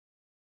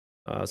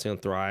 Seeing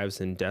Thrives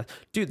and Death.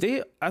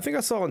 Dude, I think I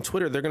saw on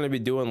Twitter they're gonna be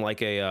doing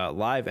like a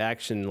live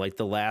action, like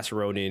the last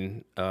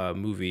Ronin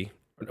movie.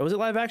 Was it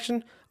live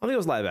action? I think it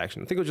was live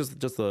action. I think it was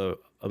just a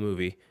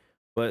movie.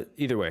 But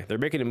either way, they're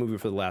making a movie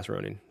for the last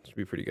Ronin. It should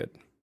be pretty good.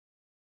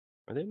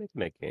 Are they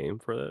making a game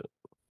for that?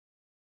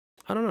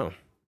 I don't know.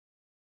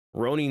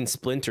 Ronin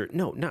Splinter.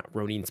 No, not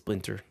Ronin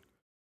Splinter.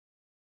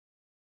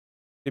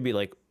 It'd be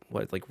like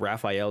what? Like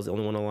Raphael's the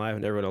only one alive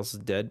and everyone else is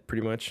dead,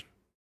 pretty much.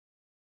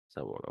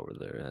 Someone over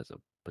there has a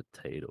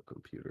potato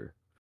computer.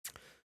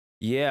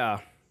 Yeah.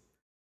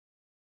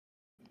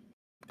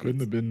 Couldn't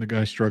have been the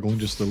guy struggling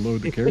just to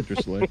load the character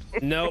select.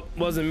 Nope,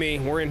 wasn't me.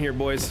 We're in here,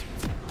 boys.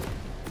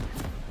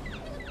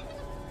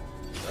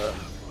 Oh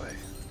boy.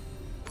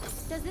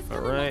 Does this All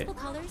come right. in multiple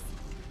colors?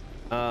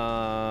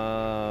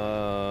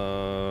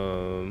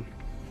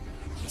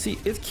 See,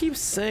 it keeps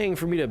saying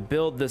for me to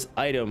build this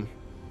item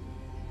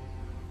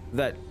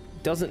that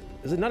does it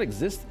not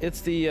exist?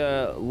 It's the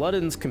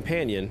Ludden's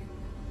companion.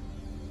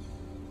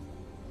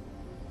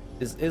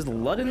 Is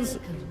Ludden's?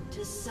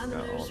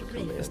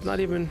 It's not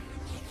even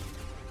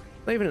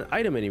an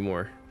item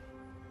anymore.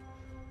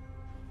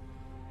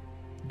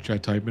 Try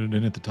typing it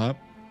in at the top.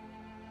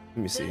 Let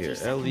me see here.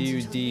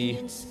 L-U-D.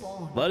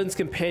 Ludden's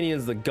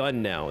companion's the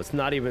gun now. It's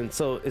not even,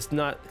 so it's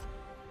not.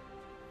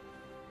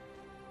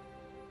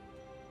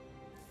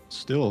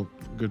 Still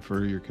good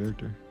for your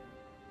character.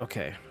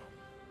 Okay.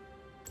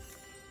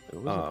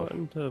 What was the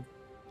button to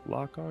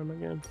lock on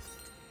again?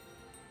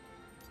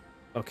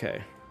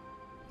 Okay.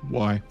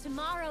 Why?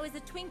 Tomorrow is a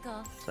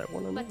twinkle,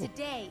 but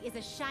today is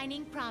a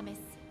shining promise.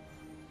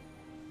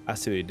 I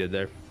see what he did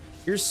there.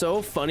 You're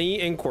so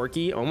funny and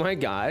quirky. Oh my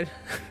god.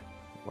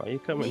 Why are you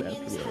coming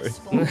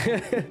after me?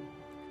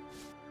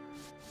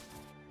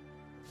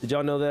 Did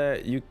y'all know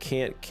that you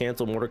can't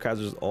cancel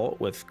Mordekaiser's ult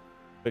with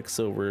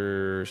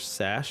Quicksilver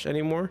Sash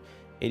anymore?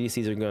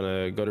 ADCs are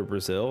gonna go to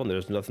Brazil and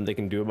there's nothing they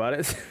can do about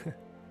it.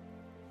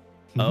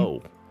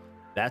 Oh,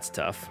 that's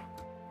tough.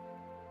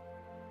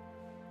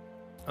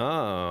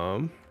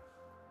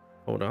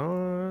 Hold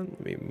on.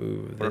 Let me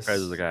move this.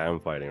 Mordekaiser's the guy I'm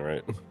fighting,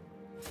 right?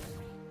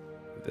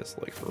 This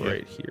like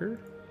right here.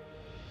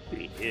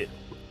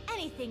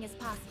 Anything is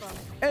possible.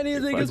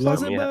 Anything is luck.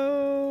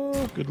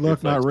 possible. Good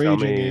luck not Tell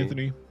raging, me-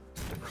 Anthony.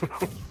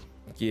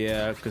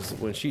 Yeah, because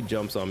when she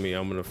jumps on me,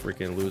 I'm gonna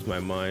freaking lose my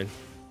mind.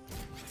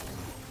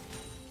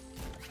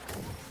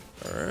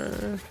 All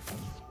right.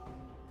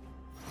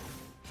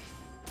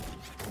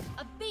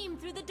 A beam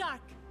through the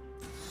dark.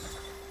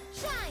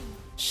 Shine.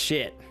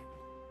 Shit.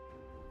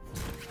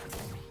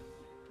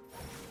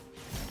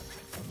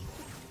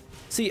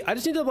 See, I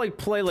just need to like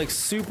play like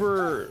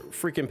super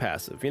freaking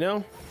passive, you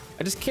know?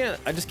 I just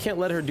can't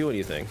let her do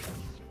anything.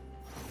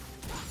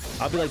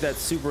 I'll be like that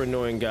super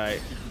annoying guy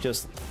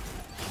just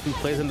who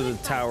plays into the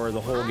tower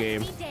the whole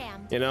game,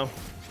 you know?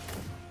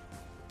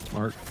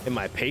 Smart. Am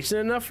I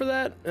patient enough for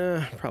that?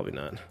 Probably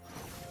not.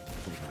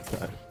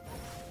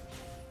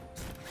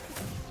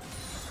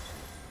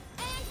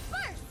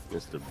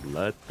 Mr.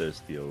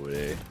 Bloodthirsty over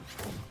there.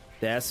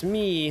 That's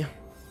me.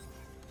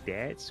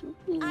 That's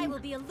I will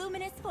be a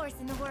luminous force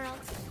in the world.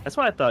 That's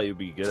why I thought you'd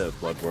be good at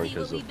Bloodborne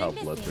because We've of how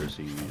been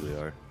bloodthirsty you usually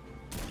are.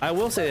 I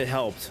will say it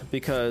helped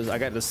because I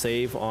got to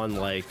save on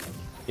like,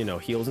 you know,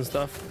 heals and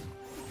stuff.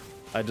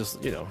 I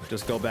just, you know,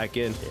 just go back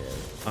in.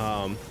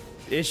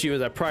 Issue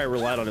is I probably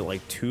relied on it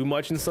like too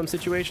much in some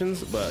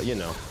situations, but you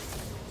know.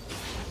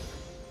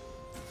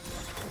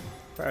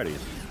 Proud of you.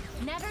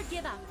 Never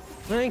give up.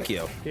 Thank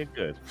you. You did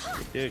good.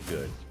 You did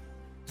good.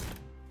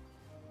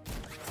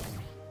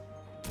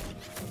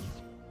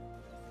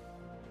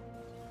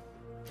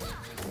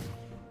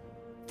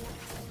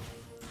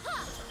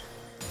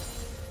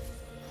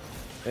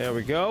 There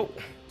we go.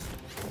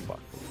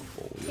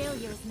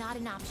 Failure is not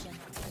an option.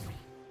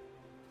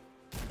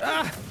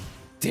 Ah!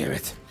 Damn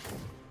it.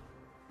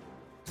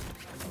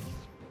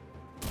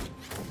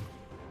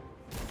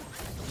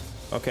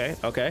 Okay,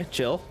 okay,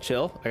 chill,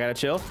 chill. I gotta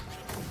chill.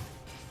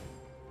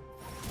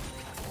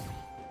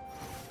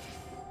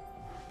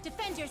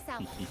 Defend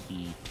yourself.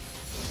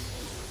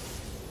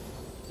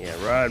 Yeah,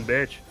 run,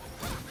 bitch.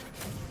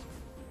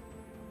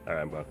 All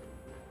right, I'm gone.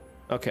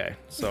 Okay,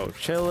 so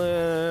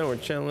chilling, we're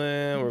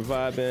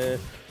vibing.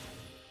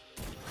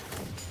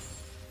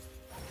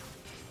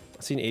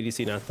 I seen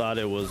ADC and I thought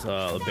it was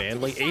a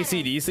band like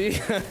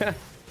AC/DC.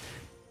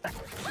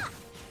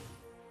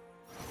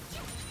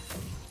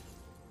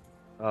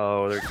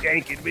 Oh, they're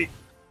ganking me.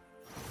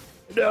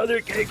 No,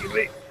 they're ganking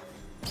me.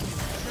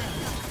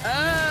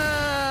 Ah!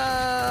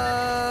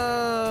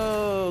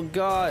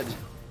 god.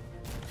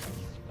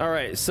 All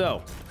right,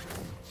 so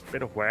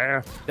Bit of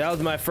where? that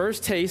was my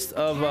first taste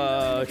of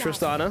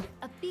Tristana.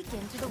 A beacon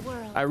to the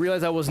world. I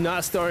realized I was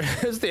not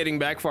standing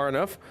back far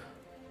enough.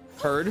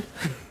 Heard.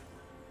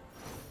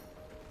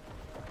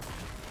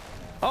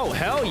 Oh,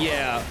 hell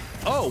yeah.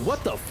 Oh,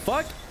 what the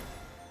fuck?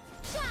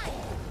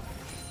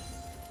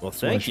 Well,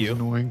 That's why thank she's you.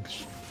 annoying.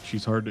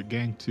 She's hard to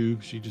gank too.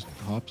 She just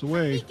hops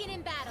away. Beacon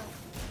in battle.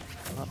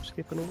 Hop,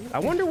 skipping away. I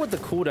wonder what the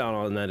cooldown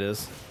on that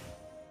is.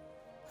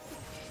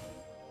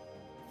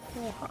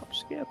 Oh, hop,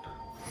 skip.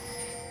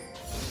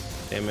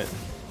 Damn it.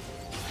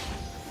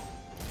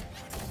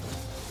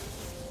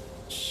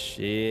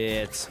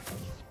 Shit.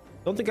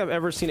 Don't think I've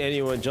ever seen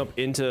anyone jump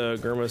into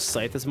Germa's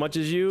scythe as much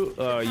as you.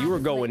 You were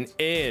going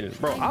in.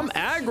 Bro, I'm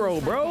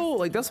aggro, bro.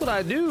 Like, that's what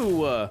I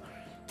do.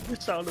 You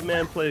saw the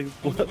man play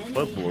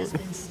Bloodborne.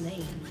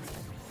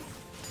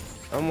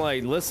 I'm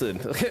like, listen.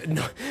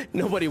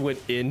 Nobody went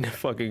in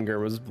fucking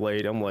Germa's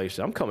blade. I'm like,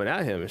 I'm coming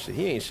at him and shit.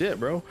 He ain't shit,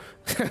 bro.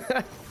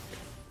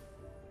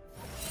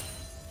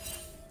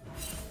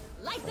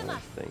 Light them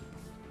up.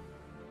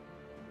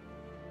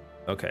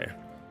 Okay.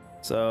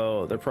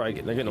 So they're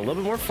getting a little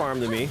bit more farm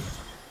than me.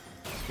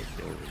 Is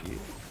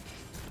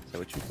that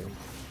what you think?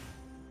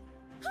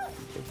 You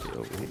think they're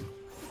over here?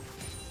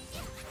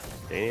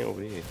 They ain't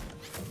over here.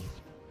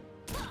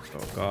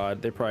 Oh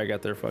god, they probably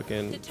got their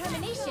fucking.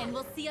 Determination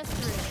will see us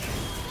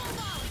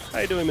through. How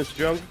you doing, Mr.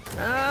 Jung?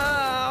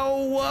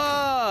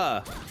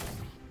 Ow!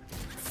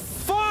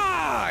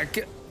 Fuck!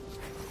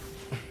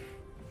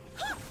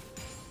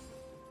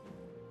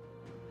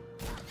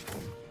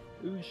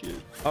 Ooh, shit.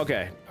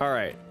 Okay, all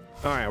right,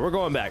 we're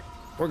going back.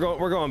 We're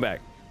going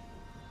back.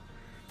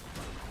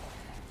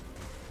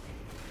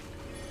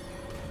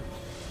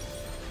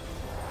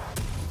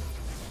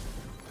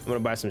 I'm gonna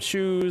buy some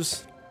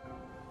shoes.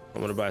 I'm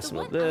gonna buy some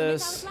of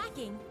this.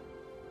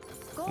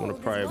 I'm gonna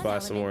probably buy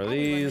some more of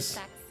these.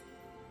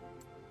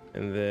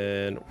 And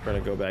then we're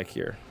gonna go back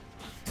here.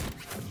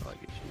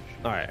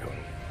 All right.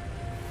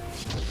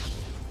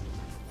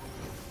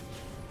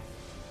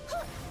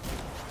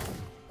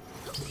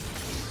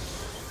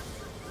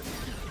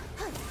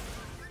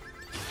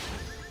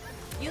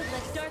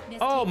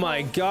 Oh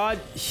my god.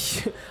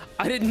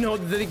 I didn't know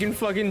that they can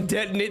fucking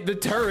detonate the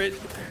turret.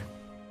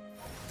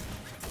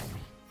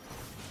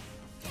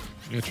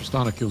 Yeah,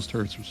 Tristana kills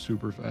turrets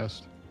super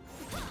fast.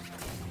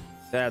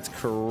 That's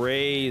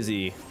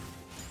crazy.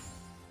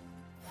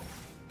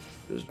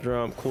 This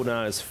drum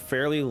cooldown is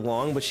fairly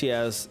long, but she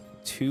has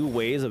 2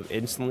 ways of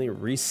instantly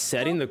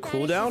resetting the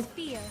cooldown.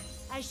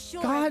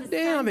 God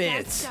damn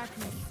it!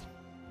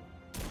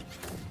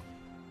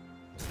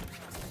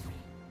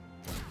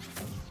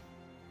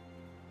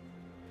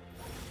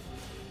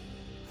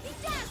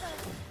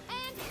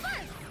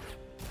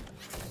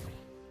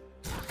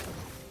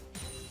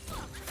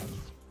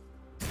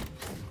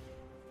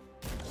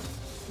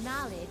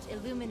 Knowledge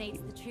illuminates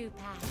the true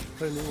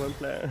path. Only one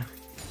player.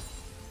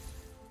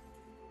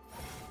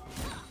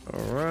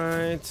 All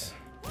right.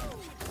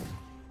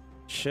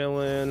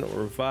 Chilling,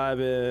 we're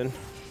vibing.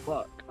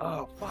 Fuck.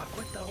 Oh, fuck.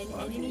 What the An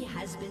fuck? enemy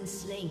has been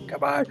slain.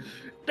 Come on.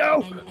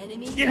 No. An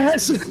enemy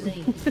Yes. has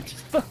been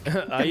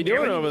slain. How you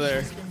doing over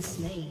there? Has been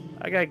slain.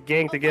 I got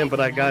ganked again,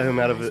 but I got him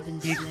out of it.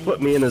 He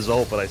put me in his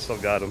ult, but I still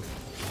got him.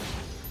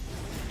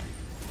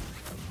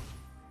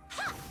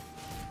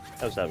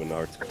 I was having an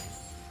art.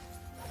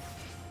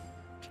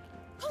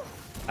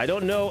 I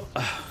don't know.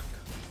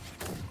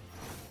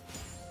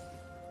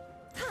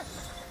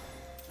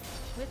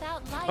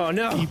 Oh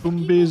no. Keep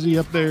them busy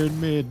up there in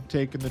mid,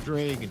 taking the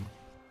dragon.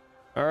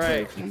 All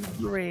right.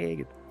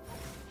 Dragon.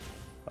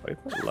 Oh, he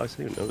probably likes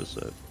to even notice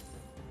that.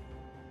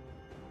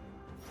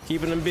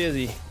 Keeping them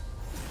busy.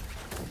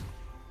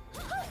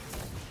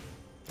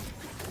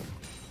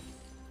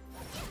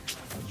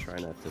 Try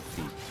not to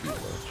feed too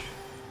much.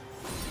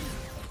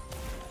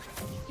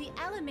 The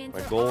elements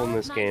My are goal all in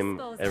this at my game,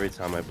 disposal. every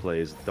time I play,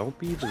 is don't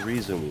be the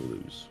reason we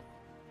lose.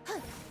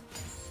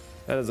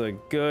 That is a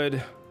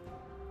good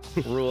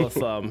rule of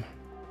thumb.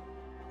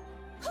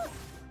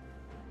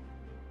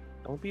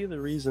 Don't be the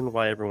reason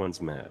why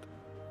everyone's mad.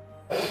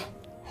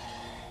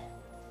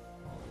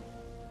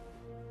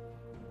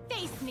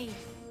 Face me.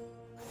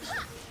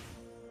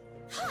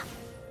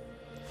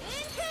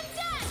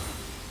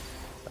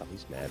 Oh,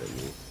 he's mad at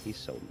me. He's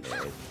so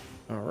mad.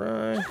 All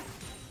right.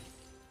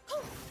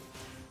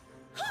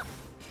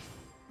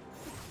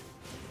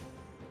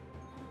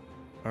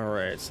 All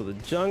right, so the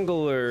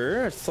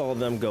jungler, I saw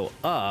them go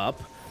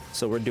up.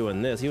 So we're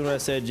doing this. Even when I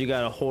said you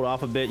gotta hold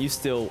off a bit, you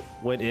still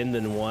went in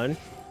and won.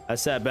 I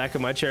sat back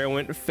in my chair and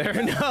went, fair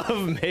enough,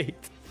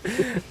 mate.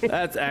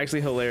 That's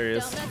actually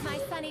hilarious. Don't let my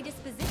sunny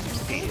disposition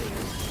fool you.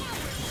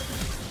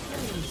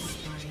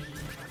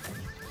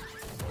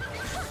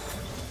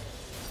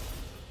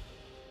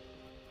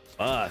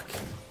 Fuck.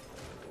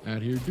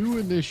 Out here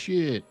doing this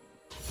shit.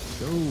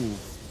 Go.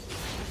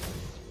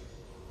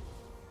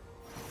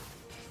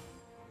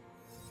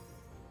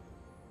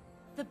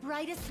 The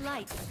brightest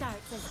light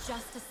starts as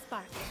just a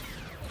spark.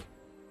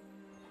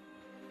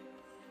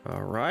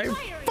 All right,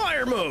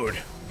 fire mode.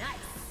 Nice.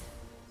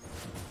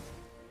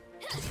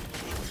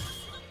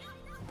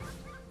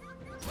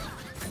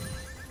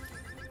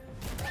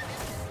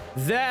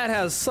 That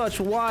has such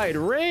wide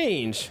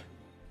range.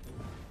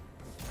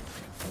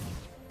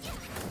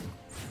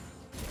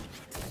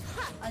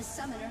 A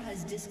summoner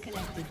has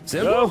disconnected.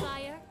 Simple.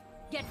 Fire,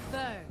 get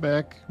burned.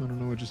 Back. I don't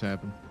know what just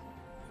happened.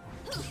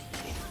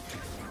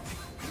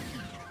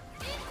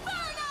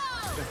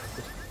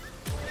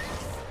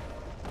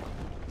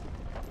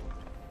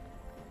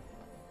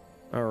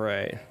 All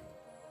right.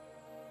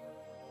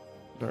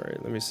 All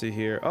right, let me see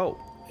here. Oh,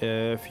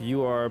 if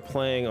you are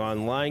playing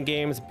online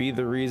games, be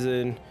the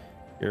reason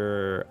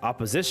your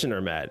opposition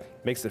are mad.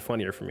 Makes it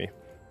funnier for me.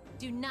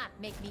 Do not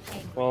make me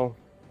angry. Well,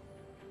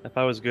 if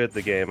I was good at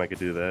the game, I could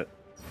do that.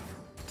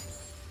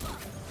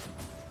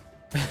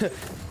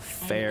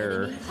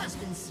 Fair. An enemy has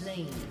been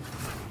slain.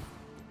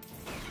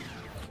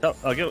 No,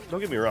 don't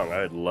get me wrong.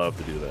 I'd love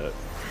to do that.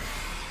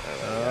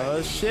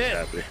 Oh shit!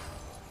 Happy.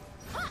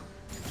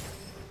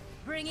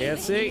 Bring Can't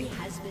it. see.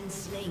 Has been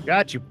slain.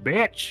 Got you,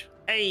 bitch.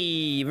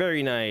 Hey,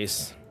 very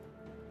nice.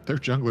 Their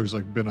jungler's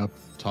like been up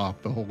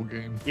top the whole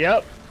game.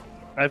 Yep,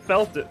 I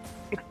felt it.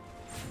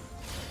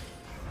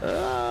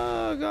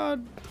 Oh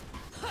god.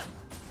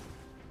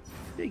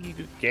 Think you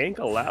could gank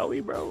a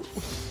Lowy, bro?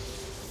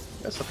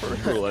 That's the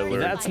first rule I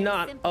learned. That's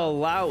not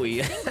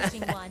Alawi.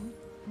 Distinguishing one,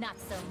 not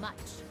so much.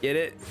 Get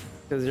it?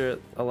 Because you're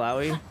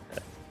Alawi?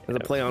 As a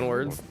play on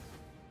words?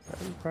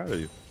 I'm proud of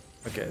you.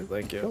 Okay,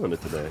 thank you. Killing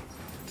it today.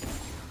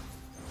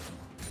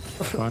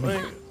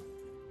 Funny.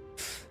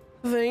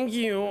 Thank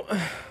you.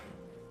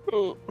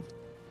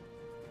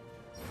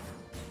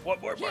 One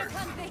more Here mark.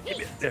 comes the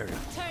heat. There we go.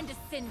 Turn to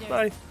cinders.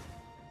 Bye.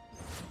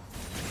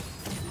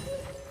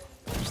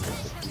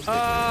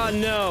 Oh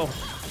no.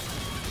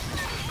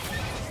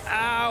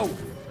 Ow.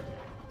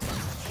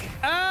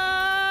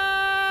 Ah!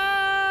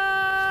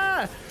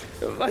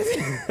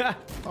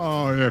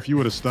 Oh yeah, if you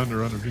would have stunned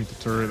her underneath the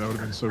turret, that would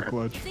have been so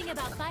clutch. The thing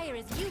about fire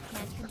is you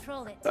can't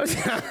control it. Oh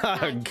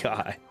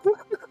god.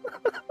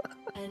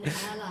 An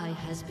ally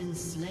has been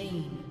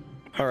slain.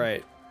 All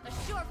right. A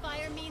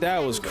surefire means That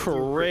was endless.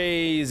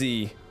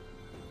 crazy.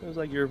 It was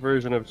like your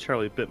version of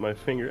Charlie bit my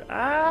finger.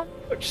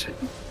 Ouch.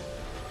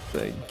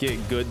 Like,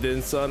 get good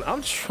then, son.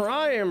 I'm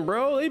trying,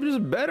 bro. They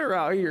just better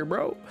out here,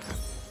 bro.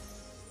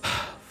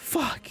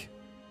 Fuck.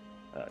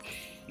 Oh,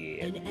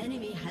 shit. An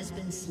enemy has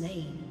been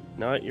slain.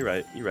 No, you're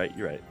right. You're right.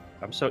 You're right.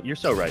 You're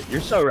so right. You're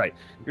so right.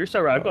 You're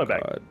so right. I'm going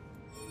back. God.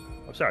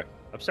 I'm sorry.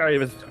 I'm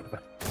sorry.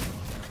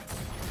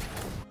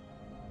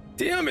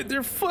 Damn it,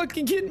 they're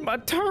fucking getting my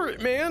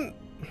turret, man.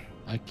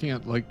 I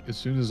can't, like, as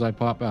soon as I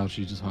pop out,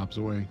 she just hops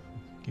away.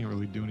 Can't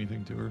really do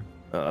anything to her.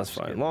 Oh, that's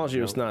fine. As long as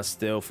you're not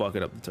still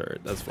fucking up the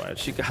turret, that's fine.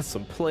 She got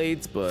some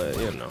plates, but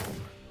you know.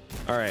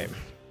 All right.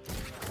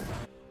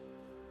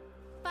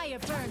 Fire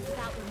burns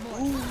without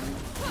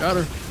remorse. Got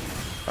her.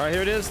 All right,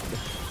 here it is.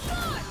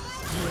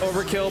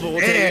 Overkill, but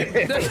we'll take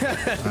it.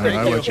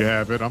 I let you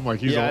have it. I'm like,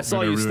 he's Yeah, I all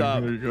saw you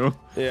stop. There you go.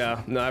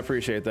 Yeah, no, I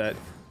appreciate that.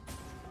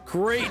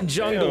 Great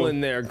jungle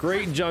in there.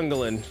 Great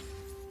jungling.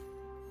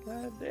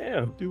 God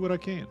damn. Do what I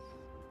can.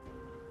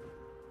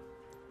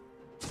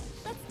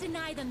 Let's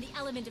deny them the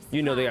element of surprise.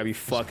 You know they gotta be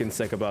fucking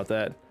sick about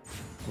that.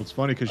 Well, it's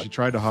funny because she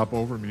tried to hop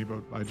over me,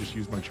 but I just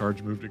used my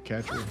charge move to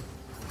catch her.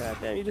 God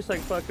damn, you just like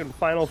fucking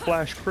Final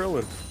Flash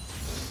Krillin.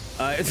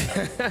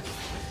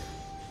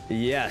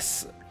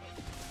 Yes.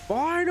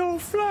 Final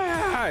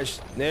Flash.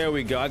 There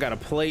we go. I got a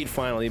plate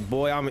finally.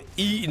 Boy, I'm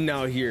eating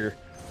out here.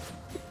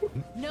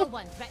 No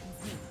one threatens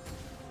me.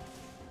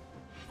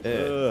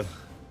 Hold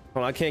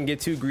on, I can't get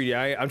too greedy.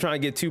 I'm trying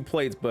to get 2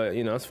 plates, but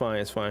you know, it's fine.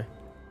 It's fine.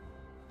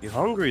 You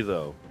hungry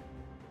though?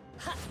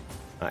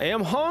 I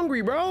am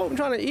hungry, bro. I'm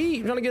trying to eat.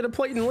 I'm trying to get a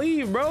plate and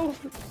leave, bro.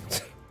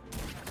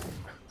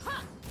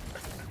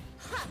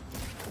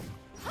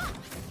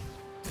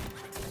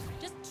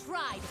 Just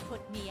try to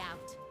put me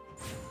out.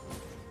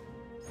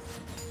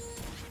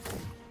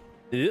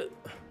 Yeah.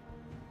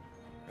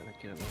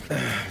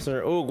 So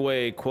an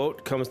Oogway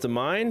quote comes to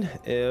mind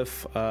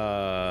if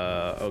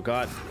oh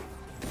god.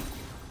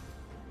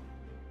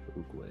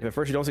 If at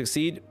first you don't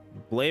succeed,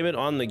 blame it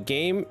on the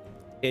game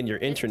and your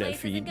internet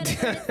feed.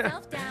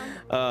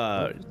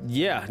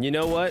 Yeah, you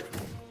know what?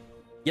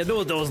 Yeah, there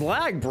was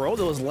lag, bro.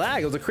 There was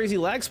lag. It was a crazy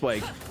lag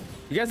spike.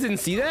 You guys didn't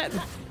see that?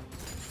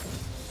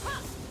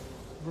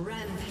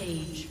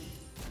 Rampage.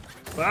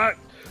 Fuck.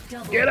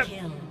 Double Get him.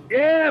 kill.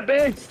 Yeah,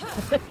 babe.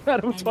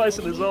 Got him An twice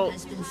in his enemy ult.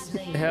 has been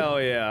slain.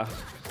 Hell yeah.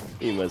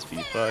 He must be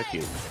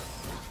fucking.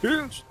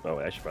 Oh,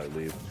 I should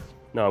probably leave.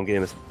 No, I'm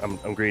getting this.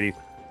 I'm greedy.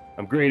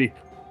 I'm greedy.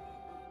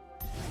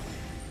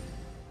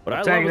 What I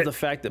love taking is it. the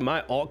fact that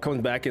my ult comes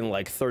back in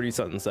like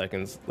 30-something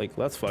seconds. Like,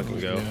 let's fucking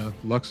go. Yeah,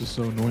 Lux is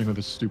so annoying with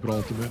his stupid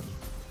ultimate.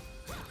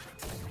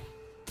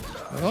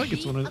 I like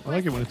it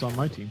when it's on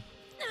my team.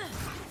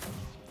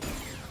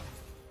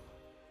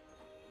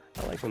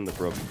 I like when the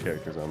broken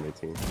characters on my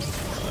team.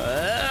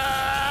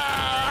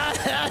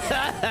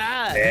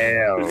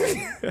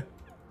 Damn.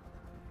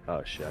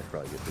 Oh shit! I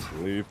probably get this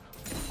and leave.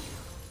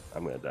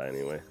 I'm gonna die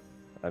anyway.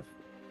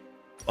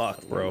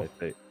 Fuck, bro.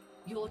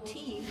 Your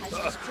team has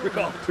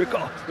destroyed.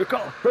 Recall!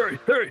 Hurry!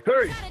 Not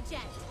a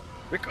jet.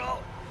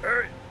 Recall!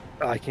 Hurry!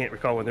 I can't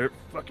recall when they're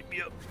fucking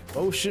me up.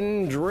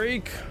 Ocean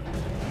Drake.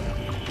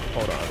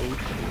 Hold on.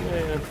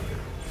 Man.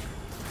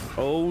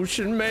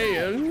 Ocean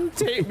Man,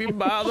 take me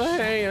by the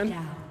hand.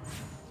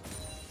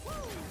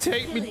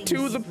 Take me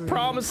to the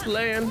promised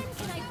land.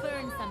 Can I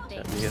burn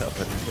something? Me up.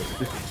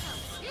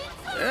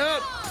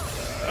 Yep.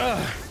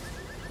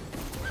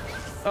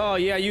 Oh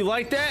yeah, you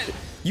like that?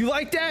 You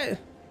like that?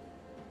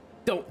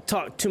 Don't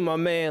talk to my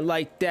man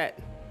like that.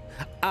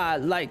 I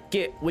like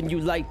it when you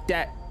like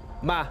that.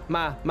 My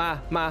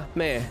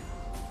man.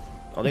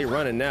 Oh, they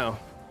running now.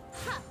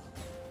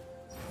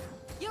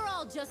 You're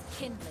all just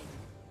kindling.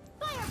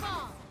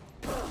 Fireball!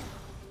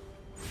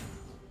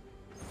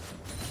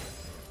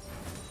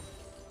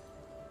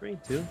 3,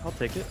 2. I'll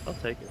take it. I'll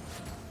take it.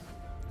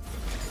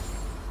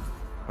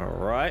 All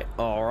right,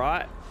 all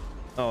right.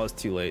 Oh, it's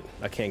too late.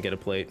 I can't get a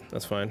plate.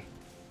 That's fine.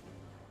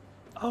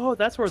 Oh,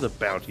 that's where the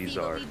bounties See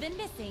what are. we've been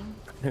missing.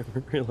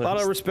 A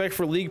lot of respect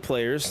for League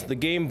players. The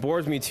game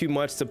bores me too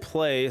much to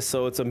play,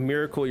 so it's a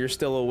miracle you're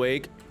still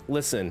awake.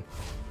 Listen,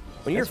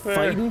 when you're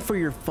fighting for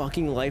your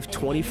fucking life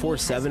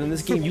 24/7 in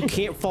this game, you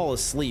can't fall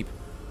asleep.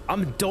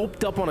 I'm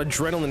doped up on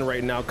adrenaline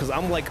right now because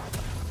I'm like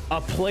a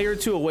player or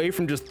two away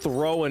from just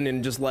throwing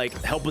and just like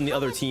helping the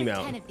other team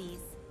out.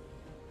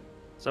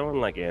 Someone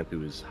like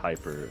Anthu is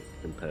hyper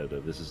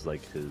competitive. This is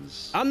like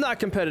his. I'm not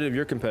competitive.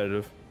 You're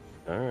competitive.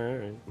 All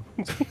right.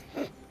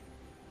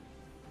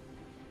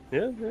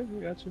 Yeah, I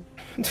got you.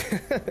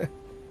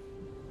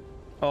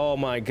 Oh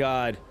my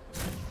god.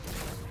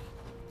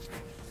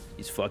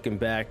 He's fucking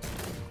back.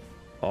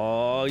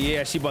 Oh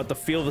yeah, she about to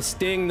feel the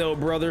sting though,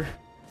 brother.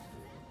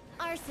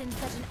 Arson's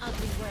such an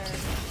ugly word.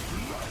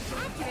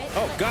 Accurate,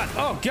 Oh god,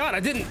 oh god, I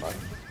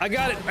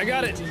got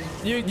it.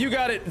 You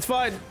got it, it's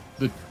fine.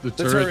 The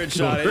turret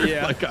shot it,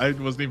 yeah. Like I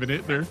wasn't even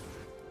hitting her.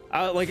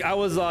 I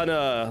was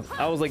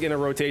like in a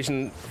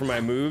rotation for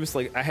my moves.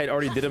 Like I had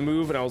already did a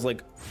move and I was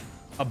like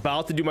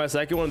about to do my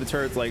second one. The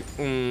turret's like,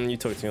 you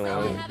took too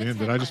long. Damn,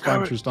 did I just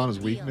find Tristana's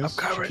weakness?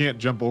 She can't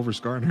jump over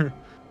Skarner.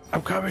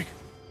 I'm coming.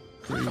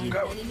 I'm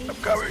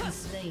coming.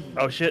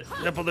 Oh shit,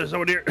 Nipple, there's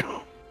someone here.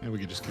 Yeah, we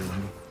could just kill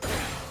him.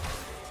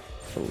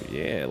 Oh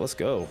yeah, let's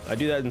go. I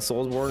do that in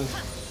Soulsborne,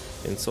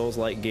 in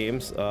Souls-like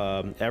games,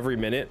 every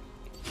minute.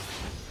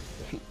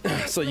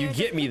 So you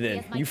get me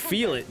then. You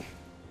feel it.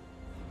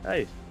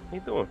 Hey, how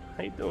you doing?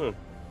 How you doing?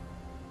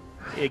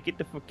 Yeah, get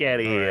the fuck out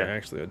of here.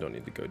 Actually, I don't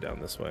need to go down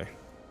this way.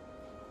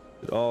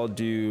 I'll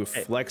do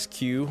flex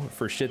Q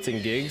for shits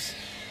and gigs.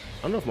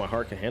 I don't know if my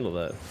heart can handle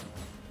that.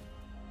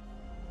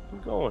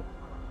 Keep going.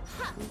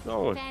 Keep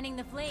going. Fanning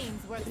the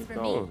flames works Keep for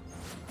going. me.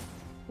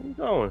 Where you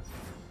going?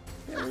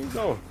 Yeah, where you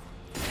going?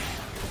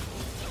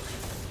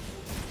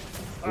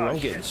 Ooh, I'm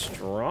getting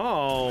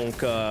strong.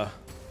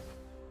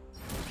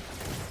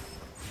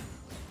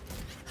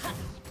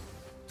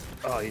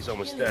 Oh, he's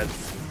almost dead.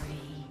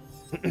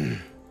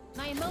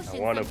 My emotions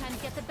want him.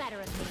 sometimes get the better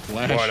of me.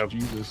 Flash,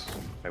 Jesus.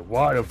 I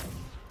want him.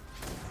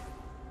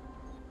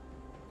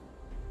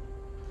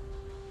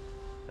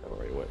 I don't know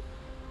where he went.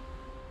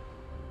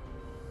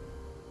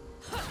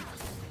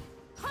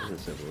 As I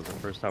said, it was the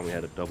first time we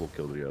had a double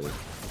kill together.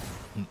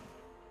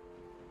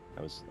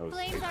 I was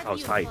Flames are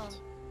hyped.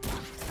 beautiful.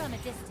 From a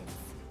distance.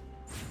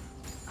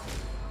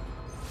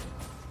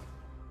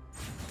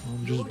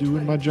 I'm just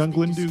doing my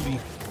jungling duty.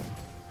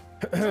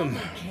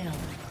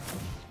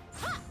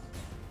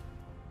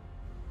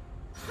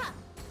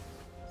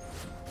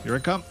 Here I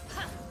come.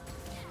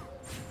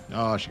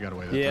 Oh, she got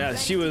away. That Yeah, time.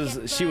 she was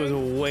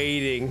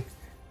waiting.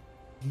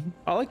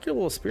 I like your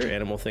little spirit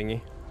animal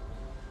thingy.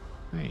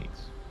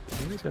 Thanks.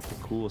 He's got the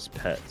coolest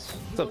pets.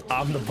 What's up?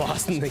 I'm the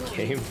boss in the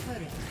game.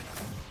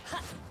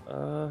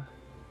 I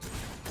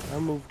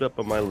moved up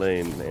on my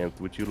lane, Anth.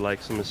 Would you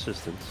like some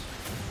assistance?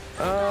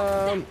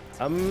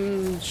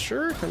 I'm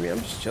sure. I mean, I'm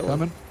just chilling.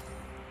 Coming.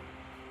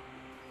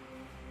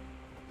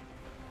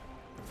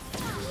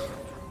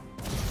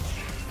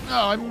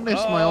 Oh, I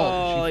missed my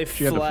ult.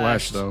 She had the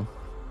flash though.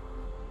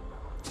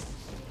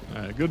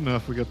 Alright, good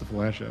enough. We got the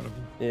flash out of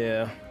him.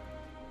 Yeah.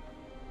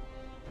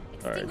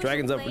 All right,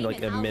 dragon's up for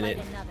like a minute.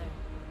 Yeah,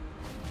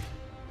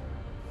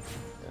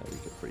 we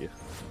good for you.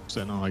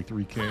 Sitting on like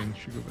 3K.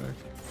 Should go back.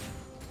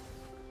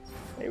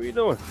 Hey, what you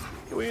doing?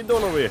 Hey, what you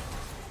doing over here?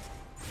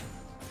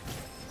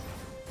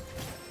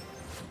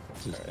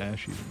 What's this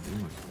Ash even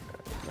doing?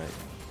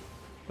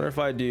 What if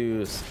I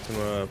do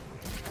some,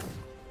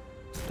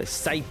 the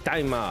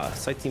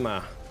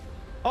Saitima?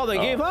 Oh, they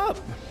gave up.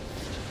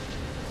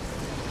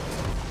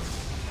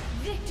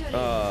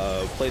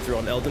 Playthrough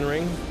on Elden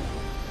Ring.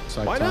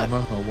 Why not?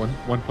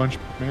 One punch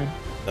man.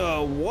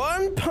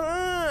 One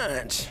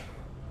punch.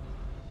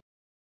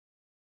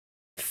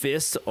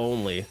 Fists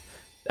only.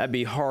 That'd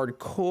be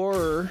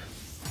hardcore.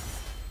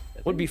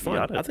 Would be fun.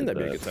 I think that'd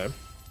be a good time.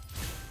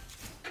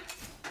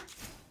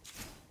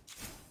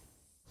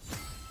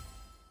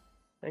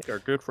 I think our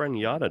good friend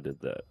Yada did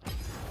that.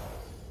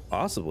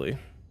 Possibly.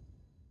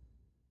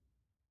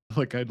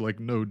 Like I had like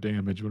no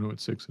damage when it went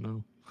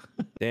 6-0.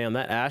 Damn,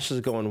 that Ash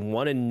is going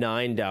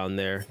 1-9 down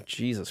there.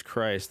 Jesus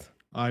Christ.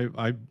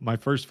 My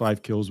first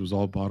 5 kills was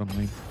all bottom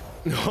lane.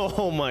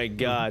 Oh my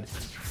god.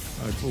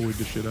 I bullied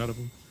the shit out of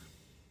him.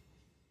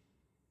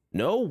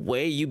 No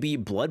way you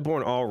beat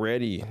Bloodborne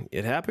already.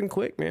 It happened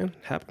quick, man.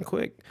 Happened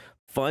quick.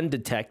 Fun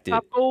detected.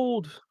 Top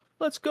gold.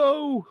 Let's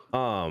go.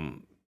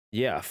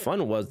 Yeah,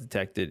 fun was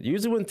detected.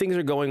 Usually when things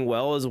are going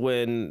well is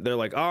when they're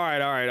like, all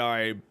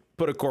right,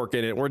 put a cork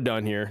in it. We're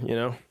done here, you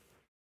know?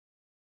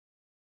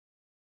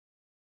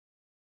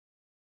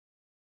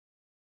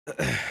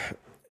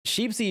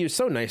 Sheepsy, you're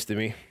so nice to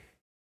me.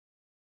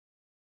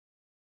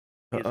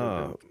 He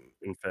hasn't been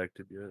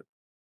infected yet.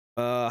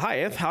 Hi,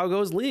 F. How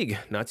goes League?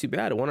 Not too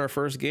bad. I won our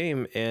first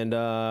game.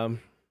 And,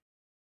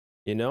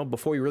 you know,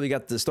 before we really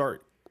got to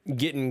start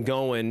getting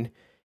going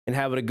and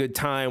having a good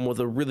time with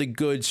a really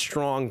good,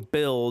 strong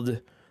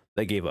build,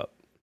 they gave up.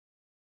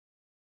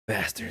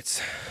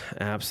 Bastards.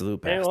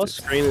 Absolute bastards.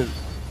 Hey, screen is...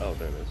 Oh,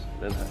 there it is.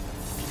 Then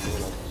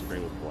someone else's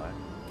screen was black.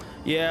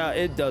 Yeah,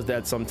 it does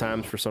that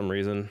sometimes for some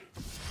reason.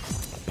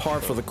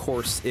 Par for the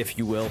course, if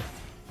you will.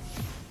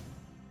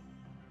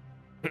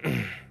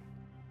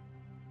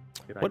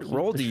 What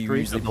role do you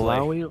usually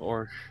play?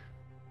 Or...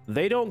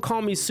 They don't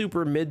call me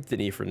super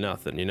mid-thinny for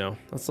nothing, you know?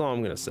 That's all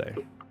I'm gonna say.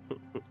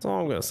 That's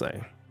all I'm gonna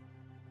say.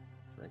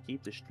 I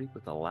keep the streak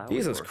with Alawi.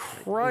 Jesus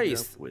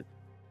Christ.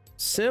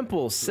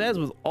 Simple says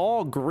with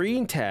all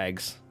green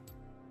tags.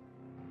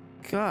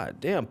 God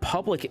damn,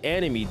 public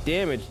enemy,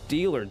 damage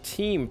dealer,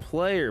 team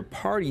player,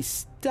 party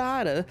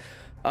starter.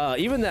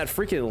 Even that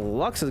freaking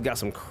Lux has got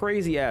some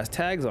crazy ass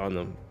tags on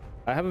them.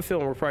 I have a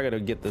feeling we're probably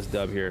gonna get this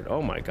dub here.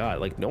 Oh my god,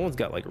 like no one's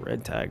got like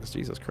red tags.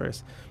 Jesus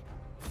Christ.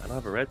 I don't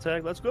have a red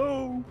tag. Let's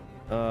go.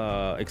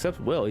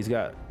 Except Will. He's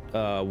got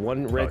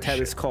one red tag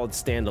that's called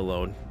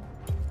standalone.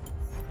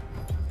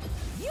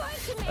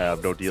 I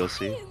have no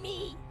DLC.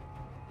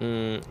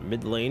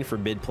 Mid lane for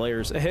mid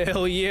players.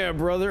 Hell yeah,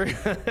 brother.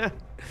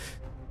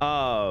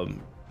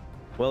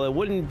 Well, it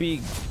wouldn't be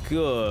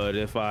good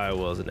if I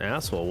was an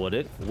asshole, would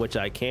it? Which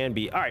I can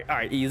be. All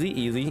right,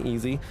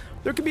 easy.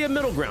 There could be a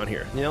middle ground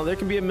here. You know, there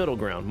can be a middle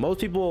ground. Most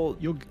people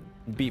you'll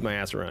beat my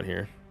ass around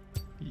here.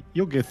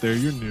 You'll get there.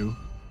 You're new.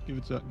 Give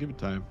it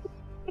time.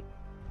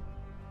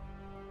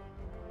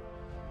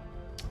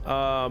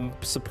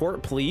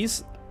 Support,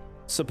 please.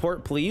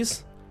 Support,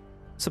 please.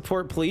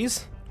 Support,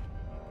 please.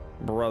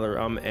 Brother,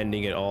 I'm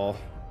ending it all.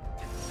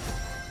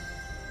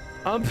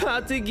 I'm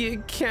about to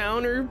get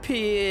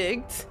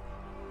counter-picked.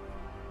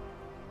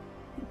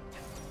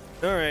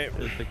 All right.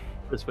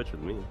 Just switch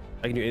with me.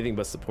 I can do anything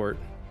but support.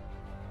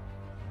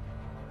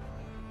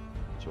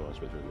 Do you want to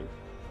switch with me?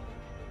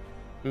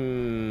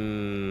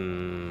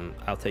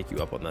 I'll take you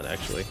up on that,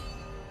 actually.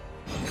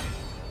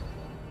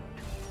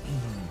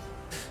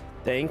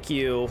 Thank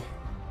you.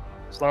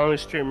 As long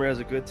as streamer has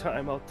a good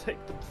time, I'll take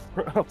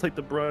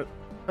the brunt.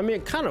 I mean,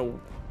 it kind of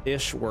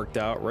ish worked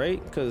out,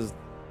 right? Because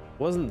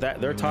wasn't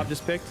that their top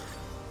just picked?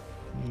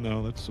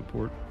 No, that's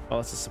support. Oh,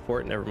 it's a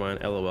support. Never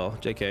mind. LOL.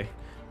 JK.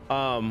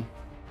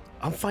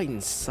 I'm fighting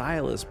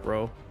Silas,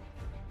 bro.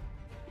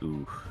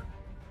 Ooh.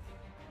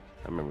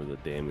 I remember the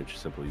damage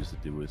Simple used to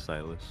do with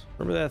Silas.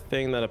 Remember that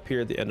thing that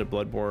appeared at the end of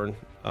Bloodborne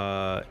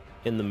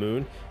in the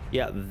moon?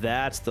 Yeah,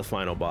 that's the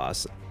final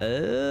boss.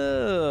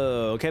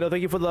 Oh, okay. No,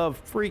 thank you for the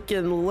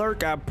freaking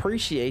lurk. I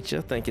appreciate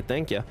you. Thank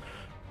you.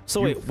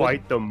 So wait,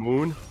 fight the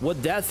moon?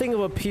 Would that thing have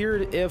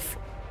appeared if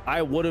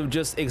I would have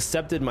just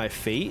accepted my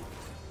fate?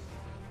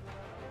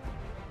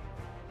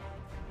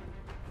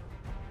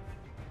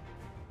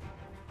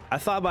 I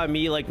thought by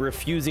me like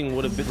refusing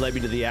would have led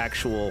me to the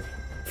actual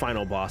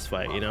final boss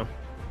fight, you know?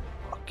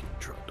 Fucking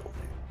Trundle.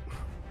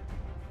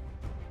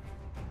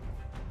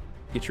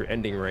 Get your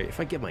ending right. If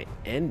I get my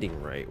ending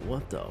right,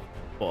 what the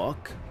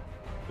fuck?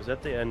 Was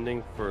that the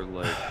ending for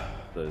like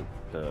the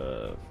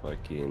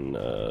fucking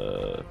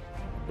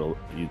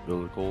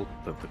umbilical,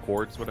 the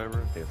cords,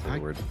 whatever? I can't say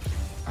the word.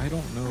 I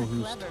don't know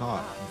who's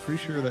top. I'm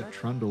pretty sure that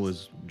Trundle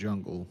is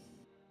jungle.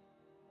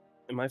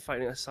 Am I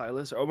fighting a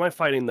Silas or am I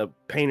fighting the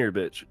painter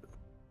bitch?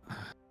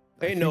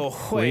 Ain't no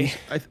way.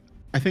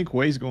 I think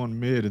Way's going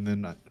mid, and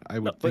then I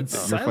would think that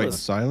you're Silas. fighting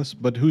Silas.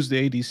 But who's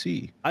the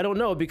ADC? I don't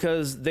know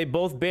because they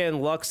both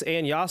ban Lux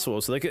and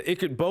Yasuo, so it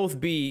could both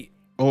be.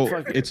 Oh,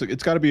 it's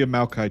got to be a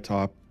Maokai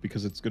top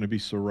because it's going to be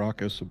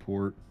Soraka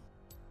support.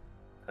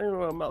 I don't know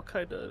what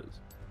Maokai does.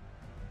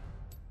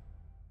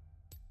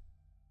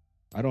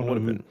 I don't know.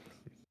 Who,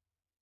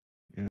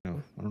 you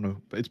know, I don't know.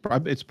 But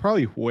it's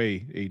probably Hui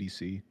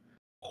ADC.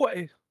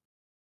 Hui.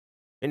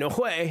 In a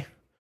way.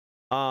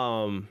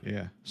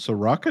 Yeah.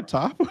 Soraka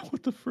top?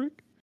 What the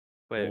frick?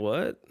 Wait.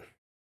 What?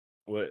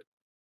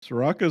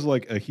 Soraka's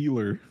like a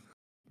healer.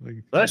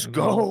 Like, let's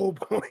go,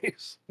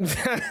 boys.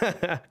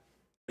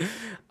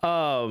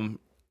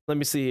 Let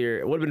me see here.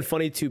 It would have been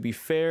funny to be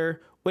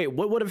fair. Wait,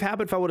 what would have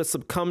happened if I would have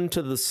succumbed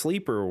to the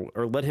sleeper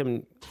or let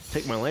him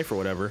take my life or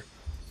whatever?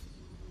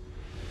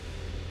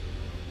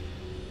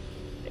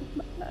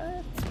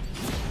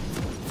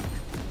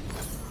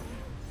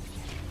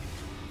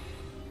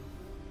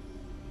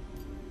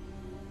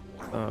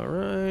 All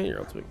right, you're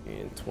ultimate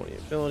gain 20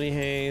 ability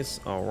haste.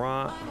 All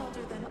right.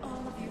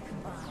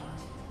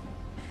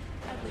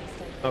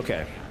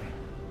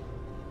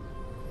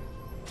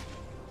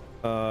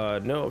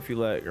 No, if you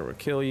let Germa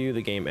kill you,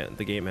 the game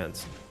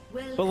ends.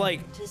 But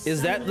like,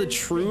 is that the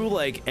true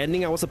like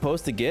ending I was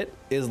supposed to get?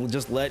 Is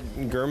just let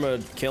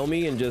Germa kill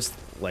me and just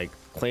like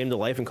claim the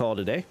life and call it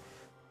a day?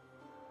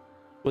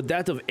 Would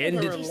that have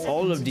ended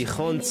all of the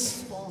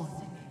hunts?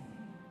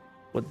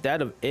 Would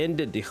that have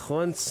ended the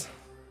hunts?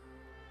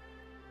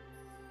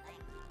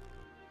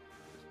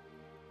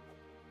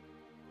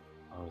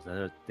 Oh, is that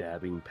a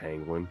dabbing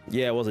penguin?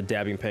 Yeah, it was a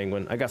dabbing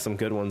penguin. I got some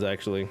good ones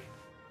actually.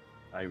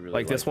 I really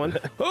like this one.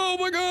 Oh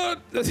my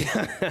god!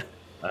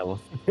 I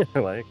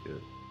like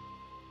it.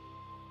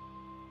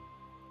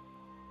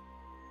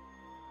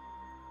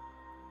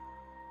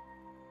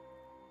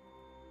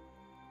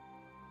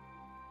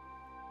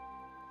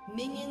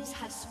 Minions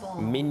have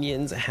spawned.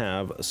 Minions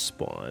have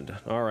spawned.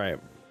 All right.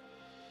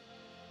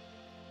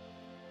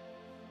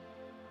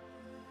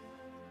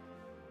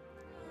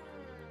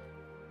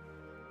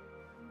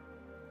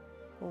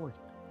 Oh.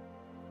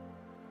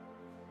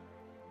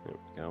 There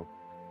we go.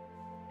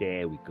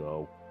 There we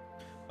go.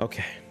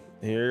 Okay.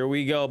 Here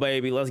we go,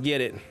 baby. Let's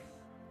get it.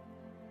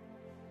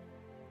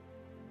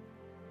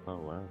 Oh,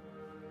 wow.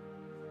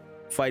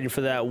 Fighting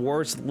for that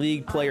worst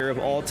league player of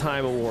all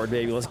time award,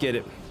 baby. Let's get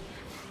it.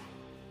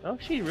 Oh,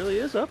 she really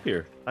is up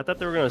here. I thought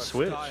they were gonna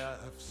switch.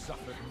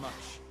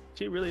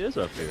 She really is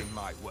up here.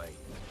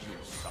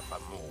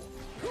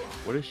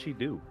 What does she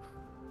do?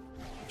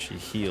 She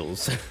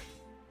heals.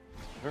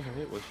 All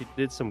right. Well, she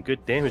did some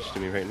good damage to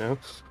me right now.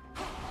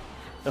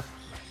 Don't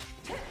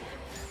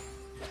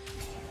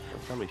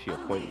tell me she a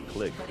point and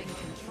click.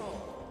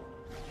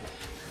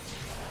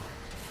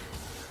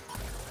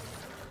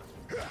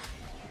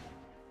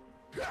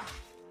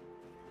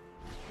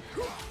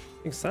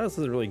 I think Silas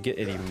doesn't really get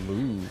any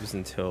moves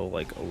until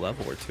like a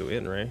level or two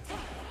in, right?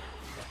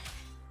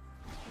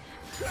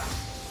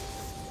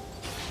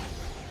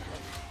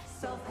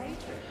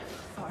 Self-hatred,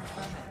 far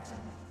from it.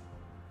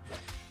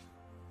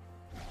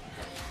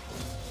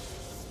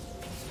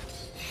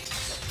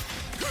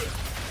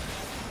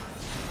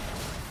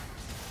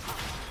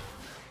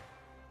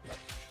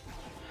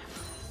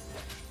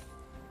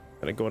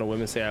 Gonna go on a whim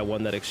and say I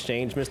won that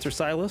exchange, Mr.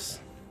 Silas.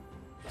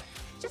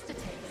 Just a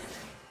taste.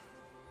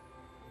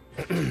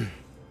 We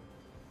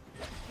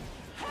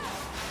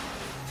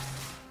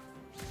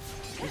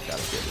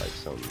gotta get like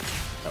some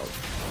help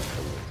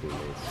from the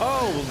teammates.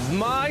 Oh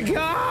my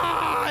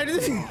god!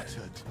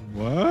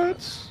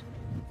 What?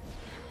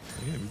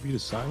 Yeah, we beat a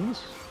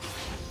Silas?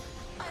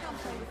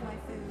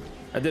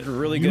 I did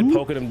really good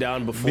poking him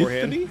down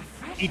beforehand. Mythony?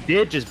 He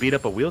did just beat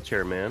up a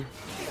wheelchair man.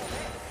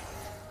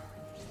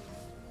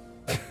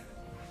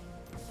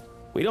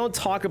 We don't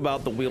talk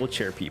about the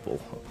wheelchair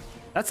people.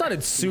 That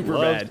sounded super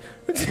bad.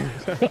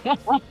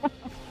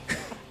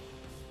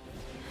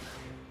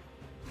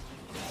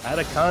 Out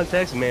of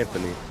context,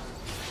 Anthony.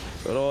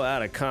 But all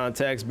out of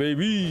context,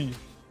 baby.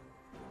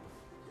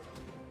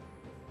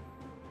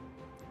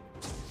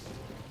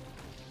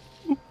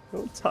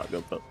 Don't talk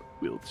about the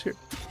wheelchair.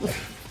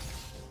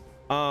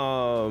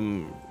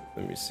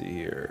 Let me see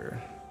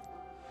here.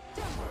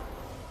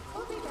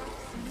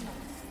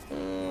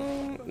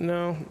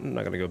 No, I'm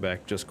not gonna go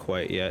back just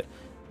quite yet.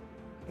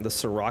 The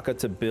Soraka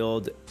to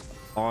build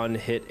on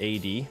hit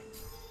AD.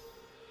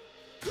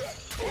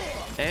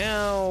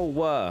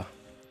 Ow!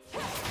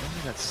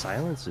 That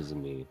silences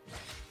me.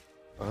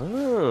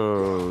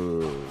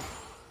 Oh,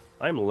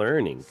 I'm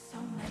learning. So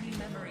many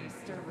memories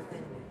stir within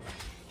me.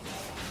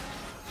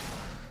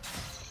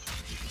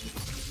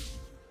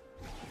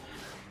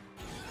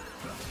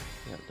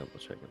 I gotta double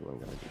check if I'm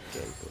gonna get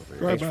ganked over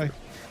Drive here. by.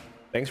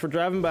 Thanks for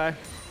driving by.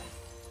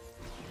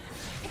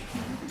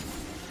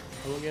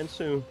 Come again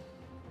soon.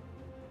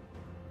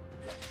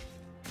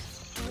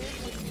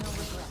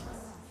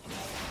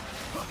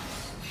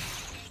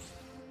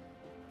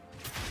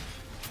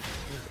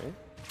 Okay.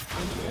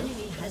 An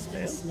enemy has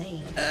been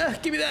slain.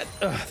 Give me that.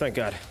 Thank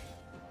God.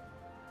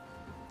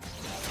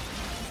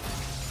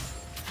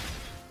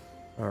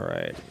 All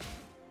right.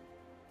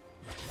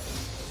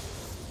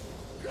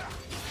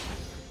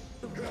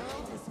 The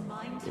world is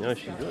mine to You know,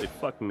 she's really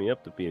fucking me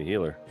up to be a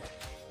healer.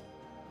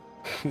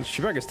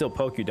 She probably can still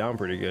poke you down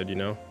pretty good, you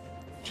know?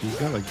 She's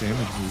got like damage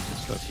moves and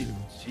stuff too.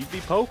 She'd be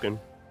poking.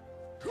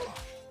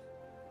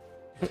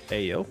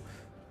 Hey, yo.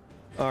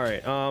 All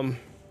right,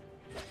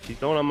 She's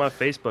going on my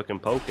Facebook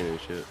and poking and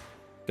shit.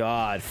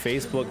 God,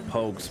 Facebook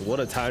pokes. What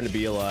a time to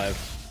be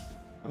alive.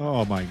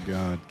 Oh my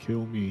god,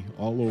 kill me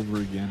all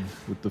over again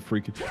with the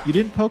freaking. You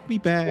didn't poke me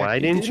back. Why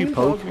didn't you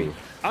poke me?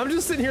 I'm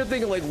just sitting here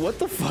thinking, like, what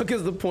the fuck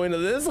is the point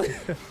of this?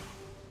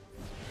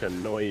 To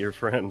annoy your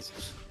friends.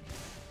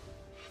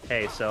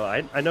 Hey, so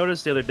I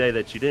noticed the other day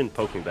that you didn't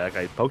poke me back.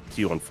 I poked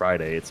you on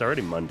Friday. It's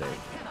already Monday.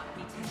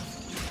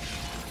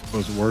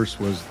 What was worse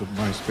was the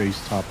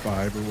MySpace top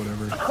 5 or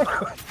whatever.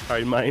 Are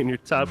you in your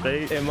top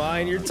 8? Am I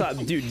in your top?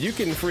 Dude, you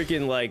can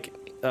freaking, like,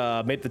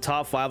 make the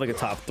top 5 like a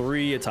top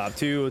 3, a top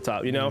 2, a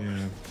top, you know?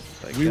 Yeah.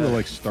 Like, We were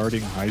like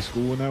starting high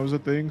school when that was a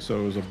thing,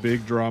 so it was a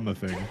big drama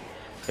thing.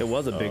 It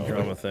was a big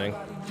drama thing.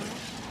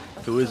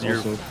 Who was your?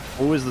 Also-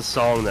 What was the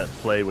song that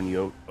played when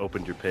you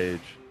opened your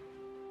page?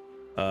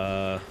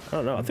 I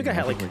don't know. I think I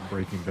had like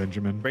Breaking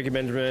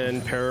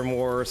Benjamin,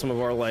 Paramore, some of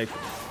our like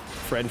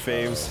friend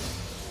faves.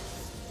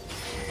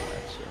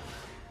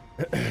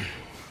 God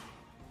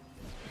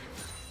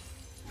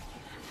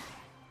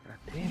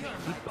damn,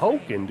 keep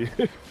poking,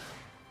 dude.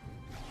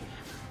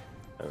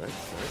 All right.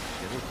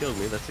 He hasn't killed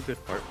me. That's a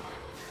good part.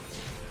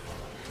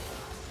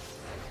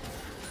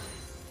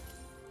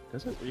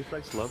 Doesn't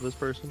Reflex love this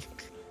person?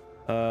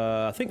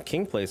 I think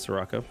King plays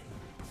Soraka.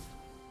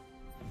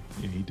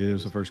 Yeah, he did. It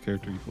was the first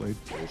character he played.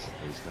 He's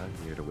not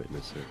here to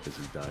witness it because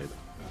he died.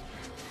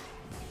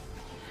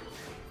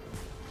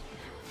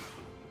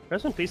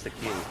 Rest in peace, the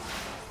king.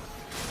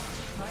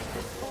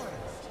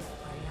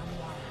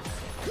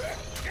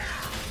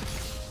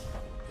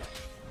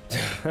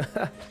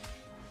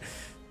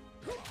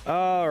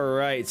 All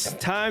right,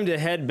 time to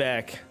head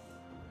back.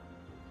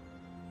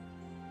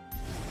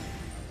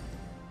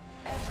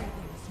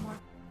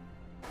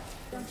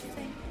 Don't you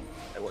think?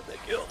 I want that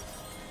kill.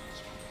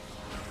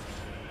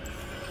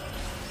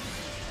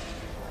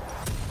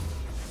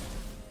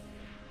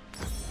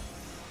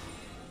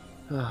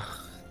 Here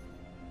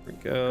we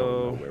Going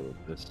go. nowhere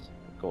with this.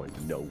 Going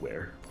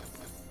nowhere.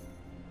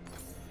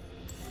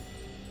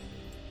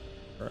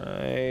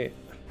 Right.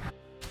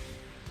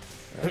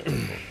 Going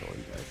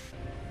back.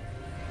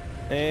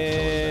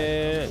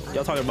 And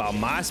y'all talking about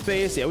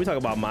MySpace? Yeah, we talk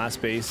about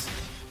MySpace.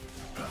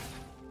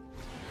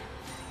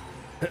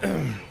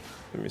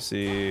 Let me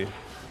see.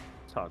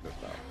 Talk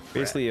about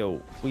Basically a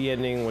Wii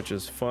ending, which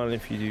is fun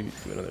if you do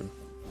another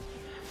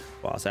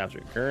boss after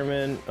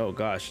German. Oh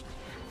gosh.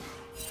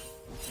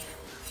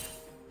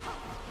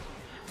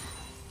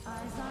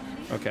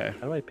 Okay.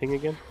 How do I ping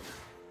again?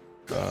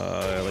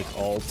 Like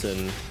Alt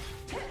and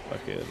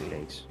fucking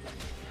Thanks.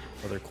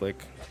 other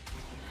click.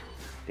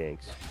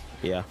 Thanks.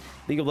 Yeah.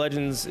 League of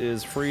Legends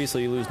is free, so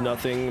you lose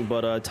nothing,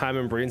 but time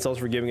and brain cells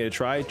for giving it a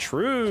try.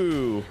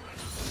 True.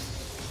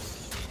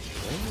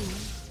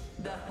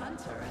 The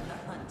hunter and the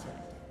hunted.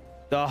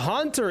 The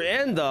hunter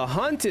and the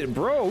hunted,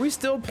 bro. We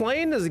still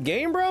playing this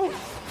game, bro?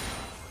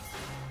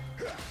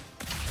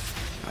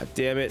 God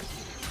damn it.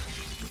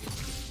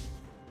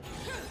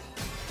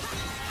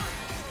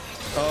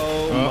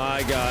 Oh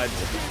my god.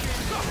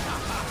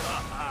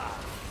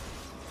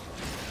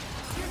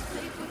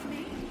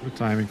 Good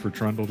timing for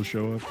Trundle to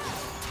show up.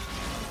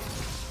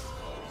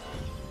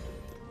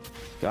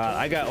 God,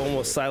 I got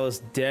almost Silas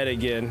dead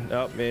again.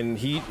 Oh, and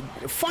he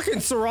fucking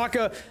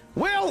Soraka.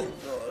 Well,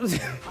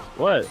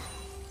 What?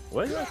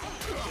 What?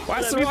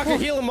 why Soraka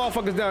healing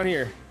motherfuckers down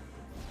here?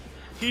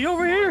 He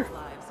over here.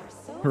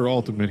 Her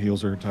ultimate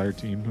heals her entire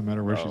team, no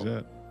matter where she's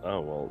at. Oh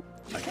well,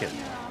 I can't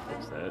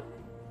fix that.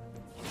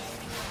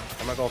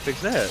 I'm not gonna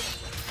fix that.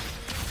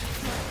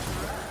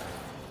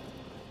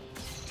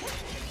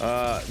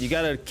 You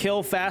gotta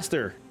kill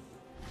faster.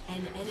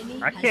 An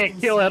enemy I has can't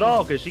been kill at slain.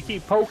 all because she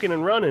keep poking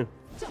and running.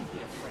 Don't be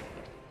afraid.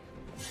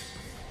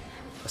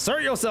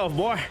 Assert yourself,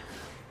 boy.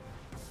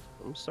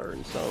 I'm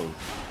certain so.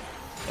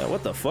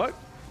 What the fuck?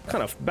 What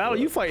kind of battle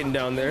you fighting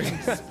down there?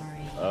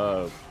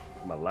 Sorry.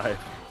 My life.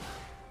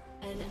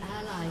 An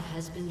ally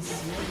has been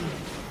slain.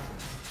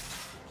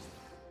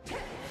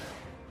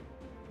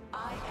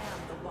 I am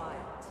the wild.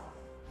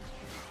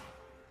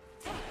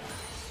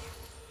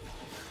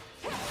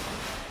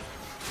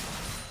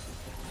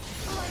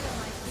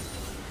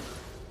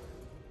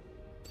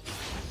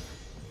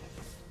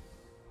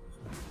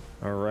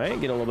 All right,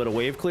 getting a little bit of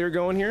wave clear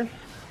going here.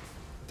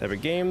 Type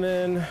of game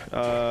then.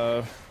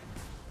 I'm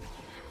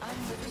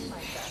living my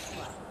best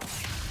life.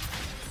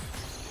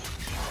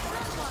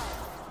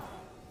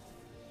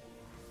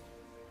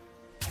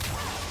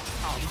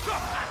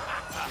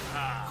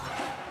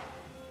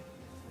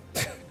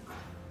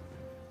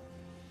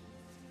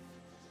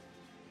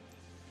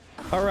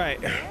 All right.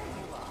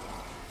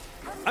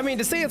 I mean,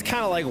 to say it's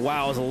kind of like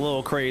WoW is a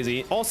little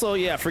crazy. Also,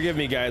 yeah, forgive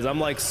me, guys. I'm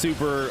like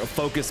super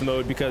focus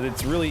mode because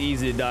it's really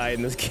easy to die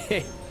in this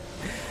game.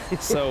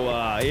 So,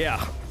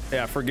 yeah,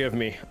 forgive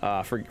me.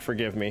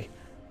 Forgive me.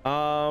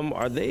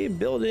 Are they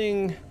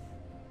building?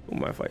 Who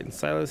am I fighting?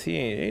 Silas? He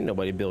ain't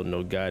nobody building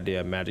no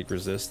goddamn magic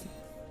resist.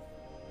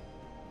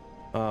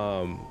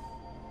 I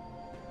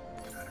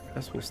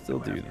guess we'll still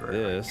do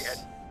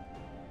this.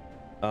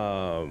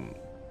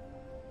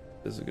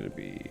 This is gonna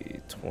be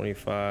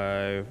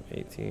 25,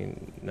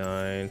 18,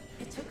 9.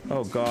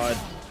 Oh god.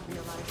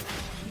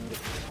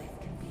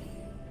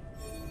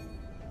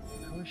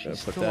 How is she Gotta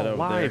still put that over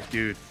alive,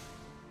 there. dude?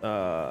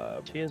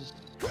 She has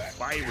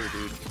fiber,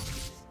 dude.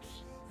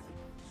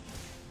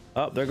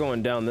 Oh, they're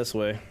going down this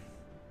way.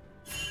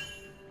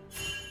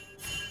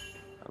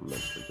 I'm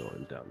mentally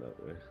going down that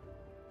way.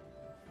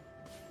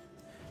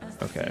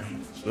 Okay,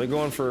 so they're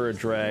going for a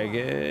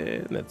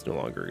dragon. That's no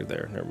longer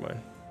there. Never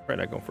mind. Probably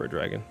not going for a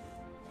dragon.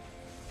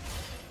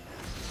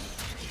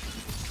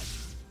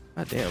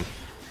 God damn.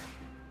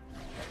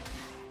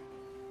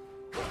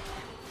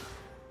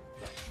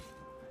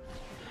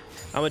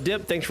 I'm a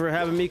dip. Thanks for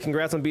having me.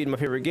 Congrats on beating my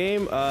favorite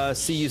game.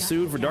 See you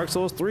soon for Dark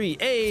Souls 3.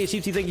 Hey,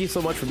 Chiefty, thank you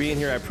so much for being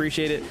here. I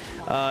appreciate it.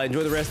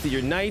 Enjoy the rest of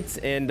your night.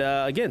 And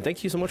again,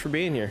 thank you so much for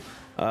being here.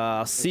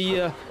 I'll see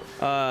you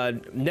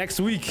next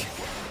week.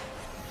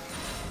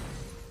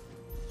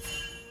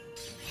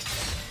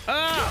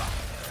 Ah!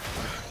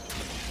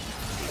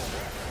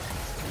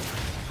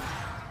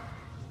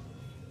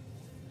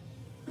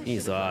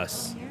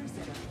 Jesus.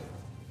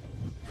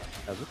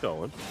 How's it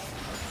going?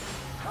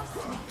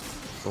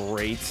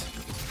 Great.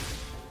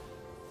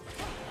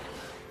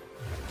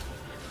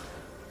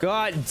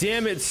 God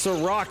damn it,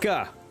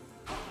 Soraka.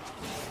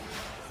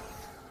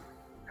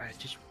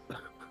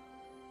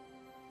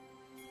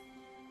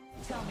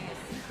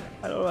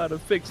 I don't know how to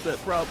fix that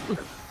problem.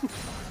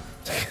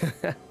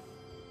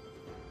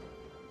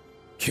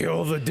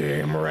 Kill the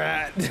damn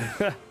rat.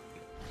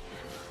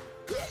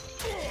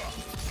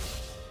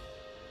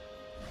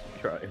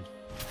 Trying.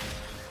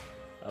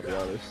 I'll be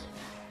honest.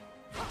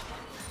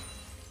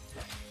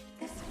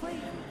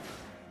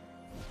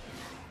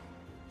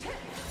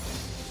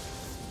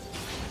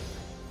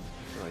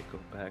 I go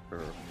back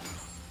or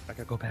I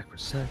gotta go back for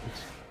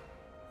seconds.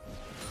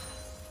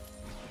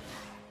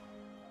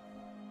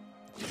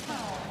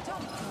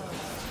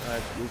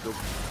 Go.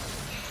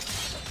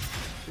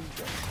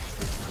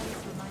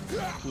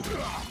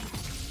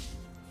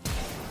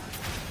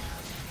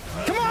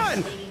 Come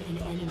on!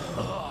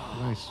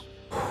 Nice.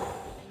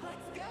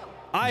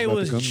 I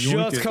was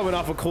just coming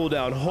off a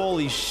cooldown.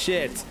 Holy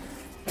shit.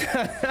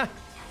 I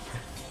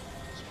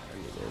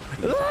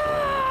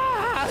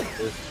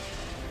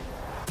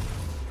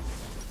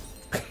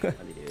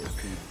need it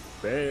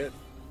bad.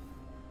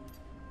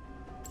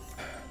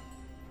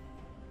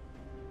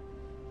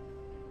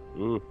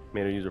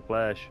 Made her use her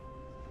flash.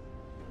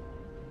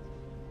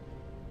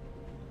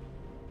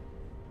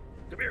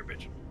 Come here,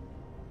 bitch.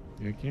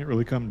 Yeah, you can't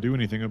really come do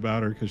anything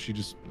about her because she's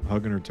just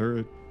hugging her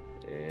turret.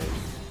 And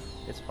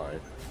it's fine.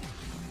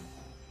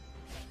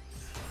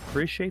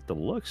 Appreciate the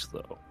looks,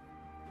 though.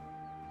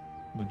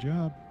 My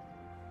job.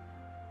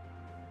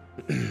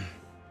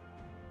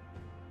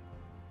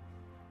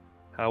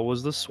 How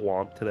was the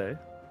swamp today?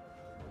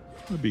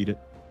 I beat it.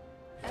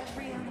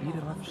 Beat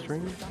it off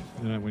stream?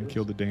 Then I went and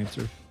killed the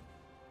dancer.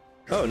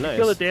 Oh, nice.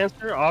 Kill the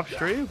dancer off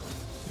stream?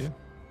 Yeah.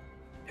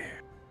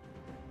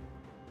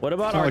 What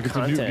about It's not our like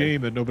content? it's a new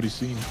game that nobody's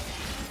seen.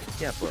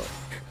 Yeah, bro.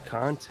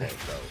 Content,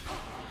 though.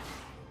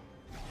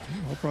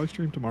 Yeah, I'll probably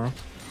stream tomorrow.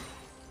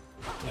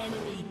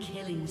 Enemy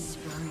killing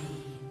spree.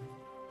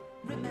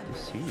 Remember,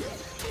 see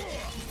it.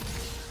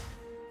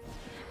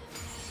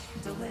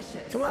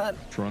 Delicious. Come on.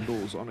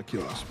 Trundle's on a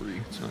killing spree.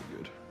 It's not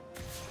good.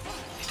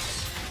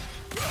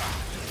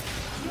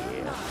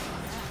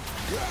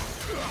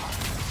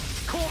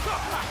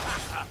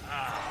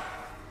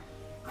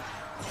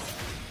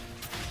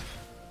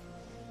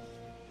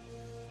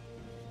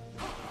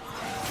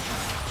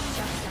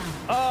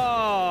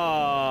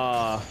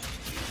 Oh,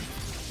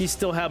 he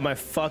still had my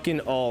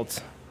fucking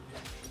ult.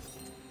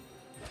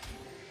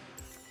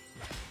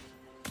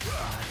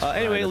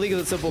 Anyway, League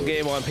is a simple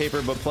game on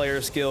paper, but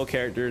player skill,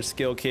 characters,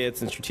 skill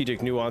kits, and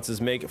strategic nuances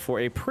make for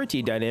a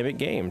pretty dynamic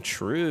game.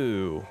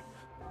 True.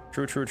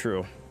 True, true,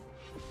 true.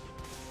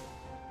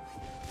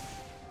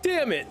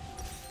 Damn it!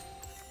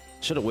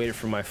 Should have waited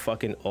for my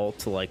fucking ult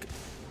to, like,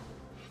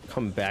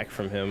 come back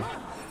from him.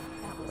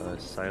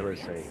 Silas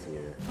ain't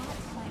here.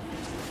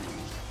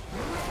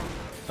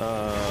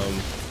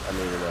 I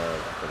mean,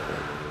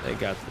 they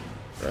got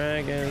the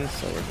dragons,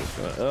 so we're just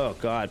gonna... Oh,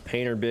 God,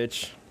 Painter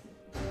bitch.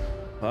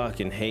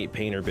 Fucking hate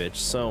Painter bitch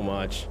so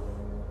much.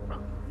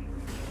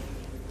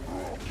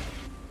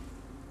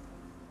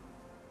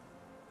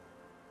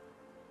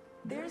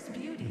 There's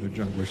beauty. The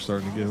jungler's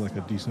starting to get like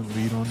a decent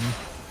lead on me.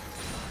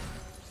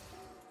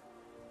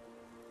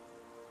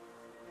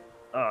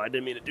 oh, I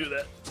didn't mean to do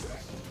that.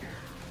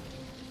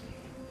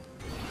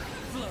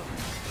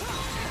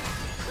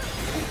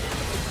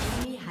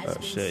 Oh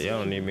shit, y'all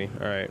don't need me.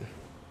 Alright.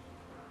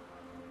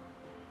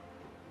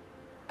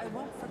 I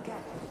won't forget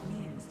what it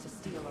means to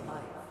steal a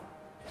life.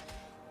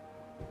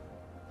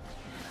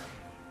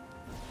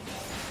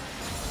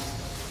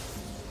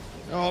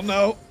 Oh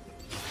no!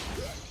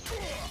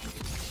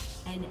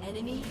 An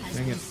enemy has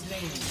Dang been it.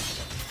 slain.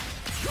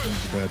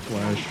 Bad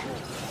flash.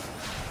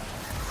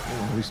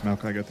 Oh, at least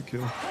Maokai got the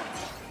kill.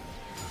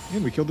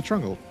 And we killed the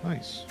Trungle.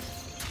 Nice.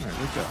 Alright,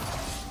 wake up.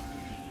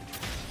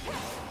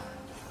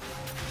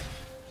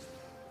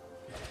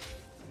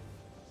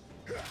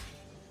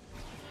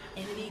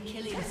 Enemy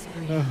killing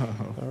spree.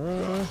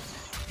 Oh.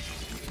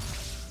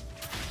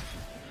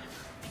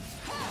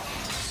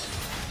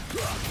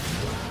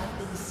 Have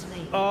been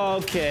slain.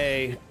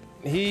 Okay.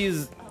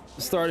 He's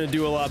starting to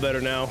do a lot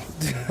better now.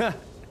 The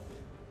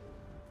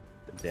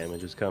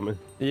damage is coming.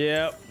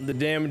 Yep, the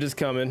damage is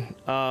coming.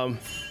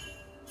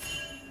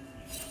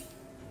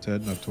 It's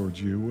heading up towards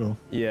you, Will.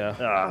 Yeah.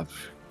 Ah,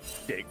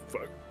 dick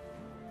fuck.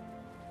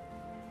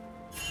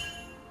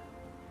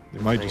 They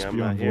might Dang, just I'm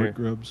be on not here. void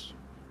grubs.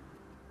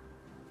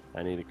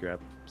 I need to grab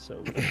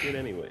so good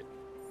anyway.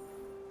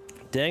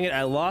 Dang it,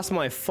 I lost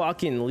my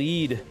fucking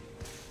lead.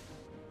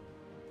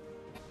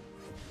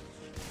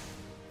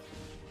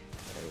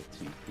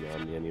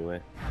 on me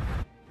anyway.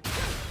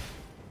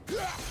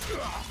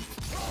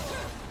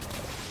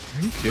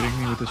 Are you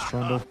kidding me with this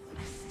trundle?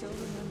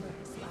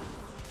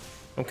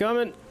 I'm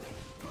coming.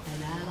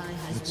 An ally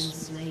has been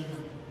slain.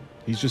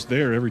 He's just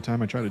there every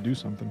time I try to do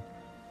something.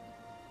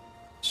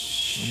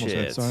 Almost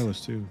had Shit.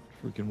 Silas too.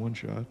 Freaking one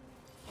shot.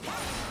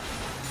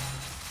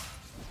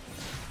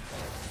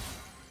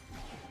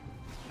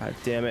 God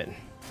damn it.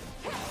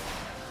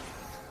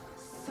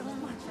 So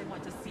much I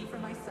want to see for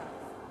myself.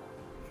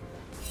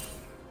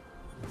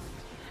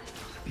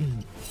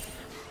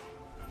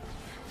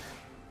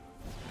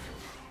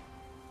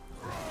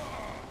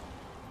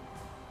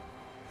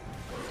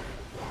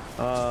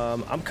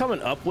 I'm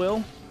coming up,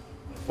 Will.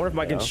 Wonder if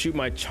I can shoot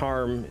my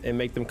charm and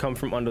make them come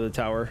from under the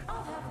tower.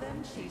 I'll have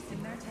them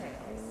chasing their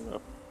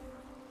tails.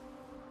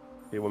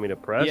 You want me to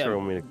press or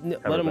want me to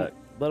cover back?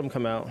 Let them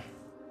come out.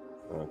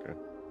 Okay.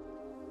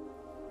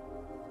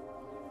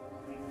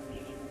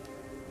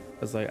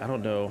 I was like, I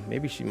don't know.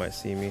 Maybe she might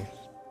see me.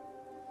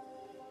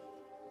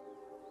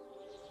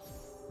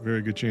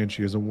 Very good chance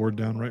she has a ward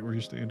down right where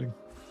you're standing.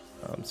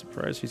 I'm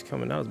surprised she's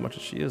coming out as much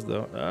as she is,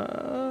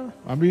 though.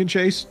 I'm being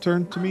chased.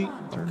 Turn to me.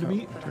 Turn to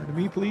me. Turn to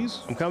me, please.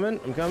 I'm coming.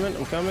 I'm coming.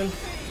 I'm coming.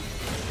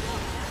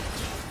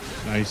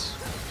 Nice.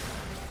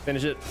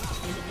 Finish it.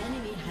 An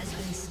enemy has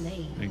been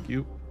slain. Thank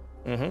you.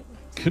 Mm-hmm.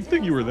 Good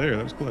thing you were there.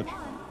 That was clutch.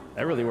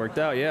 That really worked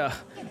out, yeah.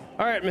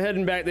 All right, I'm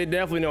heading back. They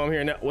definitely know I'm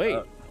here now. Wait,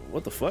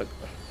 what the fuck?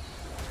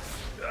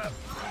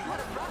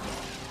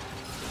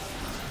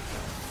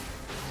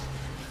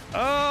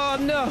 Oh,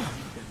 no.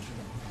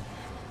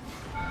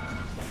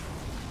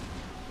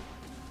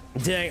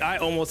 Dang, I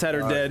almost had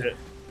her dead.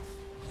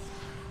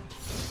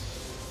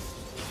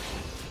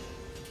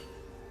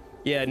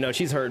 Yeah, no,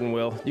 she's hurting,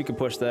 Will. You can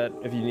push that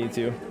if you need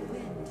to.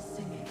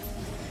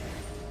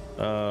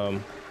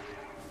 An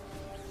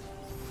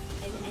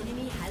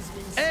enemy has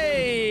been slain.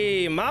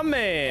 Hey, my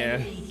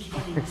man. Enemy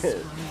killing spree.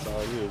 It's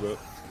all you, bro. An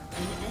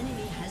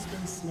enemy has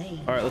been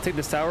slain. All right, let's take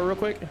this tower real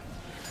quick.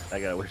 I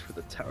gotta wait for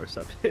the tower to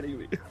stop hitting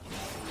me.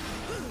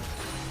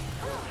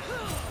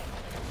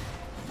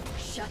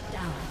 Shut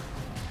down.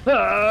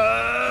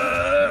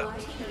 Ah!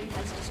 Your team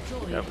has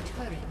destroyed Yep. a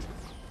turret.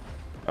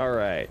 All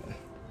right.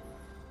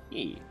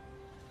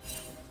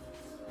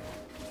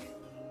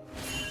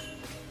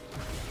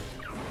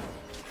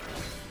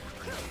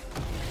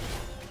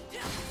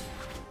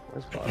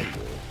 Where's bottom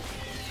blue?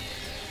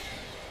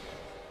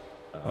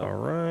 All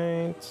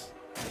right.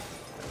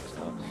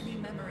 So many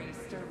memories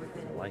stir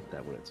within I like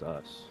that when it's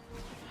us.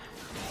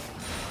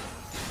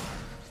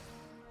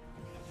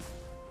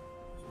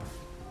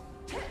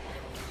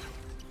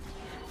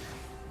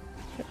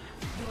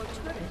 Your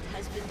turret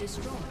has been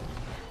destroyed.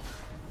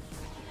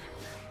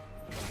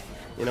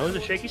 You know, it was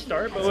a shaky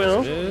start, but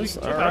well, It is.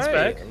 we All bounced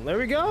right. back. There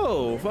we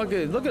go. Fuck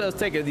it. Look at us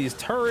taking these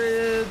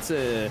turrets.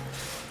 Hey,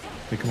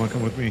 come on,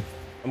 come with me.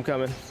 I'm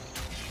coming.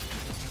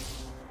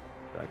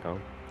 Back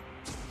on.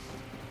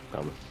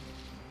 Coming.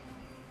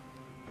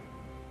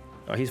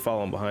 Oh, he's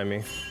following behind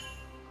me.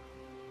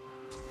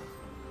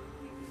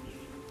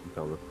 I'm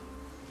coming.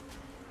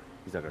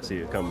 He's not gonna see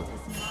you coming.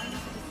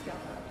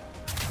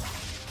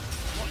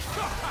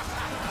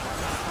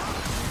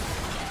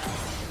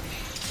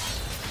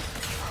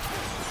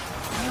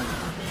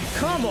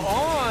 Come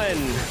on.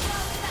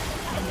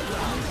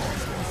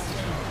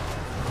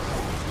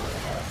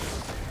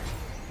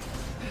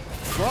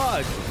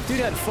 Fuck. Dude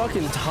had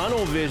fucking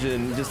tunnel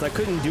vision. Just I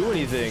couldn't do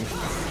anything.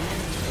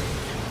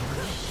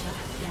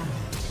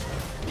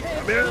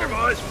 Come here,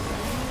 boys.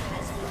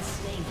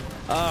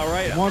 All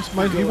right.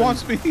 He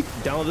wants me.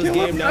 Download this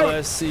game now.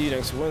 Let's see you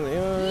next one.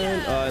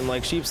 And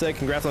like Sheep said,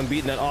 congrats on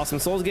beating that awesome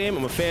Souls game.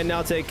 I'm a fan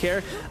now. Take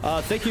care.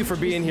 Thank you for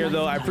being here,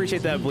 though. I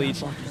appreciate that,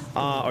 Bleach.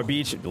 Or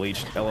Bleach.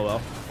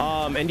 LOL.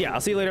 And yeah,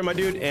 I'll see you later, my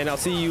dude. And I'll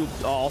see you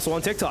also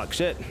on TikTok.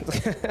 Shit.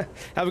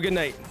 Have a good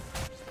night.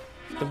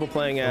 Simple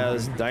playing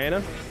as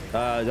Diana.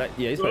 Yeah,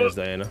 he's playing as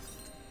Diana.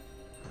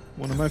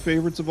 One of my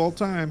favorites of all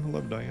time. I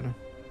love Diana.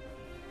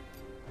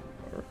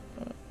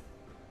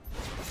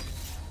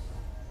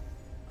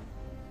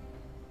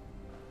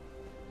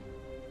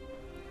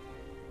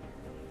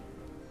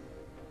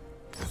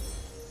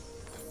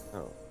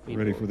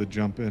 Ready for the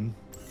jump in.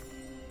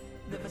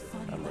 the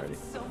Vasani I'm ready.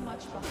 left so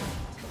much behind.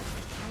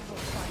 I will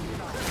find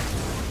it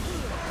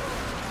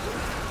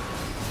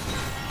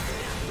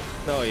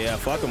all. Oh yeah,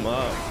 fuck him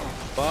up.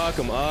 Fuck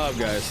him up,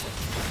 guys.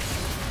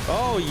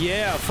 Oh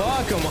yeah,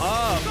 fuck him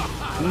up.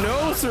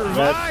 No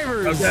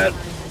survivors. I'm dead.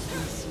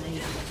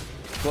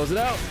 Close it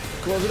out.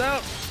 Close it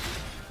out.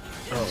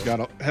 He's got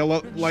a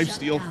hella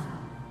lifesteal.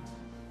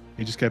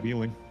 He just kept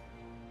healing.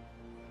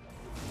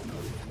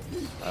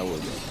 I was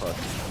a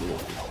fucking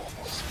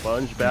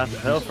sponge bath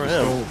of hell for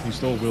him. He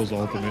stole Will's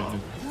ultimate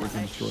and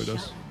freaking destroyed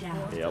us.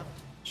 Yep.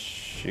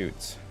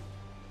 Shoot.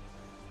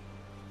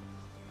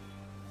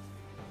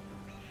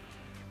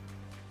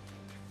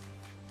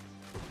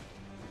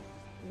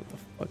 What the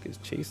fuck is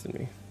chasing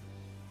me?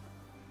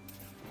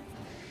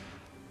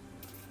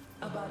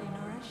 A body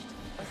nourished,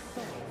 a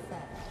soul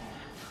fed.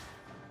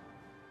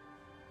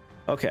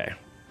 Okay.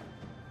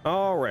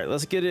 All right,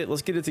 let's get it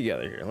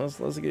together here. Let's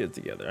get it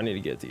together. I need to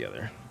get it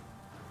together.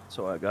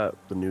 So I got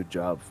the new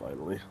job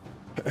finally.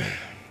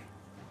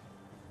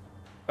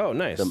 Oh,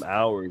 nice. The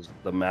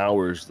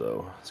hours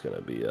though, it's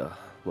gonna be a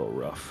little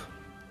rough.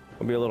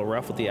 It'll be a little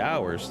rough with the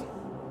hours.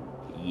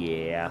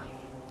 Yeah.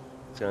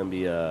 It's gonna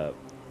be 2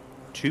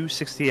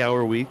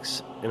 60-hour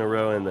weeks in a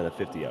row and then a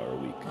 50-hour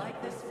week.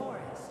 Like this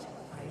forest,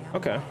 I am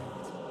Okay.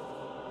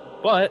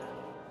 But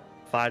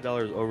 $5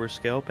 over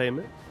scale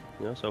payment.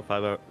 You know, so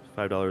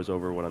 $5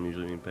 over what I'm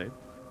usually being paid.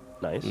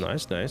 Nice.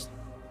 Nice.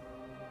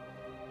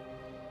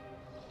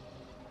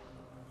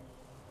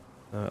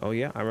 Oh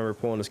yeah, I remember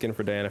pulling a skin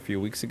for Diana a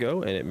few weeks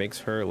ago, and it makes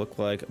her look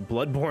like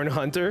Bloodborne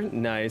Hunter.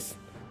 Nice.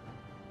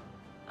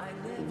 I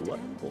lived and live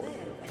eternity.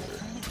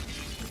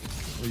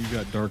 Well, you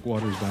got Dark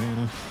Waters,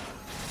 Diana.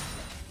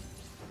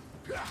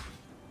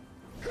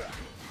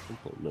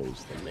 Simple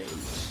knows the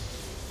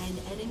names. An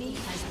enemy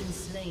has been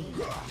slain.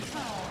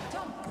 Oh,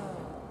 don't go.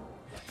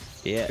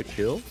 Yeah. Good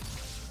kill.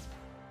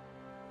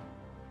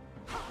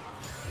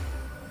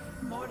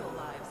 Mortal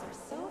lives are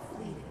so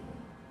fleeting.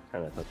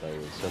 Kind of thought that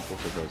was simple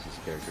because that was his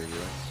character.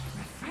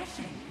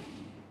 Refreshing.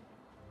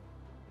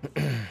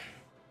 Did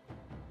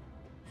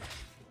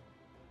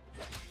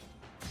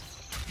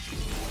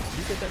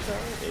you get that tower?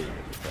 Yeah, you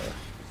got the tower.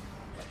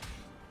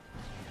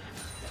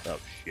 Oh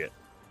shit.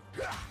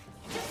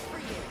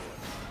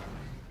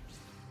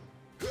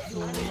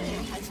 Your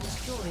enemy has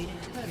destroyed a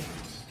turret.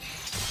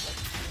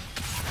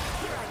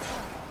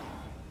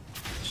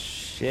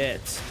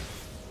 Shit.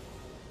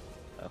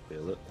 I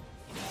feel it.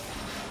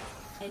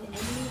 An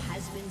enemy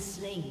has been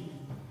slain.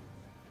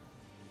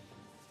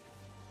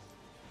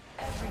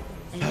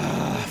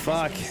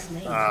 Fuck.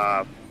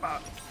 Fuck.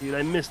 Dude,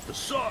 I missed the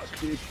sock,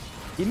 dude.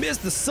 You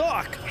missed the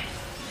sock.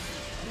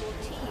 Your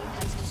team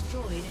has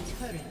destroyed a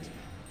turret.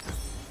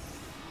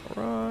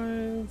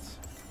 Right.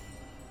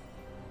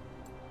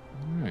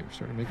 All right, we're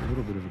starting to make a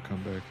little bit of a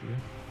comeback here.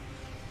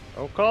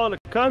 I'll call it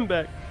a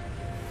comeback.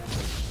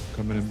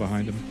 Coming in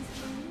behind him.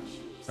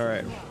 All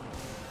right.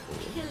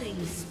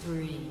 Killing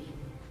spree.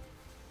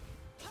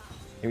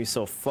 Give me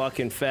so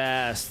fucking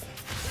fast.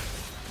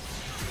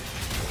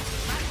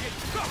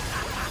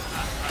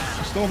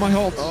 Stole my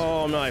ult.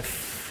 Oh my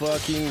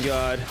fucking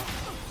god.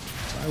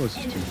 Silas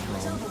is too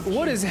strong.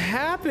 What is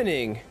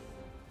happening?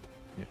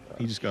 Yeah,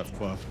 he just got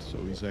buffed, so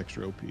he's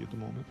extra OP at the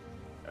moment.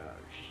 Oh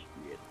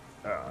shit.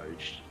 Oh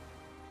shit.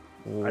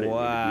 didn't mean to do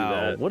Wow.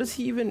 that. What is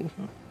he even?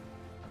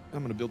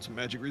 I'm gonna build some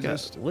magic Got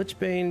resist. Lich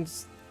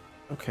Bane's.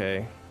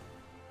 Okay.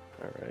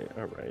 All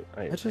right.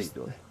 How you just-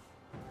 doing?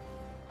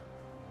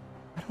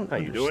 I don't How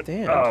you doing?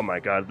 understand. Oh my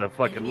god, the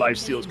fucking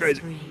lifesteal is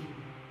crazy.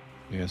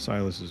 Yeah,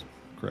 Silas is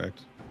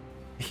correct.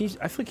 I feel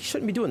like he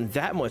shouldn't be doing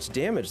that much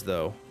damage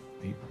though.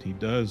 He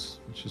does.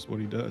 It's just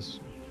what he does.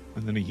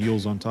 And then he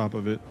heals on top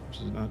of it, which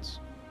is nuts.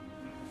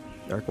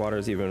 Dark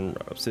Waters, even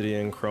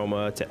Obsidian,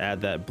 Chroma to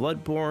add that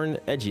Bloodborne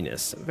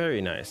edginess.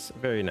 Very nice.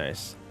 Very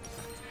nice.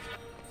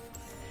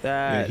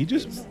 Yeah, That he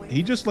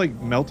just like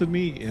melted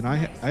me, and I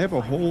have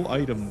a whole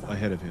item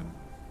ahead of him.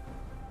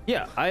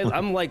 Yeah,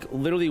 I'm like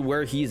literally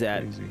where he's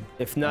at, Crazy.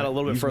 if not a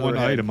little bit He's further one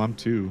ahead. item, I'm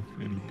two,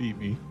 and he beat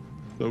me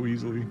so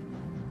easily.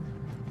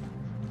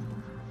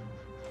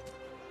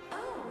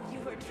 Oh, you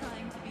were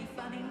trying to be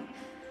funny?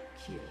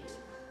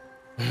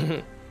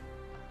 Cute.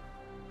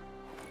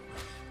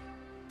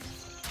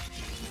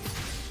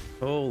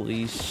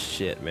 Holy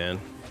shit, man.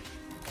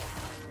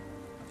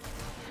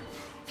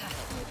 A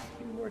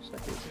few more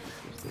seconds.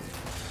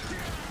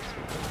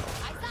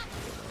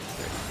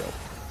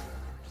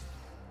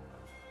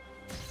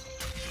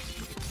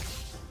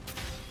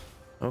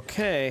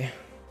 Okay.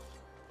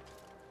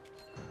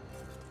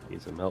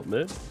 Need some help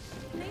mid?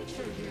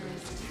 Nature here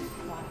is too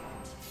quiet.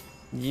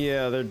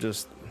 Yeah, they're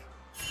just.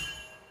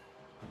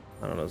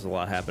 I don't know. There's a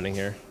lot happening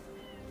here.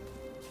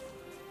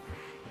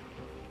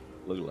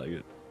 Look like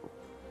it.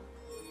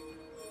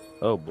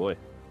 Oh boy.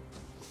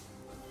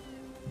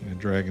 Yeah,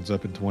 Dragon's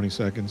up in 20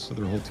 seconds, so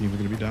their whole team is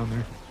gonna be down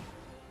there.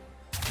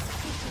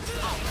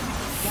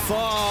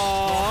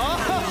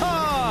 Fuck!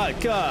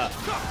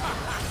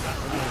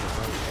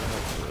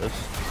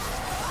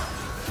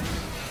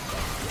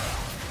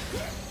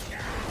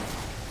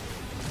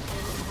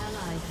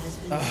 Ally has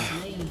been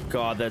slain.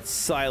 God, that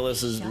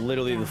Silas is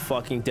literally the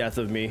fucking death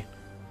of me.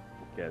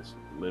 Guys,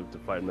 live to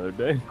fight another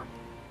day.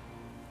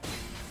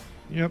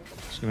 Yep,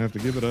 just gonna have to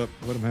give it up.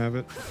 Let him have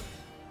it.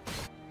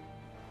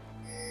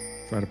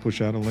 Try to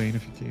push out a lane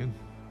if you can.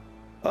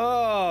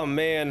 Oh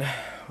man.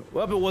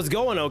 Well, it was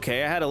going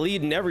okay. I had a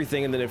lead and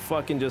everything, and then it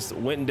fucking just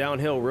went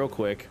downhill real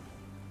quick.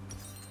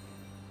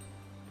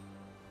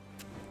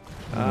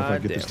 I don't know if I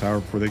get this tower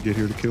before they get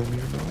here to kill me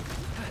or not.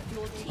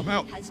 Your team I'm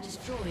out. has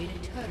destroyed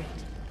a turret.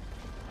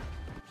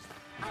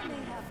 I may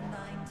have 9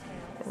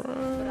 tails, but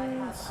I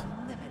have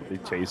unlimited They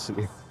life. chasing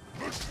you.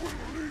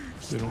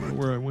 They don't know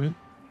where I went.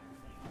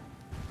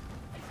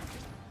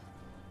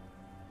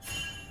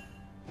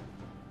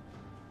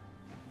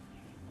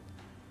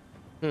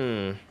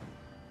 Hmm.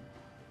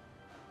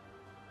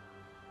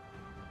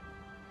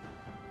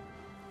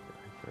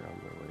 They're on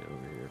their way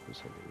over here for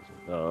some reason.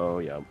 Oh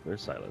yeah,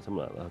 there's Silas. I'm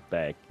gonna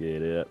back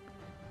it up.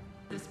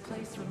 This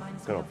place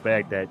reminds me Gonna of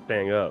back home. that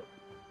thing up.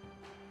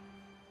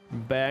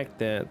 Back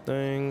that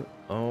thing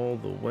all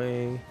the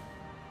way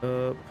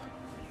up.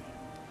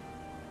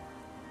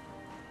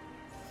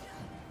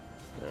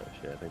 Oh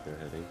shit, I think they're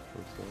heading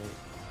towards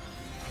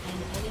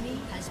An enemy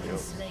has been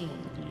slain.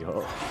 that.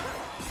 Yup.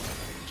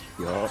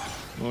 Yup.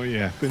 Oh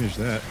yeah, finish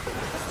that.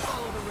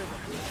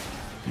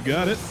 You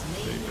got it.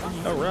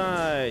 All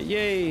right,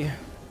 yay.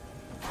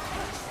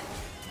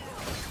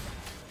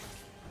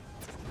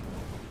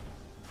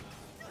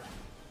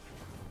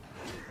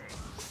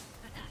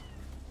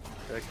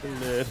 Back in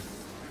mid.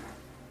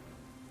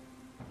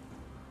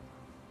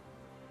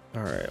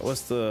 All right,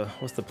 what's the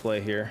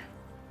play here?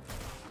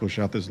 Push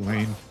out this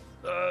lane.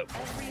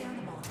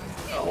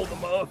 Hold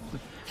them up.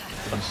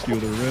 And steal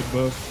the red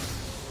buff.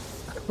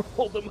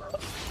 Hold them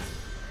up.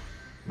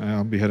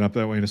 I'll be heading up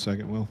that way in a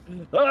second, Will.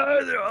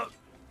 They're up.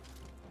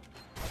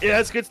 Yeah,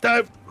 it's good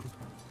time.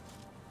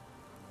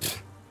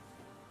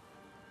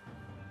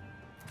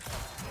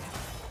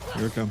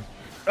 Here it comes.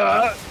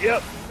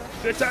 Yep.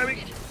 Good timing.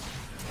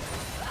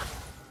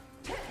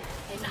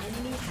 An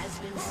enemy has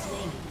been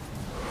slain.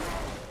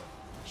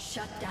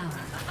 Shut down.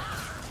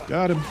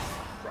 Got him.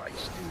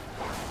 Christ.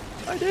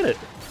 I did it.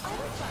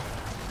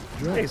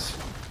 Nice.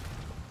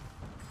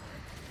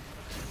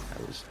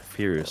 I was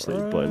furiously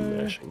button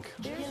mashing.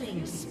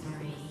 Killing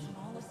spree.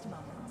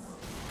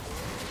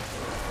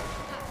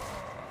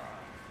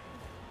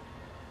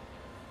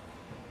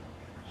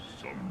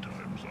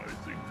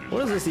 What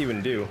does this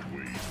even do?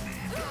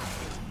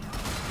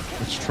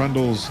 It's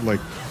Trundle's like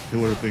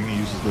killer thing he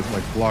uses to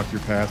like block your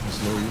path and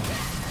slow you.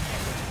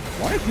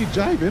 Why did he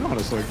dive in on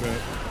us like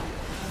that?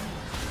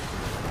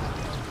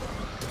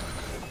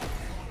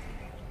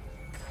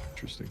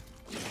 Interesting.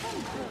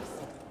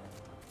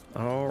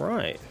 All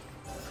right.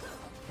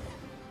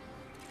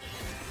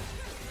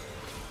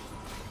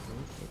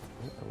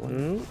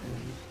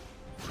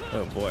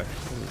 Oh boy,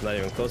 he's not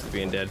even close to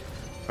being dead.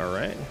 All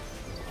right.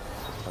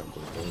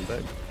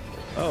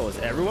 Oh, is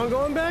everyone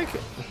going back?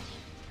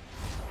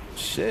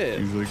 Shit.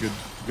 Usually a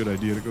good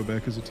idea to go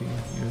back as a team.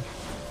 Yeah.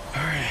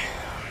 All right.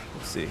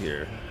 Let's see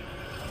here.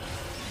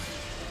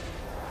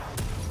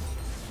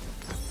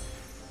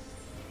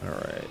 All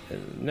right,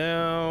 and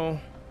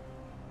now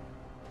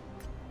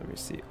let me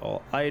see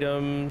all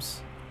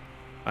items.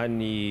 I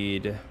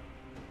need.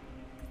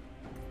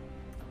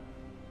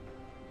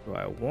 Do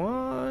I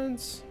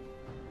want?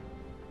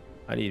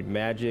 I need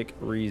magic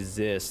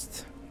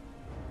resist.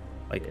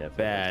 Like Yeah,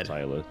 bad.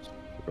 Silas.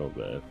 Real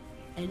bad.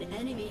 An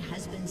enemy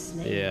has been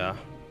slain. Yeah.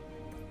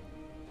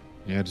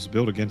 Yeah, just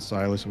build against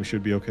Silas and we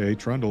should be okay.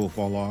 Trundle will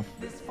fall off.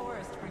 This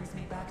forest brings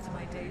me back to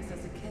my days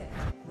as a kid.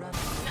 Running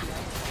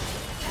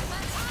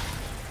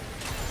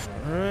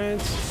All right. An enemy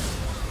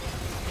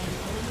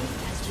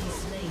has been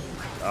slain.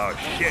 Oh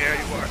shit, there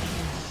you are.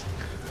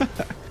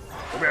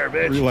 Come here, I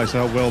bitch. realize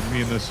how well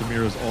me and the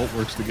Samira's ult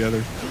works together.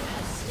 You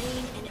have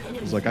slain an enemy.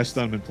 It's like I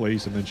stun him in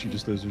place and then she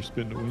just does her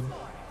spin to win.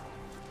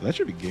 That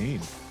should be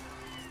game.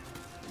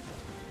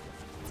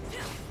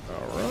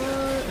 All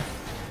right.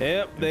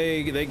 Yep,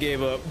 they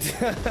gave up.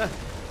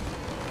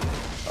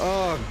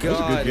 Oh god. That was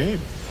a good game.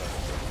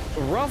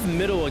 Rough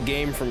middle of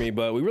game for me,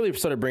 but we really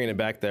started bringing it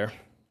back there.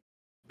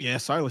 Yeah,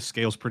 Silas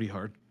scales pretty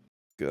hard.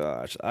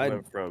 Gosh, I I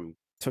went from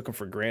took him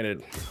for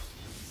granted.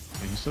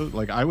 And he's so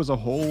like I was a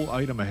whole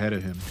item ahead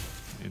of him,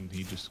 and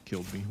he just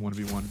killed me.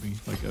 1v1'd me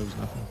like that was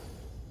nothing.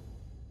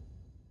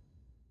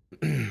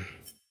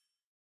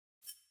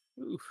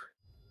 oof.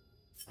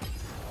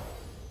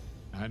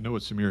 I know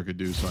what Samira could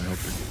do, so I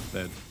helped her get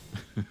that.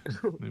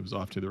 It was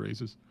off to the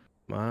races.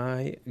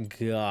 My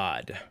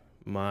god.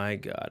 My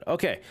god.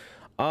 Okay.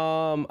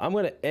 I'm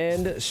gonna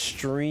end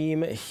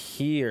stream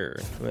here.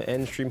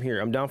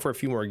 I'm down for a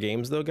few more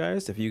games though,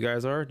 guys. If you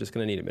guys are, just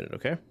gonna need a minute,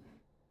 okay?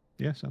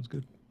 Yeah, sounds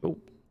good. Oh.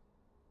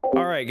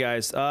 All right,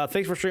 guys.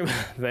 Thanks for streaming.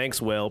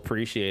 Thanks, Will.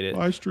 Appreciate it.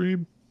 Bye,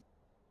 stream.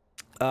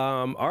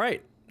 All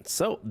right.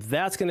 So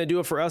that's gonna do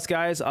it for us,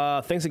 guys.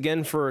 Thanks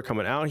again for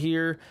coming out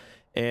here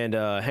and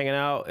hanging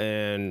out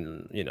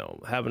and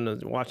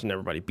watching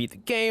everybody beat the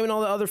game and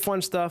all the other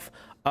fun stuff.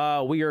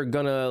 We are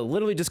gonna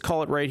literally just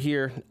call it right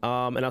here,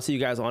 and I'll see you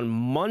guys on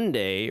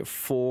Monday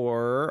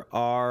for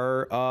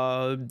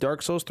our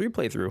Dark Souls 3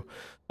 playthrough.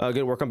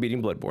 Good work on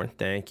beating Bloodborne.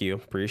 Thank you,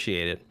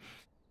 appreciate it.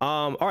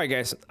 All right,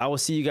 guys, I will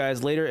see you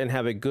guys later and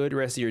have a good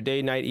rest of your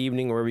day, night,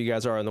 evening, wherever you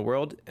guys are in the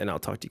world, and I'll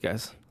talk to you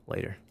guys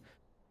later.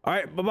 All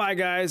right, bye-bye,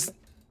 guys.